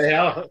have a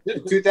Mustang.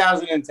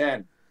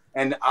 2010,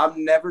 and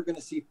I'm never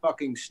gonna see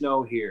fucking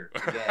snow here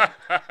again.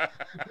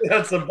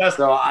 That's the best.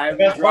 So I'm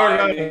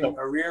driving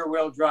a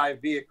rear-wheel drive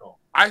vehicle.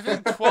 I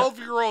think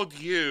 12-year-old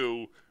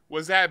you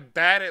was that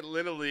bad at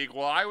Little League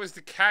while I was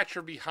the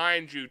catcher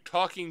behind you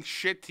talking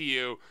shit to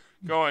you,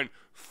 going,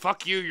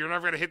 fuck you, you're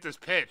never going to hit this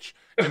pitch.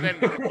 And then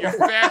you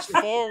fast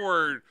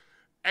forward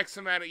X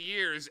amount of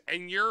years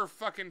and you're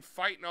fucking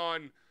fighting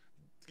on,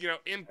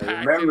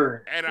 Impact.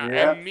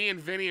 And me and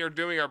Vinny are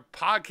doing a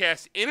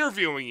podcast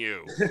interviewing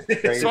you.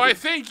 So I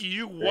think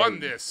you won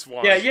this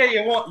one. Yeah,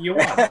 you won.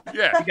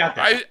 Yeah. You got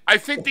that. I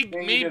think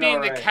me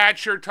being the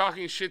catcher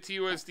talking shit to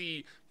you as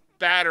the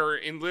batter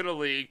in Little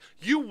League,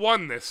 you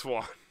won this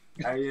one.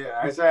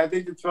 I said I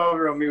think the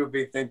 12-year-old me would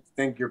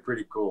think you're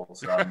pretty cool.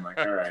 So I'm like,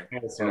 all right,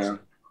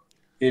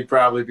 he'd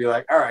probably be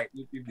like, all right,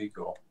 you'd be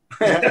cool.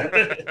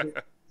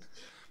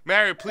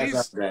 Mario,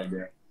 please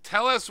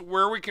tell us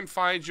where we can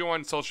find you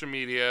on social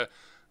media.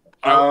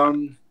 I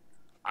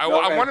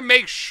want to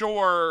make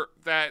sure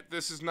that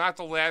this is not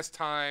the last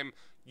time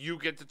you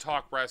get to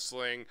talk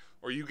wrestling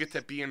or you get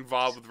to be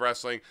involved with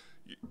wrestling.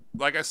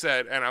 Like I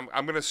said, and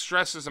I'm going to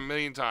stress this a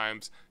million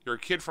times, you're a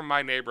kid from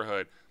my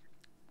neighborhood.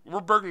 We're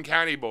Bergen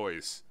County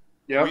boys.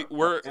 Yeah,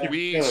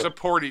 we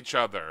support each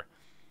other.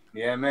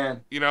 Yeah,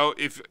 man.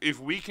 If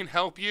we can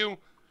help you,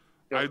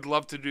 I'd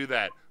love to do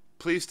that.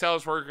 Please tell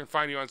us where we can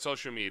find you on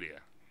social media.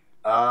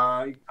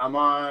 I'm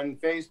on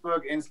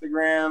Facebook,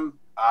 Instagram,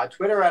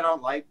 Twitter. I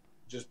don't like.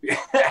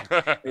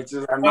 It's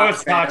just I'm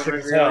not toxic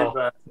as hell.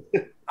 But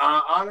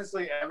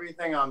honestly,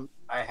 everything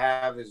I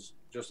have is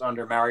just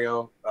under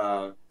Mario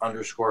 _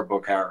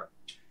 Bokara.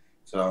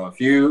 So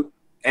if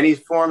any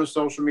form of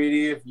social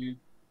media, if you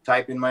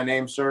type in my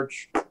name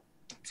search,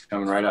 it's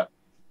coming right up.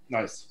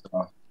 Nice.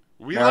 So,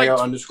 Mario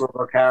 _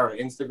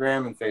 Bokara,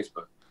 Instagram and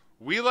Facebook.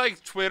 We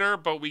like Twitter,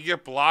 but we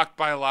get blocked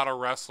by a lot of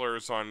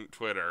wrestlers on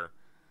Twitter.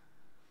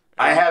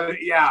 I have it.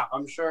 Yeah,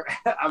 I'm sure.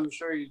 I'm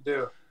sure you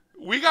do.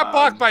 We got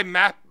blocked by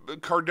Matt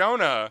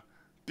Cardona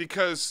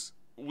because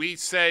we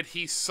said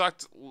he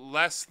sucked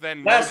less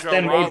than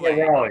Mojo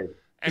Rawley.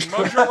 And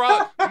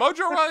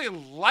Mojo Rawley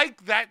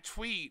liked that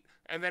tweet,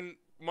 and then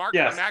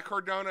Matt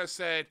Cardona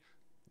said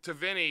to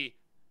Vinny,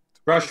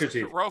 brush your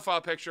teeth.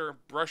 Profile picture,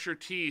 brush your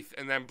teeth,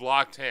 and then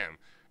blocked him.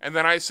 And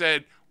then I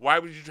said, why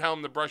would you tell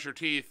him to brush your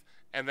teeth?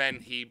 And then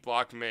he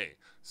blocked me.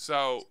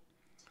 So.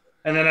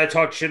 And then I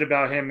talked shit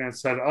about him and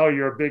said, oh,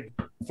 you're a big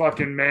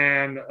fucking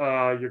man.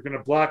 You're going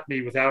to block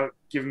me without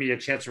giving me a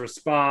chance to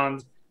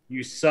respond.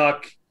 You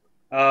suck.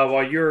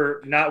 While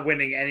you're not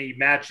winning any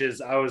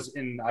matches, I was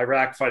in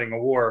Iraq fighting a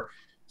war.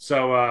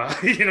 So,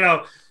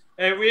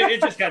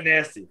 it just got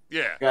nasty.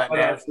 Yeah. Got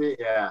nasty,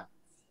 yeah.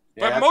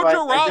 But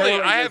Mojo Rawley,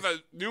 I have a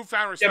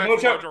newfound respect for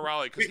Mojo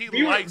Rawley because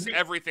he likes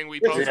everything we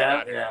post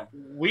about him. Yeah.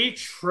 We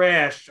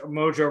trashed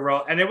Mojo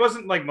Rawley, and it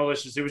wasn't like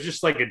malicious. It was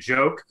just like a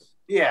joke.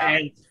 Yeah.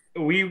 And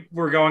we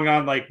were going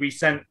on like he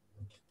said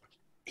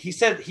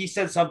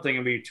something,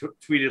 and we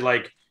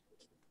tweeted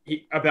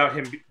about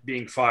him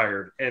being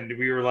fired, and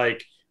we were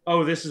like,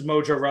 oh, this is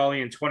Mojo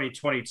Rawley in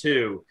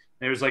 2022,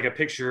 and it was like a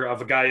picture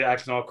of a guy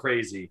acting all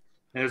crazy,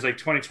 and it was like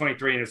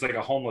 2023, and it was like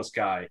a homeless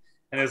guy,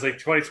 and it was like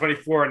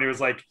 2024, and it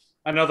was like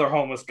another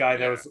homeless guy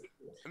that was,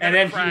 and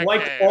then he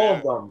liked all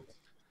of them,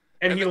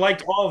 and he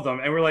liked all of them,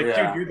 and we're like,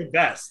 dude, you're the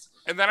best.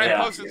 And then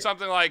I posted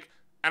something like,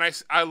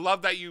 and I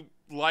love that you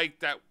liked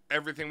that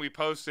everything we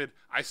posted.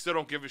 I still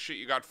don't give a shit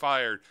you got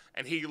fired,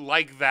 and he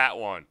liked that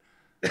one.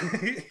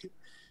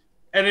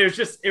 And it was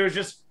just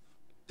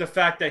the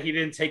fact that he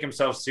didn't take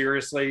himself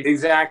seriously.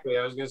 Exactly.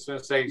 I was just going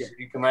to say,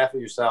 you come after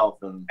yourself,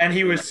 and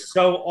he was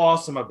so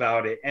awesome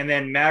about it. And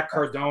then Matt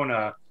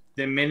Cardona,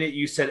 the minute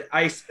you said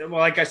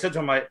like I said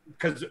to him,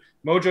 because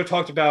Mojo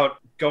talked about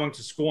going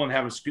to school and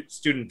having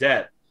student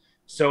debt.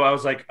 So I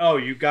was like, oh,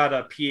 you got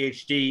a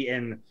PhD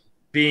in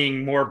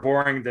being more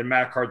boring than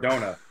Matt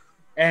Cardona.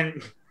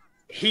 And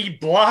he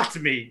blocked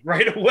me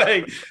right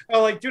away. I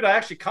was like, dude, I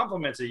actually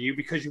complimented you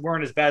because you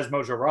weren't as bad as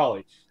Mojo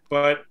Rawley.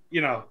 But,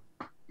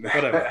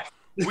 whatever.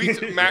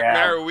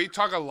 Mario, we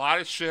talk a lot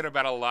of shit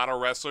about a lot of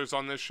wrestlers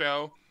on this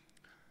show.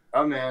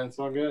 Oh, man, it's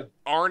all good.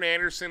 Arn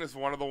Anderson is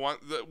one of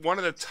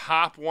the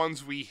top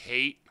ones we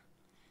hate.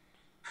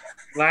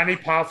 Lanny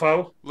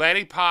Poffo.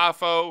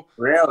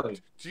 Really?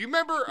 Do you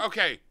remember?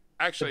 Okay,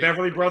 actually, the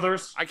Beverly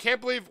Brothers. I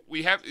can't believe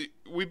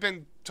we've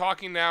been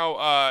talking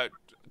now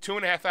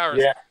 2.5 hours.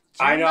 Yeah,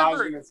 Do you I know. I was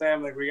remember- gonna say,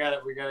 I'm like, we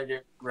gotta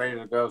get ready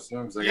to go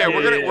soon. So Yeah,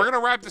 we're gonna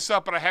wrap this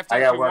up, but I have to I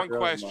ask got you work one early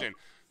question.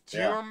 Do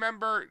you Yeah.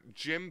 remember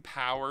Jim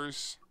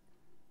Powers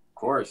Of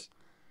course,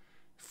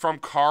 from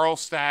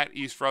Carlstadt,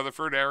 East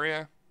Rutherford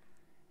area?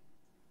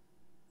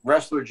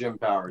 wrestler Jim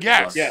Powers.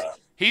 Yes. Yeah.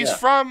 He's Yeah.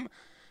 from.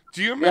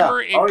 Do you Yeah.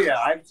 remember? Oh yeah,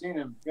 I've seen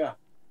him. Yeah.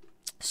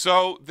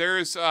 So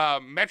there's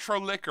Metro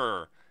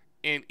Liquor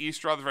in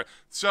East Rutherford.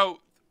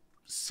 So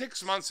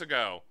 6 months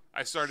ago,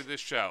 I started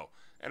this show,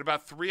 and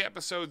about 3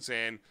 episodes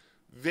in,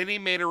 Vinny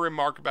made a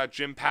remark about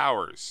Jim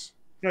Powers.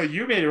 No,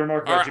 you made a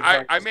remark Or about Jim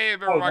Powers. I may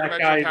have a Oh, remark that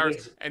about guy Jim Powers.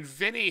 is- And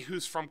Vinny,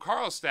 who's from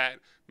Carlstadt,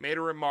 made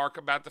a remark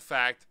about the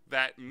fact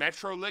that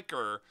Metro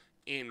Liquor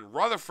in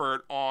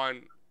Rutherford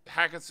on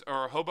Hackett's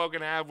or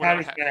Hoboken Ave,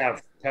 whatever,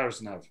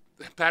 Patterson Ave.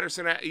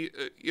 Patterson,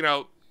 you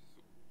know,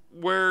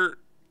 where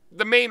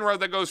the main road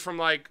that goes from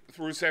like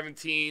through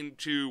 17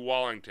 to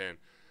Wallington.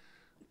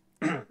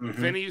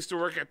 Vinny used to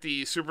work at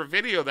the Super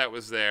Video that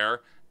was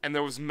there, and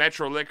there was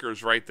Metro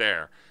Liquors right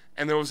there.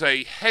 And there was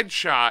a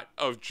headshot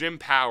of Jim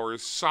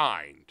Powers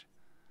signed.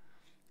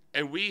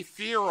 And we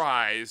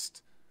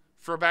theorized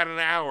for about an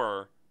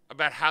hour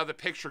about how the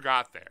picture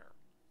got there.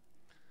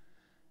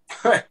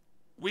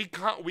 We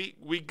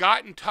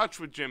got in touch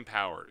with Jim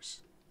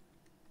Powers.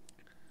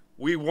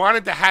 We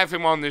wanted to have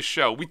him on this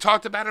show. We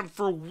talked about him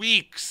for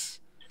weeks.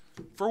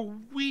 For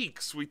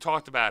weeks, we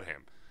talked about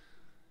him.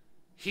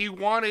 He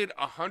wanted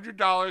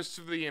 $100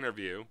 for the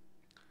interview.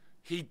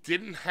 He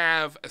didn't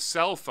have a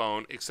cell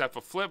phone except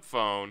a flip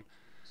phone.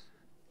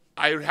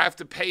 I would have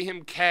to pay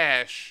him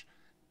cash,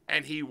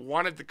 and he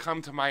wanted to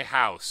come to my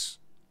house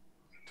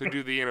to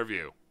do the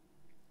interview.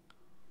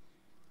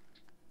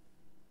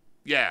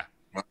 Yeah.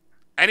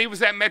 And he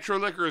was at Metro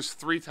Liquors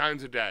 3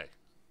 times a day.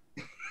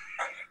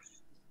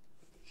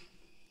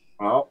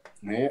 Well,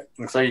 yeah,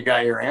 looks like you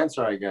got your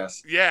answer, I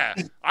guess. Yeah.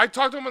 I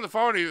talked to him on the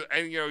phone,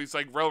 and he's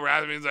like real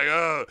raspy. He's like,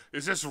 "Oh,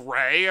 is this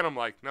Ray?" And I'm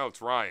like, "No,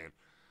 it's Ryan."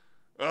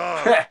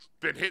 Oh,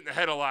 been hit in the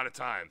head a lot of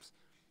times.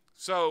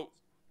 So,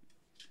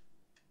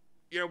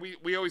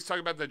 we always talk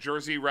about the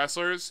Jersey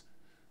wrestlers.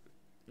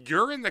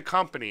 You're in the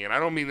company, and I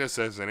don't mean this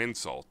as an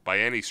insult by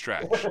any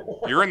stretch.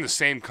 You're in the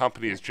same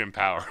company as Jim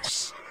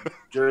Powers.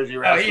 Jersey Oh,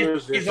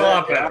 wrestlers. he's a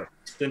lot better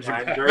than Jim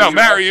Right, Powers. Jersey No,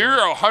 Mary, wrestlers.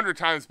 you're 100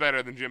 times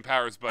better than Jim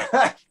Powers,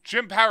 but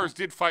Jim Powers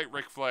did fight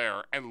Ric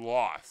Flair and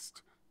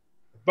lost.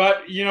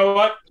 But you know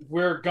what?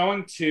 We're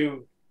going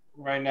to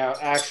right now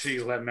actually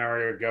let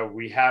Mario go.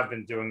 We have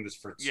been doing this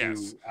for 2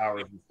 Yes.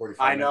 hours and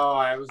 45 I minutes. know.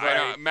 I was I like,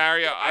 know,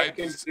 Mario, I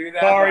can do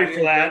that. Sorry but I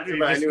for that. didn't think to,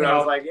 but I Just knew. I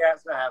was like, yeah,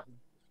 it's not happening.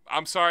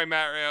 I'm sorry,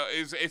 Mario.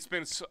 It's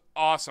been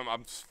awesome.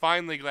 I'm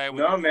finally glad we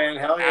No, man,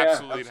 hell yeah,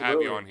 absolutely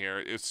have you on here.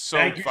 It's so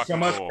Thank you fucking so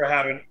much cool.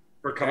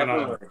 for coming on.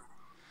 Definitely.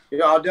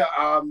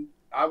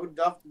 I would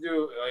love to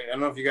do. I don't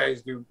know if you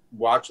guys do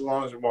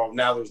watch-alongs. Well,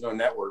 now there's no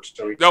networks,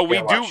 so No, we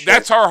can't do. watch shit.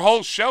 That's our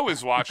whole show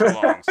is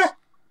watch-alongs. All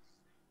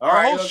our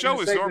right, whole I was show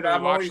gonna is say, normally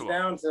I'm always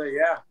watch-along. down to.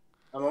 Yeah,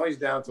 I'm always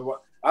down to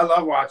what I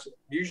love watching.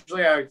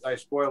 Usually, I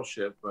spoil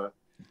shit, but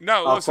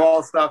No, I'll listen.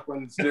 call stuff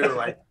when it's due.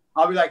 Like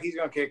I'll be like, he's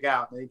gonna kick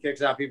out, and he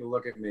kicks out. People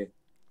look at me.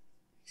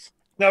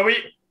 No,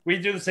 we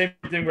do the same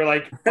thing. We're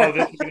like, oh,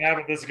 this is gonna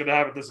happen. This is gonna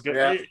happen. This is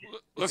gonna. Yeah.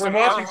 Listen, From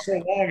watching so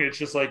long, it's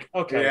just like,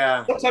 okay.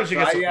 Yeah. Sometimes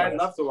you So get. I'd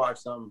love to watch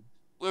something.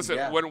 Listen,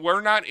 Yeah. when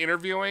we're not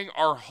interviewing,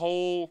 our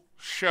whole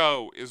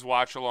show is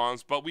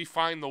watch-alongs, but we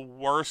find the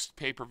worst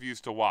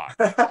pay-per-views to watch.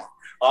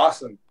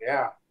 Awesome.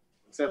 Yeah.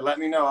 Said, let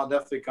me know. I'll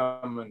definitely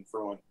come in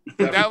for one.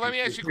 Now, let me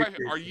ask you a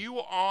question. Are you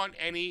on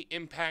any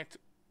Impact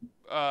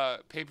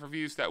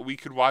pay-per-views that we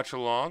could watch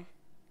along?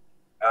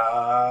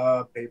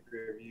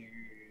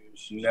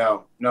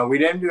 Pay-per-views. No, we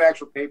didn't do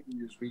actual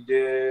pay-per-views.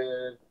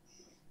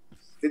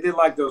 They did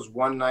like those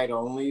one night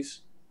onlys.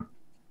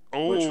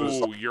 Which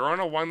was Oh, you're on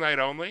a one night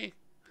only?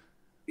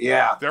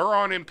 Yeah. They're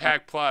on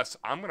Impact Plus.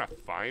 I'm going to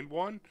find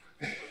one.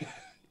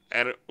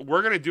 And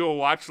we're going to do a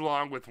watch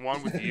along with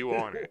one with you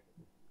on it.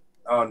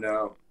 Oh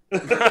no.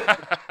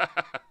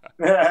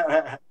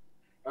 I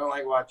don't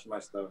like watching my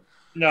stuff.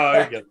 No,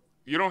 you're good.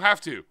 You don't have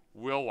to.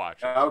 We'll watch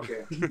it.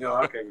 Okay. No.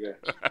 Okay. Good.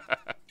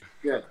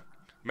 Good.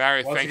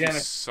 Mary, Once thank again, you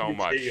so appreciate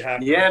much. you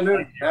having Yeah.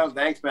 me. No,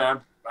 thanks,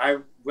 man.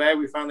 I'm glad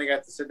we finally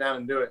got to sit down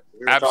and do it. We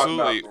were talking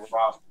Absolutely. about it for a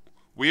while.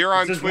 We are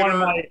on This is Twitter. one of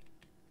my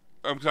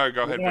I'm sorry,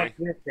 go ahead,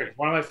 Vinny.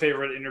 One of my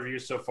favorite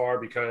interviews so far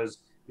because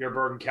you're a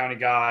Bergen County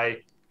guy,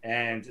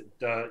 and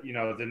the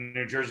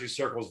New Jersey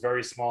circle is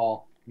very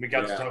small. We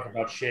got to talk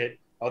about shit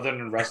other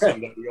than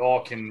wrestling that we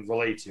all can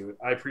relate to.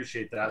 I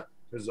appreciate that.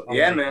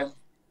 Yeah, man.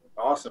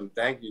 Awesome.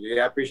 Thank you, dude.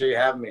 I appreciate you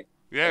having me.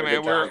 Yeah, Have a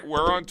man. good time.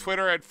 We're on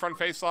Twitter at Front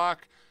Face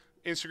Lock,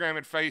 Instagram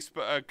at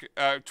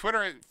Facebook,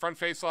 Twitter at Front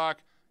Face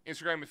Lock,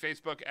 Instagram and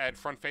Facebook at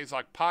Front Face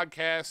Lock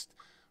Podcast,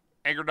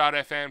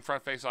 Anchor.fm,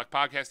 Front Face Lock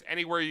Podcast.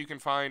 Anywhere you can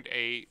find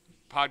a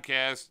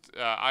podcast,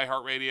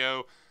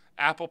 iHeartRadio,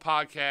 Apple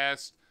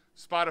Podcast,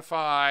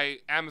 Spotify,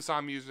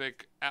 Amazon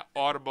Music,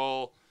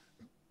 Audible.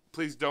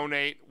 Please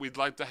donate. We'd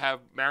like to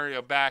have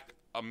Mario back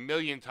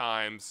 1,000,000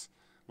 times.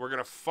 We're going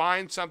to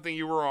find something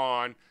you were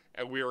on,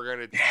 and we are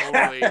going to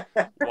totally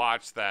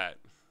watch that.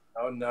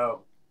 Oh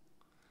no.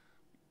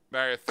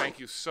 Mario, thank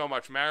you so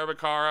much. Mario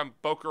Bokara,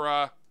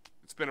 Bokara,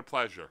 it's been a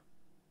pleasure.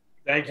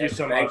 Thank you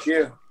so much. Thank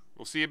you.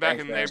 We'll see you back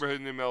Thanks, in the man. neighborhood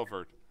in New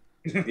Milford.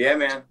 Yeah,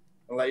 man.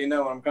 I'll let you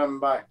know when I'm coming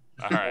by.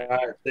 All right. All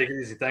right. Take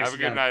it easy. Thanks Have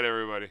a again. good night,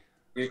 everybody.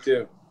 You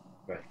too.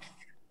 Bye.